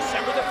Point on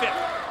December the 5th.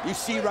 You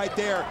see right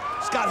there,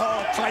 Scott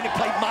Hall trying to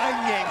play mind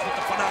games with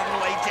the phenomenal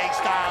AJ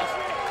Styles.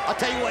 I'll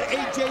tell you what,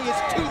 AJ is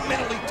too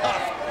mentally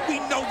tough. We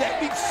know that.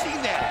 We've seen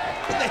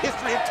that in the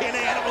history of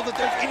TNA. I don't know that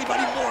there's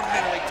anybody more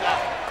mentally tough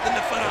than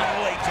the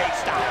phenomenal AJ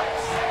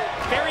Styles.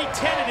 Very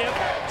tentative,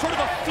 sort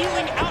of a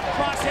feeling out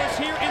process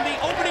here in the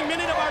opening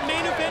minute of our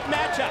main event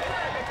matchup.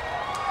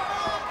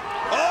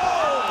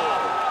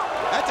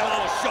 Oh! That's a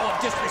little show of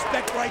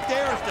disrespect right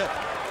there as the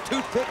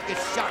toothpick is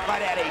shot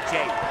right at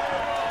AJ.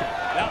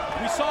 Well,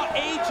 we saw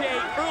AJ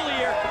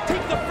earlier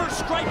take the first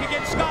strike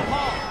against Scott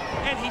Hall,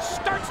 and he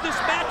starts this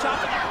match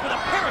off with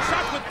a pair of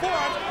shots with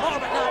forearms. Oh,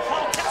 but now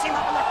Hall gets him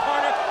up in the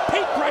corner,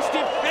 paint-brushed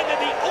him, and then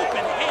the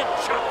open hand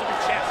chop to the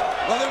chest.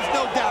 Well, there's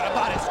no doubt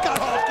about it.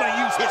 Scott Hall's going to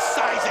use his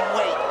size and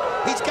weight.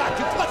 He's got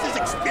to, plus his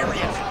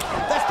experience.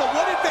 That's the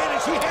one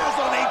advantage he has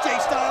on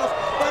AJ Styles,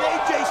 but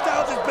AJ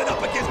Styles has been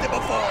up against him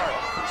before.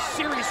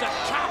 Series of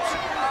chops.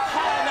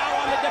 Hall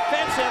now on the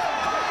defensive.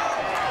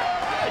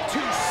 The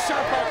two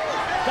circle.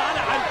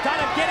 Donna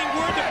getting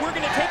word that we're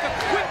going to take a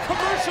quick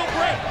commercial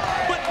break.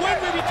 But when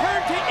we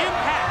return to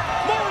Impact,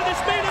 more of this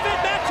main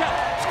event matchup.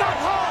 Scott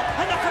Hall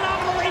and the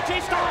phenomenal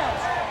AJ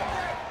Styles.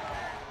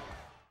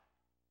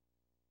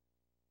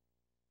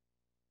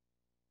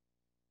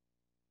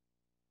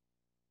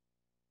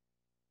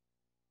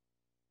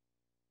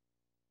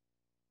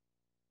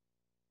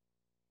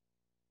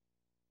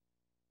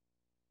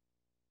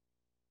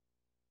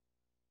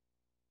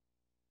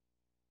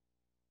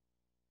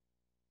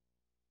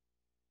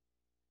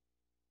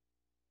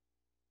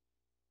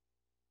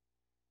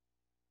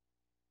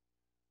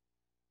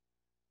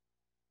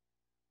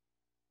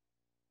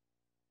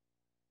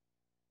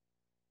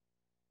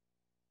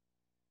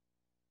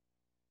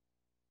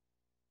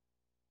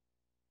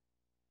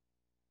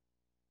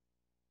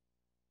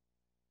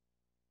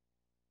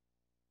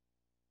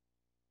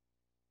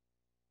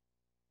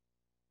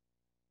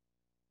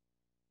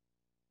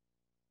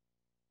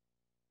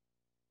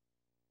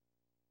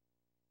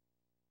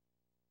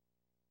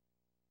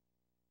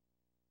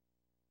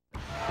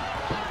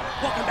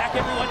 Welcome back,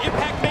 everyone.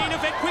 Impact main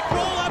event. Quick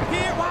roll up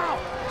here. Wow.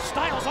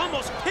 Styles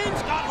almost pinned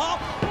Scott Hall.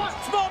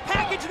 Small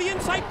package to the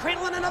inside,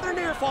 cradling another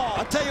near fall.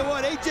 I'll tell you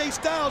what, AJ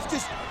Styles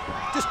just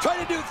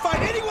trying to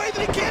find any way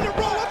that he can to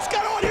roll up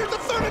Scott Hall. Here's the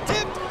third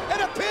attempt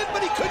and a pin, but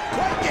he couldn't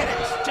quite get it.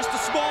 Just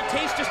a small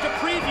taste, just a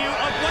preview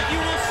of what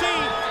you will see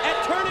at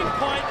Turning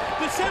Point,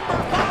 December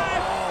 5.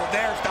 Oh,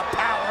 there's the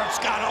power of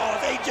Scott Hall.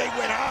 As AJ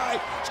went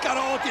high, Scott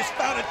Hall just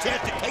found a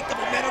chance to take the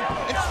momentum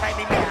and slam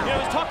him down. You know,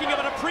 I was talking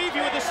about a preview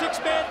of the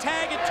six-man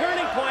tag at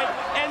Turning Point,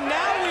 and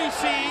now we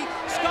see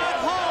Scott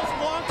Hall's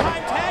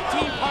longtime tag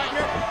team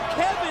partner,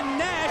 Kevin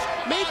Nash,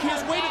 make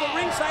his way to the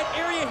ringside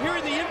area here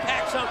in the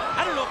Impact Zone.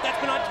 I don't know if that's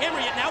been on camera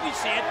yet. Now we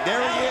see it.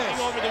 There he is.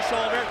 Over the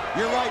shoulder.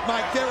 You're right,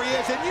 Mike. There he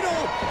is. And you know,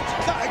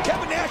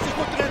 Kevin Nash is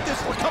looking at this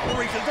for a couple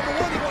reasons. Number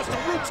one, he wants to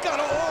root Scott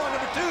Hall.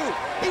 Number two,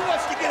 he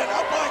wants to get an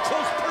up-line,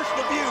 close,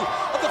 personal view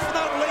of the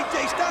phenomenal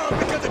AJ Styles,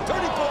 because at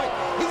Turning Point,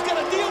 he's going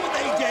to deal with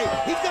AJ,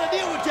 he's going to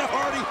deal with Jeff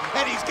Hardy,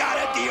 and he's got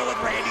to deal with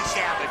Randy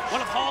Savage. One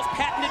of Hall's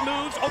patented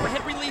moves,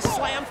 overhead release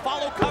slam,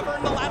 follow cover,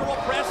 and the lateral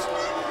press.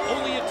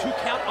 Only a 2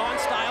 count on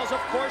Styles,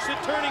 of course, at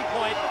turning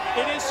point.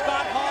 It is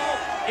Scott Hall,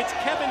 it's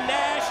Kevin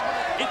Nash,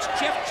 it's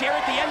Jeff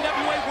Jarrett, the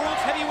NWA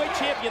World's Heavyweight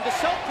Champion, the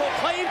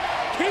self-proclaimed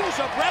Kings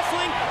of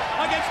Wrestling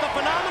against the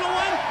phenomenal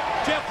one,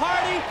 Jeff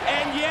Hardy,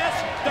 and yes,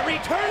 the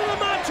return of the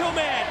Macho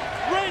Man,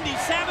 Randy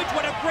Savage.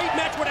 What a great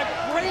match, what a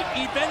great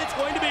event it's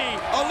going to be.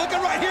 Oh, look at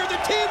right here, the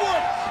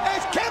teamwork,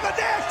 as Kevin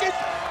Nash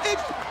is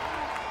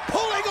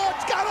pulling on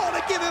Scott Hall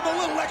to give him a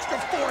little extra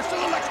force, a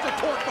little extra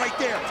torque right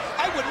there.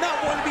 I would not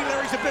want to be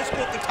Larry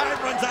Zbyszko if the time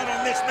runs out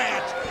on this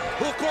match,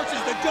 who of course is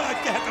the judge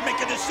to have to make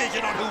a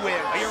decision on who wins.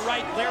 You're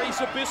right, Larry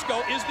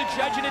Zbyszko is the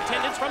judge in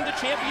attendance from the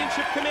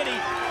championship committee,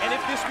 and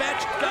if this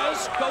match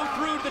does go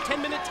through the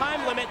 10-minute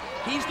time limit,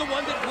 he's the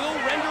one that will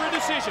render a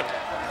decision.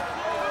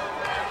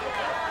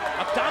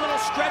 Abdominal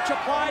stretch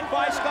applied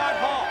by Scott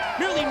Hall,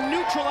 nearly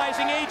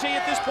neutralizing AJ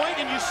at this point,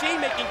 and you see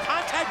making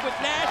contact with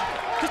Nash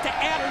just to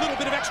add a little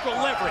bit of extra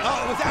leverage. Oh,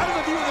 it was out of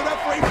the view of the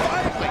referee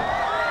finally.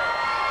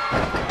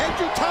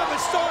 Andrew Thomas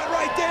saw it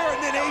right there,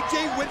 and then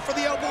AJ went for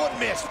the elbow and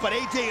missed, but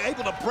AJ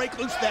able to break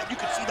loose that. You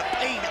could see the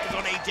pain that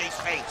was on AJ's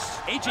face.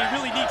 AJ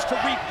really needs to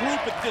regroup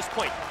at this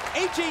point.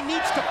 AJ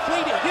needs to play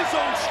to his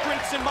own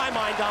strengths, in my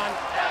mind, Don.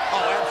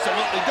 Oh,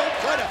 absolutely. Don't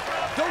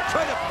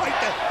try to fight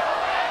the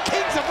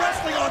Kings of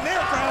Wrestling on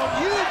their ground.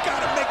 You've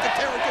got to make the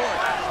territory.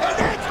 And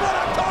that's what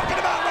I'm talking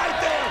about right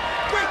there.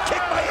 Great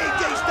kick by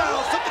AJ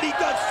Styles, something he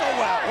does so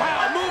well.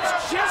 Wow, moves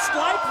just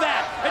like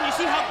that. And you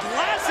see how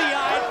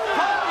glassy-eyed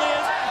Hall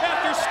is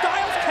after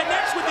Styles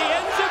connects with the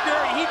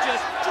enziguri. He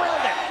just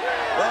drilled it.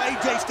 Well,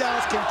 AJ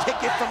Styles can kick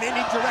it from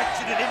any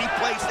direction, at any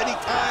place, any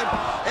time.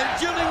 And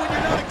generally when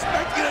you're not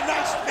expecting a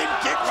nice spin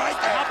kick right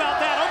there. How about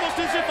that? Almost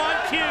as if on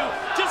cue.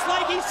 Just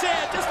like he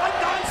said, just like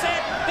Don said.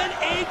 Then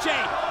AJ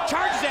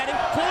charges at him,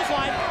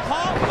 clothesline.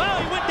 Hall, well,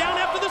 he went down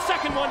after the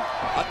second one.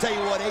 I'll tell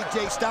you what,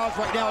 AJ Styles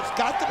right now has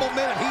got the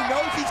momentum. He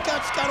knows he's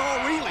got Scott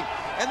Hall reeling,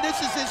 and this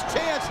is his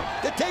chance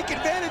to take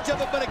advantage of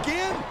it. But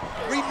again,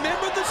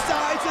 remember the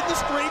size and the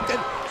strength,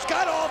 and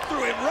Scott Hall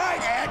threw him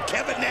right at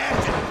Kevin Nash,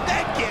 and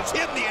that gives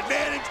him the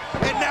advantage,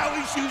 and now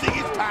he's using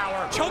his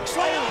power.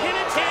 Chokeslam, pin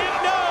and tag,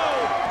 no!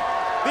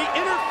 The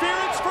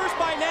interference first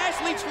by Nash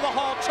leads to the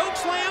Hall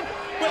chokeslam,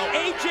 but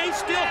AJ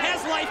still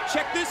has life.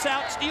 Check this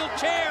out, steel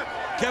chair.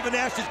 Kevin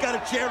Nash has got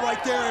a chair right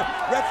there.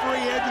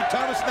 Referee Andrew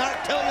Thomas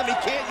not telling him he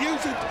can't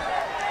use it.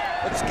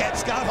 Let's get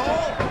Scott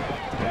Hall.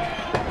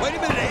 Wait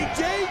a minute,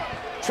 AJ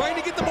trying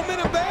to get the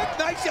momentum back.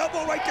 Nice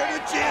elbow right there to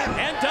the chin.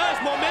 And does,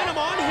 momentum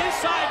on his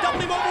side.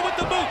 Double him over with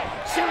the boot.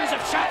 Series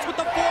of shots with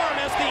the forearm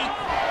as the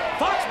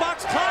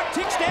Foxbox clock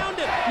ticks down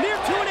to near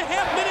 2.5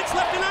 minutes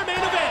left in our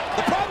main event.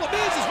 The problem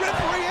is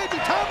referee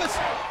Andrew Thomas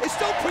is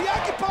so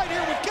preoccupied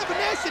here with Kevin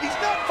Nash that he's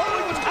not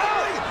following what's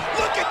happening.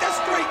 Look at the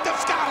strength of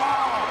Scott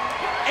Hall.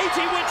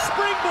 AJ went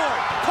springboard,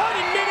 caught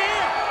in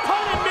midair,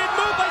 caught in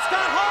mid-move by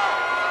Scott Hall.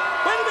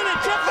 Wait a minute,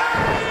 Jeff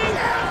Hardy!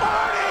 Jeff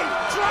Hardy!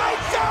 Try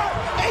shot!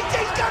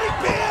 AJ's got him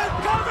pinned!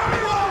 Cover!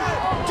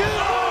 1, 2!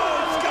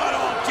 Scott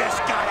Hall just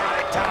got out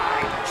of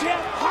time.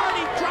 Jeff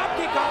Hardy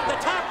dropkick off the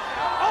top,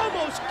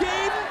 almost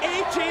gave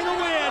AJ the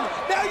win.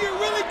 Now you're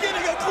really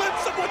getting a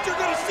glimpse of what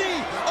you're going to see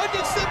on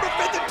December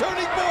 5th at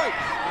Turning Point.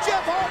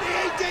 Jeff Hardy,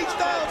 AJ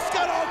Styles,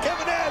 Scott Hall,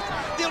 Kevin Nash.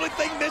 The only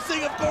thing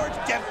missing, of course,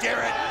 Jeff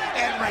Jarrett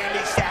and Randy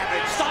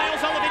Savage.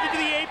 Styles elevated to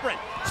the apron.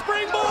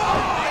 Springboard!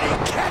 Oh, and he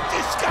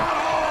catches Scott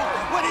Hall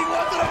when he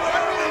wasn't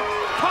aware of it.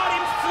 Caught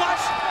him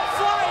flush,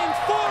 flying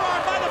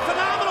forearm by the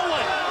phenomenal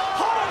one.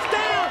 Hall's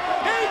down.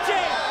 AJ,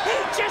 he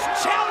just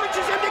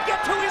challenges him to get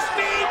to his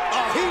feet.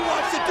 Oh, he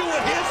wants to do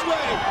it his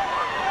way.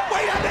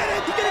 Wait a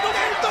minute, you're gonna go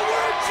there's the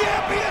world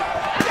champion,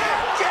 Jeff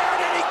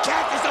Jarrett, and he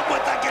catches him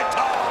with the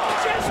guitar.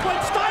 Just when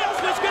Styles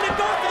was gonna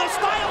go for the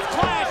Styles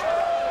clash,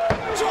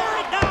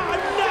 Jarrett, no.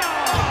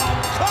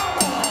 Come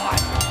on.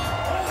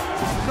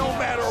 No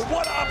matter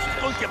what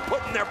obstacles you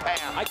put in their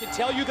path. I can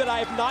tell you that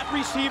I have not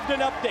received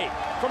an update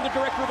from the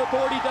Director of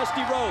Authority,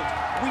 Dusty Rhodes.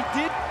 We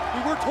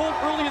were told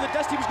earlier that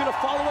Dusty was gonna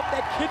follow up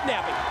that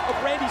kidnapping of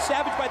Randy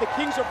Savage by the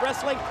Kings of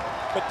Wrestling,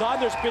 but Don,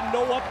 there's been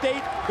no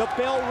update. The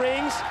bell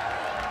rings.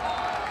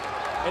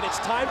 And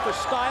it's time for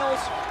Styles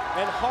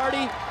and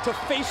Hardy to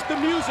face the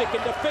music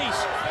and to face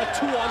a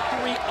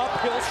 2-on-3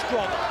 uphill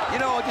struggle.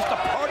 You know, just a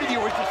part of you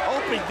was just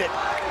hoping that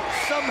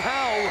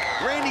somehow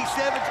Randy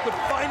Savage would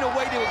find a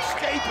way to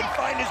escape and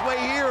find his way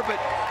here, but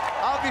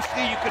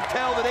obviously you can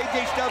tell that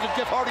AJ Styles and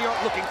Jeff Hardy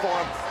aren't looking for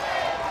him.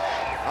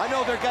 I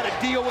know they've got to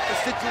deal with the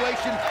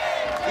situation.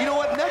 You know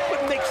what? And that's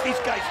what makes these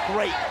guys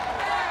great.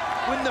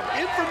 When the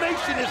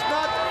information is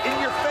not in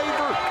your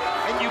favor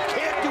and you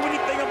can't do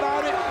anything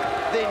about it,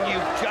 then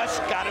you've just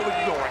got to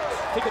ignore it.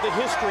 Think of the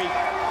history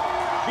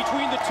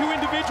between the two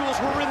individuals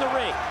who were in the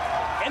ring.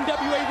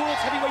 NWA World's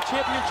Heavyweight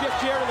Champion Jeff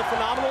Jarrett and the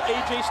phenomenal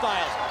AJ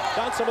Styles.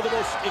 Don, some of the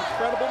most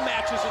incredible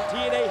matches in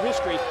TNA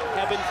history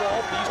have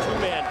involved these two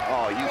men.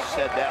 Oh, you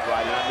said that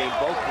right. I mean,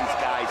 both these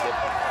guys have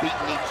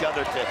beaten each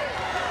other to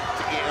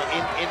you know,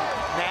 in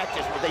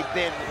matches where they've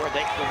been, where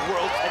the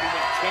World's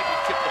Heavyweight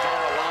Championship was on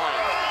the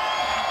line.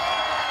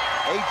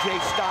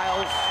 AJ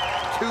Styles,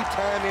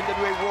 two-time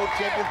NWA World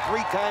Champion,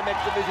 three-time X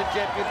Division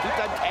Champion,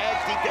 two-time Tag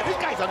Team Champion.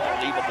 This guy's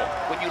unbelievable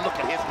when you look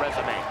at his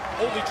resume.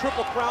 Only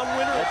Triple Crown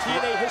winner in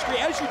TNA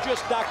history, as you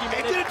just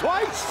documented. He did it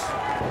twice.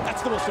 That's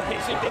the most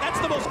amazing thing.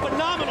 That's the most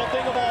phenomenal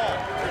thing of all.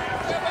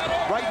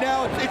 Right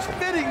now, it's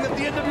fitting that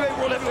the NWA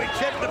World Heavyweight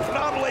Champion, the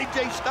phenomenal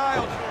AJ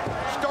Styles,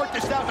 start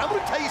this out. I'm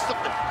going to tell you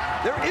something.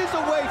 There is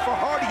a way for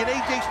Hardy and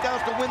AJ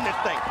Styles to win this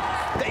thing.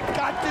 They've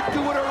got to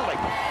do it early.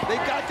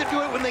 They've got to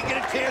do it when they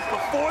get a chance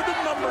before the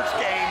numbers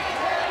game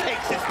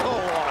takes its toll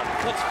on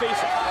them. Let's face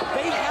it,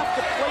 they have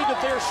to play to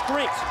their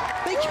strengths.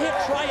 They can't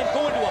try and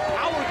go into a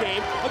power game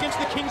against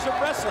the Kings of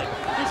Wrestling.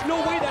 There's no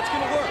way that's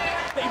going to work.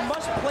 They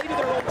must play to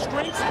their own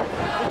strengths,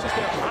 which is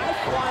their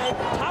high-flying,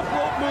 top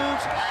rope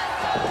moves.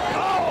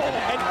 Oh,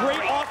 and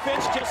great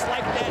offense just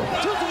like that.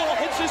 Just a little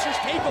head scissors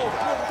takeover.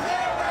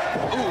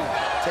 Ooh,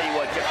 tell you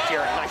what, Jeff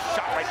Jarrett, nice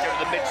shot right there to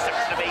the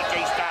midsection of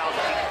AJ Styles.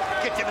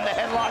 Gets him in the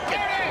headlock.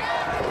 And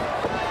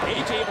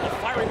AJ able to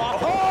fire him off.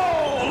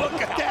 Oh, look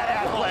at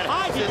that athletic.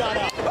 High he got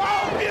up.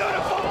 Oh,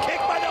 beautiful kick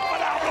by the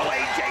phenomenal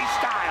AJ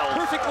Styles.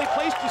 Perfectly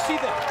placed. You see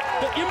the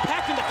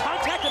impact and the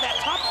contact of that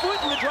top foot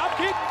and the drop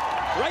kick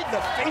right in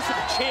the face of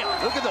the champ.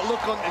 Look at the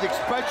look on the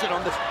expression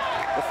on the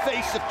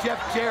face of Jeff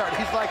Jarrett.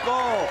 He's like,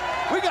 oh,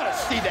 we got to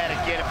see that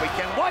again if we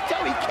can. Watch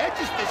how he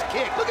catches this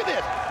kick. Look at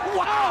this.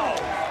 Wow.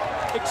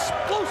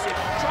 Explosive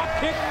drop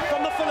kick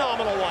from the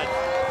phenomenal one.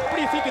 What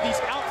do you think of these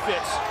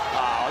outfits?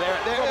 Oh,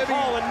 they're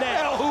Paul and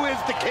Nash. Well, who is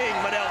the king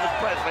but Elvis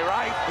Presley,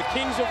 right? The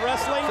Kings of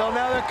Wrestling. So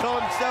now they're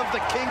calling themselves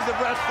the Kings of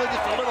Wrestling.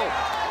 Just a little,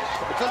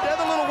 it's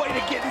another little way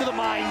to get into the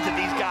minds of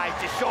these guys,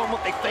 to show them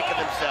what they think of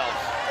themselves.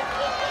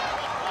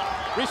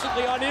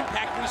 Recently on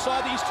Impact, we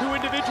saw these two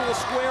individuals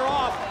square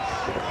off.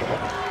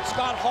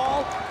 Scott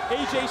Hall,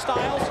 AJ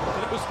Styles,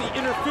 and it was the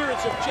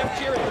interference of Jeff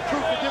Jarrett that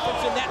proved the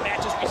difference in that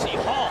match, as we see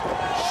Hall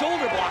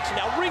shoulder blocks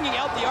now ringing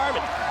out the arm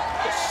and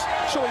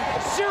showing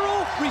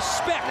zero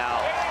respect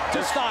to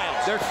Styles.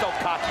 They're so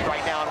cocky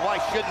right now, and why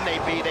shouldn't they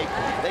be?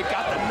 They've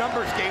got the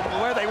numbers game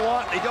where they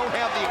want. They don't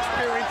have the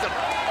experience of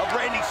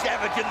Randy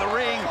Savage in the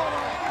ring.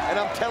 And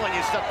I'm telling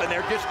you something,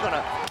 they're just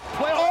gonna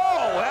play.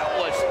 Oh, that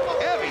was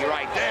heavy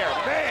right there,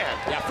 man.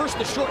 Yeah, first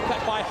the shortcut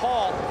by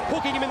Hall,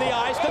 hooking him in the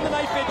eyes, then the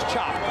knife edge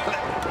chop.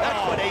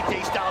 That's what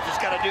AJ Styles has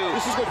got to do.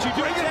 This is what you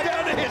do. Bring it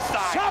down to his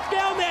side. Chop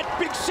down that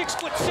big 6'6"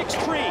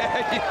 tree.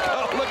 There you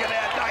go. Look at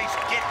that nice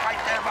kick right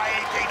there by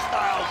AJ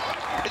Styles.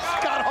 And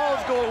Scott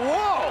Hall's going,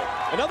 whoa.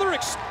 Another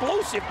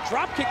explosive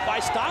drop kick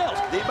by Styles.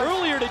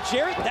 Earlier to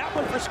Jarrett, that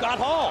one for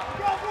Scott Hall.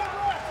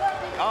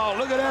 Oh,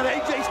 look at that,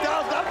 AJ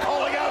Styles. I'm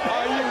calling out.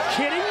 Are you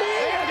kidding me?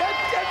 Man, that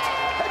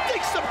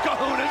takes some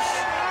kahunas.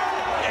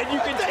 And you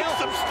can tell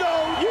some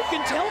stone. You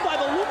can tell by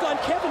the look on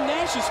Kevin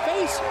Nash's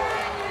face.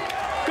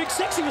 Big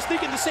Sexy was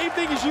thinking the same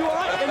thing as you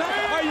are. And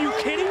are you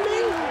kidding me?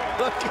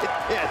 Look at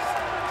this.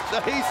 So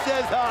he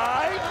says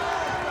hi.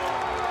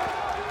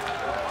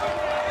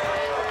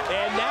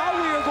 And now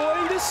we are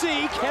going to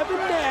see Kevin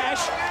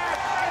Nash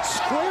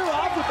square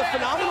off with the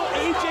phenomenal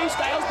AJ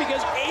Styles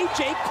because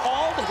AJ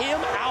called him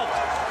out.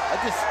 A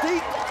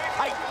distinct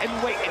height and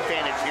weight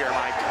advantage here,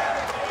 Mike.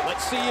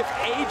 Let's see if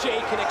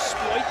AJ can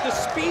exploit the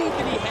speed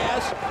that he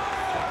has.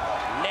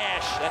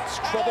 Nash,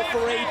 that's trouble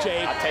for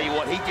AJ. I'll tell you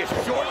what, he just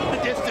shortened the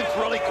distance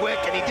really quick,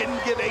 and he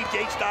didn't give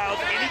AJ Styles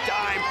any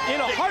time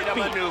in a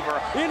heartbeat. Maneuver.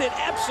 In an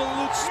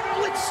absolute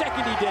split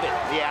second, he did it.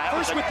 Yeah.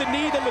 First with the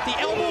knee, then with the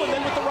elbow, and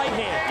then with the right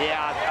hand.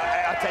 Yeah,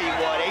 I'll tell you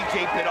what,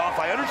 AJ bit off.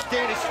 I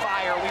understand his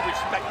fire. We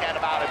respect that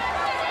about him.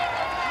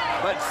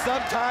 But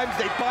sometimes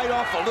they bite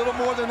off a little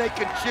more than they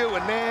can chew,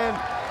 and man,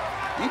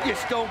 you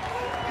just don't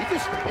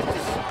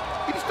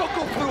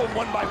go through them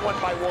one by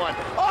one.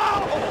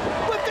 Oh,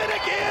 but then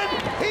again,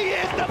 he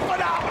is the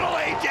phenomenal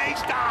AJ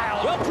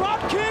Styles. Well,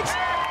 drop kicks,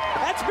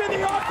 that's been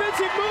the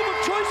offensive move of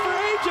choice for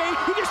AJ.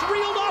 He just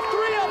reeled off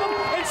 3 of them,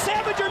 and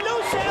Savage or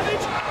no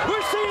Savage,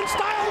 we're seeing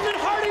Styles and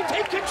Hardy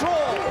take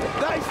control.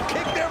 Nice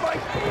kick there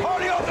by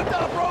Hardy off the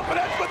top rope, and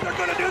that's what they're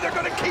going to do. They're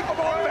going to keep him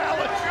on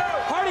balance.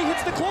 Hardy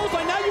hits the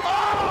clothesline. Now you've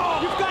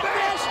got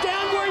Nash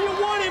down where you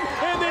want him,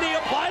 and then he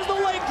applies the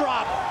leg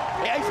drop.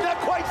 Yeah, he's not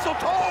quite so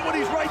tall when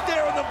he's right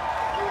there on the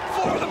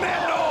floor of the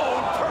mat.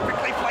 No,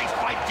 perfectly placed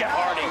by Jeff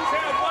Hardy.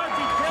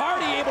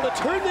 Hardy able to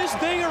turn this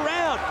thing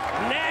around.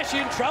 Nash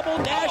in trouble.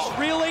 Nash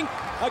reeling.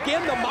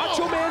 Again, the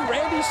Macho Man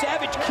Randy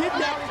Savage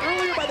kidnapped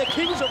earlier by the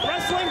Kings of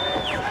Wrestling,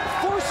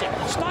 forcing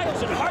Styles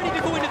and Hardy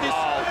to go into this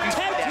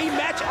tag team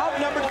match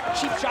outnumbered.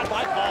 Cheap shot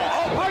by Paul.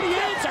 Oh, Hardy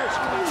answers.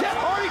 Jeff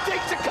Hardy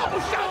takes a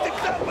couple shots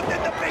himself, but then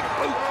the big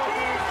boot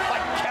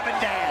by Kevin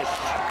Nash.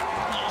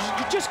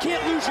 You just can't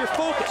lose your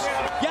focus.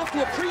 You have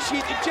to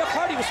appreciate that Jeff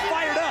Hardy was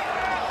fired up.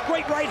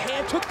 Great right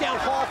hand, took down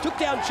Hall, took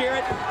down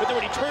Jarrett, but then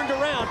when he turned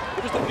around,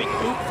 it was the big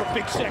boot for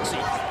Big Sexy.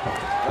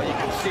 Well, you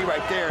can see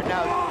right there,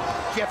 now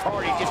Jeff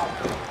Hardy just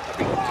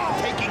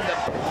taking the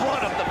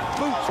brunt of the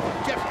boots from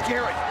Jeff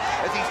Jarrett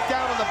as he's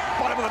down on the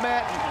bottom of the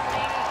mat.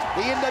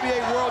 The NWA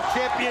World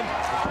Champion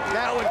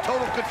now in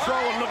total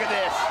control, and look at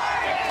this.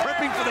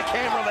 Ripping for the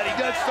camera that he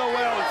does so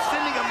well and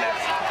sending a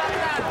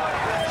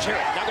message.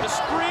 Jarrett now going to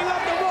spring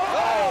up the rope.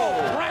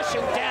 Oh,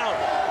 crashing down.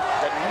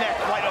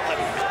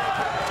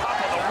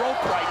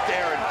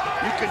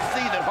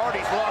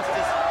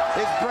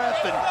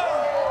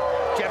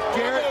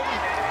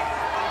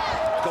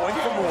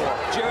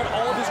 Jarrett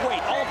all of his weight,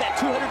 all of that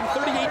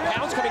 238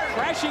 pounds coming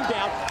crashing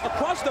down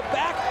across the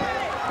back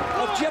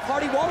of Jeff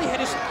Hardy while he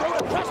had his throat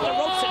across the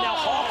ropes, and now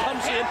Hall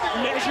comes in,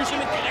 measures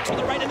him, and connects with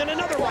the right, and then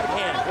another right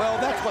hand. Well,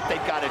 that's what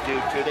they've got to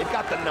do, too. They've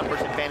got the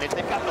numbers advantage.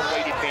 They've got the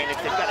weight advantage.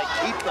 They've got to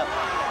keep the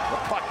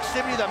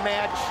proximity of the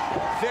match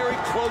very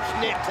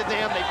close-knit to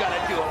them. They've got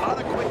to do a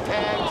lot of quick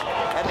tags,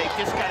 and they've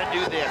just got to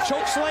do this.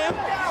 Choke slam,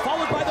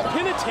 followed by the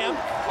pin attempt.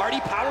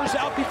 Hardy powers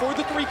out before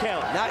the 3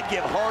 count. Not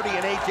give Hardy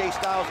and AJ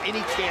Styles any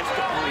chance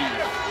to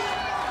breathe.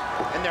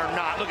 And they're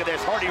not. Look at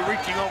this. Hardy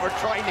reaching over,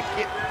 trying to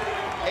get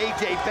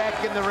AJ back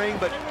in the ring,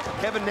 but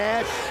Kevin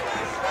Nash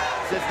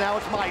says, now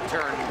it's my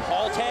turn.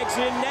 Hall tags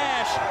in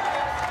Nash.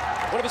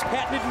 One of his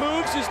patented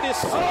moves is this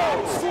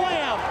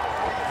slam.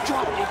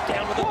 Dropping it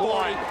down with a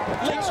blind.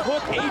 Legs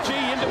hook AJ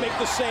in to make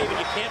the save, and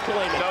you can't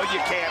blame him. No,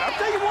 you can't. I'll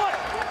tell you what.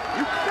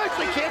 You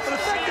especially can't for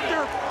the fact that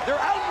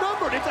they're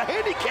outnumbered. It's a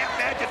handicap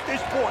match at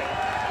this point.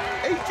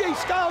 AJ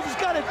Styles has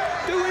got to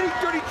do any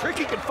dirty trick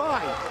he can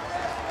find.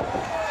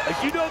 As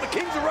you know, the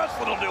Kings of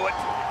Wrestling will do it.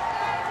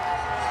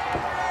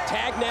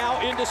 Tag now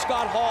into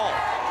Scott Hall.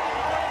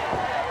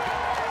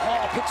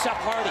 Hall picks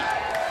up Hardy.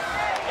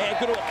 And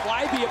going to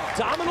apply the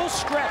abdominal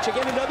stretch.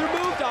 Again, another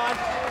move on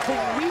to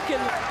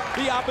weaken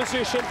the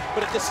opposition,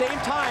 but at the same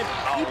time,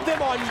 keep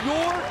them on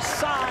your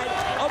side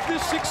of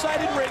this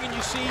 6-sided ring, and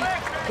you see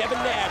Kevin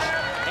Nash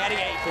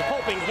adding a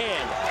helping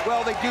hand.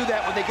 Well, they do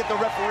that when they get the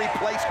referee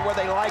placed where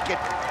they like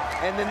it,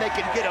 and then they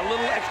can get a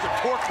little extra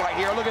torque right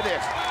here. Look at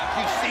this.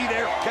 You see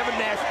there, Kevin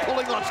Nash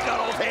pulling on Scott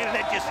Hall's hand,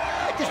 and it just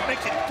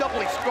makes it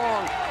doubly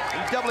strong and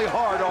doubly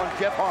hard on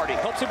Jeff Hardy.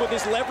 Helps him with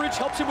his leverage,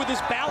 helps him with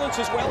his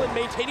balance as well in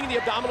maintaining the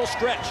abdominal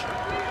stretch.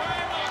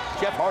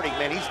 Jeff Hardy,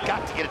 man, he's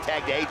got to get a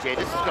tag to AJ.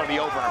 This is going to be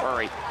over in a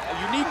hurry.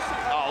 Unique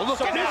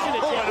submission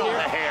attempt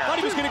here.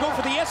 Thought he was going to go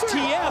for the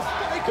STF,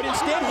 but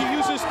instead he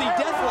uses the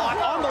deathlock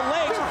on the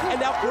legs, and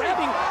now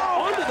grabbing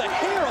onto the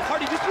hair of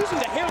Hardy, just using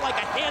the hair like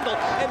a handle,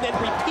 and then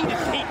repeated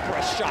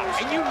K-Krush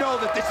shots. And you know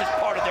that this is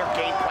part of their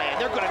game plan.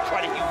 They're going to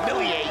try to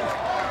humiliate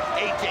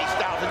AJ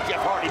Styles and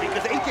Jeff Hardy,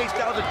 because AJ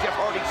Styles and Jeff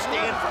Hardy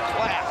stand for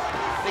class.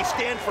 They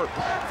stand for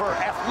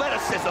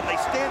athleticism. They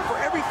stand for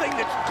everything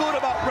that's good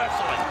about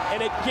wrestling.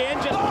 And again,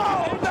 just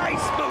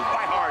nice move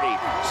by Hardy.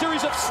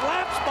 Series of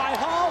slaps by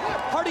Hall.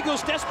 Hardy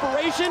goes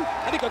desperation.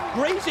 I think a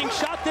grazing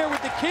shot there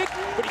with the kick,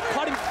 but he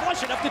caught him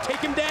flush enough to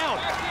take him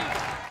down.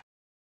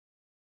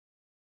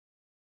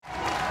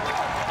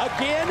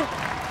 Again,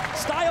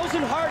 Styles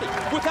and Hardy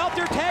without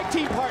their tag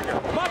team partner.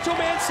 Macho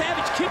Man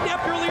Savage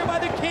kidnapped earlier by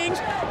the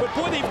Kings, but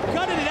boy, they've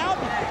gutted it out.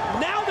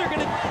 Now they're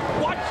going to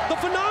watch the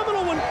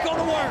phenomenal one go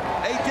to work.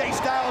 AJ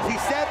Styles, he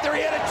sat there,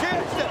 he had a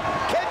chance to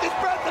catch his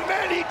breath, and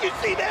man, did you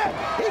see that?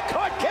 He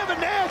caught Kevin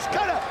Nash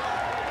kind of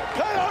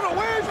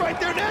unawares right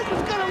there. Nash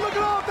was kind of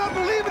looking off, not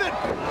believing it.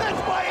 That's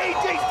why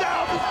AJ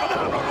Styles is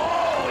phenomenal.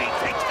 Oh, he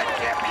takes the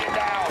champion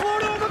down.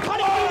 Florida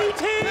overcutting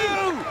DDT.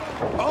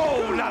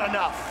 Oh, not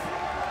enough.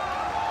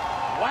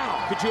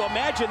 Wow, could you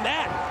imagine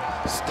that?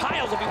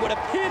 Styles, if he would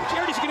have pinned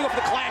Jarrett, he's going to go for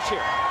the clash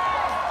here.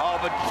 Oh,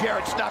 but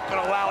Jarrett's not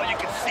going to allow it. You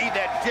can see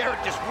that Jarrett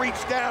just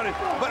reached down,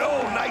 but oh,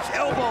 nice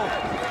elbow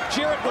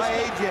by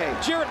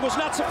AJ. Jarrett was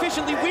not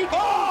sufficiently weak.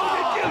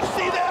 Oh, did you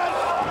see that?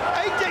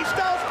 AJ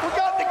Styles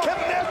forgot that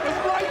Kevin Nash was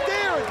right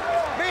there.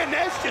 Man,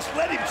 Nash just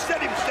let him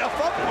set himself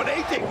up. When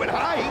AJ went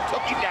high, he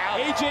took him down.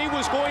 AJ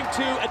was going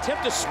to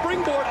attempt a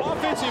springboard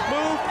offensive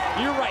move.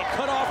 You're right,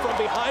 cut off from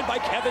behind by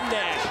Kevin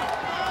Nash.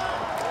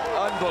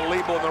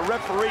 Unbelievable. The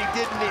referee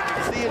didn't even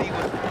see it. He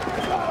was...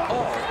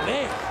 Oh,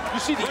 man. You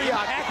see the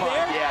impact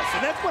there? Yes,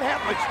 and that's what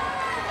happens.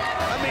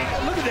 I mean,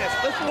 look at this.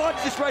 Let's watch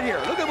this right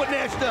here. Look at what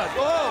Nash does.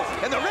 Oh,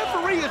 and the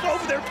referee is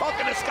over there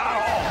talking to Scott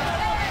Hall.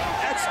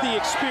 That's the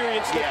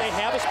experience that they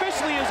have,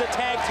 especially as a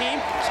tag team.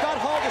 Scott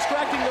Hall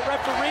distracting the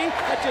referee.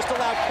 That just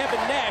allowed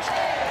Kevin Nash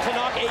to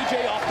knock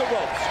AJ off the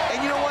ropes. And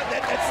you know what?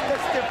 That's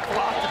their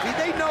philosophy.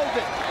 They know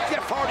that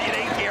Jeff Hardy and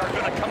AJ are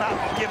going to come out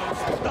and give them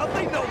some stuff.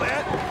 They know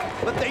that.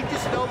 But they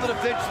just know that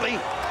eventually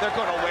they're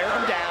going to wear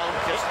him down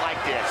just like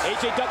this.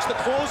 AJ ducks the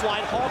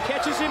clothesline. Hall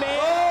catches him in.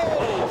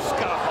 Oh,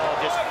 Scott Hall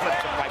just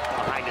flips him right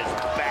behind his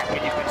back,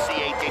 and you can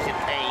see AJ's in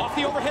pain. Off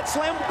the overhead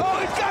slam.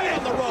 Oh, he's got it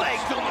on the ropes.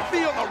 Legs on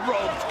the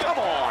ropes. Come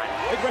on.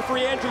 Big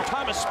referee Andrew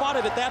Thomas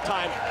spotted it that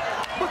time.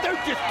 But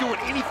they're just doing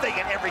anything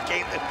in every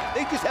game.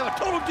 They just have a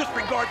total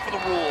disregard for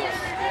the rules.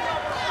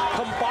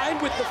 Combined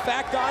with the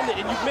fact on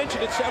that, and you've mentioned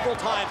it several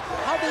times,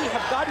 how they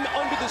have gotten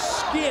under the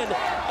skin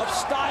of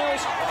Styles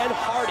and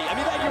Hardy. I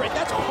mean, you're right,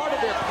 that's part of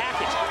their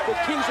package. The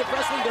Kings of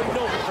Wrestling, they're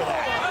known for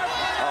that.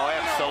 Oh,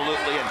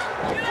 absolutely. And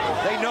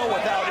they know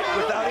without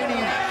any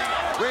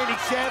Randy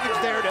Savage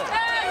there to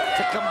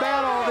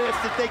combat all this,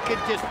 that they can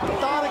just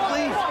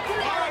methodically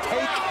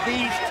take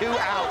these two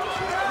out.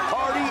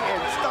 Hardy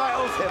and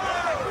Styles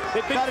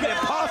have got an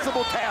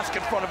impossible task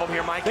in front of them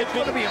here, Mike. It's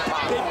going to be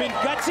impossible. They've been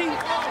gutsy.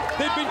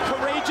 They've been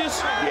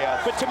courageous.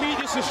 Yes. But to me,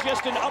 this is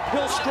just an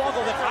uphill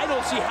struggle that I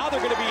don't see how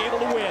they're going to be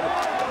able to win.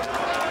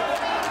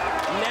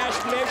 Nash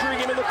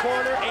measuring him in the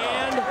corner,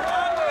 and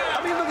I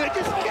mean, look at it.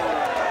 Just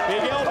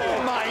big elbow.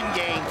 Mind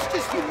games.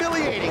 Just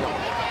humiliating him.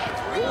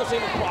 Pulls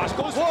him across,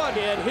 goes one,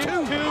 hit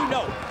two,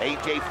 no.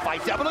 AJ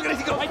fights out, but look at this,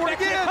 he goes Right for it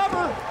back to the again.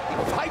 cover.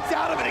 He fights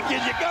out of it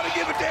again. You gotta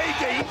give it to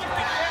AJ.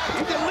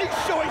 He's at least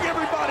showing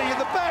everybody in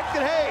the back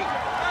that, hey,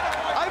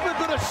 I'm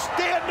gonna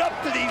stand up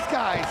to these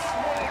guys.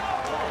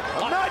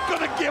 I'm not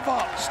gonna give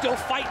up. Still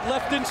fight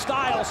left in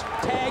Styles.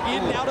 Tag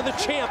in now to the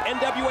champ,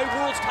 NWA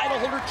World's title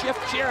holder, Jeff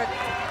Jarrett.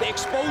 They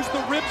expose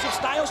the ribs of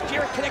Styles.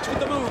 Jarrett connects with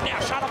the move.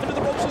 Now shot up into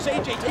the ropes as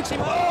AJ takes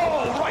him out.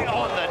 Oh, right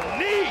on the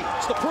knee.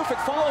 It's the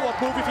perfect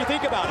follow-up move if you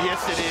think about it.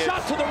 Yes, it is.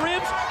 Shot to the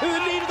ribs, to the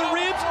knee to the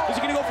ribs. Is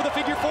he gonna go for the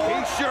figure four? He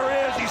sure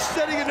is. He's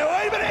setting it.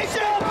 Wait a minute, AJ.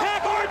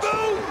 Pac hard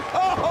move.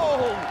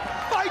 Oh,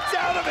 fights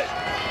out of it.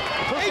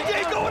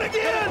 AJ going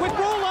again. Quick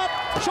roll up,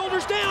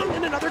 shoulders down,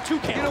 and another two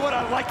count. You know what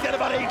I like that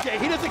about AJ?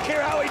 He doesn't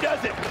care how he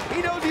does it.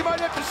 He knows he might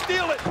have to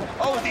steal it.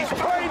 Oh, he's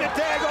trying to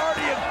tag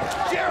Hardy, and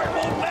Jarrett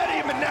won't let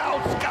him, and now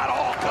Scott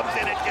Hall comes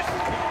in and just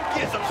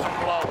gives him some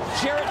blows.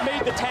 Jarrett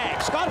made the tag.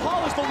 Scott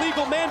Hall is the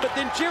legal man, but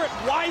then Jarrett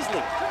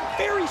wisely,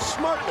 very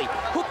smartly,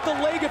 hooked the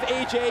leg of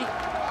AJ.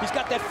 He's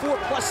got that 4+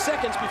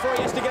 seconds before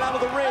he has to get out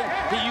of the ring.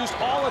 He used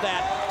all of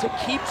that to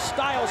keep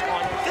Styles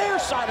on their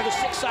side of the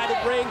six-sided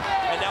ring,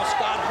 and now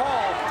Scott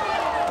Hall,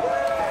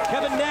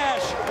 Kevin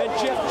Nash, and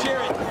Jeff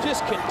Jarrett just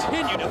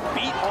continue to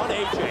beat on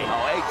AJ.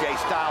 Oh, AJ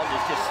Styles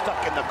is just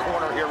stuck in the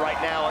corner here right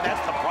now, and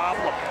that's the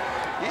problem.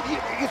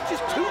 It's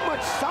just too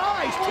much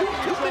size,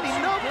 too many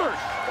numbers.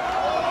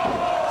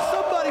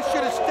 Somebody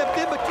should have stepped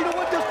in, but you know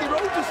what? Dusty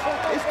Rhodes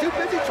is too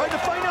busy trying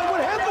to find out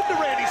what happened to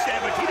Randy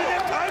Savage. He didn't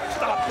have time to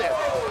stop this.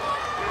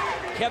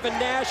 Kevin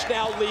Nash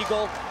now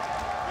legal.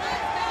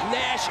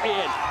 Nash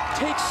in,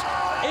 takes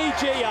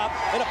AJ up,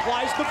 and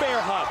applies the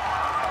bear hug.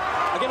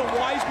 Again, a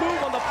wise move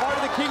on the part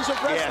of the Kings of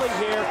Wrestling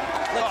here.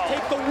 Let's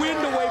take the wind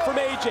away from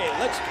AJ.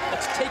 Let's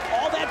take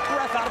all that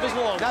breath out of his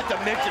lungs. Not to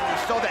mention, we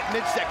saw that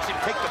midsection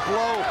take the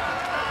blow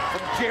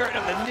from Jarrett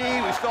on the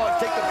knee. We saw him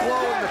take the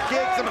blow and the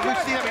kicks. I mean,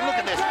 we've seen, look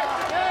at this.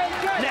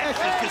 Nash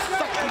is just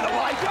sucking the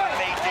life out of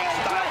AJ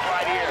Styles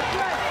right here.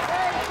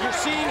 You're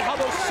seeing how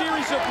those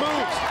series of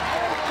moves,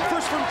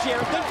 first from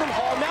Jarrett, then from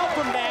Hall, now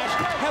from Nash,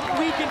 have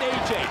weakened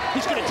AJ.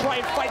 He's going to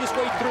try and fight his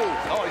way through.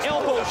 Oh, he's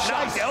elbow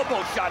shots. Nice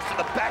elbow shots to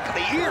the back of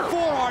the ear.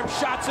 Forearm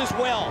shots as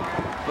well.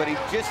 But he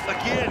just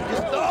doesn't have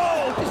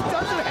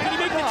Did he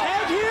make the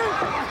tag here?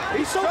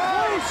 He's so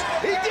close.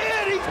 He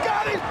did. He's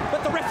got it.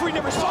 But the referee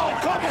never saw it.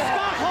 Scott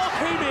Hall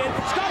came in.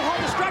 Scott Hall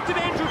distracted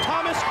Andrew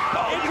Thomas.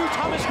 Andrew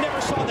Thomas never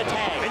saw the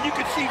tag. And you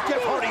can see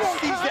Jeff Hardy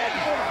sees that.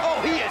 Oh,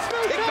 he is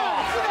ticked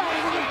off.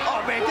 Oh,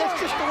 man, that's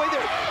just the way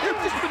they're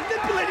just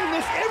manipulating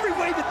this every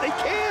way that they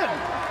can.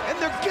 And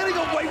they're getting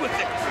away with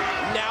it.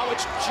 Now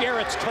it's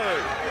Jarrett's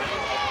turn.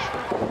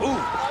 Ooh,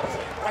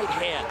 right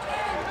hand.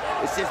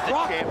 This is the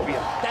champion.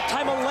 That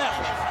time on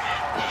left.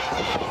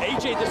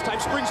 AJ this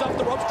time springs off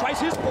the ropes, tries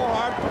his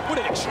forearm.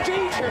 What an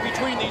exchange here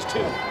between these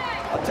two.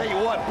 I'll tell you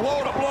what,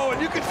 blow to blow, and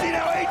you can see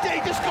now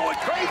AJ just going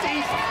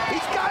crazy.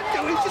 He's got to.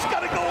 He's just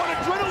got to go on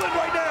adrenaline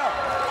right now.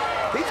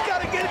 He's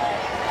got to get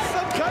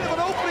some kind of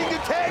an opening to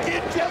tag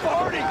in Jeff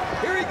Hardy.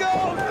 Here he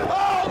goes.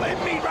 Oh, they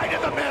meet right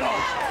in the middle.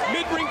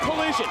 Mid-ring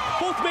collision.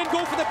 Both men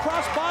go for the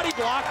cross body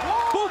block.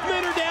 Both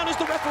men are down as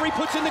the referee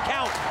puts in the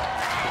count.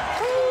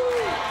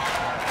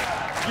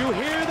 You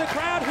hear the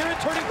crowd here at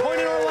Turning Point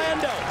in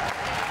Orlando.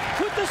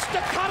 With the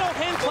staccato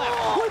hand clap,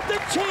 with the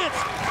chants.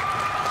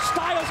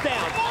 Styles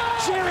down,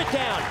 Jarrett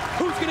down.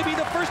 Who's going to be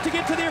the first to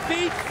get to their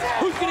feet?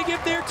 Who's going to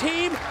give their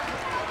team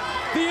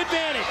the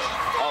advantage?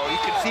 Oh, you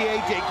can see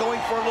AJ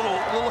going for a little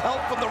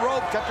help from the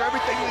ropes after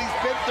everything that he's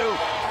been through.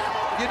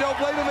 You don't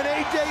blame him, and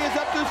AJ is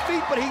up to his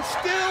feet, but he's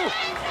still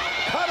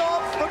cut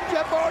off from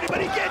Jeff Hardy, but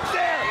he gets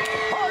there.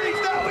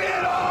 Hardy's now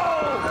in.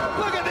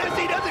 Oh, look at this.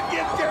 He doesn't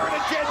give Jarrett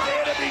a chance to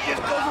hit him. He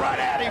just goes right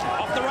at him.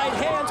 Off the right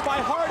hands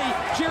by Hardy.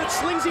 Jarrett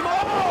slings him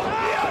off. Oh,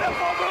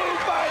 beautiful move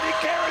by the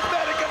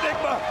charismatic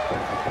Enigma.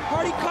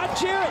 Hardy caught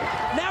Jarrett.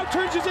 Now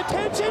turns his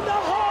attention to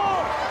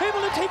Hall.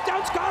 Able to take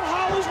down Scott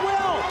Hall as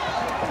well.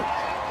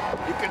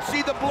 You can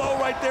see the blow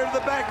right there to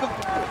the back of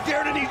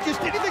Jarrett, and he's just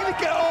anything to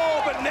get.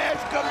 Oh, but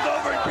Nash comes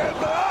over and grabs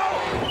it.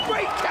 Oh,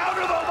 great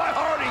counter though by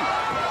Hardy.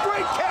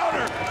 Great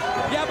counter.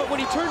 Yeah, but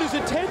when he turned his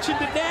attention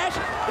to Nash,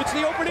 it's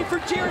the opening for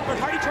Jarrett, but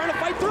Hardy trying to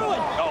fight through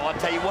it. Oh, I'll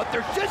tell you what,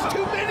 there's just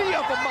too many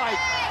of them, Mike.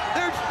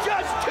 There's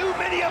just too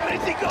many of them.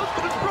 As he goes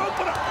for the stroke,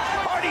 but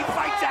Hardy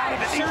fights out of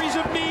it. Series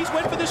of knees,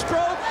 went for the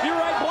stroke. You're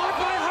right, blocked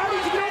by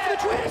Hardy to get over the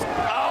twist.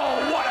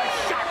 Oh, what a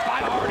shot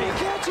by Hardy.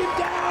 Catch him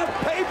down.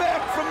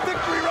 Payback from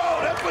Victory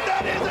Road. That's what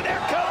that is, and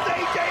there comes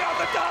AJ on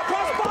the top.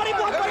 Cross body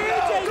block by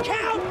AJ.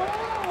 Count.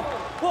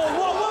 Whoa,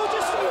 whoa, whoa,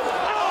 just...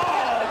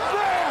 Oh,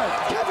 man.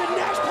 Kevin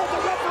Nash pulled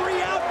the referee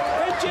out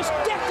and just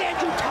decked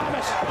Andrew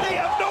Thomas. They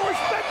have no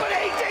respect, but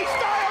AJ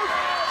Styles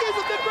gives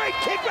him the great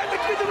kick right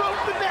between the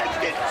ropes, but Nash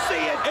didn't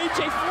see it.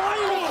 AJ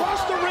flying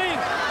across the ring.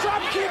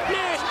 Drop kick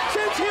Nash.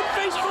 Sends him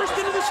face first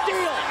into the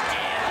steel.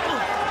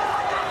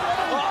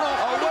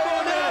 Oh, wait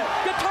a minute.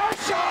 Guitar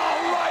shot.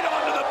 Oh, right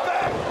onto the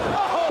back.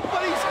 Oh,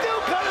 but he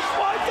still kind of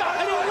swiped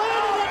out. And he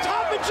landed on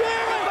top of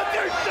Jarrett. But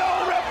there's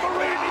no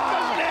referee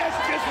because Nash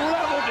just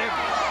leveled him.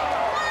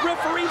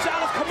 Referee's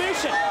out of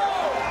commission.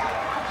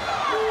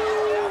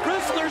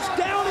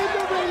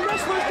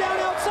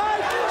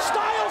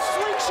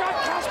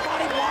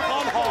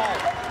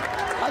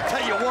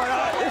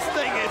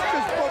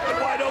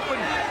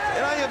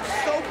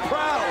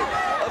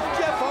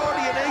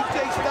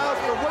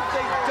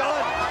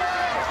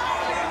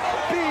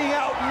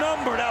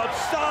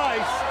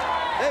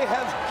 TNA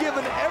has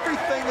given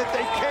everything that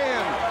they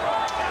can.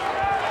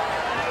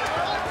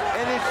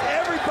 And it's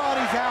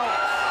everybody's out.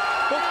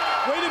 But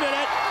wait a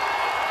minute.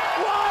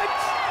 What?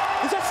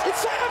 It's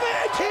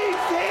Savage!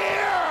 He's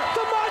here!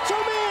 The Macho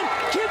Man,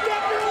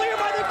 kidnapped earlier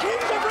by the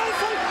Kings of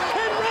Wrestling,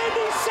 and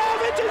Randy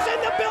Savage is in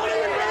the building,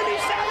 and Randy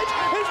Savage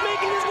is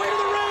making his way to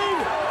the ring.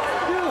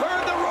 You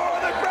heard the roar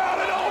of the crowd,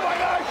 and oh my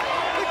gosh,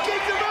 the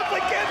Kings of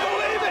Wrestling can't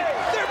believe it!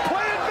 Their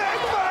plan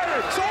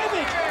backfired!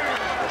 Savage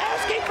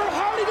asking for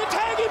Hardy to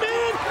tag him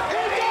in.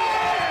 It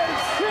is!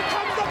 Here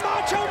comes the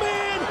Macho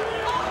Man.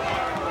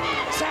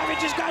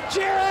 Savage has got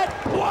Jarrett.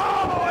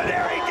 Whoa! And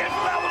there he gets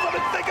levels of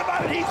it. Think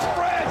about it, he's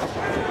fresh!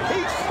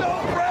 He's so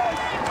fresh!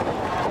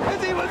 As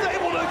he was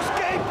able to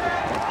escape.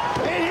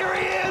 And here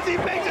he is, he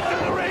makes it to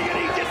the ring, and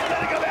he's just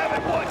letting him have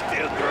it. 1,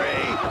 2,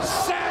 3.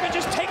 Savage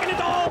is taking it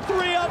to all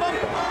three of them.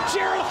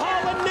 Jarrett,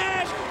 Hall, and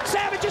Nash.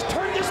 Savage has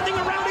turned this thing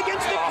around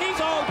against the Kings.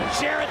 Oh,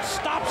 Jarrett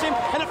stops him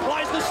and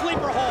applies the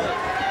sleeper hold.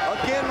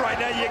 Again, right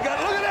now, you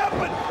got, look at that,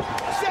 but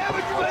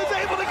Savage was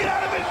able to get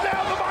out of it.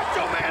 Now the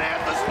Macho Man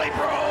has the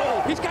sleeper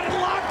hold. He's got it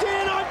locked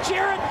in on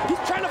Jarrett.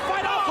 He's trying to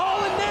fight off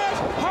Hall and Nash.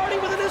 Hardy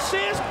with an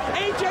assist.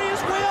 AJ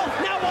as well.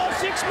 Now all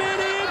 6 men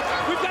in.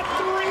 We've got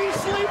 3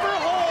 sleeper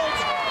holds.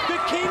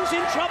 The King's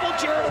in trouble.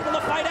 Jarrett able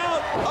to fight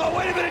out. Oh,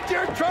 wait a minute,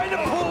 Jarrett trying to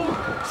pull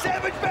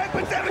Savage back,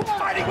 but Savage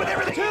fighting with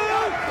everything he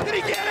got. Did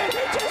he get it?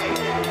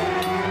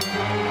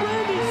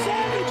 Randy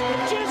Savage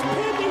just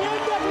pinned the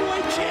NWA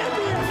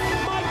champion.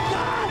 My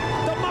God,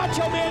 the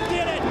Macho Man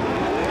did it.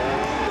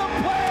 The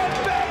plan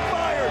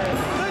backfired.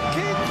 The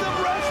Kings of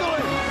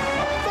Wrestling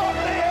thought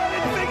they had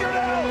it figured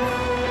out.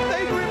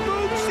 They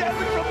removed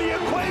Savage from the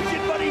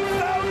equation, but he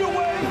found a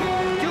way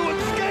to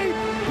escape.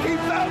 He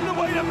found a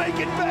way to make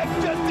it back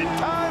just in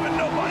time, and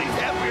nobody's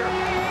happier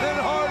than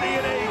Hardy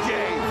and AJ.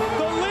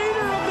 The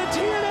leader of the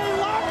TNA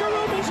locker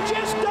room has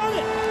just done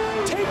it.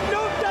 Take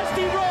note,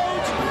 Dusty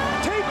Rhodes.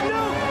 Take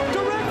note,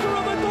 Director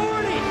of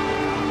Authority.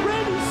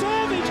 Randy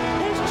Savage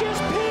has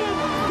just pinned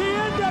the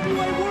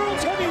NWA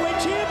World's Heavyweight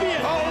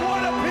Champion. Oh,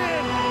 what a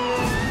pin!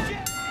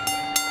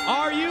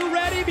 Are you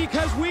ready?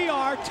 Because we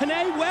are.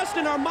 Tenay West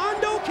and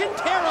Armando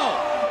Quintero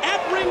at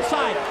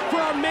ringside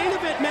for our main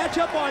event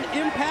matchup on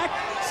Impact.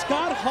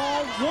 Scott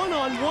Hall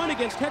one-on-one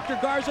against Hector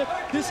Garza.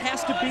 This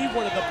has to be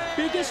one of the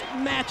biggest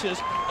matches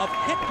of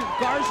Hector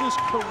Garza's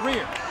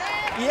career.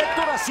 Y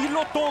Héctor así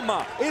lo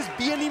toma. Es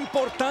bien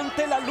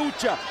importante la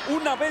lucha.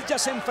 Una vez ya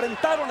se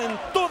enfrentaron en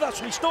toda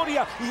su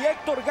historia y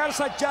Héctor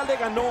Garza ya le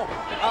ganó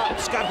a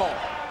Scott Hall.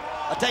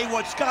 I'll tell you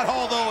what, Scott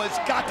Hall, though, has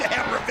got to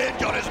have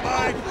revenge on his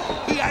mind.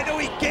 I know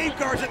he gave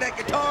Garza that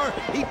guitar.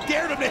 He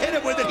dared him to hit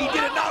him with it. He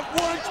did it not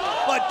once,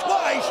 but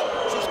twice.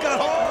 So Scott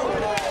Hall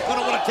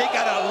gonna want to take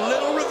out a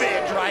little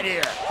revenge right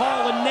here.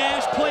 Hall and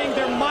Nash playing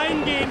their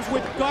mind games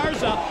with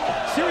Garza.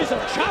 Series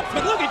of chops,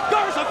 but look at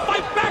Garza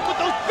fight back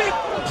with those big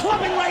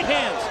clubbing right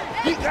hands.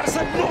 Y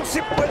Garza no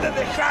se puede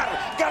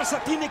dejar. Garza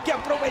tiene que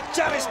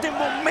aprovechar este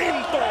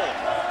momento.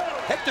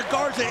 Hector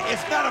Garza is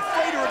not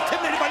afraid or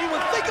intimidated by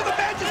anyone. Think of the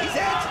matches he's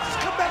had since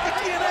he's come back to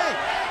TNA.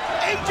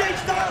 AJ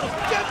Styles,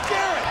 Jeff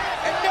Jarrett,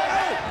 and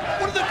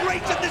now one of the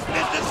greats in this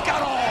business,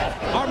 Scott Hall.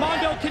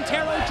 Armando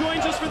Quintero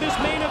joins us for this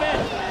main event.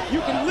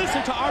 You can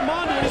listen to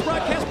Armando and his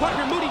broadcast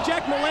partner, Moody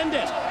Jack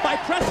Melendez, by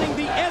pressing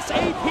the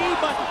SAP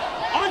button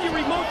on your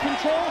remote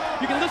control.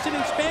 You can listen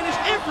in Spanish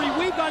every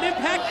week on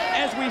Impact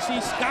as we see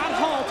Scott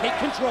Hall take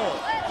control.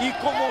 Y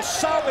como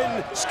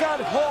saben, Scott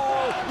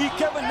Hall y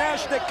Kevin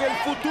Nash de que el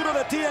futuro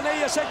de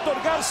TNA es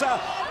Héctor Garza,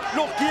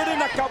 lo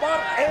quieren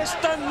acabar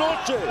esta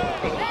noche.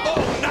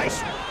 Oh,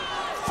 nice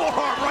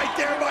forearm right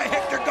there by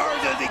Hector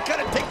Garza as he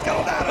kind of takes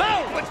all out of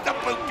him. He puts the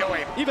boot to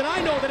him. Even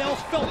I know that El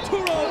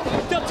Futuro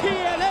de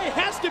TNA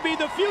has to be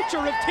the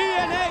future of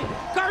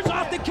TNA. Garza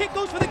off the kick,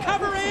 goes for the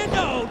cover, and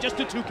no, just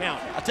a 2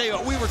 count. I'll tell you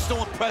what, we were so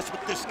impressed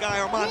with this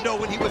guy, Armando,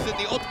 when he was in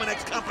the Ultimate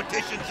X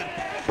competitions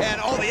and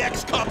all the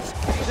X Cups.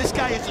 This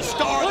guy is a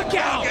star. Look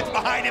out! Gets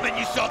behind him, and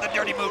you saw the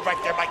dirty move right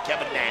there by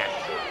Kevin Nash.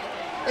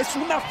 Es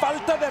una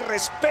falta de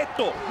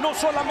respeto. No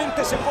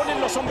solamente se ponen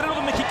los sombreros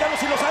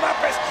mexicanos y los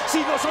harapes,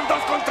 sino son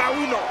 2 contra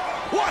 1.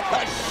 What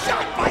a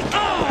shot by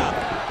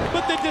Kevin!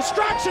 But the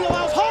distraction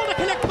allows Hall to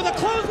connect with a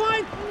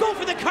clothesline, go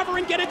for the cover,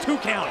 and get a 2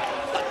 count.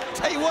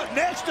 Tell you what,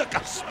 Nash took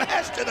a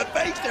smash to the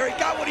face there. He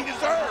got what he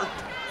deserved.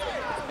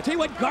 I tell you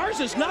what,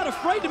 Garza's not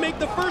afraid to make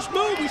the first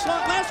move. We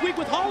saw it last week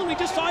with Hall, and we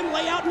just saw him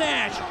lay out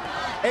Nash.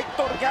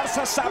 Héctor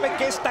Garza sabe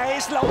que esta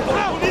es la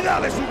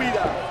oportunidad de su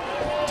vida.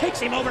 Takes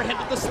him overhead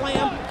with the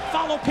slam.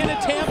 Follow pin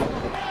attempt.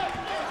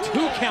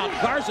 2 count.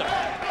 Garza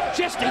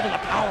just able to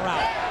power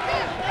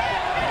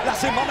out. La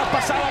semana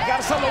pasada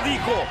Garza lo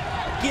dijo.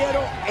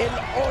 Quiero el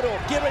oro,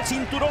 quiero el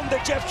cinturón de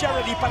Jeff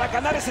Jarrett y para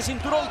ganar ese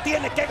cinturón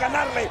tiene que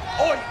ganarle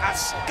hoy a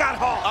Scott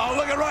Hall. Oh,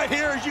 look at right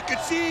here, as you can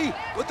see,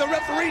 with the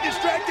referee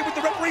distracted, with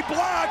the referee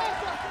blocked.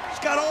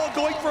 Scott Hall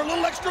going for a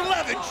little extra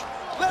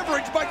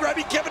leverage by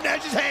grabbing Kevin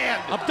Nash's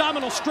hand.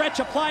 Abdominal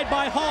stretch applied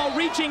by Hall,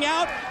 reaching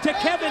out to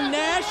Kevin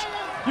Nash.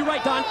 You're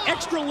right, Don,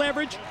 extra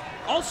leverage.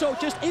 Also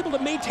just able to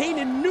maintain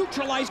and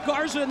neutralize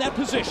Garza in that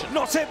position.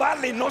 No se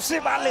vale, no se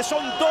vale.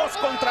 Son 2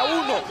 contra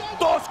 1.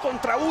 2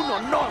 contra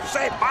 1. No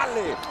se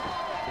vale.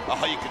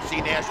 Oh, you can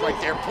see Nash right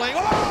there playing.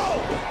 Oh!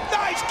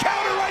 Nice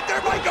counter right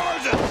there by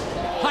Garza.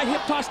 High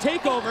hip toss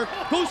takeover.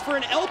 Goes for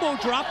an elbow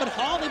drop, but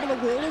Hall able to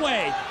roll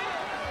away.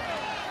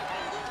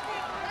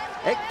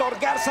 Héctor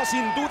Garza,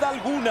 sin duda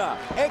alguna.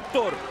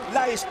 Héctor,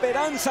 la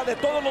esperanza de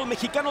todos los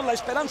mexicanos, la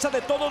esperanza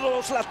de todos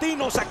los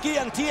latinos aquí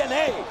en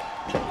TNA.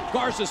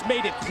 Garza's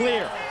made it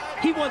clear.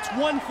 He wants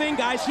one thing,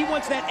 guys. He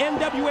wants that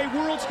NWA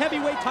World's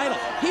Heavyweight title.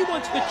 He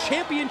wants the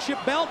championship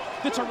belt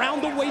that's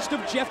around the waist of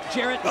Jeff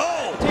Jarrett.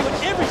 Oh! I'll tell you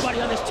what, everybody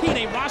on this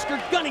TNA roster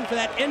gunning for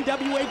that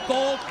NWA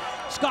gold.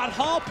 Scott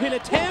Hall, pin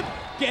attempt,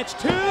 gets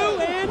 2,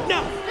 and no.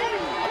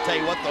 I'll tell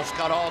you what, though,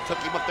 Scott Hall took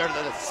him up there to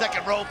the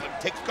second rope and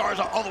takes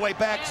Garza all the way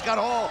back. Scott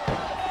Hall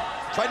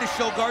trying to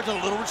show Garza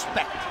a little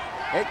respect.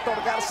 Héctor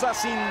Garza,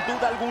 sin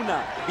duda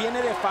alguna,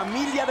 viene de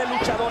familia de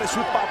luchadores. Su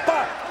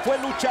papá fue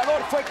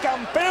luchador, fue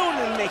campeón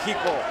en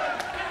México.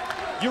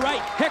 You're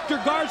right,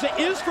 Hector Garza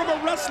is from a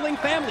wrestling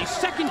family,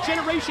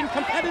 second-generation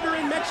competitor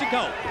in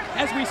Mexico.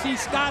 As we see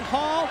Scott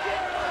Hall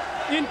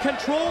in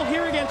control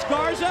here against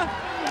Garza.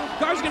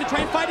 Garza's gonna try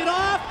and fight it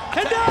off,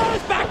 and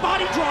does! Back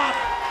body drop!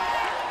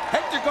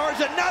 Hector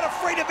Garza not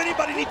afraid of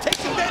anybody, and he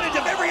takes advantage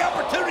of every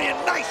opportunity. A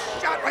nice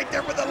shot right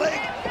there with the leg,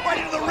 right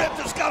into the ribs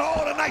of Scott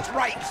Hall, and a nice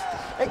right.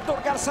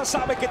 Héctor Garza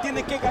sabe que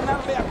tiene que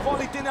ganarle a Hall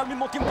y tiene al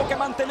mismo tiempo que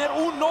mantener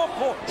un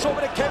ojo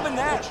sobre Kevin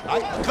Nash.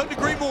 I couldn't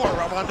agree more,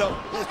 Armando.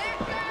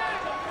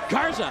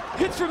 Garza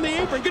hits from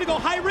the apron, gonna go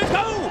high risk.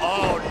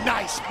 Oh,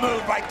 nice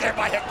move right there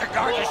by Hector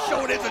Garza,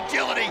 showing his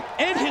agility.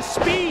 And his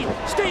speed,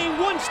 staying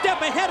one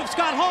step ahead of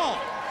Scott Hall.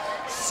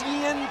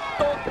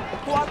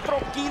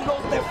 104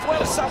 kilos de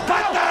fuerza.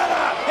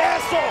 ¡Patada!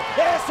 ¡Eso!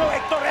 ¡Eso,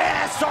 Héctor!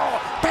 ¡Eso!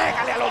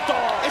 ¡Pégale a los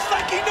dos! It's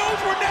like he knows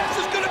where Nash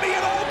is going to be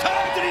at all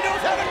times, and he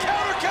knows how to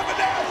counter Kevin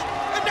Nash.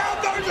 And now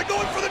Garza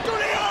going for the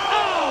dirty.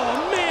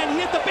 Oh, man, he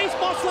hit the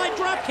baseball slide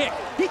drop kick.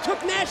 He took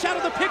Nash out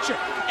of the picture.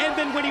 And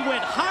then when he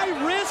went high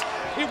risk,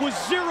 it was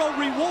 0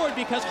 reward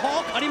because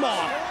Hall cut him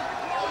off.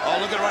 Oh,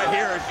 look at right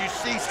here. As you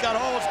see, Scott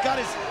Hall's got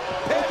his...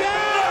 He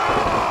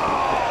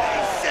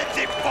sends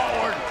him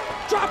forward.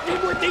 Dropped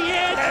him with the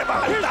edge.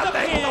 Here's the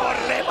pin.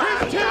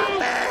 Here's 2.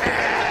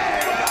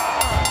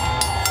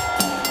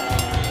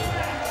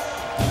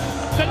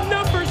 The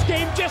numbers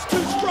game just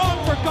too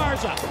strong for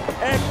Garza.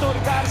 Héctor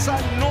Garza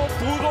no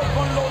pudo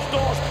con los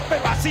dos,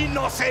 pero así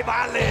no se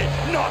vale.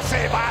 No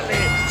se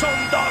vale.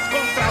 Son 2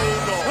 contra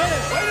 1. Wait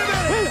a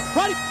minute.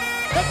 Roddy,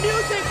 the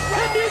music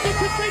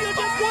could signal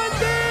just one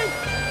thing.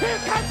 Here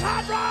comes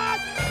Hot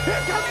Rod. Here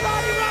comes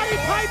Roddy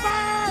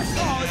Piper.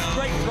 Oh, it's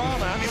great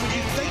drama. I mean, when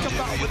you think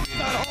about what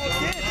Scott Hall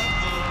did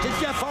to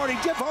Jeff Hardy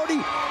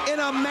in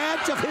a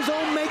match of his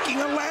own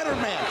making, a ladder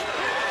match.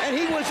 And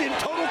he was in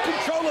total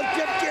control of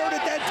Jeff Jarrett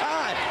at that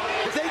time.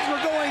 Things were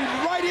going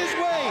right his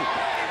way.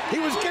 He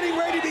was getting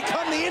ready to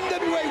become the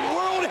NWA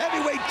World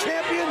Heavyweight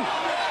Champion.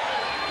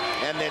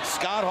 And then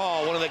Scott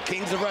Hall, one of the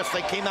kings of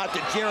wrestling, came out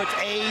to Jarrett's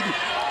aid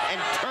and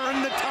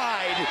turned the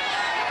tide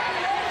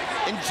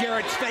in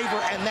Jarrett's favor,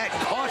 and that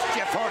cost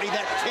Jeff Hardy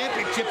that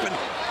championship. And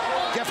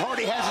Jeff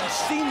Hardy hasn't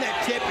seen that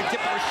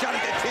championship or shot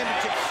at that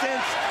championship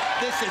since.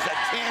 This is a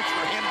chance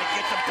for him to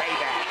get some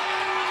payback.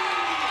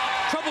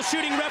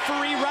 Troubleshooting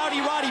referee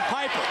Roddy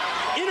Piper,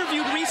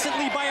 interviewed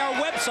recently by our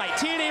website,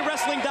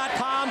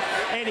 TNAWrestling.com,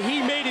 and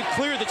he made it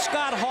clear that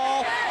Scott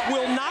Hall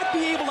will not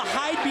be able to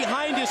hide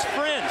behind his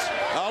friends.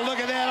 Oh, look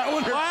at that. I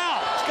wonder if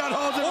Scott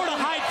Hall's or to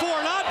hide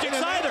foreign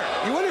objects either.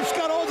 You wonder if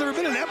Scott Hall's ever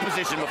been in that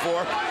position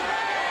before.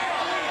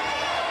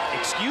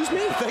 Excuse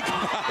me? Think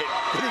about it.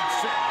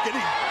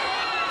 Getting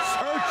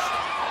searched.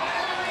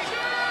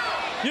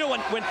 You know,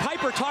 when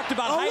Piper talked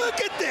about hiding,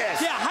 look at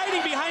this. Yeah,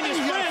 hiding behind his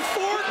friends.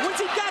 Once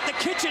he got the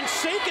kitchen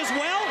sink as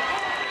well.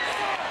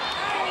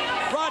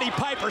 Roddy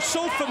Piper,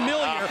 so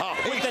familiar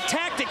with the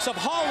tactics of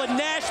Hall and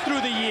Nash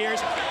through the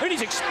years, and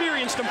he's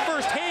experienced them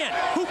firsthand.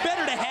 Who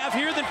better to have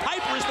here than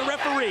Piper as the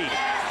referee?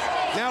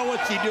 Now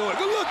what's he doing?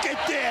 Look at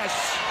this.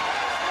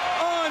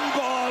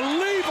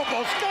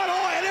 Unbelievable. Scott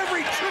Hall had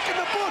every trick in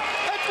the book.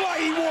 That's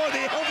why he wore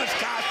the Elvis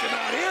costume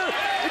out here,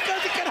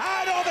 because he can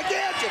hide all the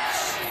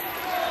gadgets.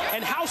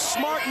 And how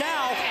smart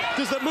now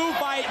does the move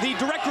by the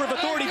Director of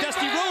Authority,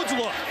 Dusty Rhodes,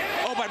 look?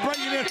 Oh, by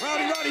bringing in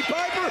Roddy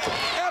Piper?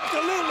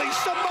 Absolutely,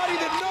 somebody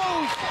that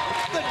knows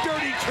the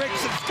dirty tricks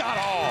of Scott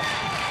Hall.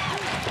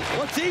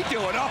 What's he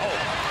doing? Oh.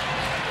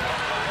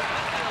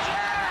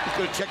 He's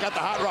going to check out the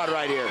hot rod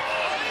right here.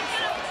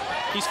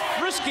 He's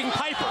frisking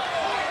Piper.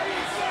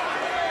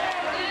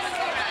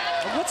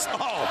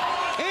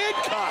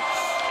 Handcuffs.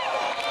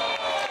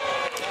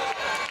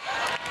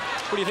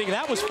 What do you think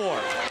that was for?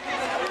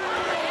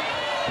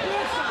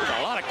 There's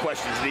a lot of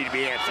questions that need to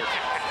be answered.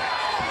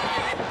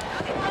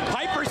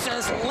 Piper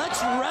says,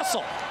 let's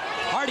wrestle.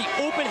 Hardy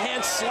open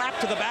hand slap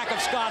to the back of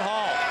Scott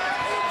Hall.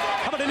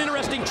 How about an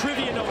interesting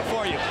trivia note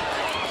for you?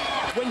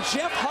 When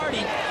Jeff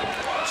Hardy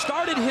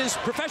started his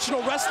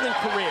professional wrestling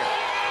career,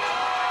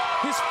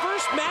 His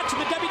first match in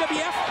the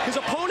WWF, his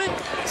opponent,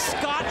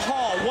 Scott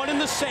Hall, one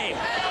and the same.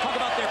 Talk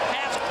about their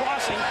paths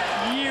crossing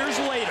years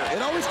later.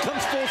 It always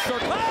comes full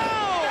circle.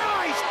 Oh!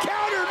 Nice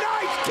counter,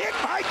 nice kick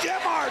by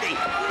Jeff Hardy.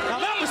 Now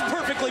that was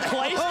perfectly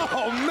placed.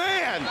 Oh,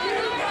 man.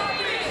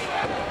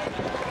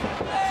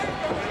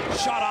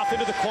 Shot off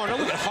into the corner.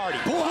 Look at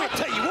Hardy. Boy, I'll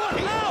tell you what,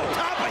 he's on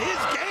top of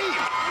his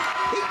game.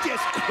 He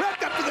just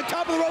crept up to the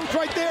top of the ropes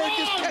right there and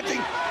just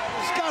catching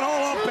Scott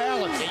Hall off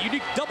balance. A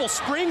unique double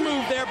spring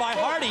move there by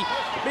Hardy.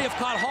 May have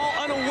caught Hall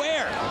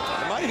unaware.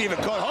 It might have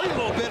even caught Hardy a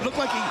little bit. Looked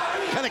like he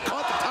kind of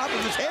caught the top of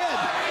his head.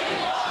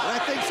 And I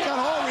think Scott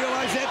Hall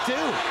realized that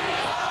too.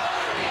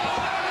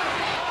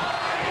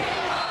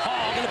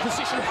 Hall going to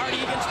position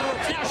Hardy against the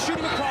ropes. Now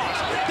shooting across.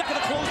 Duck of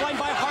the clothesline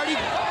by Hardy.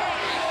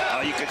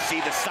 Oh, you can see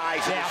the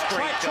size of his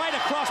strength. Trying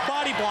to cross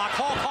body block.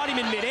 Hall caught him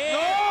in midair.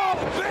 Oh,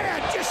 man,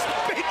 just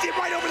picked him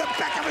right over the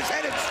back of his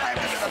head and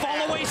slammed him to the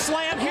Fall away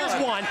slam. Here's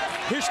one.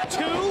 Here's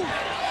two.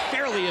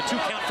 Barely a 2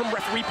 count from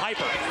referee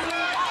Piper.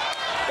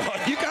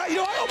 I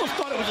almost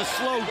thought it was a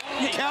slow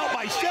count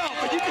myself,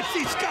 but you can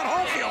see Scott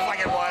Hall feels like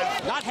it was.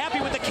 Not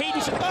happy with the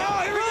cadence of the count.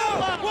 Oh, here we go.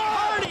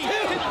 Hardy.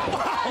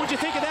 What'd you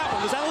think of that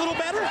one? Was that a little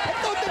better? I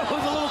thought that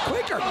was a little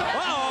quicker.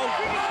 Uh-oh.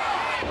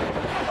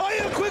 Oh,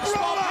 yeah, quick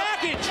roll up.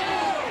 Package.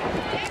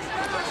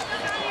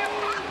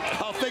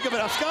 I'll think of it.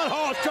 Scott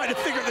Hall is trying to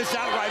figure this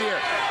out right here.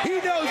 He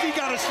knows he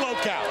got a slow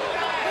count.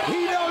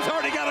 He knows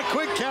Hardy got a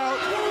quick count.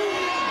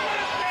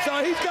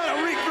 So he's got to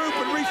regroup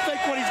and rethink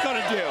what he's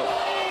going to do.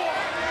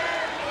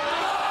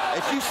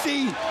 As you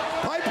see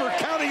Piper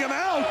counting him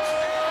out.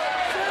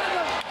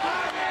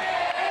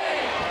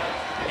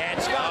 And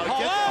Scott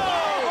Hall.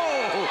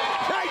 Oh!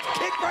 Nice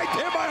kick right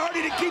there by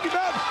Hardy to keep him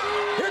out.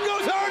 Here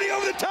goes Hardy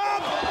over the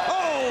top.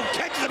 Oh,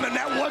 catches him, and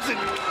that wasn't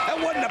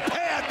a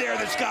pad there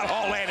that Scott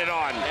Hall landed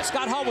on. And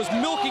Scott Hall was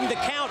milking the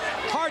count.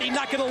 Hardy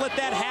not going to let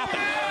that happen.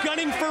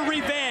 Gunning for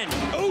revenge.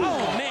 Ooh. Oh,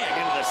 man.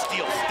 into the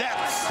steel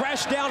steps.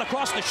 Crashed down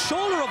across the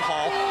shoulder of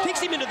Hall, takes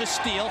him into the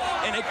steel,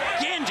 and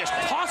again just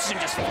tosses him,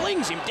 just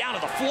flings him down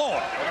to the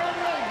floor.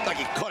 Like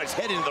he caught his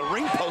head into the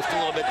ring post a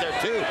little bit there,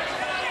 too.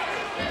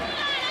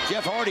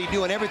 Jeff Hardy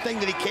doing everything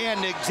that he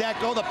can to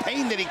exact all the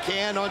pain that he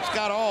can on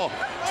Scott Hall,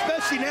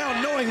 especially now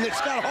knowing that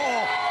what Scott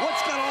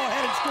Hall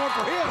had in store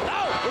for him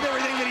with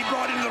everything that he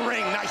brought into the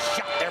ring. Nice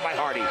shot there by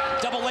Hardy.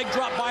 Double leg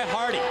drop by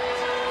Hardy.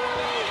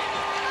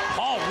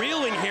 Hall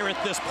reeling here at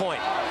this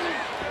point.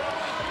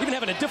 Even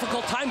having a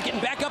difficult time getting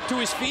back up to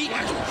his feet.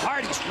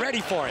 Hardy's ready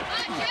for him.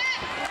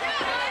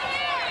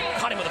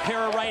 Caught him with a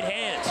pair of right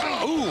hands.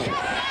 Ooh,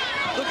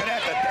 look at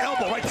that, the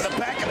elbow right to the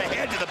back of the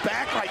head, to the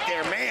back right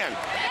there, man.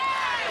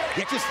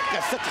 He just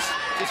got such a...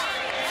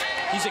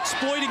 He's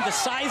exploiting the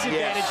size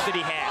advantage that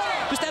he has.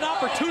 Just that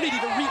opportunity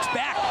to reach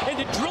back and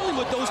to drill him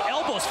with those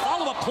elbows.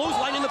 Follow-up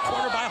clothesline in the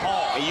corner by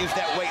Hall. He used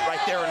that weight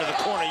right there into the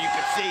corner, you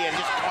can see, and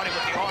just caught him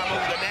with the arm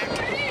over the neck.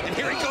 And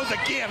here he goes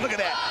again, look at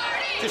that.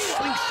 Just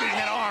slingshooting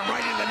that arm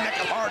right into the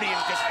neck of Hardy and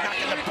just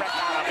knocking the breath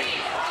out of him.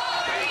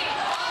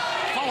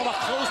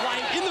 Follow-up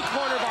clothesline in the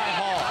corner by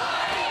Hall.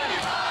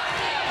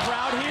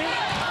 Crowd here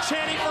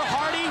chanting for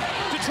Hardy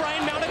to try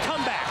and mount a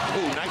comeback.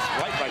 Ooh, nice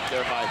right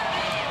there by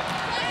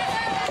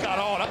Scott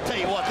Hall. And I'll tell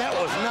you what, that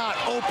was not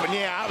open.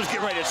 Yeah, I was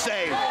getting ready to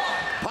say,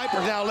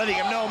 Piper's now letting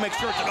him know, make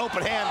sure it's an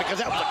open hand, because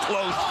that was a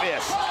closed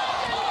fist.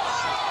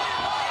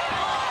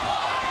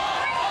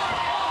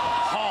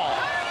 Hall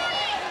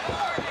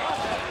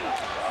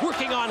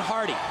working on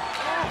Hardy.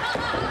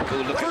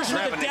 Ooh, look, version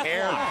of the grabbing the death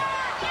hair,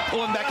 lock.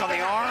 pulling back on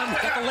the arm.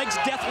 Got the legs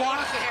death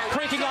lock,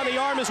 cranking on the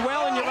arm as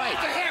well, and you're right.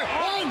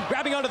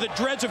 Grabbing onto the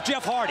dreads of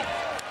Jeff Hardy.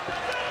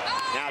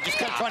 Now just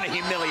kind of trying to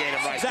humiliate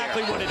him right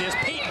Exactly there. what it is,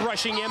 paint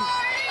brushing him.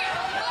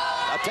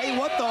 I'll tell you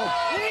what though,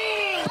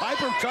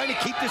 Piper trying to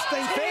keep this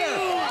thing fair.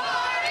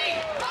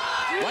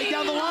 Right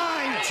down the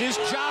line. It's his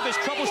job as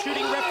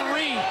troubleshooting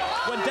referee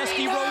when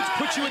Dusty Rhodes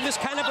puts you in this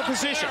kind of a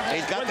position.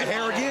 He's got the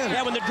hair again.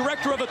 Yeah, when the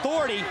director of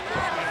authority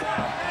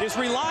is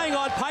relying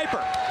on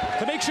Piper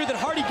to make sure that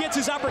Hardy gets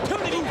his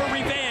opportunity for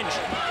revenge.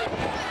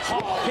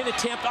 Hall, pin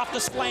attempt off the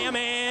slam,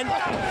 and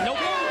nope,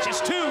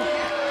 just two.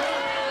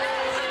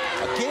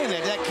 Again,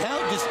 that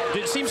count just...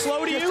 Did it seem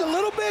slow to you? Just a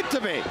little bit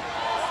to me.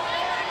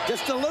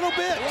 Just a little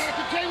bit.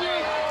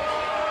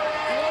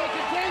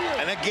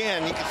 And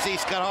again, you can see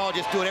Scott Hall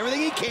just doing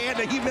everything he can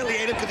to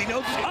humiliate him because he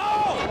knows...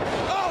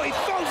 Oh, he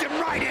throws him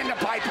right into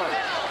Piper.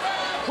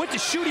 Went to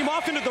shoot him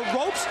off into the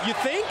ropes, you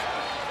think?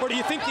 Or do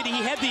you think that he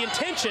had the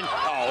intention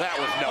Oh, that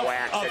was no of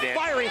accident.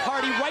 firing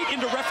Hardy right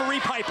into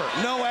referee Piper?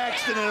 No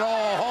accident at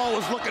all. Hall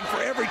was looking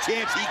for every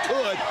chance he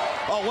could.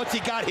 Oh, what's he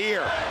got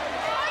here?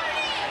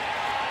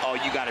 Oh,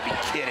 you got to be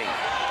kidding.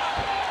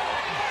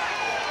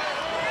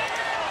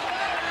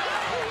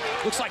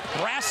 Looks like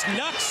brass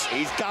knucks.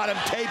 He's got him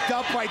taped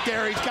up right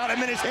there. He's got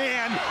him in his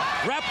hand.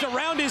 Wrapped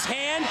around his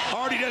hand.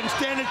 Hardy doesn't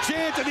stand a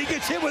chance if he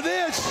gets hit with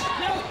this.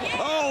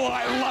 Oh,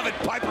 I love it.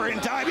 Piper in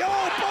time.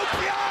 Oh, both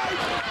the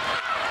eyes.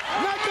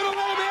 Not going to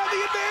let him have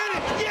the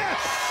advantage. Yes.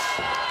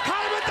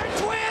 Caught him with the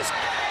twist.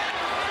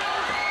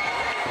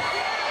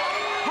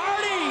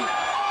 Hardy.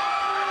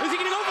 Is he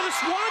going to go for the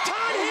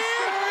swanton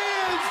here?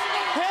 There is.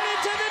 Headed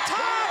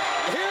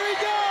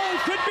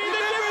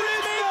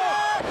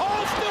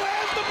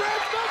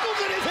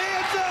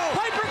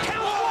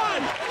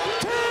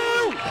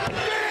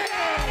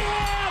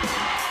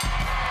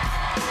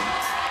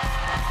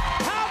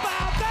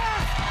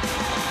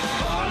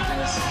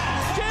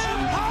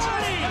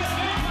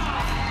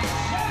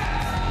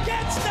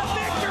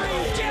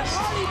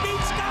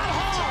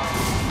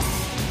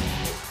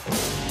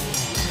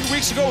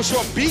weeks ago, we saw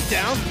a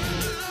beatdown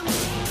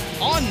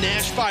on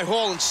Nash by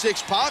Hall and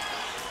Syxx-Pac.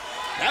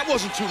 That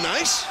wasn't too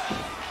nice.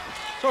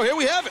 So here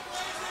we have it.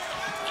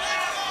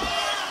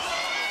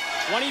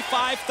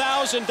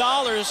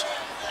 $25,000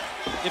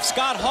 if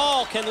Scott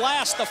Hall can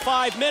last the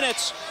 5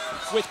 minutes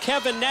with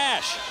Kevin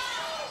Nash.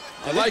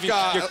 I like,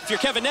 if you're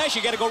Kevin Nash,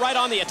 you got to go right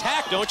on the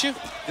attack, don't you?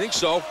 I think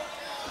so.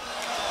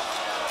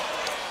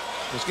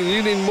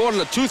 You need more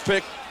than a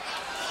toothpick.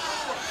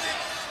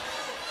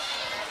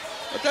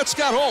 But that's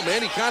Scott Hall,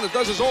 man. He kind of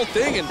does his own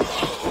thing, and you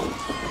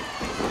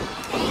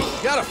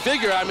got to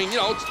figure, I mean, you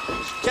know,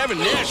 Kevin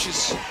Nash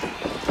is,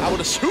 I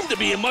would assume, to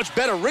be in much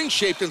better ring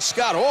shape than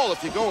Scott Hall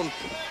if you're going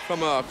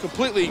from a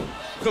completely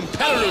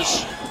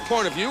competitor's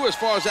point of view as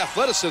far as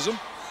athleticism.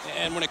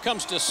 And when it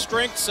comes to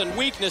strengths and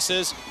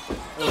weaknesses,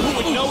 who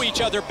would know each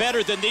other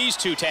better than these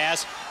two,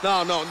 Taz?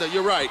 No,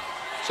 you're right.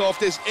 So if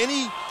there's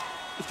any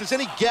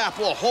gap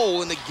or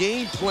hole in the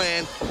game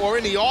plan or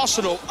in the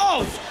arsenal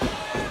of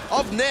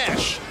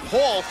Nash,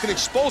 Hall can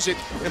expose it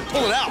and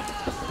pull it out.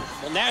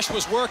 Well, Nash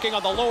was working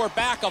on the lower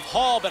back of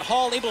Hall, but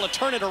Hall able to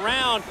turn it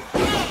around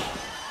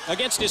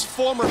against his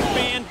former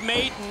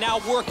bandmate, and now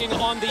working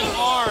on the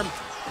arm.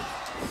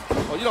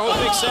 Well, you know,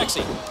 Big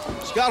Sexy.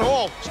 Scott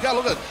Hall,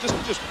 look at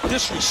just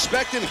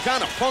disrespecting and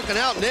kind of punking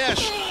out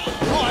Nash.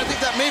 Oh, I think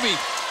that maybe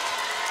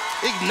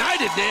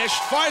ignited Nash,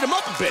 fired him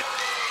up a bit.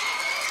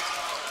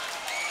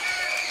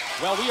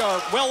 Well, we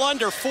are well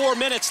under 4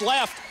 minutes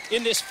left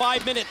in this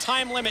 5-minute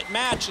time limit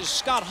match as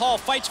Scott Hall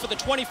fights for the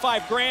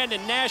 25 grand,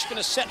 and Nash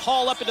gonna set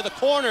Hall up into the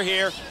corner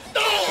here.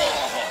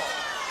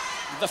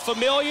 The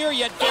familiar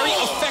yet very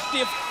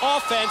effective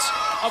offense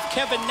of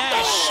Kevin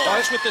Nash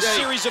starts with the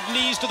series of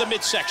knees to the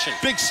midsection.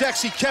 Big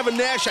Sexy Kevin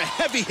Nash, a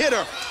heavy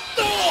hitter.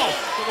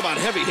 Talk about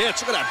heavy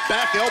hits. Look at that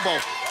back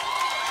elbow.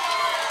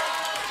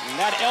 And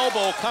that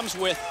elbow comes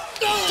with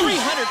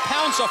 300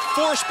 pounds of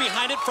force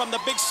behind it from the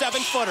big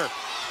 7-footer.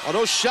 Are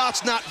those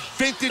shots not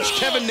vintage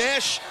Kevin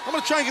Nash? I'm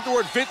going to try and get the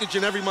word vintage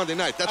in every Monday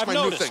night. That's my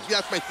new thing.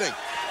 Yeah, that's my thing.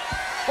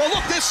 Well,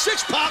 look, there's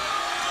Syxx-Pac.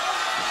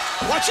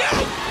 Watch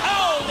out!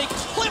 Oh, they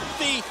clipped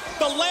the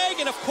leg,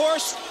 and of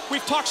course,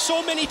 we've talked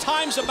so many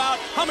times about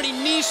how many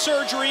knee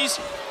surgeries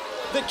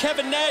that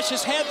Kevin Nash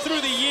has had through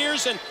the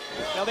years, and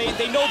now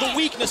they know the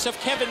weakness of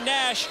Kevin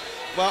Nash.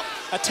 Well,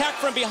 attacked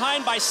from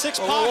behind by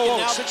Syxx-Pac, and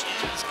now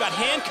he's got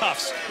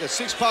handcuffs. Yeah,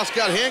 Syxx-Pac's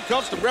got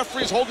handcuffs. The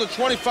referee's holding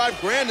 25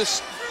 grand.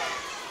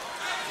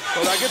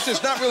 But I guess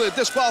it's not really a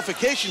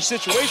disqualification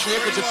situation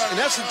here, because in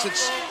essence,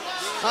 it's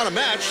not a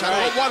match. I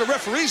don't know why the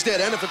referee's dead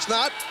end if it's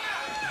not.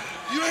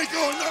 You ain't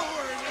going nowhere.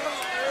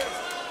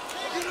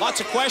 Lots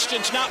of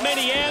questions, not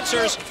many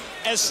answers,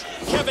 as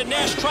Kevin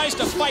Nash tries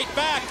to fight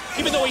back,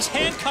 even though he's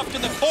handcuffed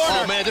in the corner.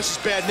 Oh, man, this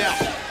is bad now.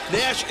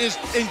 Nash is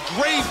in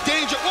grave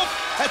danger. Whoop,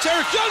 that's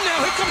Eric Young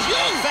now. Here comes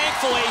Young.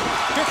 Thankfully,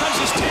 here comes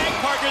his tag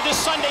partner this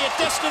Sunday at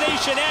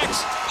Destination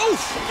X. Oof.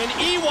 And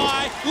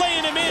EY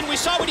laying him in. We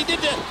saw what he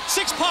did to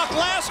Syxx-Pac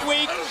last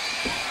week.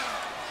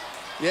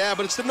 Yeah,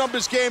 but it's the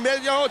numbers game.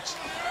 You know,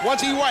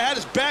 once EY had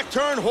his back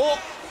turned,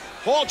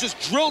 Hall just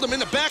drilled him in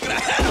the back of the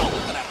head. Oh,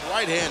 look at that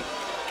right hand.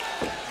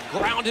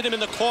 Grounded him in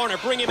the corner,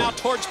 bring him out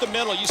towards the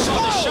middle. You saw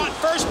the shot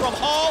first from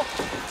Hall,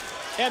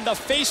 and the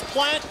face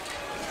plant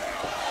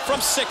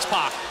from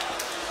Syxx-Pac.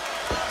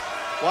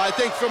 Well, I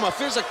think from a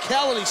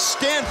physicality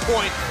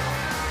standpoint,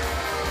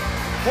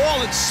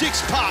 Hall and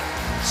Syxx-Pac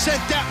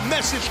sent that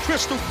message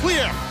crystal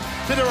clear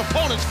to their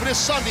opponents for this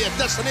Sunday at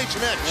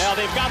Destination X. Well,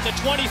 they've got the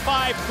 25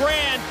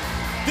 grand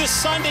this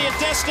Sunday at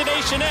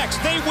Destination X.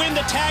 They win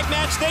the tag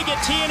match, they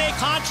get TNA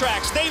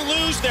contracts. They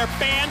lose, they're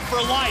banned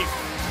for life.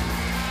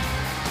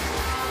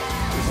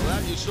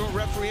 Well, you saw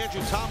referee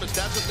Andrew Thomas.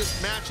 That's what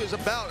this match is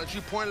about, as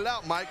you pointed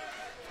out, Mike.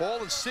 Hall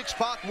and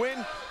Syxx-Pac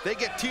win, they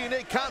get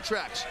TNA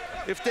contracts.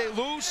 If they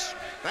lose,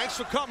 thanks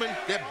for coming,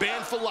 they're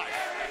banned for life.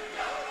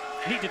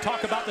 Need to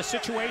talk about the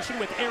situation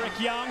with Eric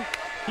Young.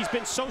 He's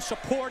been so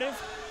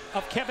supportive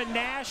of Kevin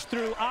Nash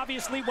through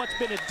obviously what's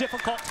been a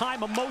difficult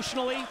time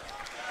emotionally.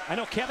 I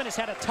know Kevin has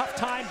had a tough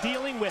time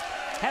dealing with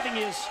having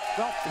his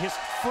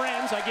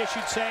friends, I guess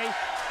you'd say.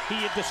 He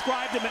had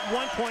described them at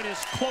one point as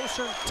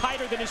closer,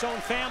 tighter than his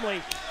own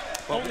family,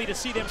 only to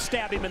see them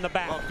stab him in the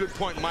back. Well, good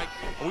point, Mike.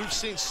 We've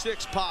seen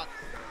Syxx-Pac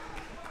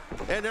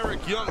and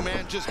Eric Young,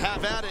 man, just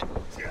have at it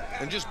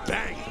and just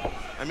bang.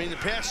 I mean, the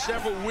past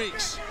several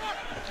weeks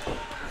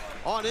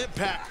on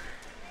Impact,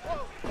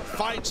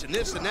 fights and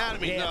this and that. I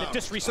mean, the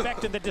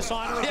disrespect and the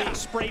dishonor of being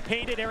spray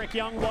painted, Eric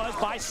Young was,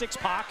 by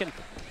Syxx-Pac, and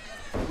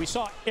we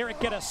saw Eric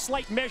get a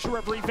slight measure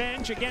of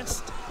revenge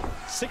against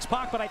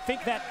Syxx-Pac, but I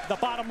think that the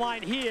bottom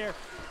line here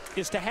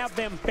is to have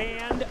them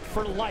banned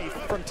for life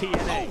from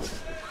TNA.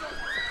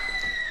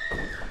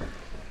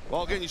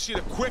 Well, again, you see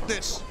the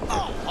quickness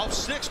of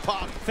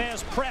Syxx-Pac.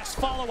 Fez press,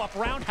 follow-up,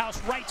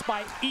 roundhouse rights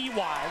by EY,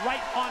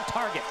 right on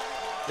target.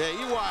 Yeah,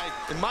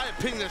 EY, in my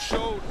opinion, has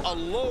showed a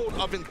load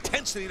of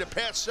intensity the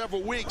past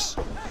several weeks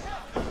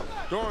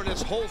during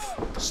this whole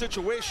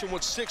situation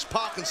with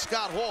Syxx-Pac and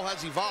Scott Hall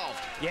has evolved.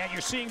 Yeah,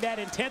 you're seeing that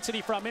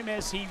intensity from him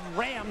as he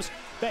rams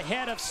the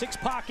head of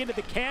Syxx-Pac into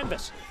the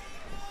canvas.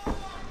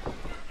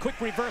 Quick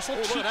reversal,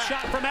 look cheap at that.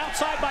 shot from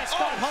outside by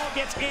Scott Hall,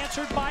 gets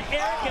answered by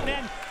Eric, and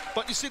then...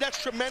 But you see,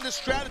 that's tremendous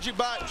strategy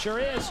by... Sure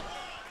is.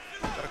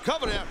 Got a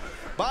cover there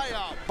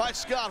by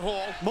Scott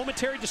Hall.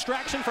 Momentary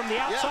distraction from the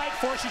outside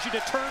forces you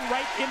to turn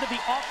right into the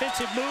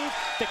offensive move,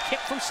 the kick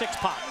from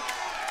Syxx-Pac.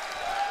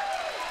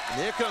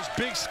 And here comes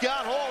big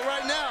Scott Hall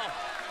right now.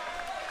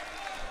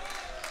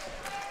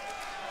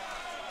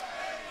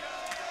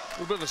 A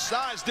little bit of a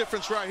size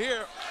difference right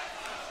here.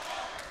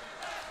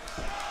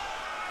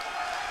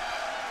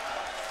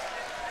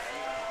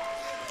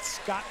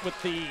 Scott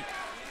with the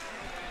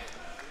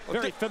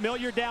very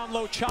familiar down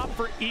low chop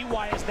for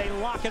EY as they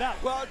lock it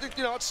up. Well, I think,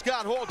 you know, it's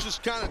Scott Hall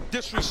just kind of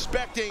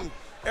disrespecting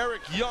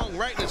Eric Young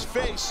right in his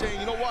face, saying,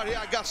 you know what, here,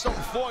 I got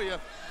something for you.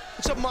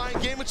 It's a mind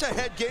game, it's a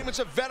head game, it's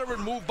a veteran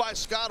move by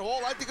Scott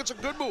Hall. I think it's a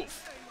good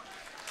move.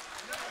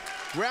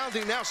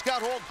 Grounding now,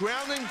 Scott Hall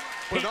grounding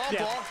with an arm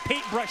ball.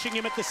 Paint brushing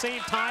him at the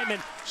same time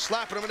and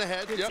slapping him in the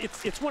head.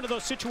 It's one of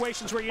those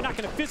situations where you're not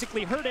going to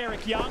physically hurt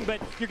Eric Young, but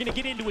you're going to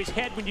get into his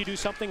head when you do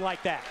something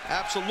like that.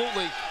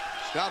 Absolutely.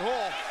 Scott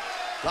Hall,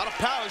 a lot of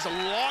power. He's a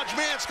large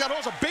man. Scott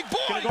Hall's a big boy.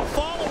 Going to go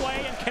fall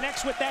away and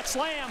connects with that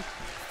slam.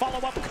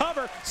 Follow-up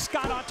cover.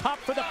 Scott on top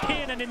for the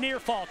pin and a near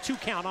fall. 2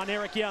 count on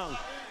Eric Young.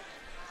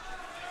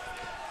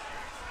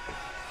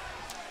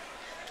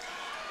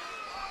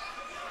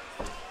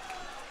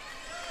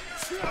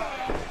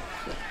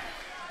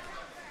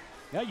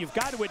 Now you've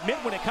got to admit,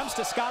 when it comes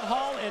to Scott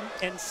Hall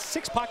and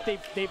Syxx-Pac,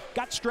 they've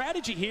got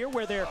strategy here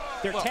where they're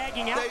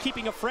tagging out,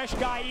 keeping a fresh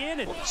guy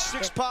in. And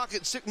Syxx-Pac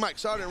and Mike,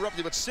 sorry to interrupt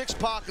you, but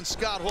Syxx-Pac and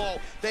Scott Hall,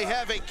 they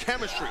have a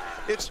chemistry.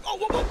 It's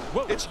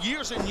it's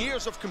years and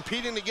years of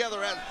competing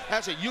together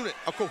as a unit,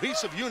 a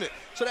cohesive unit.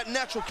 So that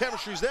natural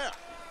chemistry is there.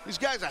 These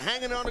guys are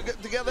hanging on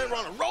together, they're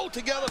on a road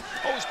together,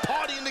 always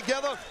partying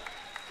together.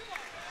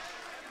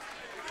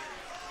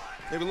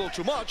 Maybe a little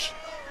too much.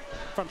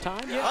 From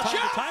time, time to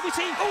time. We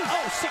see,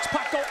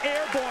 Syxx-Pac go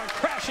airborne,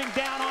 crashing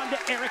down onto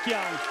Eric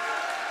Young.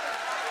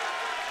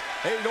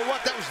 Hey, you know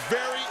what? That was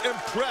very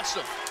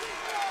impressive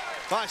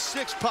by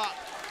Syxx-Pac.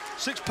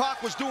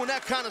 Syxx-Pac was doing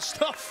that kind of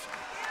stuff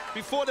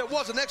before there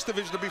was an X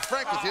division, to be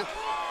frank with you.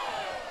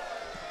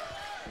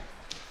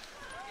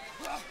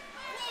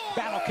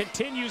 Battle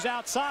continues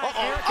outside.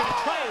 Eric going to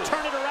try and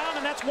turn it around,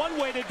 and that's one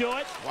way to do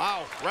it.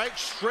 Wow, right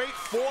straight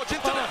forward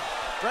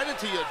right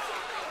into your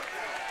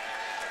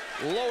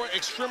lower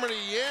extremity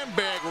yam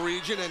bag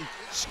region, and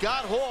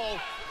Scott Hall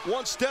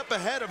 1 step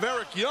ahead of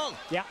Eric Young.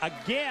 Yeah,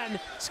 again,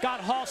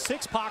 Scott Hall,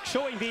 Syxx-Pac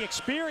showing the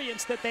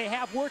experience that they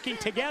have working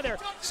together.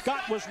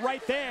 Scott was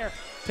right there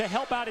to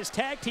help out his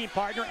tag team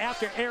partner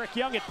after Eric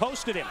Young had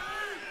posted him.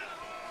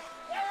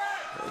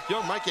 Eric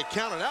Young might get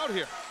counted out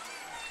here.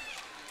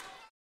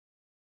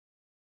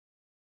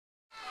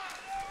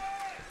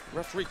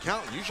 Referee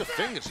counting, use your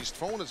fingers. He's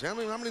throwing his hand.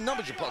 How many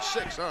numbers you put?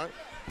 6, all right.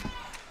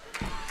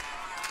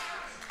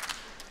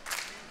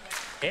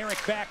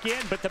 Eric back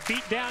in, but the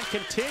beatdown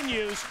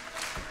continues.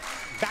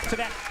 Back to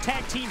that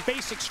tag team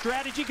basic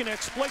strategy. Going to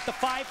exploit the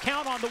 5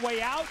 count on the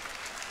way out.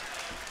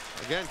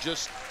 Again,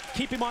 just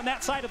keep him on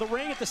that side of the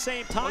ring at the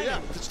same time. Oh, yeah,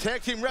 it's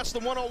Tag Team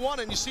Wrestling 101,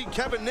 and you see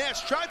Kevin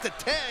Nash tried to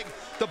tag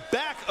the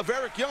back of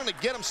Eric Young to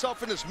get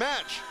himself in this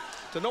match,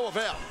 to no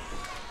avail.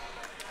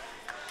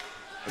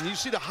 And you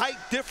see the height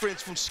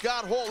difference from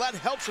Scott Hall. That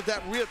helps with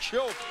that rear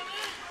choke.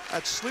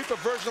 That sleeper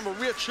version of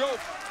a rear choke.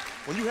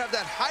 When you have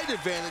that height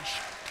advantage,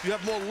 you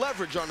have more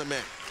leverage on the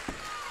man.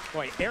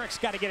 Boy, Eric's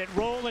got to get it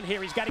rolling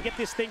here. He's got to get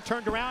this thing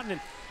turned around,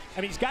 and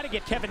I mean, he's got to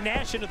get Kevin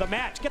Nash into the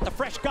match. Get the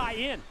fresh guy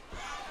in.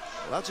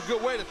 Well, that's a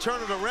good way to turn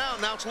it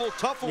around. Now it's a little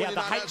tougher when you're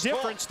not as tall. Yeah, the height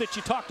difference that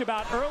you talked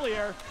about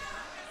earlier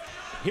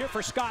here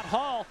for Scott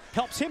Hall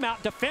helps him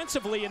out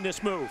defensively in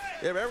this move.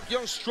 Yeah, Eric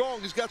Young's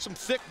strong. He's got some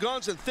thick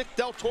guns and thick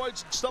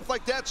deltoids and stuff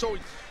like that, so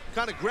he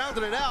kind of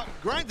grinded it out.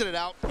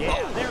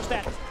 Yeah, there's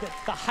that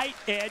the height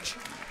edge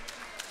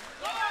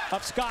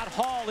of Scott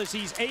Hall as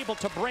he's able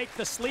to break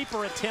the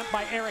sleeper attempt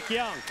by Eric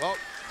Young. Well,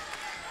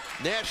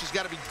 Nash has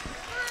got to be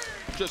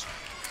just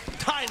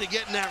dying to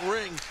get in that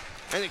ring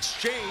and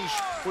exchange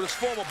with his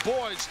former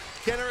boys.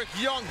 Can Eric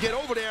Young get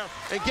over there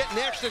and get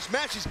Nash this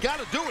match? He's got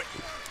to do it.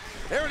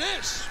 There it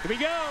is. Here we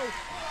go.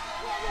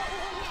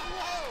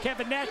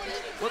 Kevin Nash,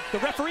 the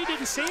referee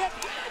didn't see it?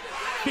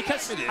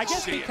 Because I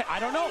guess, I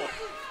don't know.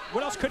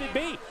 What else could it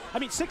be? I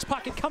mean,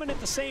 Syxx-Pac had come in at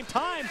the same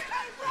time.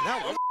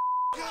 Now,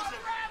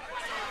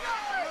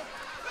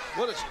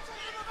 what is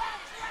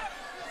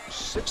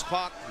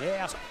Syxx-Pac?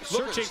 Yeah,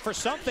 searching for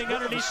something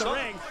underneath the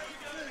ring.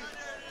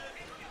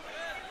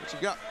 What's he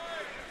got?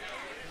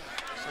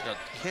 It's like a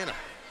can of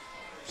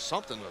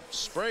something, a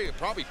spray,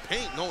 probably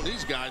paint, knowing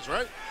these guys,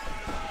 right?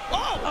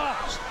 Oh!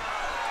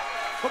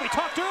 But we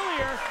talked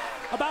earlier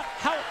about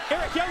how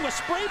Eric Young was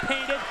spray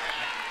painted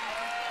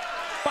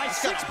by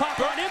Syxx-Pac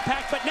on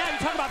impact, but now you're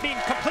talking about being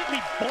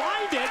completely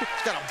blinded.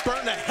 It's got to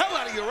burn the hell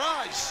out of your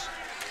eyes.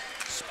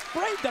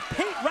 Sprayed the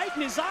paint right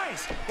in his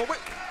eyes. But wait.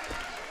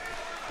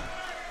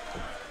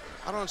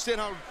 I don't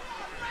understand how,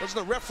 doesn't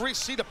the referee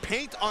see the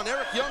paint on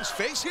Eric Young's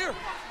face here?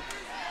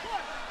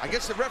 I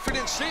guess the referee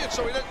didn't see it,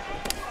 so he didn't.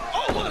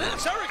 Oh, look at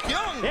this, Eric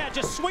Young. Yeah,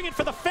 just swinging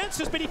for the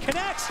fences, but he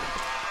connects.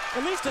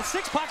 At least to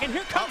Syxx-Pac, and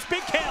here comes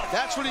Big Kev.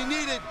 That's what he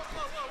needed.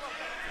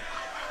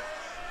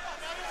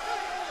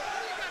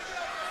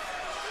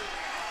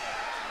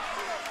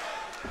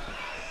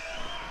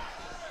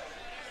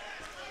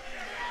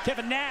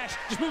 Kevin Nash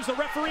just moves the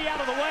referee out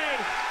of the way.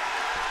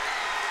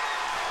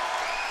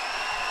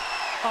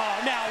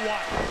 Oh, now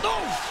what?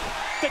 Oh!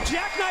 The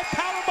jackknife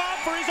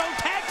powerbomb for his own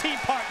tag team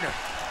partner.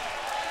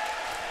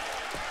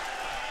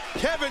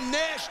 Kevin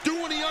Nash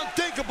doing the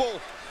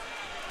unthinkable.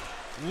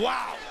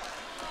 Wow.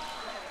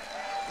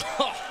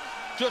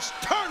 Just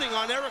turning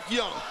on Eric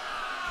Young.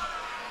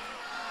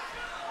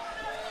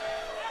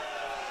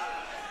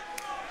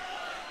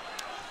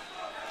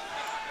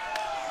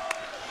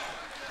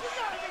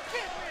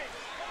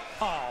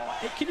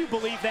 Oh, can you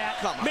believe that?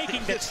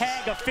 Making the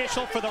tag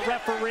official for the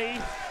referee.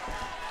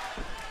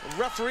 The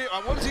referee,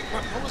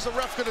 what was the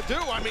ref gonna do?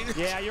 I mean,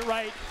 yeah, you're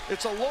right.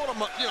 It's a load of,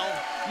 you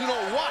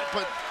know what,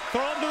 but.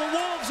 Throw him to the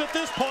Wolves at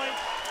this point,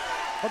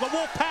 or the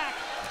Wolf Pack.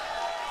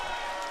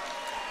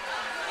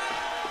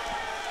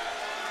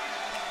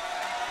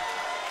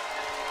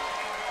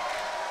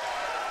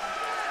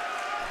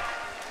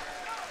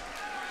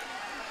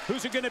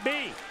 Who's it gonna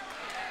be?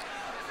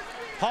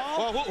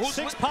 Paul? Well, who's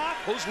Syxx-Pac?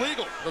 Who's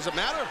legal? Does it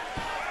matter?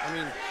 I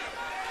mean,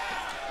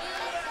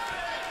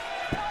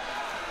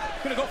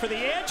 gonna go for the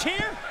edge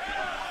here.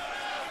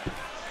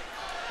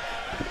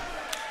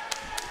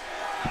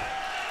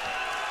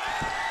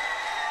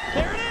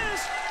 There it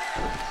is.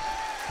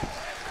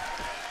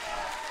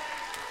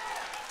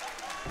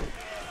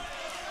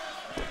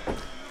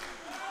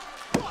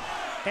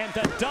 And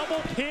the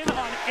double pin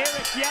on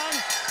Eric Young,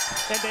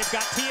 and they've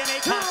got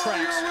TNA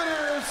contracts. Your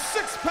winner is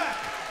Syxx-Pac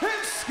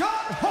and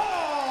Scott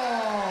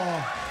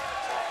Hall.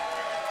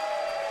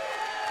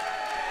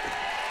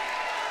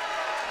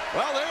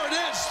 Well, there it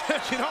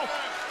is. You know,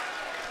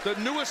 the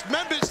newest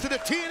members to the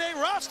TNA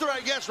roster, I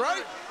guess,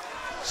 right?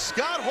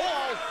 Scott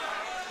Hall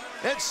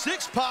and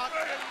Syxx-Pac,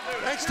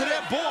 thanks to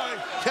their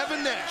boy,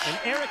 Kevin Nash. And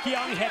Eric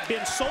Young had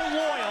been so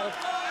loyal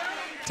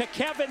to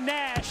Kevin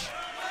Nash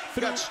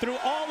through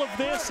all of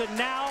this, and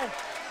now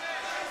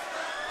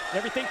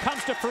everything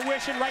comes to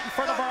fruition right in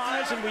front of our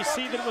eyes, and we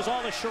see that it was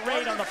all a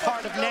charade on the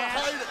part of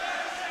Nash.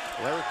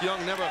 Well, Eric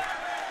Young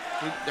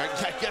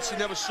I guess he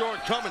never saw it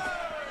coming.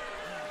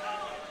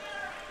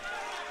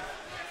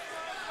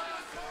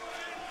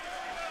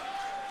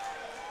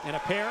 And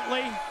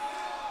apparently,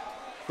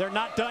 they're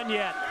not done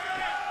yet.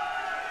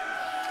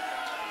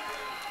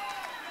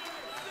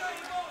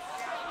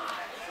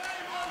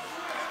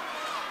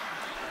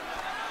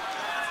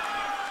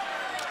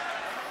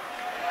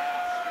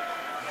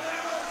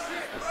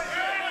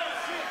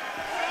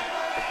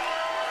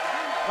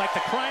 Like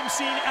the crime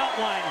scene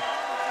outline.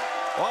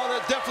 Well,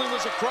 there definitely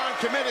was a crime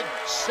committed.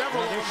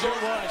 Several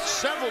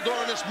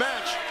during this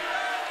match.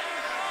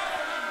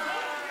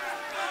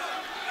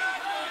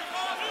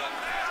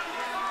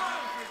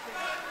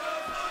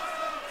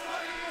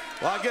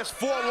 Well, I guess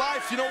for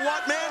life, you know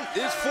what, man,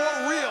 is for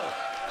real.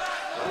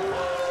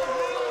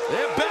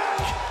 They're back.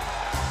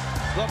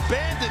 The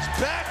band is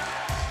back.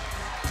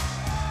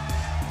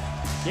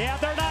 Yeah,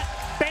 they're not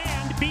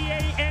banned,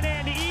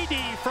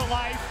 B-A-N-N-E-D for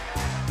life,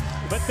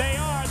 but they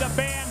are the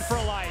band for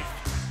life.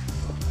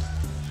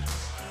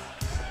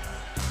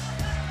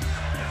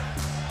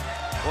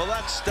 Well,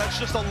 that's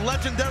just a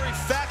legendary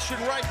faction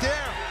right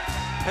there.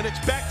 And it's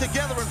back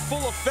together in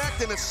full effect,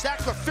 and the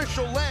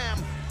sacrificial lamb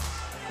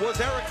was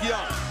Eric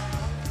Young.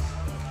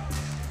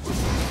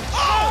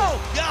 Oh,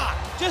 God!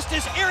 Just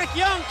as Eric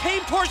Young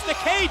came towards the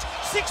cage,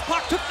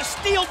 Syxx-Pac took the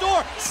steel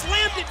door,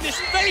 slammed it in his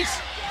face.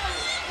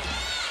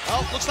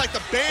 Well, looks like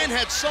the band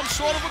had some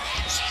sort of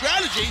a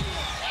strategy.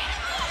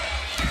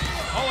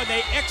 Oh, and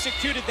they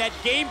executed that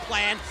game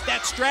plan,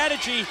 that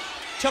strategy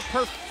to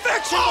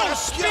perfection. What a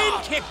spin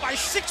kick by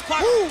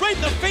Syxx-Pac right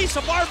in the face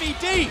of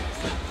RVD.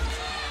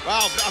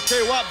 Wow, I'll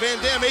tell you what,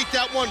 Van Dam ate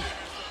that one.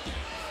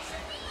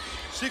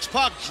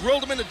 Syxx-Pac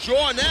drilled him in the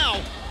jaw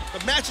now.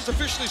 The match has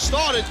officially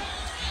started.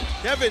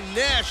 Kevin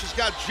Nash has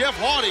got Jeff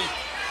Hardy.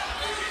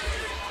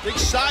 Big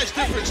size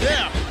difference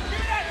there.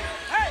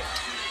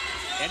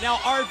 And now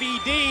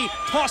RVD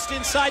tossed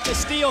inside the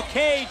steel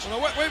cage. No,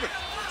 wait a minute.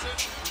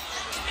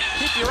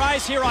 Keep your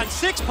eyes here on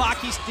Syxx-Pac.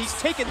 He's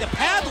taking the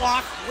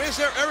padlock. Where's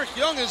Eric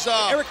Young?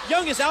 Eric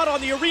Young is out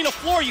on the arena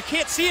floor. You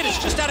can't see it.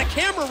 It's just out of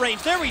camera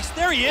range. There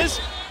he is.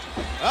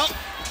 Well,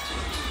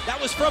 that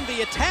was from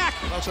the attack.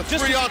 That's a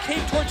just as he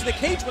came towards the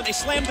cage when they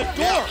slammed the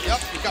door. Yep,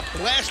 he got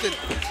blasted.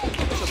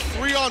 It's a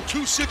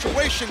 3-on-2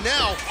 situation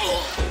now.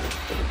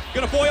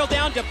 Gonna boil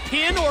down to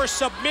pin or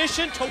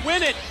submission to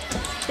win it.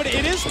 But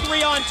it is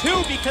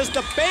 3-on-2 because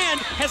the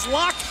band has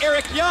locked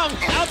Eric Young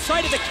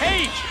outside of the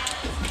cage.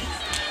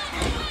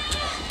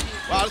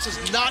 Wow, this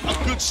is not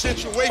a good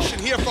situation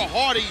here for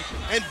Hardy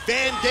and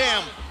Van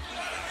Dam.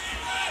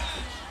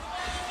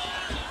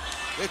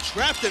 They're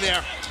trapped in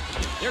there.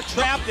 They're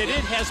trapped, and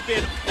it has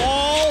been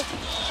all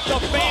the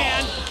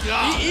band,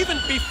 even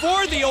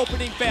before the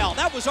opening bell.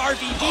 That was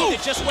RVD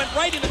that just went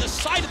right into the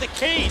side of the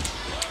cage.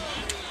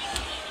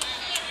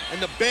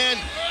 And the band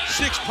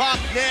Syxx-Pac,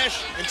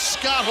 Nash, and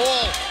Scott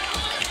Hall.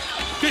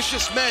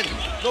 Vicious men,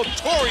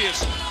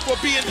 notorious for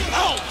being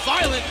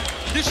violent,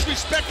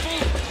 disrespectful,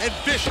 and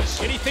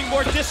vicious. Anything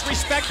more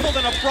disrespectful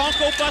than a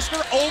Bronco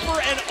Buster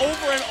over and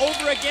over and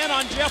over again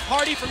on Jeff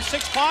Hardy from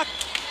Syxx-Pac?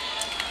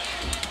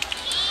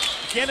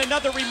 Again,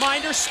 another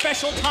reminder,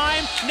 special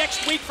time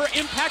next week for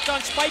Impact on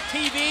Spike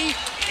TV,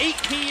 8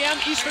 p.m.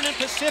 Eastern and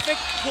Pacific.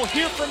 We'll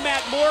hear from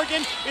Matt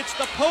Morgan. It's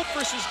the Pope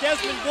versus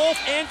Desmond Wolfe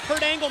and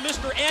Kurt Angle,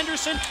 Mr.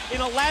 Anderson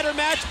in a ladder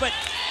match. But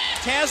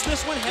Taz,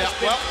 this one has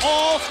been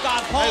all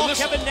Scott Hall,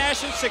 Kevin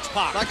Nash, and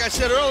Syxx-Pac. Like I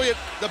said earlier,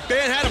 the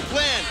band had a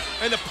plan,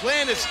 and the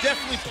plan is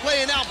definitely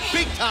playing out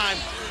big time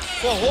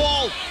for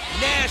Hall,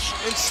 Nash,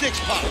 and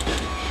Syxx-Pac.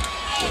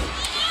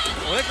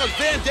 Well, there comes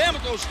Van Dam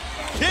with those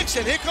kicks,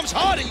 and here comes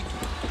Hardy.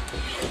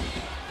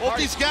 Both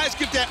these guys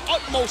give their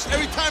utmost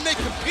every time they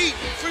compete.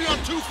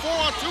 3-on-2,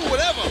 4-on-2,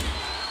 whatever.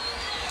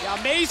 Yeah,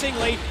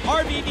 amazingly,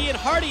 RVD and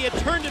Hardy had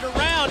turned it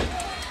around.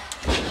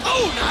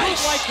 Oh,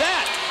 nice! Like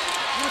that.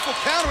 Beautiful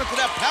counter into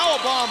that power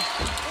bomb.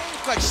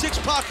 Looks like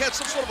Syxx-Pac had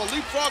some sort of a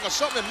leapfrog or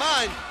something in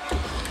mind.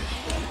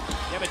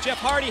 Yeah, but Jeff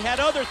Hardy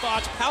had other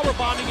thoughts, power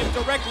bombing him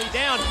directly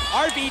down.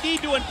 RVD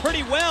doing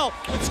pretty well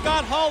with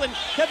Scott Hall and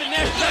Kevin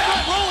Nash.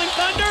 Rolling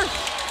Thunder.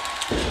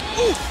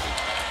 Oof!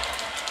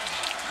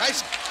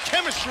 Nice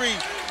chemistry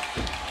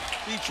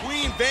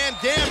between Van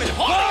Dam and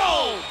Hardy.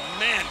 Oh,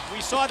 man.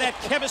 We saw that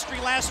chemistry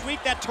last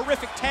week, that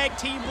terrific tag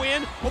team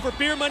win over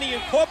Beer Money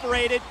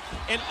Incorporated.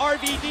 And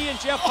RVD and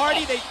Jeff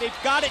Hardy, they've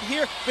got it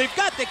here. They've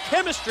got the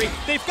chemistry.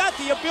 They've got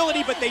the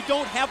ability, but they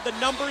don't have the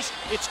numbers.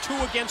 It's 2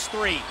 against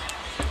 3.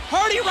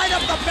 Hardy right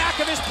up the back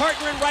of his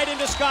partner and right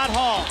into Scott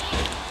Hall.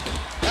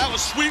 That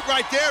was sweet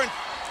right there, and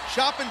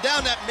chopping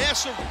down that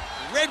massive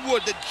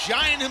redwood, the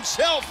giant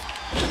himself,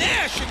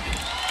 Nash. And,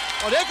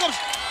 oh, there comes...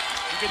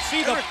 You can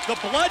see the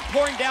blood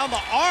pouring down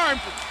the arm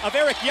of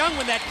Eric Young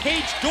when that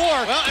cage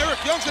door. Well,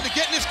 Eric Young's going to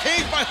get in this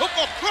cage by hook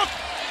or crook.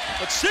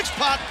 But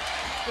Syxx-Pac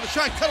going to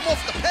try and cut him off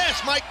at the pass,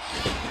 Mike.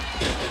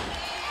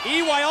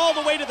 EY all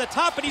the way to the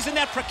top, but he's in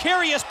that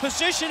precarious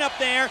position up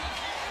there.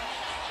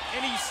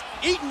 And he's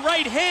eating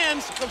right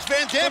hands. Here comes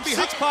Van Dam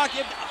behind. Syxx-Pac.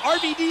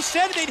 RVD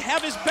said they'd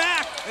have his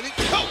back. And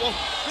well,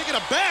 speaking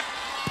of back,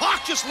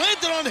 Pac just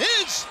landed on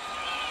his.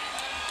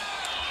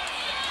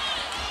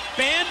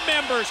 Band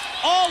members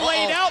all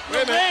laid out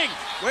in the ring.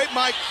 Wait,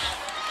 Mike.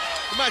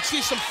 You might see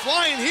some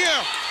flying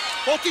here.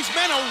 Both these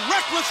men are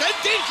reckless and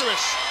dangerous.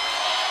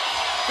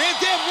 Van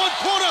Dam one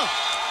corner.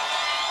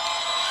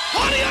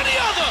 Hardy on the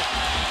other.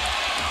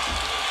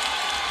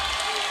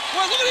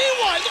 Well, look at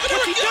EY. Look at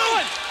What's Eric he Young.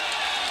 doing?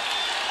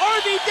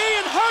 RVD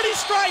and Hardy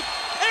strike.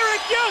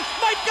 Eric Young.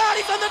 My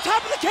God, he's on the top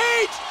of the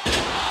cage.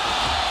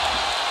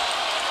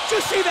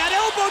 Did you see that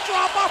elbow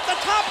drop off the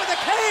top of the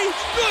cage?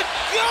 Good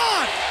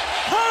God.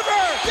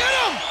 Cover! Get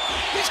him!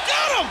 He's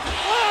got him! 1,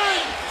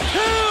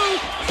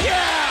 2,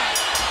 yeah!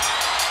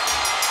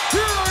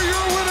 Here are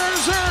your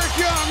winners, Eric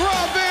Young,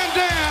 Rob Van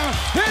Dam,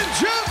 and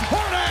Jeff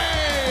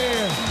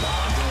Hardy!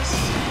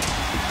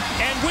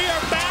 And we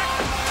are back,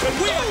 and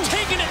we are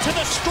taking it to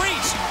the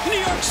streets. New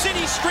York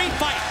City street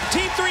fight.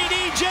 Team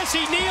 3D,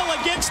 Jesse Neal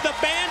against the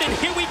band, and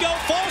here we go.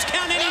 Falls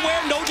count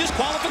anywhere, no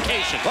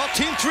disqualification. Well,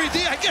 Team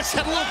 3D, I guess,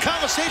 had a little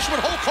conversation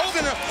with Hulk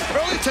Hogan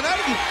early tonight,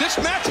 and this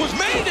match was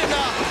made, and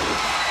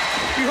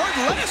we heard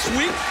last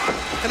week,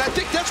 and I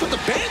think that's what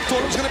the band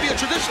thought it was going to be, a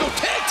traditional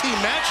tag team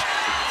match.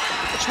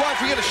 That's why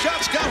if we get a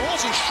shot, Scott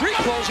Hall's in street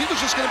clothes, he was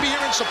just going to be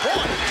here in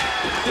support.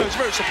 You know, he's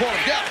a very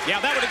supportive guy.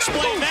 Yeah, that would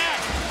explain that.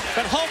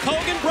 But Hulk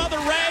Hogan, Brother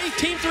Ray,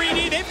 Team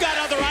 3D, they've got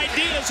other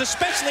ideas,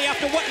 especially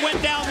after what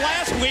went down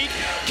last week.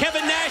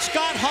 Kevin Nash,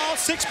 Scott Hall,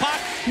 Syxx-Pac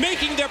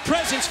making their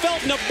presence felt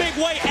in a big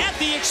way at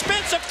the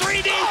expense of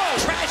 3D.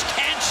 Trash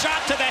can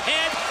shot to the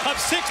head of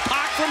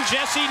Syxx-Pac from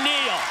Jesse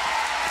Neal.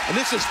 And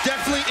this is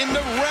definitely in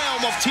the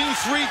realm of Team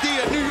 3D,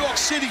 a New York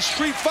City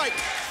street fight.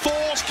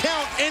 Falls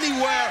count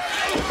anywhere.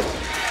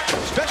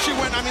 Especially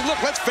when, I mean, look,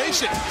 let's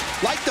face it,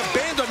 like the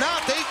band or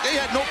not, they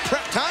had no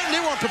prep time. They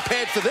weren't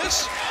prepared for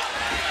this.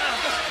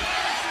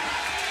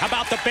 How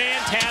about the band,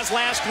 Taz,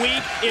 last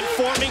week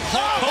informing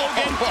Hulk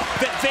Hogan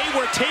that they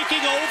were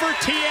taking over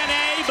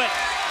TNA, but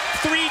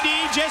 3D,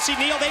 Jesse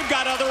Neal, they've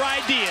got other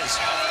ideas.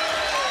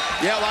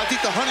 Yeah, well, I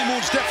think the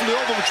honeymoon's definitely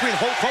over between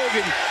Hulk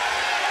Hogan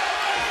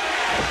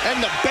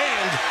and the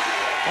band.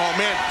 Oh,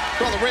 man,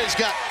 Brother Ray's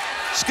got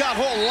Scott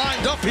Hall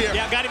lined up here.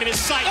 Yeah, got him in his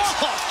sights.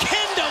 Oh,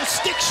 kendo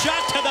stick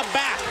shot to the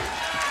back.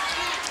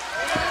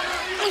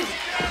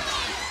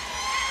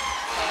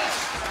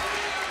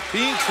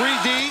 Being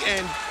 3D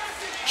and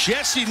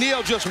Jesse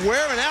Neal just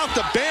wearing out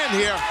the band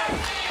here.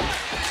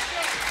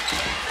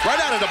 Right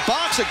out of the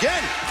box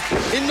again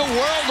in the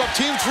world of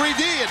Team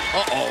 3D. And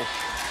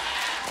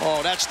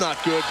oh, that's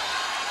not good.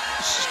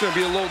 This is going to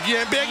be a little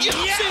big.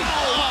 Oh,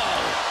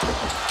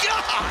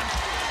 God!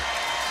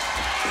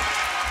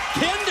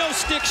 Kendo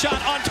stick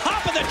shot on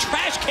top of the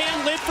trash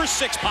can lid for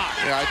Syxx-Pac.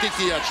 Yeah, I think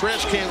the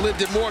trash can lid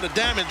did more to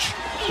damage.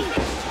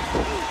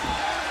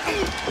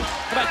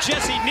 How about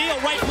Jesse Neal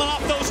rifling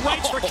off those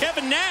rights for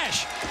Kevin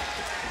Nash?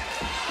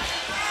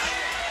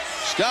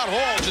 Scott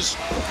Hall just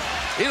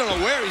He don't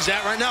know where he's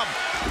at right now.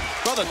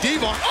 Brother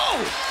Devon,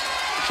 oh!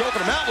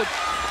 Choking him out with,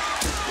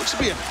 looks to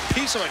be a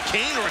piece of a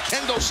cane or a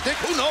kendo stick,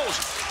 who knows?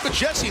 But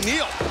Jesse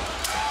Neal.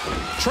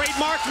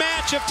 Trademark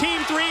match of Team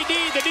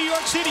 3D, the New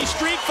York City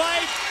Street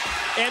Fight.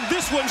 And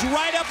this one's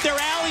right up their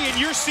alley, and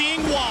you're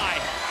seeing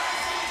why.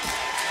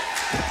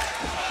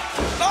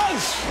 Oh!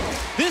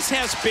 This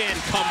has been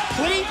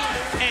complete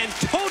and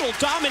total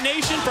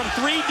domination from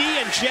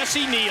 3D and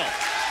Jesse Neal.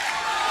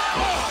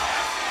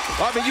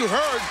 I mean, you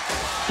heard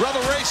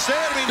Brother Ray say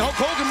it. I mean, Hulk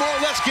Hogan more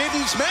or less gave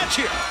him this match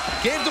here.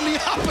 Gave them the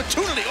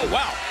opportunity. Oh,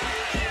 wow.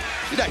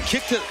 See that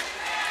kick to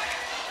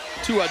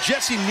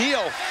Jesse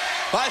Neal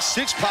by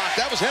Syxx-Pac.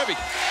 That was heavy.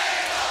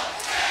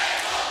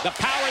 The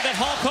power that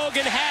Hulk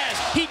Hogan has.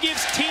 He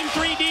gives Team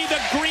 3D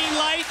the green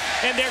light,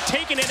 and they're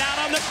taking it out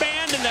on the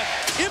band, and the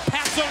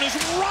Impact Zone is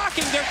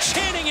rocking. They're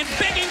chanting and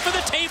begging for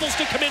the tables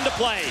to come into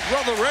play.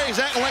 Brother Ray's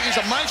acting like he's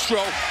a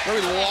maestro.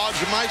 Very large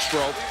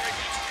maestro.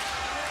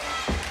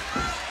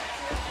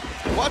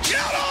 Watch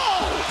out!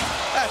 Oh!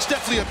 That's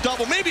definitely a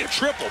double, maybe a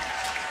triple.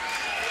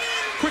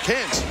 Quick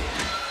hands.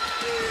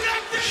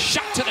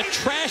 Shot to the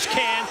trash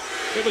can.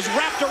 It was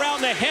wrapped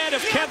around the head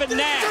of Kevin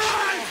Nash.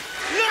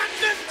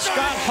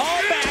 Scott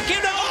Hall back. You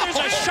know, there's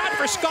a shot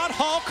for Scott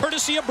Hall,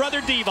 courtesy of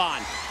Brother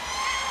Devon.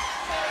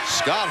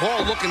 Scott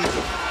Hall looking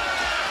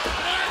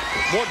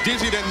more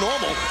dizzy than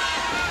normal.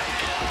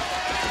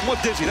 More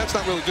dizzy, that's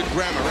not really good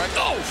grammar, right?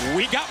 Oh,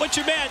 we got what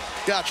you meant.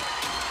 Gotcha.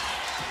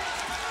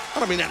 I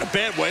don't mean that in a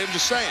bad way, I'm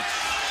just saying.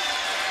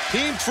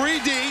 Team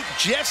 3D,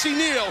 Jesse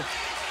Neal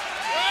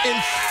in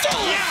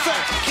full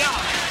effect.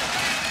 God.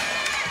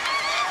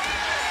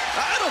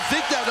 I don't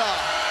think that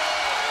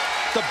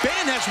the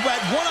band has had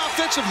one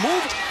offensive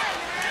move.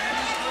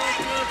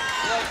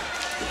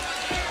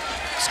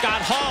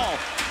 Scott Hall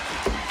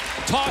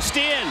tossed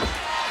in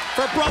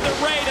for Brother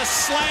Ray to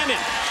slam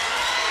him.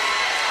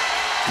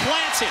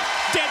 Plants him,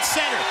 dead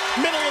center,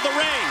 middle of the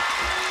ring.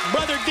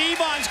 Brother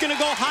Devon's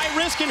gonna go high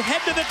risk and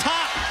head to the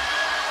top.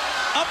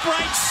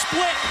 Upright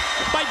split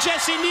by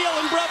Jesse Neal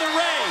and Brother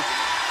Ray.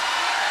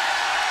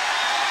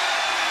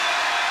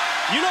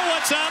 You know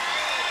what's up?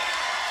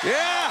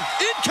 Yeah,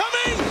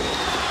 incoming!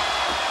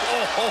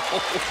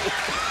 Oh.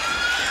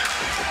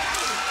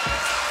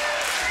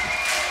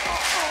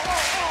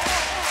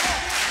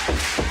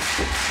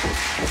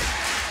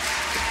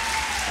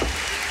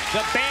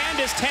 The band,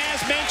 as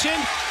Taz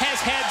mentioned, has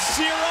had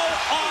zero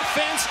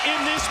offense in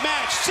this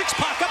match.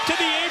 Syxx-Pac up to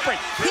the apron.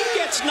 He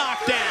gets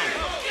knocked down.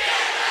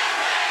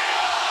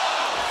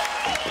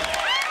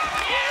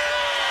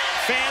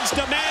 Fans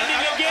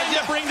demanding again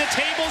to bring the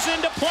tables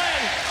into play.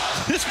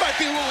 This might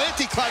be a little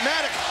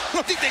anticlimactic. I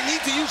don't think they need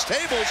to use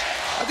tables.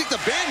 I think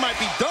the band might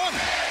be done.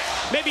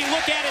 Maybe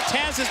look at it,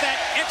 Taz, as that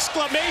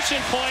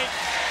exclamation point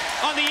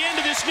on the end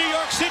of this New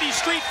York City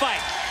street fight.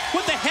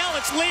 What the hell,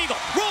 it's legal.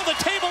 Roll the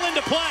table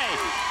into play.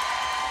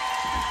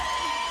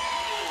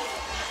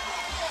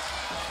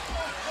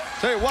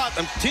 Tell you what,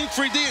 Team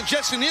 3D and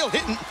Jesse Neal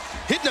hitting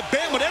the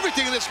band with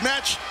everything in this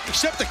match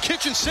except the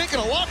kitchen sink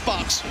and a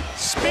lockbox.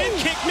 Spin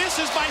kick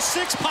misses by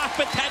Syxx-Pac,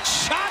 but that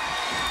shot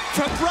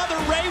from Brother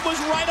Ray was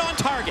right on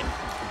target.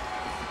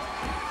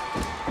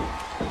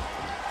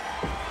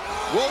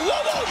 Whoa,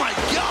 whoa, whoa, my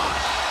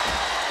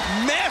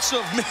God!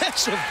 Massive,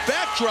 massive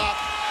backdrop.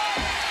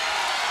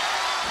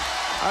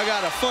 I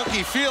got a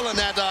funky feeling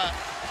that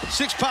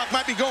Syxx-Pac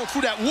might be going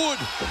through that wood.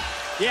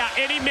 Yeah,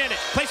 any minute.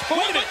 Wait a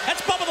minute,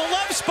 that's Bubba the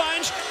Love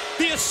Sponge,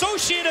 the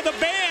associate of the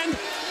band.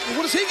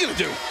 What is he gonna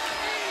do?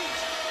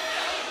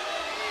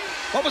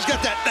 Bubba's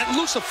got that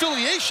loose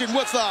affiliation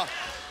with the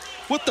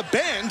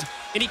band.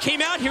 And he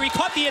came out here, he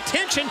caught the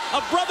attention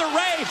of Brother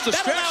Ray.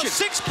 That allows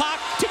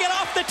Syxx-Pac to get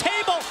off the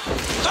table.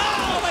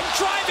 Oh, and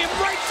drive him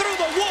right through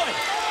the wood.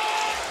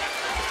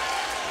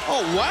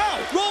 Oh,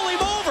 wow. Roll him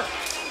over,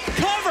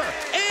 cover,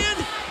 and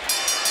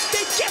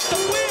they get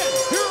the win.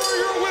 Here are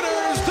your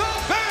winners, the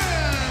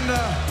band.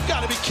 You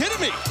gotta be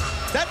kidding me.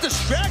 That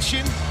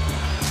distraction,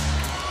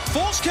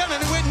 false count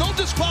anyway, no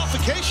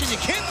disqualification. You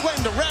can't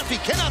blame the ref,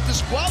 he cannot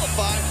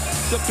disqualify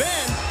the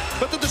band,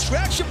 but the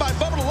distraction by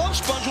Bubba the Love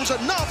Sponge was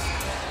enough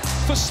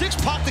for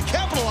Syxx-Pac to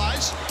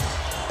capitalize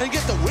and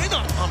get the win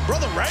on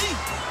Brother Ray.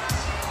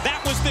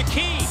 That was the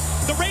key.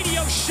 The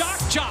radio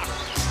shock jock,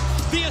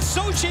 the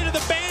associate of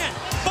the band,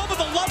 Bubba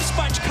the Love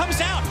Sponge,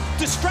 comes out,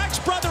 distracts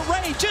Brother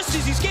Ray just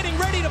as he's getting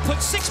ready to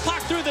put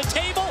Syxx-Pac through the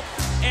table,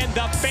 and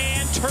the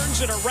band turns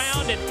it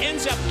around and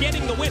ends up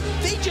getting the win.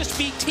 They just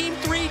beat Team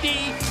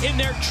 3D in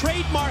their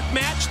trademark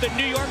match, the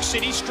New York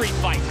City Street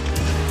Fight.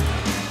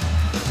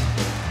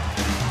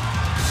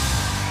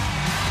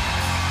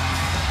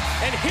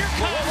 And here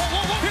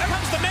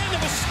comes the man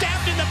that was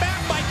stabbed in the back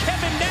by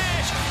Kevin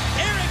Nash.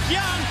 Eric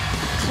Young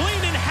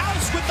cleaning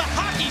house with the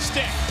hockey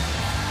stick.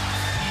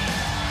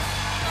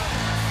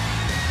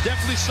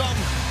 Definitely some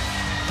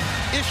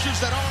issues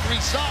that aren't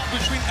resolved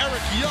between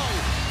Eric Young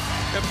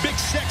and big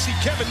sexy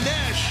Kevin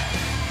Nash.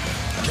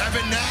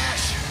 Kevin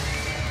Nash,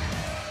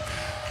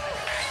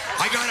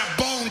 I got a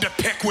bone to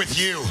pick with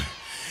you.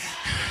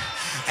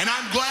 And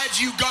I'm glad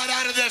you got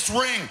out of this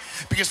ring,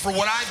 because for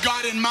what I've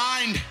got in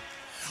mind,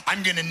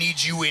 I'm gonna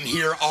need you in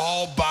here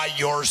all by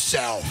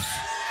yourself.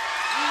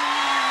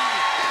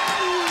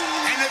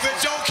 And if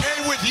it's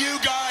okay with you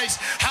guys,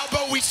 how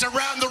about we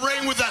surround the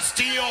ring with a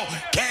steel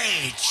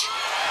cage?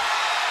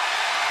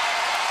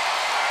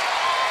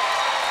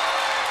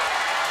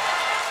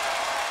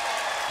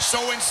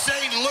 So in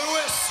St.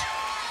 Louis,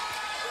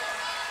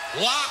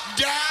 locked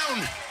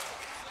down,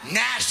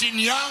 Nash and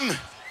Young,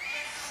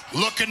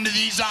 look into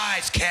these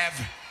eyes, Kev.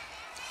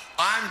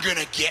 I'm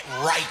gonna get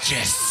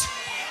righteous.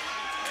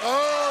 Oh,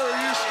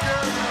 are you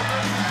scared?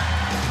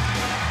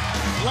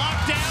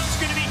 Lockdown's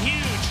gonna be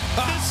huge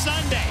this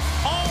Sunday.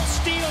 All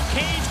steel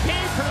cage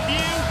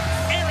pay-per-view.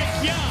 Eric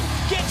Young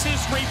gets his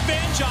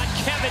revenge on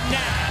Kevin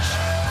Nash.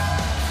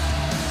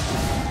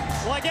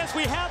 Well, I guess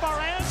we have our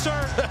answer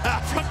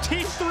from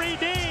Team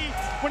 3D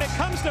when it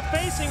comes to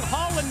facing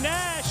Hall and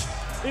Nash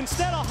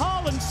instead of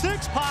Hall and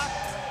Syxx-Pac.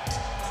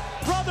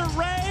 Brother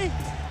Ray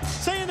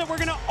saying that we're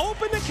gonna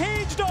open the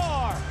cage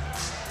door.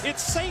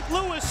 It's St.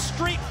 Louis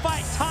street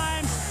fight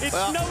time. It's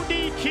no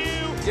DQ.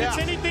 It's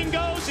anything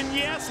goes. And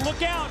yes,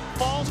 look out.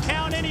 Falls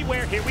count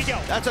anywhere. Here we go.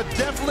 That's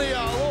definitely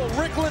a little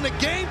wrinkle in the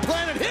game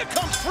plan. And here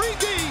comes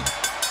 3D.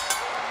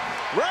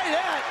 Right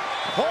at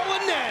Hall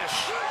and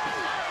Nash.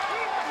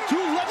 Two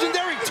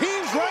legendary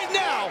teams right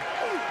now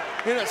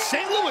in a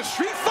St. Louis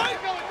street fight.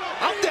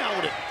 I'm down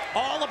with it.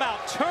 All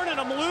about turning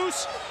them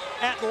loose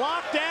at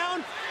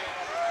lockdown.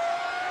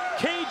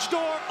 Cage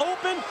door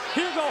open.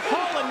 Here go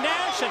Hall and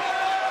Nash. And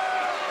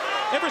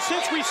ever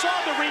since we saw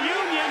the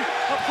reunion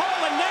of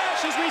Hall and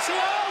Nash, as we see,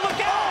 oh, look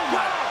out! Oh,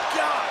 my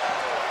God!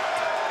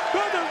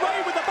 Brother Ray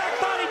with a back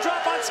body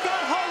drop on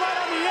Scott Hall right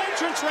on the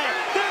entrance ramp.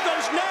 There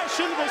goes Nash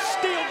into the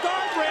steel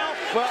guardrail,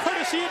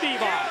 courtesy of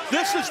Devon.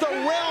 This is the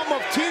realm of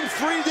Team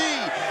 3D.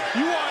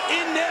 You are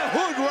in their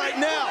hood right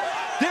now.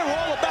 They're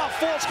all about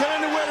false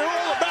count anywhere. They're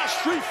all about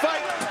street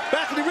fight.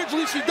 Back in the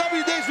original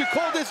ECW days, we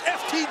called this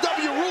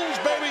FTW rules,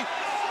 baby.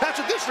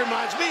 That's what this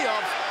reminds me of.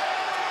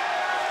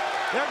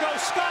 There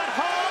goes Scott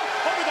Hall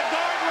over the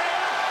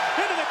guardrail,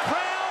 into the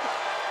crowd.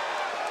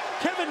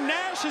 Kevin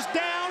Nash is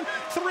down.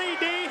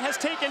 3D has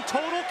taken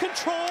total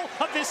control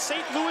of this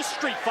St. Louis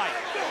street fight.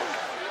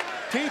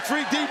 Team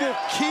 3D will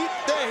keep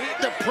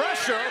the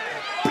pressure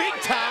big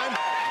time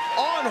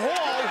on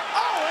Hall.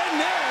 Oh, and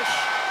Nash.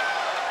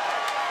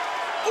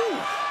 Ooh.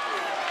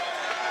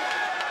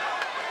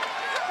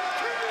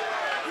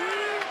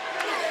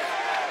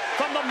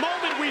 From the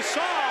moment we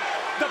saw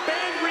the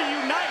band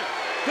reunite,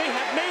 they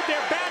have made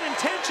their bad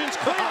intentions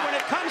clear when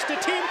it comes to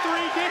Team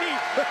 3D.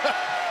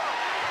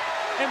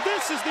 And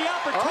this is the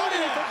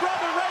opportunity for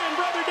Brother Ray and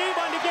Brother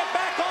Devon to get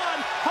back on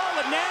Hall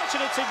and Nash,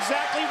 and it's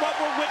exactly what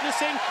we're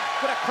witnessing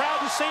with a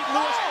crowd in St.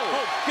 Louis.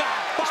 Oh, God,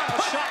 bottom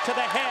shot to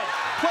the head.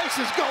 Place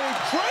is going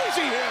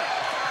crazy here.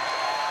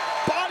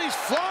 Bodies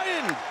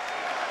flying.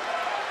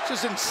 This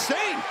is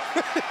insane.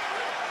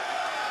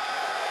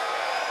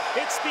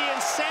 It's the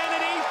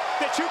insanity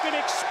that you can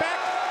expect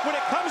when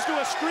it comes to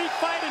a street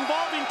fight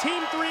involving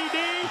Team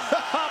 3D.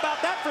 How about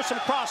that for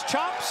some cross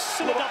chops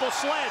and a double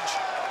sledge?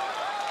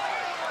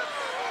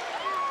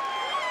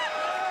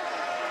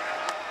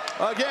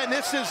 Again,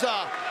 this is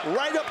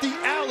right up the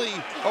alley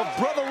of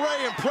Brother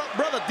Ray and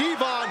Brother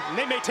Devon. And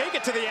they may take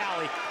it to the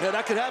alley. Yeah,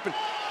 that could happen.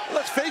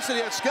 Let's face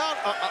it here,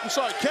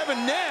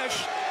 Kevin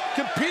Nash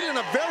competed in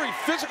a very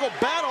physical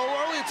battle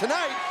earlier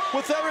tonight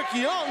with Eric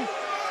Young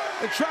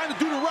and trying to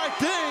do the right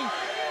thing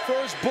for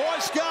his boy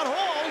Scott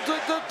Hall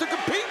to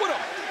compete with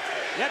him.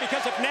 Yeah,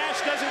 because if Nash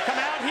doesn't come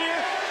out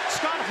here,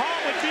 Scott Hall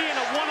would be in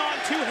a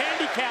one-on-two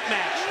handicap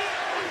match.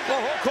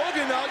 Well, Hulk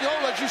Hogan,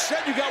 like you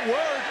said, you got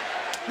word.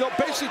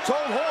 Basically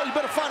told Hall, you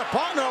better find a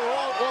partner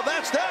or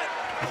that's that.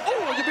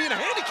 Oh, you'll be in a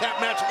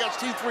handicap match against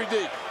Team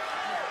 3D.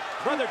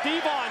 Brother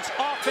Devon's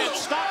offense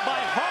stopped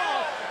by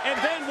Hall, and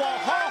then while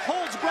Hall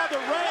holds Brother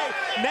Ray,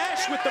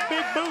 Nash with the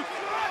big boot.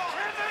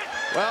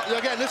 Well,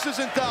 again, this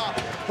isn't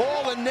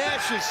Hall and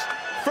Nash's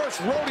first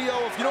rodeo,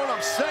 if you know what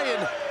I'm saying.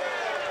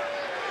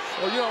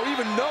 Well,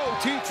 even though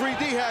Team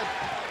 3D had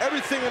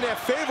everything in their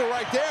favor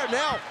right there,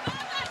 now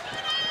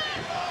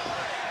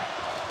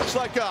it's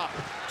like a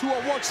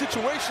 2-on-1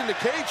 situation in the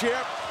cage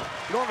here.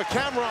 You don't have a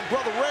camera on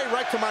Brother Ray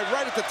right to my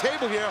right at the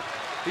table here.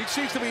 He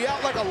seems to be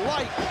out like a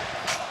light.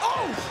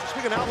 Oh,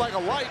 speaking of out like a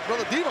light,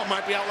 Brother Devon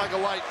might be out like a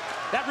light.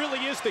 That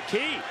really is the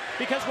key,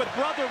 because with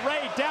Brother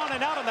Ray down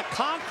and out on the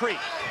concrete,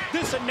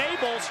 this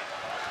enables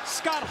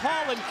Scott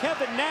Hall and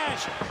Kevin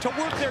Nash to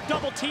work their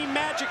double team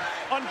magic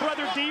on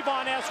Brother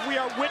Devon as we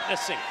are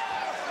witnessing.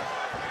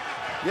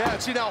 Yeah,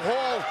 see now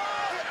Hall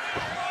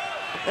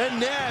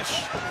and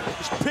Nash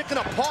is picking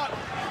apart.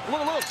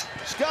 Look,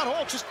 Scott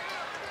Hall just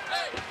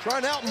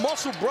trying to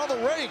out-muscle Brother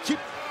Ray and keep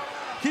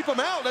him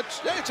out.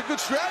 It's a good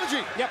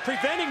strategy. Yeah,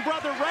 preventing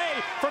Brother Ray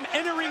from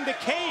entering the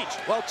cage.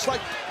 Well, it's like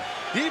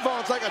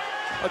Devon's like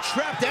a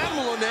trapped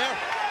animal in there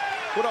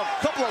with a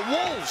couple of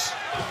wolves.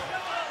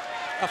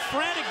 A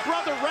frantic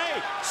Brother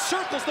Ray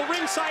circles the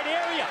ringside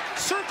area,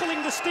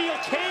 circling the steel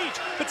cage,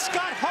 but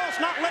Scott Hall's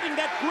not letting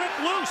that grip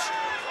loose.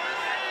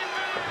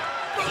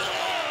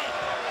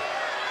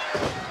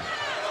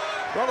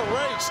 Brother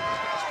Ray's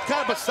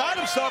kind of beside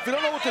himself. You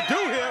don't know what to do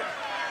here.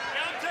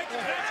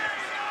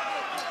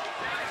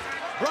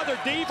 Brother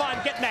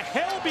Devon getting the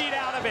hell beat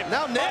out of him.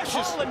 Now Nash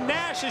is... Hall and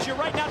Nash is, you're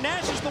right now,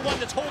 Nash is the one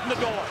that's holding the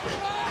door.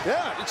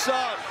 Yeah, it's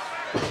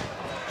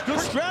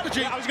good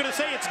strategy. Yeah, I was going to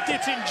say,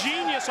 it's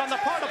ingenious on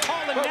the part of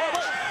Hall and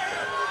Nash.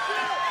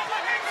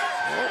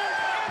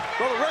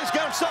 Brother Ray's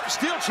got himself a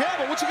steel chair,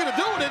 but what's he going to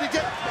do with it?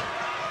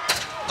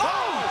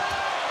 Oh!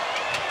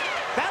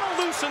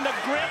 That'll loosen the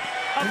grip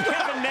of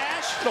Kevin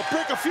Nash. It'll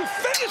break a few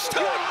fingers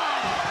to it.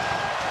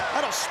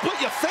 That'll split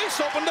your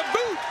face open to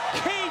boot.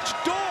 Cage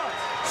door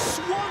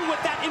swung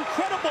with that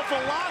incredible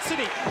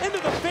velocity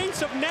into the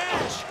face of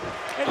Nash.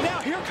 And now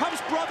here comes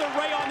Brother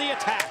Ray on the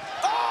attack.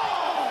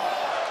 Oh!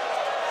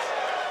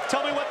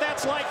 Tell me what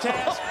that's like,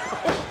 Taz.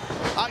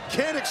 I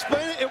can't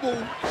explain it. It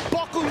will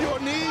buckle your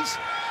knees.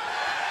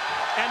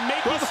 And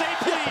make you say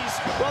please.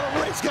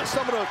 Brother Ray's got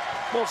some of the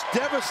most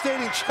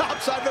devastating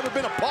chops I've ever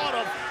been a part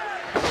of.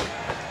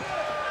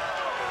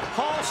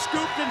 Hall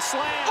scooped and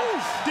slammed.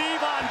 Oof.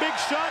 Devon, big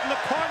shot in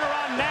the corner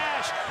on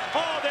Nash.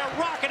 Oh, they're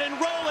rocking and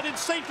rolling in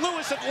St.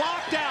 Louis at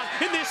lockdown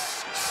in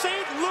this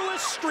St.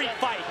 Louis street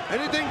fight.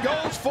 Anything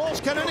goes, falls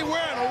can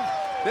anywhere.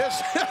 There's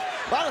a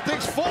lot of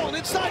things falling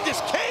inside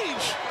this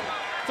cage.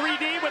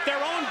 3D with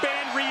their own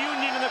band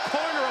reunion in the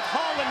corner of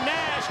Hall and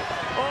Nash.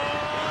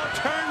 Oh,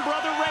 turn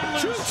Brother Ray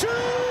loose. Choo-choo!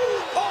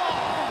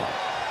 Oh!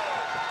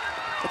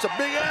 That's a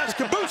big-ass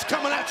caboose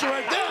coming at you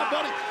right there,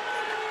 buddy.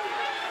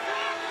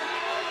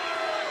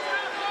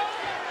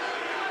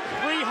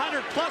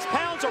 300-plus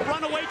pounds of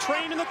runaway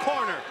train in the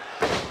corner.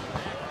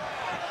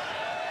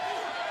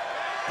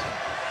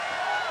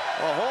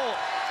 Oh,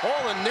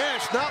 Hall and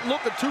Nash not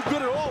looking too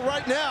good at all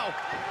right now.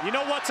 You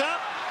know what's up?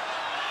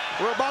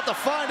 We're about to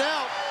find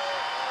out.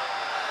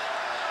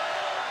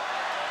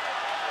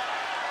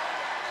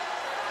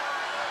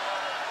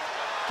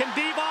 Can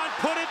Devon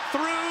put it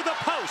through the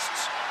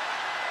posts?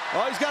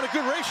 Oh, he's got a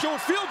good ratio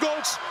of field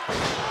goals.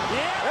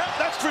 Yeah. Yep,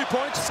 that's 3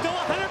 points. Still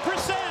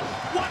 100%.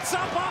 What's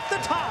up off the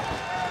top?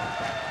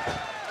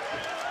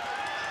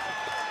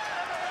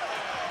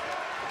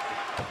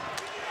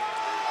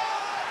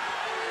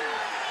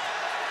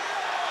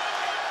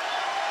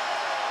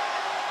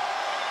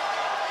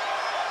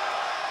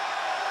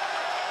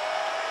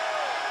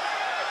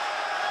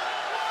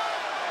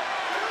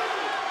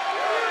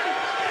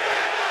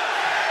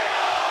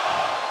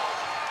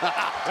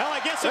 Well,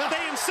 I guess if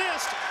they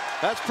insist.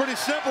 That's pretty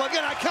simple.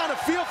 Again, I kind of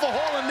feel for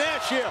Hall and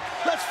Nash here.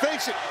 Let's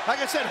face it. Like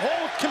I said,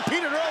 Hall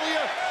competed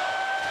earlier.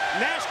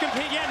 Nash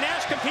competing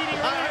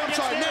earlier. I'm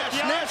sorry,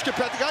 Nash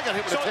competed. I got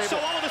hit with the table. So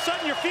all of a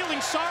sudden you're feeling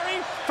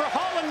sorry for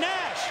Hall and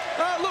Nash.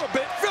 A little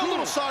bit. Feel a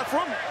little sorry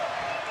for him.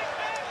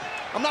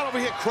 I'm not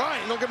over here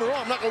crying. Don't get me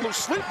wrong. I'm not going to lose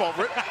sleep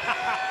over it.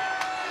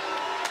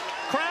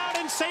 Crowd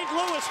in St.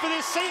 Louis for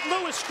this St.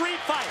 Louis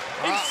street fight.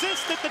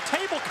 Insist that the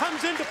table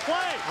comes into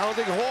play. I don't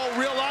think Hall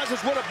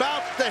realizes what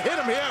about to hit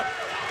him here.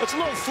 It's a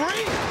little 3 and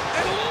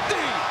a little D.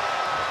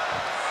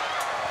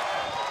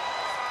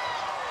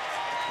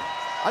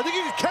 I think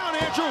you can count,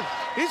 Andrew.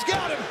 He's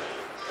got him.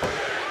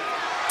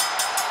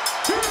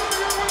 Here are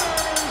your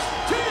winners,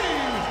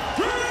 Team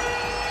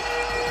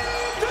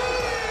 3D!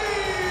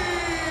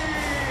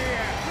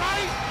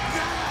 Right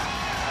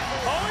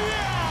now. Oh,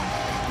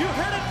 yeah. You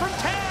heard it from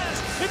Taz.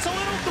 It's a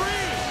little 3.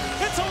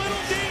 It's a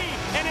little D.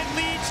 And it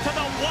leads to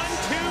the 1,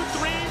 2,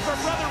 3 for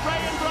Brother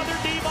Ray and Brother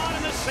Devon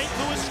in the St.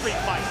 Louis street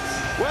fight.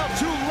 Well,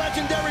 2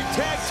 legendary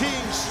tag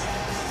teams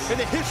in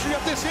the history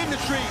of this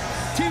industry.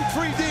 Team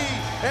 3D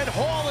and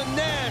Hall and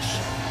Nash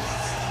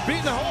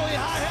beating the holy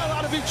high hell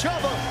out of each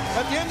other.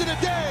 At the end of the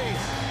day,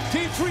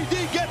 Team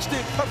 3D gets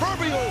the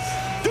proverbial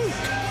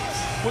Duke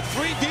with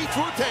 3D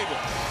through a table.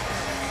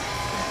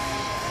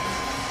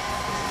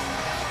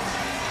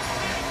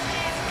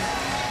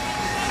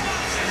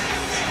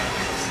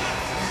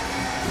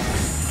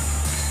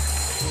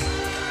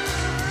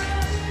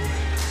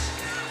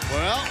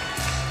 Well,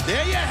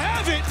 there you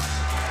have it.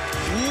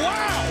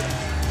 Wow.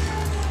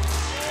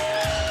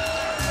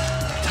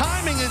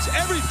 Timing is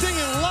everything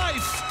in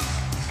life.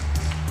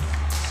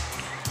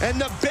 And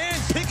the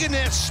band picking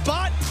their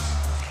spot.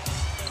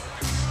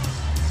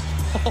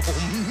 Oh,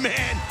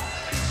 man.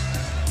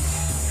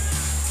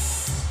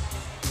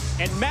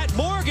 And Matt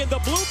Morgan, the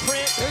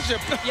blueprint,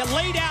 you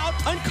laid out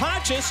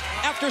unconscious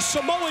after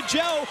Samoa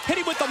Joe hit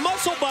him with the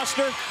muscle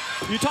buster.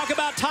 You talk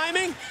about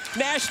timing.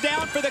 Nash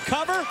down for the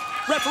cover.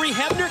 Referee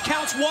Hebner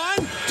counts 1,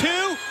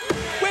 2.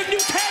 We have new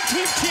tag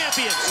team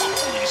champions.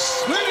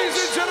 Ladies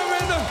and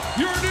gentlemen,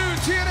 your new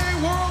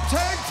TNA World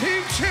Tag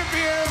Team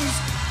Champions,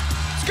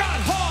 Scott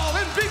Hall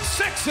and Big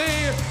Sexy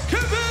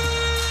Kevin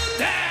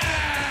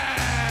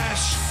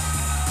Nash.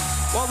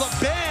 Well, the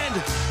band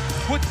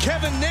with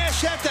Kevin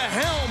Nash at the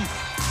helm,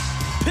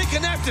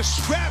 picking at the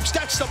scraps.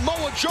 That's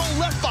Samoa Joe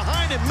left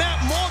behind and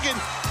Matt Morgan.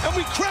 And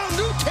we crown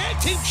new tag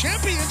team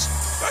champions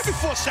right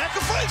before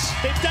Sacrifice.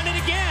 They've done it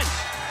again.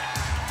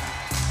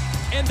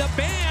 And the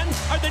band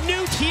are the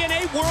new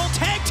TNA World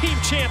Tag Team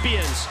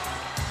Champions.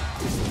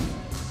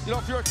 you know,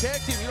 if you're a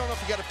tag team, you don't know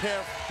if you got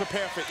to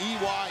prepare for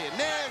EY and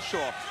Nash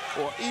or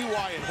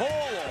EY and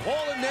Hall or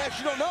Hall and Nash.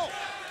 You don't know.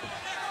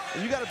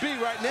 And you got to be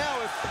right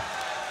now. If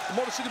the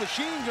Motor City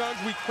Machine Guns,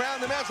 we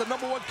crown them as the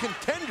 #1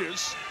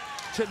 contenders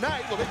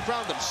tonight. Well, they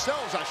crowned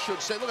themselves, I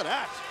should say. Look at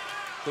that.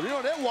 But you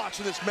know, they're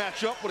watching this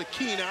matchup with a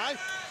keen eye.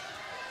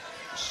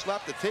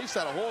 Slapped the taste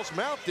out of Hall's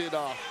mouth, did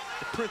the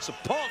Prince of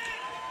Punk.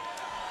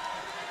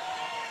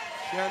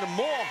 Shannon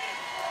Moore.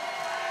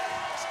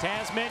 As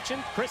Taz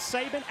mentioned, Chris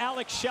Sabin,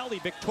 Alex Shelley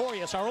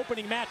victorious. Our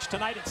opening match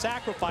tonight at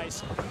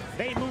Sacrifice.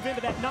 They move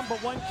into that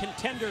 #1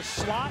 contender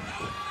slot.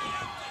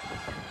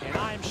 And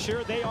I'm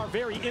sure they are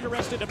very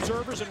interested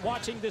observers in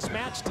watching this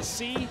match to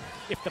see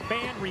if the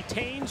band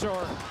retains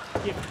or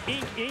if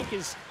Inc.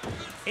 is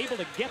able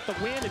to get the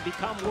win and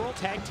become World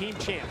Tag Team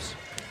Champs.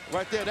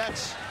 Right there,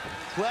 that's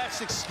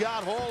classic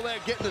Scott Hall there,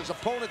 getting his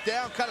opponent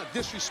down, kind of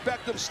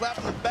disrespect him,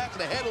 slapping him back of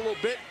the head a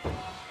little bit,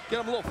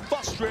 get him a little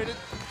frustrated.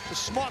 It's a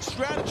smart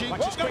strategy.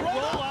 Watch this quick roll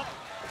up.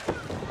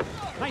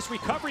 Nice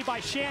recovery by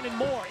Shannon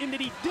Moore in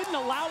that he didn't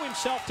allow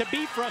himself to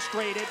be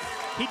frustrated.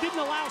 He didn't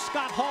allow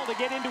Scott Hall to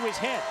get into his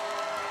head.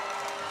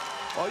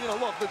 Well, you know,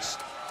 look, it's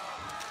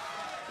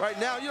right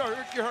now, you know,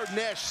 you heard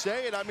Nash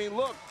say it. I mean,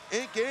 look,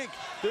 Inc.,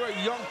 they're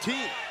a young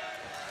team.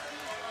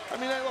 I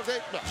mean, look,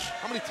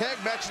 how many tag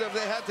matches have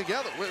they had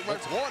together?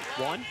 It's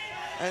one.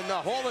 And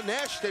Hall and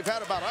Nash, they've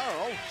had about, I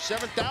don't know,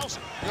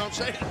 7,000. You know what I'm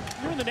saying?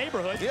 You're in the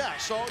neighborhood. Yeah,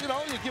 so, you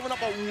know, you're giving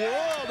up a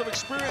world of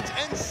experience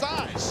and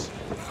size.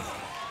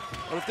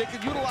 But if they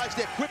could utilize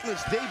their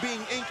quickness, they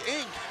being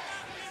Inc.,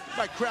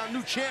 might crown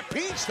new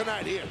champions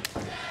tonight here.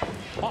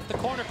 Off the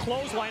corner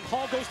clothesline,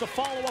 Hall goes to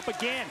follow up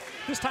again.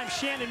 This time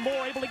Shannon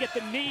Moore able to get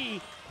the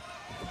knee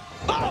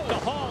up to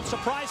Hall.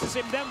 Surprises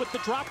him then with the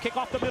drop kick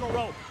off the middle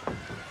rope.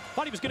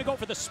 Thought he was going to go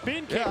for the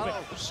spin kick.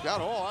 Yeah, Scott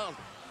Hall,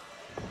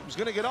 he was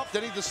going to get up,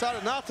 then he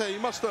decided not to. He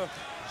must have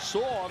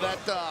saw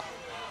that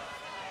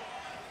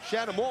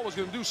Shannon Moore was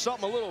going to do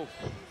something a little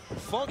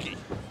funky.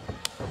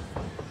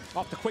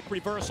 Off the quick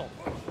reversal.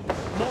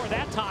 Moore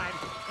that time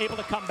able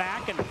to come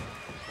back, and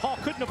Hall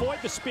couldn't avoid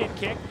the spin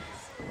kick.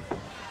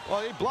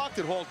 Well, he blocked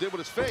it, Hall did, with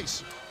his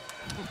face.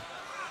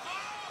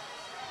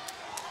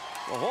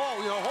 Well, Hall,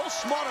 you know, Hall's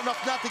smart enough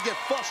not to get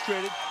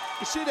frustrated.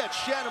 You see that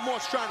Shannon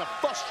Moore's trying to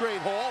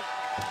frustrate Hall.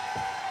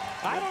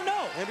 I don't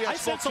know. Maybe I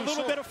sense a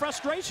little bit of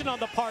frustration on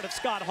the part of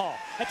Scott Hall.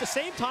 At the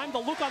same time, the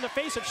look on the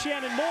face of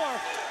Shannon Moore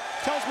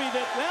tells me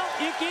that, well,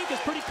 Inc. is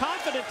pretty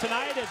confident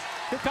tonight as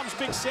here comes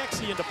Big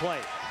Sexy into play.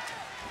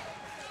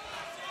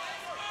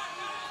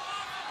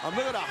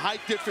 Look at the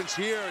height difference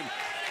here, and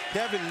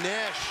Kevin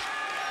Nash,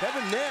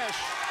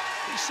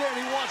 he's saying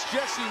he wants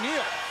Jesse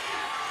Neal.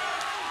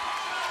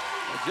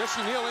 Well,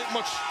 Jesse Neal ain't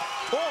much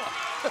taller.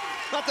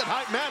 Not that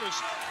height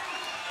matters.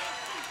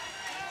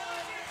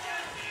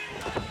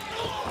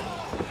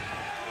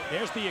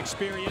 There's the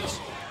experience.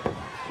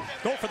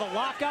 Go for the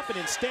lockup, and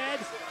instead,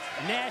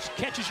 Nash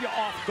catches you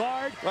off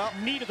guard. Well,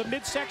 knee to the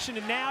midsection,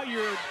 and now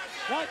you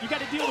got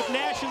to deal with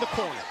Nash in the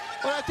corner.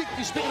 Well, I think,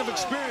 speaking of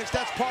experience,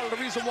 that's part of the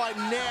reason why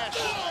Nash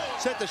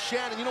said to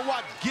Shannon, you know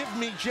what, give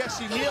me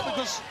Jesse Neal,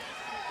 because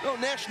you know,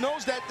 Nash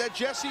knows that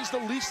Jesse's the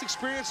least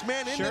experienced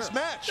man in this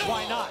match.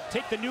 Why not?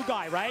 Take the new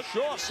guy, right?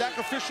 Sure,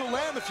 sacrificial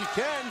lamb if you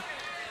can.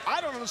 I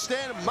don't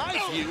understand, in my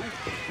view,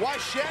 why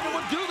Shannon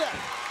would do that.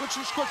 Which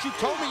is because you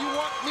told me you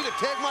want me to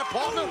tag my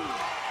partner.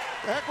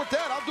 The heck with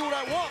that, I'll do what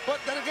I want. But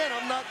then again,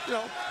 I'm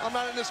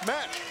not in this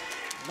match.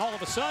 And all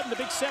of a sudden, the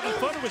big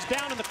 7-footer was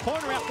down in the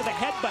corner after the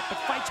headbutt, but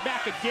fights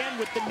back again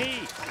with the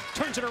knee.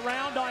 Turns it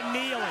around on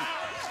Neal, and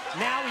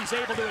now he's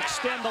able to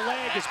extend the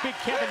leg as big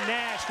Kevin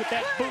Nash with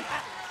that boot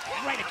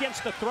right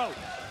against the throat.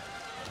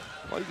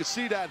 Well, you can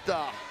see that,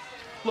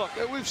 look,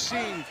 we've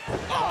seen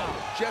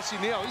Jesse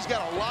Neal. He's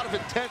got a lot of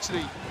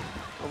intensity.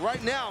 But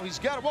right now, he's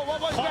got it. Whoa,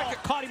 Hall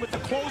caught him with the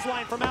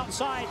clothesline from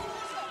outside.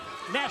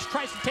 Nash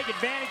tries to take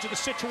advantage of the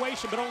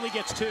situation, but only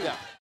gets two. Yeah.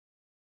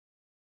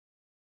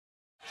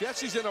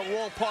 Jesse's in the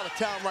wrong part of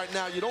town right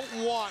now. You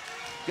don't want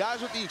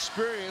guys with the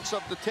experience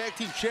of the tag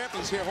team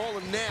champions here, Hall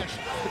and Nash,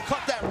 to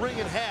cut that ring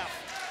in half.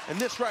 And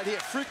this right here,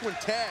 frequent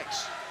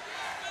tags.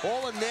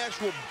 Hall and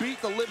Nash will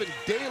beat the living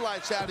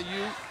daylights out of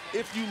you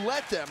if you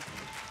let them.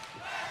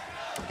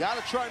 Got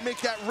to try and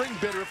make that ring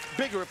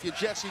bigger if you're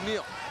Jesse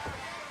Neal.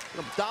 An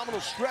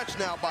abdominal stretch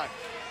now by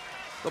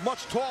the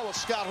much taller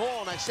Scott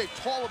Hall, and I say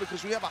taller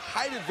because we have a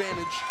height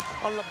advantage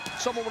on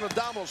someone with an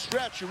abdominal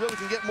stretch. You really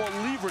can get more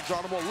leverage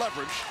on him, more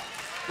leverage,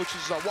 which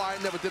is why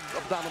I never did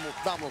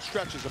abdominal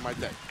stretches in my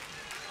day.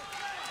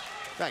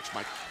 Thanks,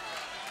 Mike.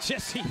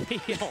 Jesse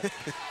Neal.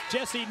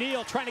 Jesse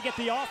Neal trying to get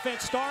the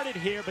offense started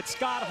here, but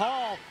Scott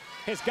Hall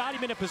has got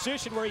him in a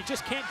position where he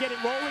just can't get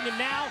it rolling, and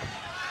now,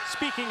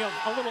 speaking of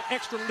a little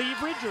extra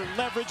leverage, or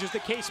leverage as the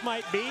case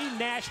might be,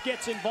 Nash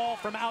gets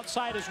involved from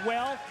outside as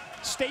well,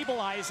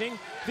 stabilizing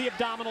the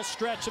abdominal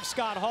stretch of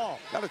Scott Hall.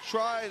 Got to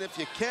try, and if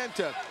you can,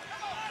 to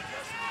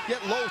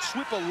get low,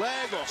 sweep a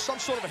leg, or some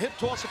sort of a hip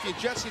toss if you're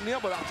Jesse Neal,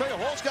 but I'll tell you,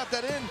 Hall's got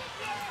that in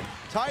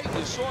tight.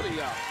 You saw the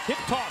hip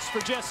toss for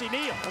Jesse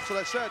Neal. That's what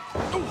I said.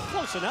 Ooh,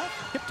 close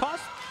enough. Hip toss,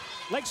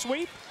 leg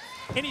sweep,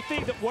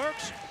 anything that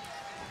works.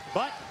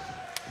 But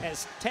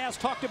as Taz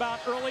talked about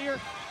earlier,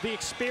 the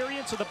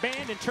experience of the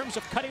band in terms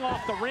of cutting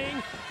off the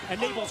ring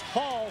enables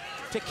Hall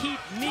to keep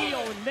Neal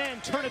and then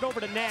turn it over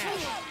to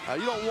Nash.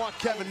 You don't want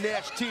Kevin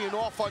Nash teeing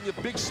off on you.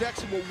 Big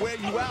Sexy will wear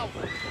you out.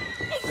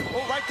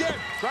 Oh, right there.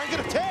 Try and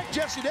get a tag,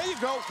 Jesse. There you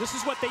go. This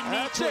is what they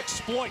need to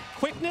exploit.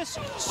 Quickness,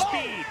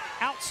 speed.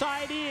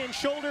 Outside in,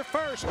 shoulder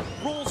first.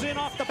 Rolls in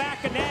off the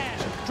back of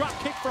Nash. Drop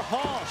kick for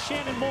Hall.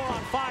 Shannon Moore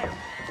on fire.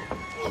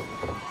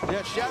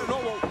 Yeah,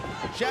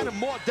 Shannon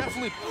Moore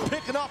definitely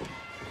picking up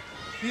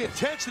the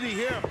intensity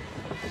here.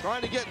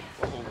 Trying to get...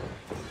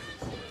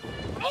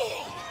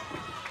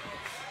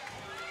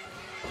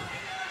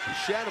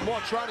 Shannon Moore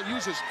trying to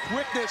use his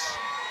quickness.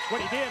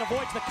 What he did,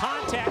 avoids the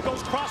contact,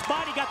 goes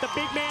cross-body, got the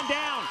big man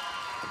down.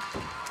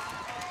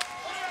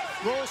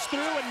 Rolls through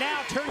and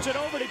now turns it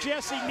over to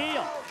Jesse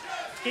Neal.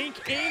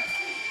 Ink.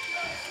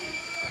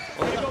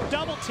 Gonna go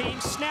double team,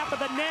 snap of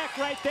the neck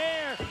right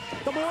there.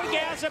 The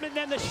orgasm and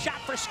then the shot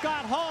for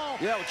Scott Hall.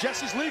 Yeah, well,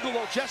 Jesse's legal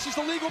though. Jesse's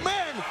the legal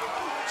man.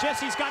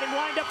 Jesse's got him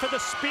lined up for the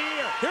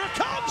spear. Here it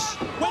comes.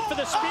 Went for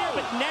the spear,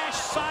 but Nash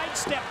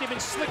sidestepped him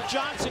and Slick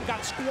Johnson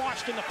got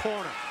squashed in the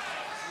corner.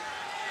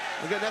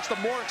 Again, that's the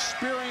more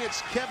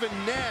experienced Kevin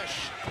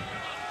Nash.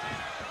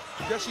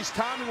 Jesse's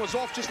timing was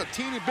off just a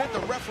teeny bit. The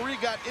referee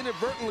got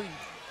inadvertently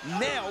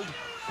nailed.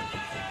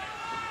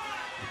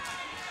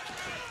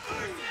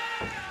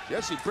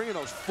 Jesse bringing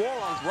those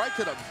forearms right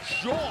to the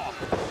jaw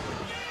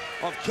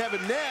of Kevin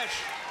Nash.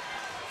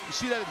 You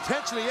see that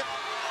intensity?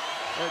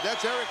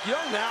 That's Eric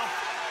Young now.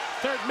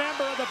 Third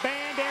member of the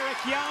band, Eric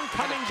Young,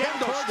 coming down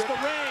towards the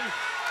ring.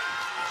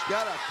 He's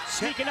got a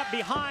sneaking up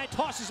behind,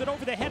 tosses it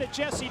over the head of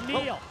Jesse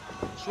Neal.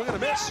 Swing and a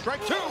miss,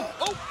 strike two.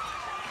 Oh!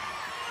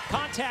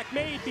 Contact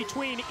made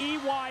between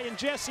EY and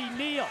Jesse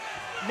Neal.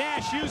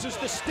 Nash uses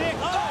the stick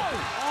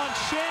on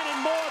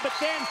Shannon Moore, but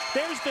then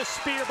there's the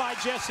spear by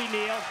Jesse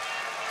Neal.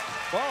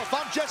 Well, if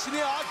I'm Jesse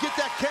Neal, I'll get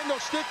that kendo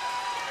stick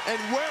and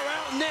wear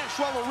out Nash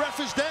while the ref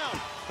is down.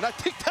 And I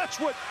think that's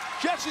what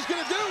Jesse's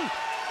gonna do.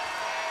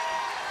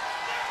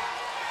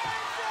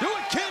 Do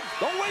it, kid,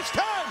 don't waste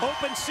time.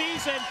 Open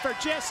season for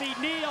Jesse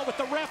Neal with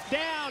the ref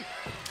down.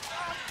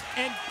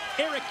 And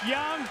Eric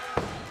Young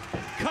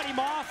cut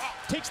him off,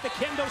 takes the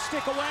kendo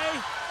stick away.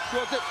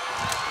 What the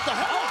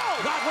hell?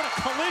 Oh, God, what a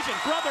collision.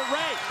 Brother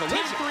Ray,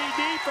 Team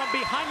 3D from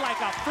behind like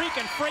a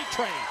freaking freight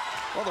train.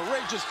 Well, the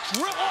Ray just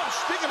drilled. Oh,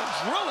 speaking of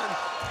drilling.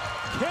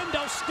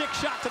 Kendo stick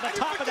shot to the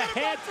top of the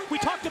head. We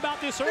talked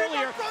about this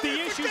earlier, the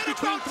issues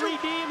between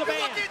 3D and the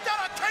band.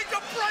 Take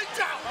the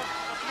breakdown.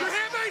 You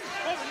hear me?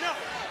 Oh, no.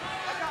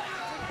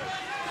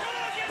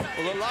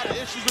 Well, a lot of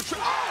issues with...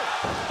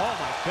 Oh,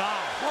 my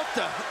God. What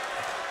the...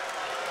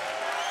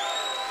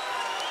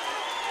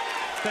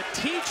 The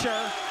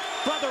teacher,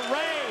 Brother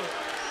Ray,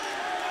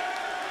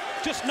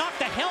 just knocked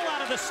the hell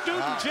out of the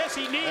student,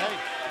 Jesse Neal. Hey,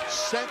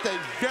 sent a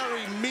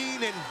very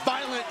mean and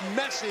violent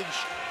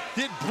message,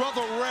 did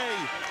Brother Ray.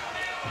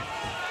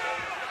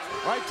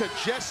 Right to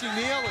Jesse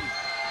Neal. And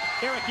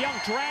Eric Young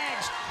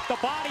drags the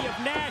body of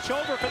Nash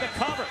over for the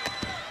cover.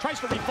 Tries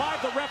to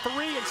revive the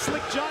referee, and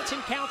Slick Johnson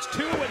counts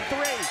 2 and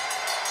 3.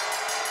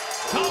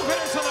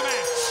 Co-winners of the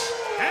match,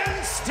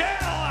 and still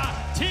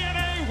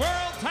TNA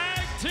World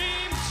Tag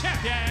Team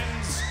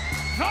Champions,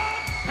 the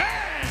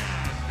Band.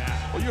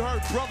 Well, you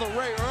heard Brother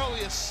Ray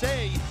earlier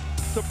say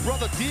to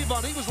Brother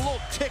Devon, he was a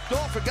little ticked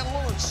off and got a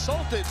little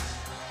insulted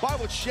by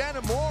what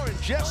Shannon Moore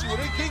and Jesse, what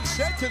King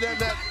said to them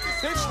that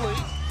officially,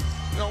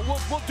 you know,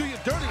 we'll do your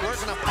dirty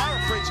work, and I'm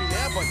paraphrasing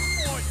there, but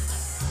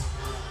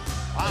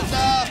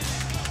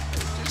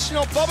you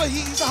know, Bubba,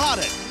 he's a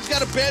hothead. He's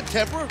got a bad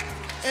temper,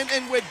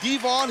 and with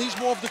Devon, he's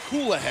more of the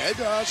cooler head,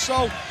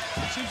 so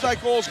it seems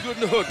like all's good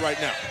in the hood right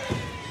now.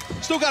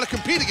 Still got to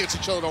compete against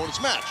each other, though, in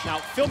this match. Now,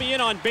 fill me in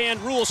on band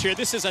rules here.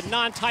 This is a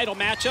non-title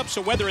matchup, so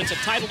whether it's a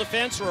title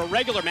defense or a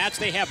regular match,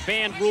 they have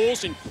band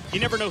rules, and you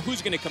never know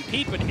who's going to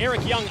compete. But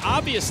Eric Young,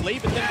 obviously,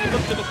 but then we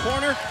look to the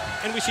corner,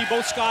 and we see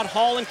both Scott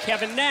Hall and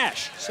Kevin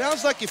Nash.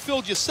 Sounds like you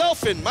filled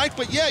yourself in, Mike,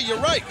 but yeah, you're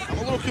right. I'm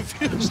a little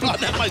confused on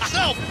that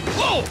myself.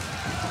 Whoa!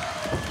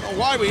 I don't know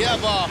why we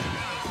have,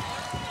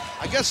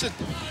 I guess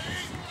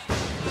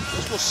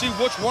we'll see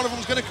which one of them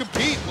is going to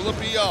compete. Will it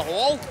be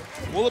Hall?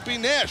 Will it be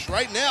Nash?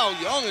 Right now,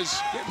 Young is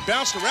getting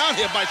bounced around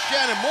here by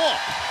Shannon Moore.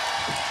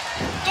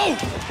 Oh!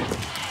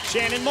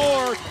 Shannon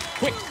Moore,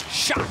 quick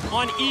shot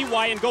on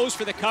EY and goes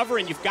for the cover,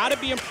 and you've got to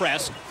be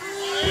impressed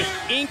with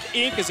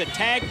Inc. as a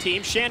tag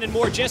team. Shannon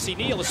Moore, Jesse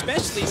Neal,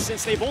 especially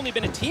since they've only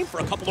been a team for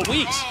a couple of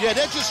weeks. Yeah,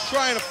 they're just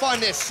trying to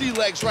find their sea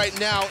legs right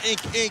now,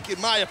 Inc., in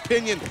my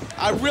opinion.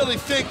 I really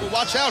think, well,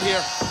 watch out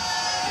here.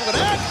 Look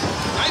at that.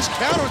 Nice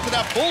counter to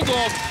that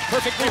Bulldog.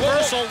 Perfect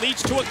reversal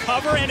leads to a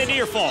cover and an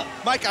ear fall.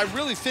 Mike, I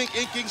really think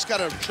Inc.'s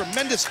got a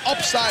tremendous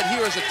upside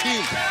here as a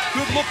team.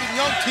 Good-looking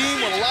young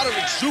team with a lot of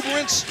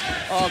exuberance.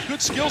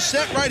 Good skill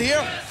set right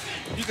here.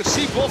 You can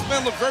see both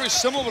men look very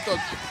similar with the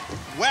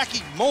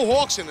wacky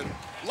mohawks and a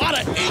lot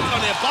of ink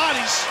on their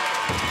bodies.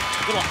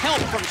 A little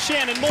help from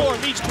Shannon Moore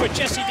leads to a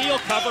Jesse Neal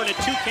cover and a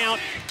 2 count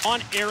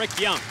on Eric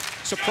Young.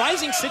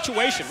 surprising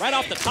situation right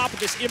off the top of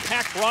this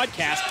Impact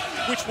broadcast,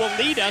 which will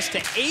lead us to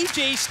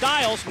AJ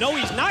Styles. No,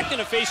 he's not going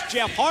to face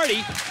Jeff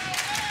Hardy,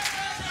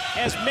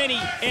 as many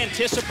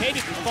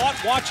anticipated and thought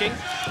watching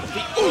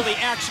the early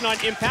action on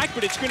Impact,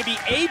 but it's going to be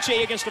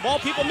AJ against, of all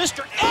people,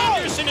 Mr.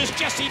 Anderson, as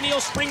Jesse Neal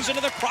springs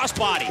into the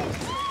crossbody.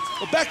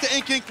 Well, back to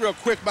Inc. real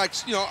quick, Mike.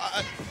 You know,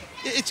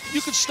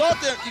 you could start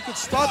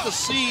to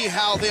see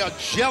how they are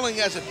gelling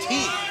as a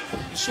team.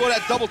 You saw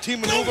that double team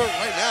maneuver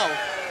right now.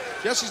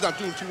 Jesse's not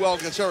doing too well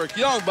against Eric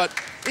Young, but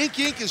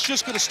Inc. is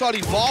just going to start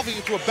evolving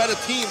into a better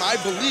team, I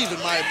believe, in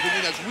my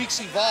opinion, as weeks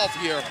evolve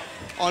here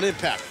on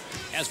Impact.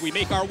 As we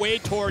make our way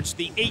towards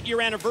the 8-year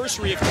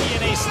anniversary of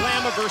TNA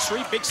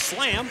Slammiversary, big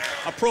slam,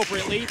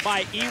 appropriately,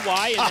 by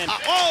EY. And then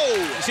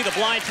you see the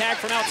blind tag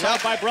from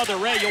outside by Brother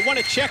Ray. You'll want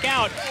to check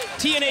out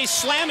TNA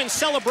Slam and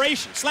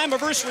Celebration,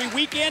 Slammiversary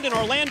weekend in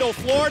Orlando,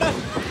 Florida.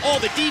 All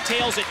the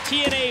details at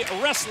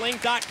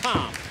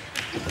TNAWrestling.com.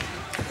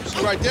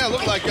 See right there,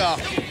 looked like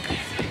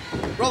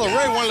Brother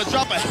Ray wanted to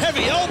drop a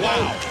heavy elbow.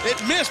 Wow.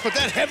 It missed, but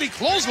that heavy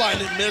clothesline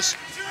didn't miss.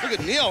 Look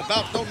at Neal,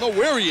 about don't know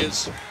where he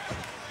is.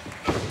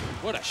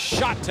 What a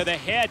shot to the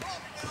head.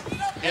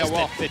 Yeah,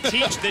 well.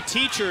 The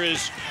teacher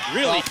is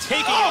really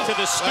taking it to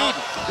the student.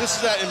 This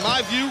is, in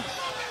my view,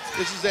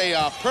 this is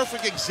a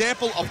perfect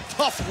example of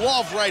tough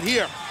love right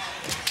here.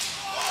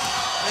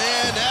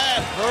 And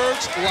that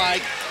hurts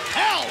like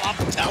hell, I'm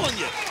telling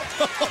you.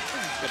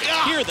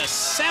 Hear the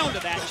sound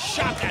of that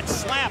shot, that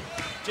slap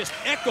just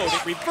echoed,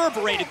 it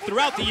reverberated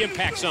throughout the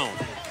Impact Zone.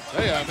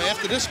 Hey,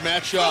 after this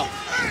match,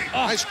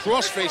 nice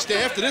crossface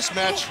there. After this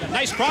match,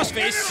 nice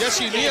crossface.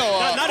 Jesse Neal.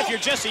 Not if you're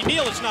Jesse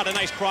Neal, it's not a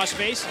nice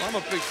crossface. Well, I'm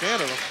a big fan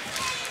of him.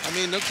 I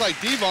mean, looks like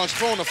Devon's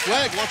throwing a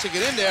flag wants to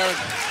get in there.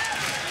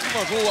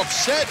 Devon's a little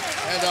upset,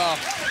 and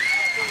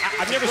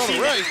I've never seen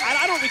that.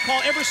 I don't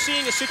recall ever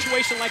seeing a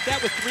situation like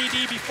that with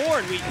 3D before,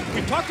 and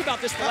we've talked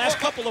about this the last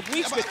couple of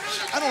weeks. With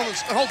I don't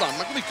understand. Hold on,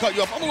 let me cut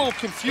you off. I'm a little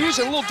confused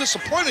and a little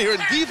disappointed here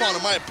in Devon,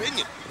 in my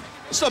opinion.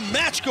 It's a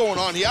match going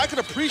on here. I can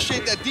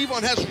appreciate that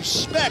Devon has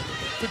respect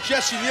for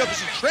Jesse Neal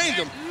because he trained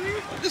him.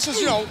 This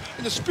is, you know,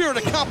 in the spirit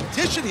of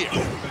competition here.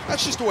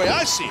 That's just the way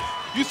I see it.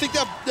 You think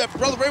that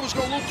Brother Ray was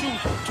going a little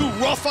too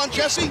rough on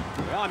Jesse?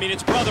 Well, I mean,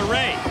 it's Brother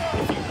Ray.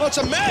 Well, it's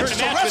a match. It's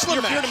a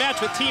wrestling match. If you're in a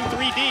match with Team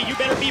 3D, you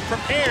better be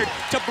prepared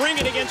to bring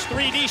it against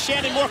 3D.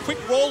 Shannon Moore, quick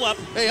roll-up,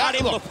 not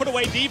able to put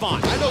away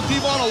Devon. I know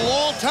Devon a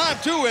long time,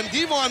 too, and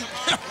Devon,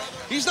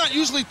 he's not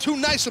usually too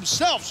nice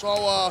himself, so,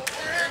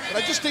 but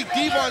I just think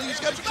Devon,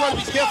 he's got to try to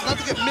be careful not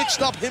to get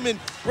mixed up, him and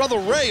Brother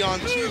Ray on,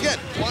 see, again,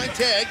 blind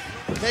tag,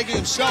 tagging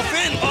himself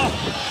in.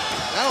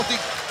 I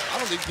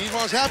don't think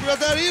Devon's happy about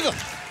that either.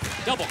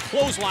 Double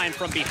clothesline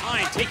from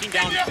behind, taking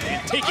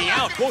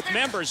out both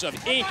members of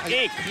Inc.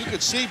 You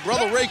could see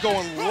Brother Ray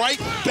going right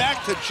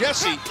back to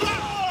Jesse.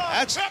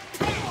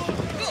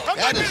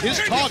 That is his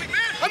target.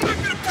 Well,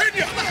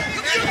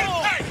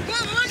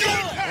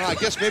 I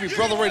guess maybe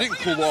Brother Ray didn't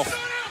cool off.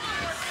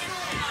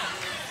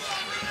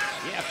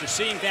 Yeah, after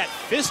seeing that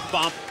fist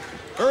bump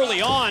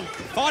early on,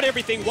 thought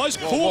everything was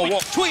cool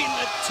between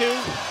the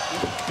two.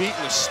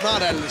 Beating the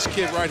snot out of this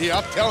kid right here,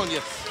 I'm telling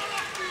you.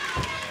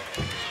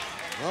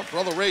 Well,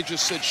 Brother Ray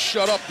just said,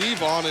 shut up,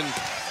 Devon, and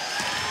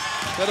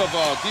instead of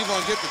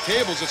Devon get the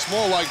tables, it's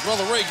more like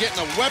Brother Ray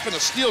getting a weapon, a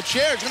steel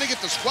chair. He's going to get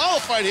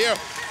disqualified here.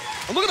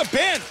 And look at the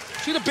band.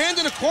 See the band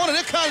in the corner?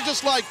 They're kind of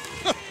just like,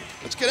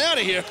 let's get out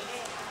of here. Turns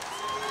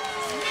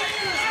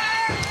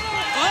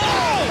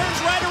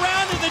right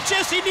around to the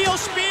Jesse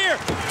Neal spear.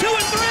 2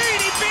 and 3,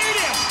 and he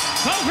beat him.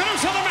 The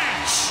winners of the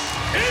match,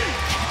 Inc.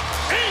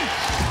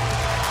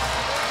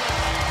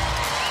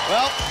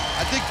 Well,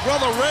 I think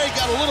Brother Ray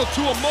got a little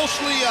too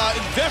emotionally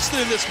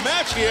invested in this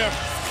match here.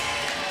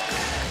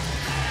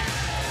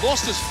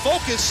 Lost his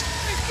focus.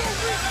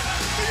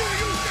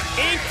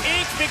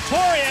 Inc.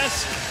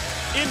 victorious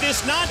in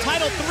this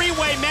non-title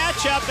 3-way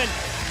matchup, and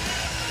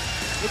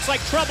looks like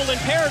trouble in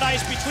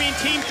paradise between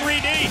Team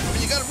 3D. I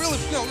mean, you got to really,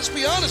 let's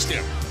be honest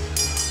here.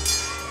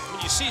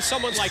 When you see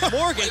someone like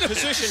Morgan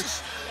positioned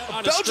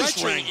on a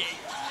stretcher, you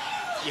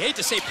hate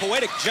to say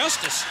poetic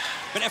justice,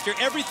 but after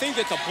everything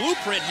that the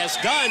Blueprint has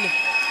done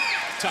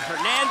to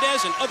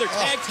Hernandez and other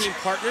tag team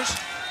partners,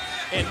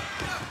 and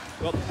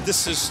well,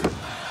 this is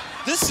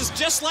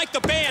just like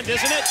the band,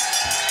 isn't it?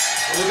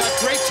 We got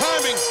great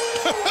timing.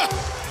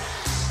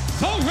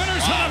 The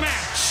winners of the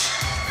match,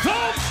 the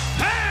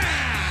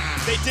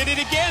band. They did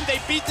it again. They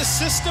beat the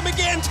system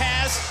again,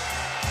 Taz.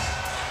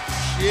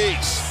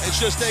 Jeez, it's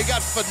just they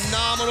got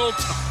phenomenal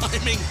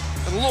timing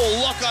and a little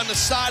luck on the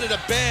side of the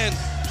band.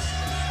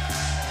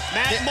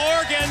 Matt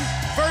Morgan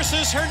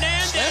versus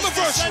Hernandez.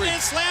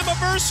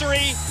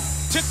 Slammiversary.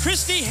 To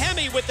Christy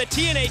Hemme with the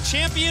TNA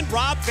champion,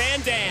 Rob Van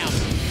Dam.